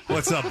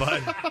 What's up,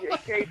 bud?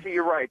 Casey,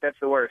 you're right. That's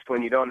the worst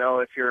when you don't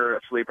know if you're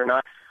asleep or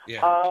not. Yeah.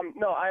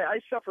 No,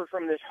 I suffer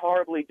from this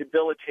horribly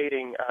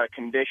debilitating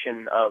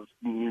condition of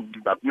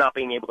not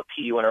being able to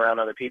pee when around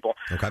other people.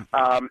 Okay.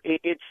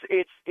 It's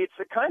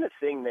the kind of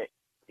thing that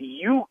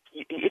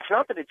it's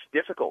not that it's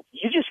difficult.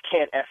 You just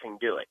can't effing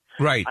do it.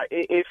 Right.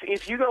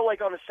 If you go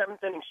on the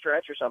 7th inning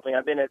stretch or something,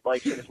 I've been at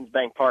Citizens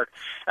Bank Park,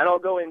 and I'll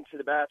go into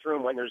the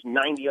bathroom when there's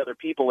 90 other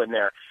people in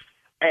there.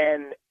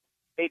 And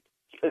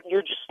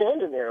you're just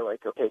standing there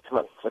like, okay, come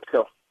on, let's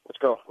go.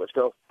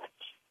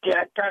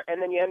 Yeah,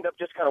 and then you end up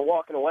just kind of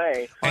walking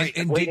away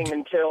and waiting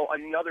until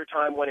another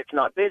time when it's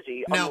not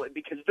busy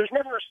because there's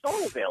never a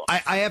stall available.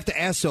 I have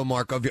to ask, so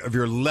Mark, of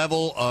your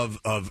level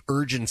of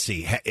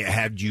urgency,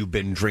 have you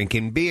been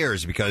drinking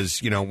beers?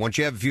 Because, once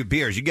you have a few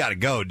beers, you got to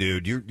go,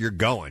 dude. You're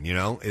going,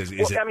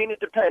 I mean, it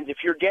depends. If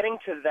you're getting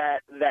to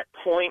that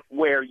point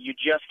where you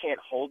just can't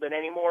hold it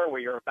anymore, where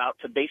you're about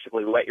to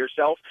basically wet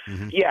yourself,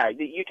 yeah,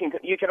 you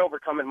can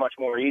overcome it much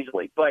more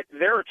easily. But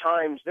there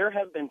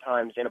have been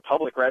times in a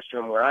public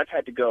restroom where I've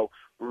had to go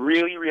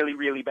really, really,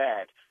 really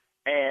bad.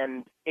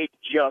 And it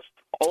just,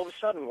 all of a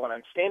sudden, when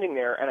I'm standing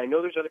there and I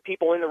know there's other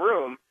people in the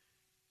room,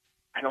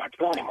 I don't have to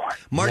go anymore.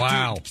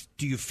 Mark,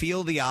 do you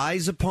feel the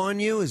eyes upon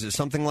you? Is it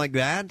something like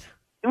that?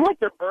 It's like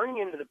they're burning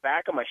into the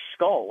back of my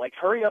skull. Like,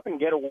 hurry up and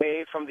get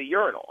away from the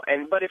urinal.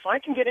 But if I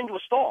can get into a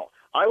stall,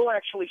 I will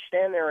actually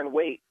stand there and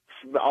wait.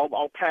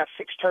 I'll pass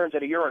 6 turns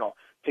at a urinal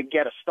to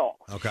get a stall.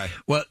 Okay.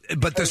 Well,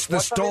 but the once I'm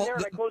in stall. there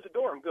and I close the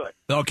door, I'm good.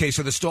 Okay,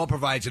 so the stall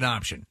provides an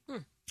option.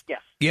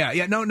 Yes.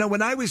 Yeah. No.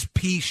 When I was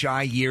pee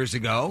shy years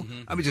ago,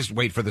 I would just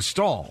wait for the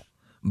stall.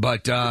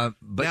 But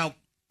now,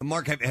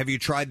 Mark, have you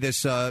tried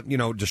this?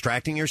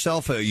 Distracting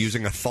yourself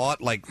using a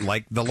thought like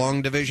the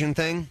long division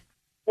thing.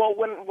 Well,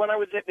 when I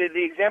was at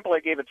the example I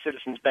gave at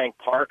Citizens Bank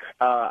Park,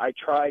 I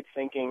tried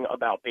thinking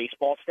about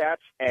baseball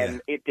stats,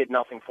 and it did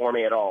nothing for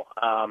me at all.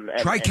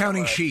 Try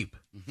counting sheep.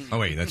 Oh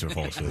wait, that's what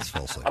false. That's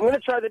false. I'm going to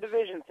try the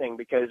division thing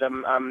because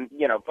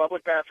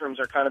public bathrooms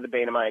are kind of the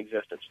bane of my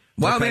existence.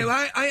 Well, man,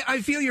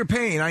 I feel your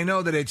pain. I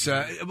know that it's.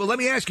 Well, let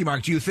me ask you,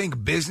 Mark. Do you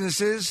think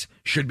businesses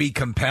should be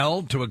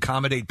compelled to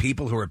accommodate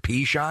people who are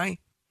pee shy?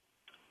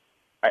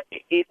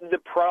 The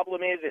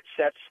problem is it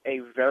sets a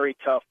very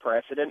tough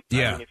precedent.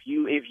 Yeah. I mean,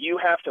 if you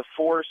have to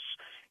force,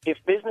 if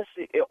business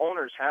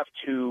owners have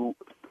to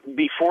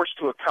be forced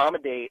to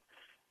accommodate,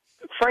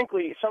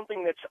 frankly,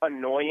 something that's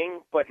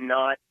annoying but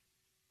not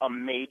a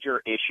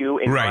major issue,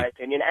 in my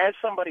opinion, as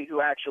somebody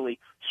who actually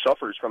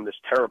suffers from this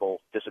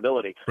terrible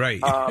disability. Right.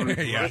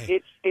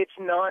 It's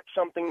not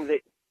something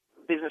that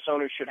business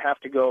owners should have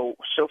to go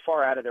so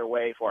far out of their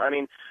way for. I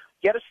mean,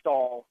 get a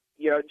stall.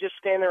 Just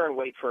stand there and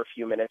wait for a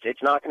few minutes.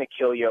 It's not going to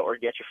kill you or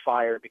get you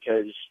fired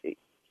because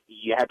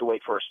you had to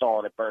wait for a stall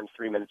and it burns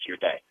 3 minutes of your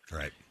day.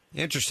 Right.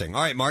 Interesting.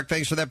 All right, Mark,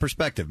 thanks for that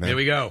perspective, man. Here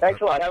we go. Thanks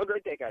a lot. Have a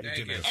great day, guys.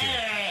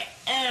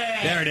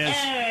 There it is.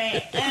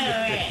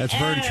 That's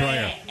Vern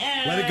Troyer.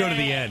 Let it go to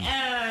the end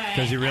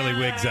because he really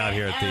wigs out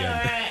here at the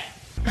end.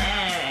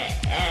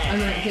 I'm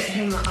going to get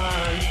him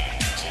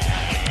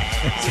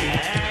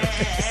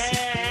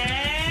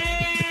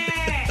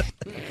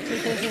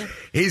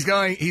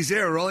He's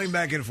there rolling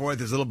back and forth,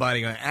 his little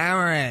body going, I'm all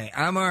right,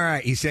 I'm all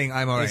right. He's saying,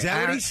 I'm all right. Is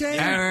that what he's saying?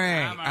 All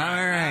right,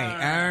 all right,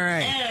 all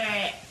right.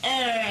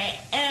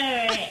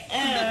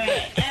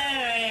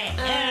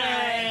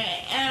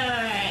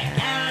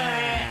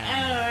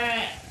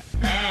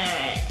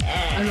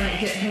 I'm going to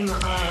get him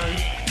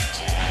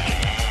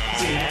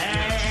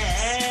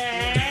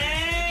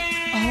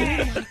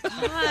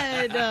Oh,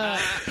 my God.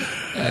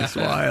 That's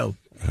wild.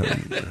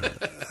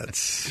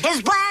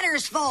 His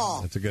bladder's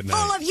full. That's a good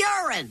Full night. of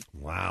urine.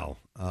 Wow.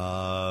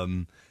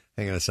 Hang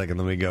on a second.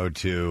 Let me go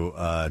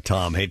to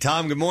Tom. Hey,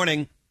 Tom, good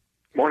morning.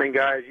 Morning,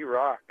 guys. You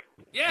rock.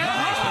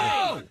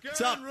 Yeah.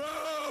 What's up?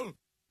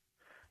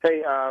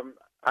 Hey,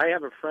 I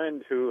have a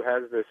friend who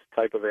has this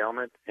type of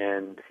ailment,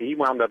 and he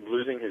wound up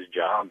losing his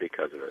job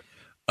because of it.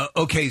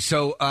 Okay,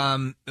 so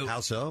how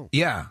so?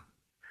 Yeah.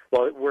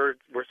 Well,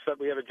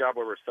 we have a job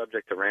where we're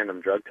subject to random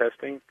drug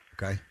testing.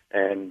 Okay.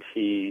 And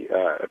he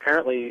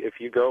apparently, if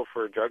you go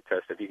for a drug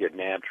test, if you get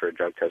nabbed for a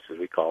drug test, as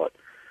we call it,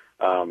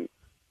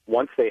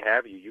 once they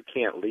have you, you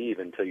can't leave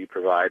until you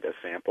provide a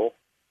sample.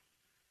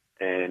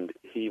 And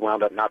he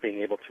wound up not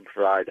being able to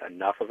provide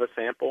enough of a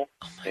sample,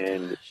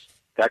 and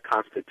that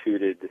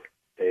constituted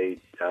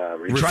a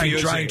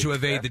trying to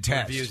evade the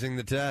test. Refusing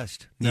the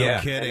test. No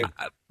kidding.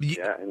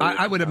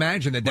 I would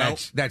imagine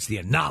that's the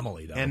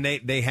anomaly, though. And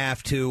they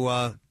have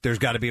to, there's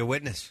got to be a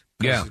witness.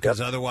 Yeah. Because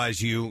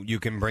otherwise you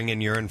can bring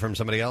in urine from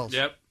somebody else.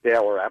 Yep. Yeah,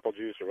 or apple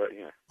juice or what,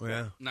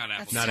 Yeah. Not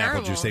apple. Not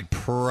apple juice. They'd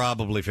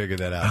probably figure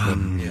that out.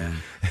 Yeah.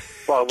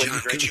 Well,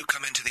 John, could you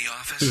come into the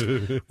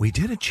office? We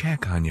did a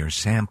check on your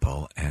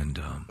sample, and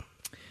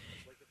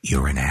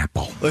you're an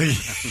apple.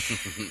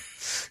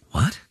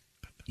 What?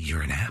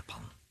 You're an apple.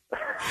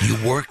 You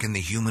work in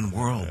the human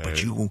world,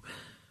 but you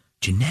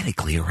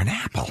genetically are an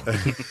apple.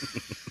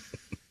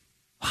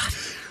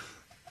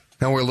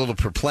 Now we're a little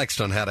perplexed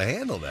on how to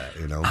handle that,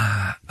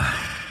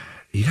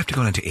 You'd have to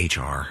go into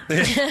HR.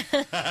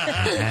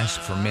 Ask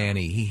for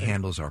Manny. He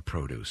handles our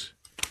produce.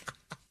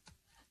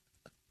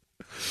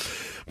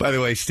 By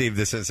the way, Steve,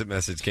 this instant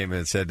message came in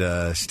and said,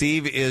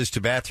 Steve is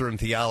to bathroom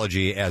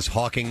theology as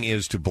Hawking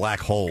is to black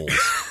holes.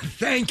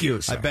 Thank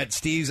you, sir. I bet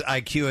Steve's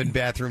IQ in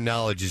bathroom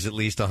knowledge is at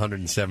least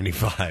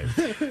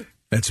 175.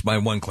 That's my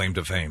one claim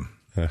to fame.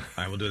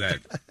 I will do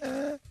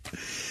that.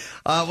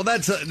 Well,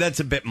 that's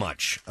a bit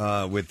much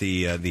with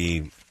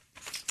the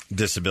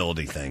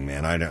disability thing,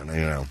 man. I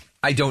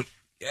don't.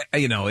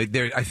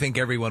 I think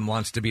everyone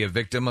wants to be a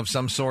victim of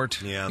some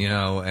sort. Yeah.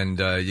 And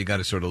you got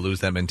to sort of lose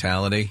that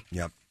mentality.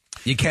 Yep.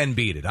 You can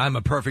beat it. I'm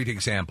a perfect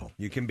example.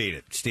 You can beat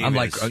it. Steve I'm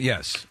is. like,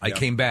 yes, I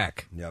came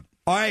back. Yep.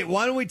 All right,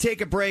 why don't we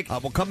take a break?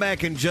 We'll come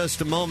back in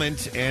just a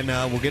moment, and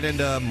we'll get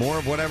into more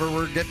of whatever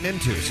we're getting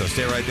into. So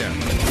stay right there.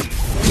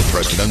 The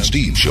Preston and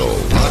Steve Show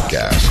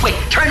podcast. Wait,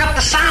 turn up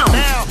the sound.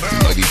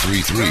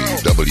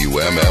 93.3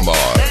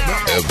 WMMR.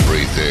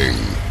 Everything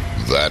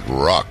that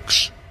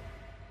rocks.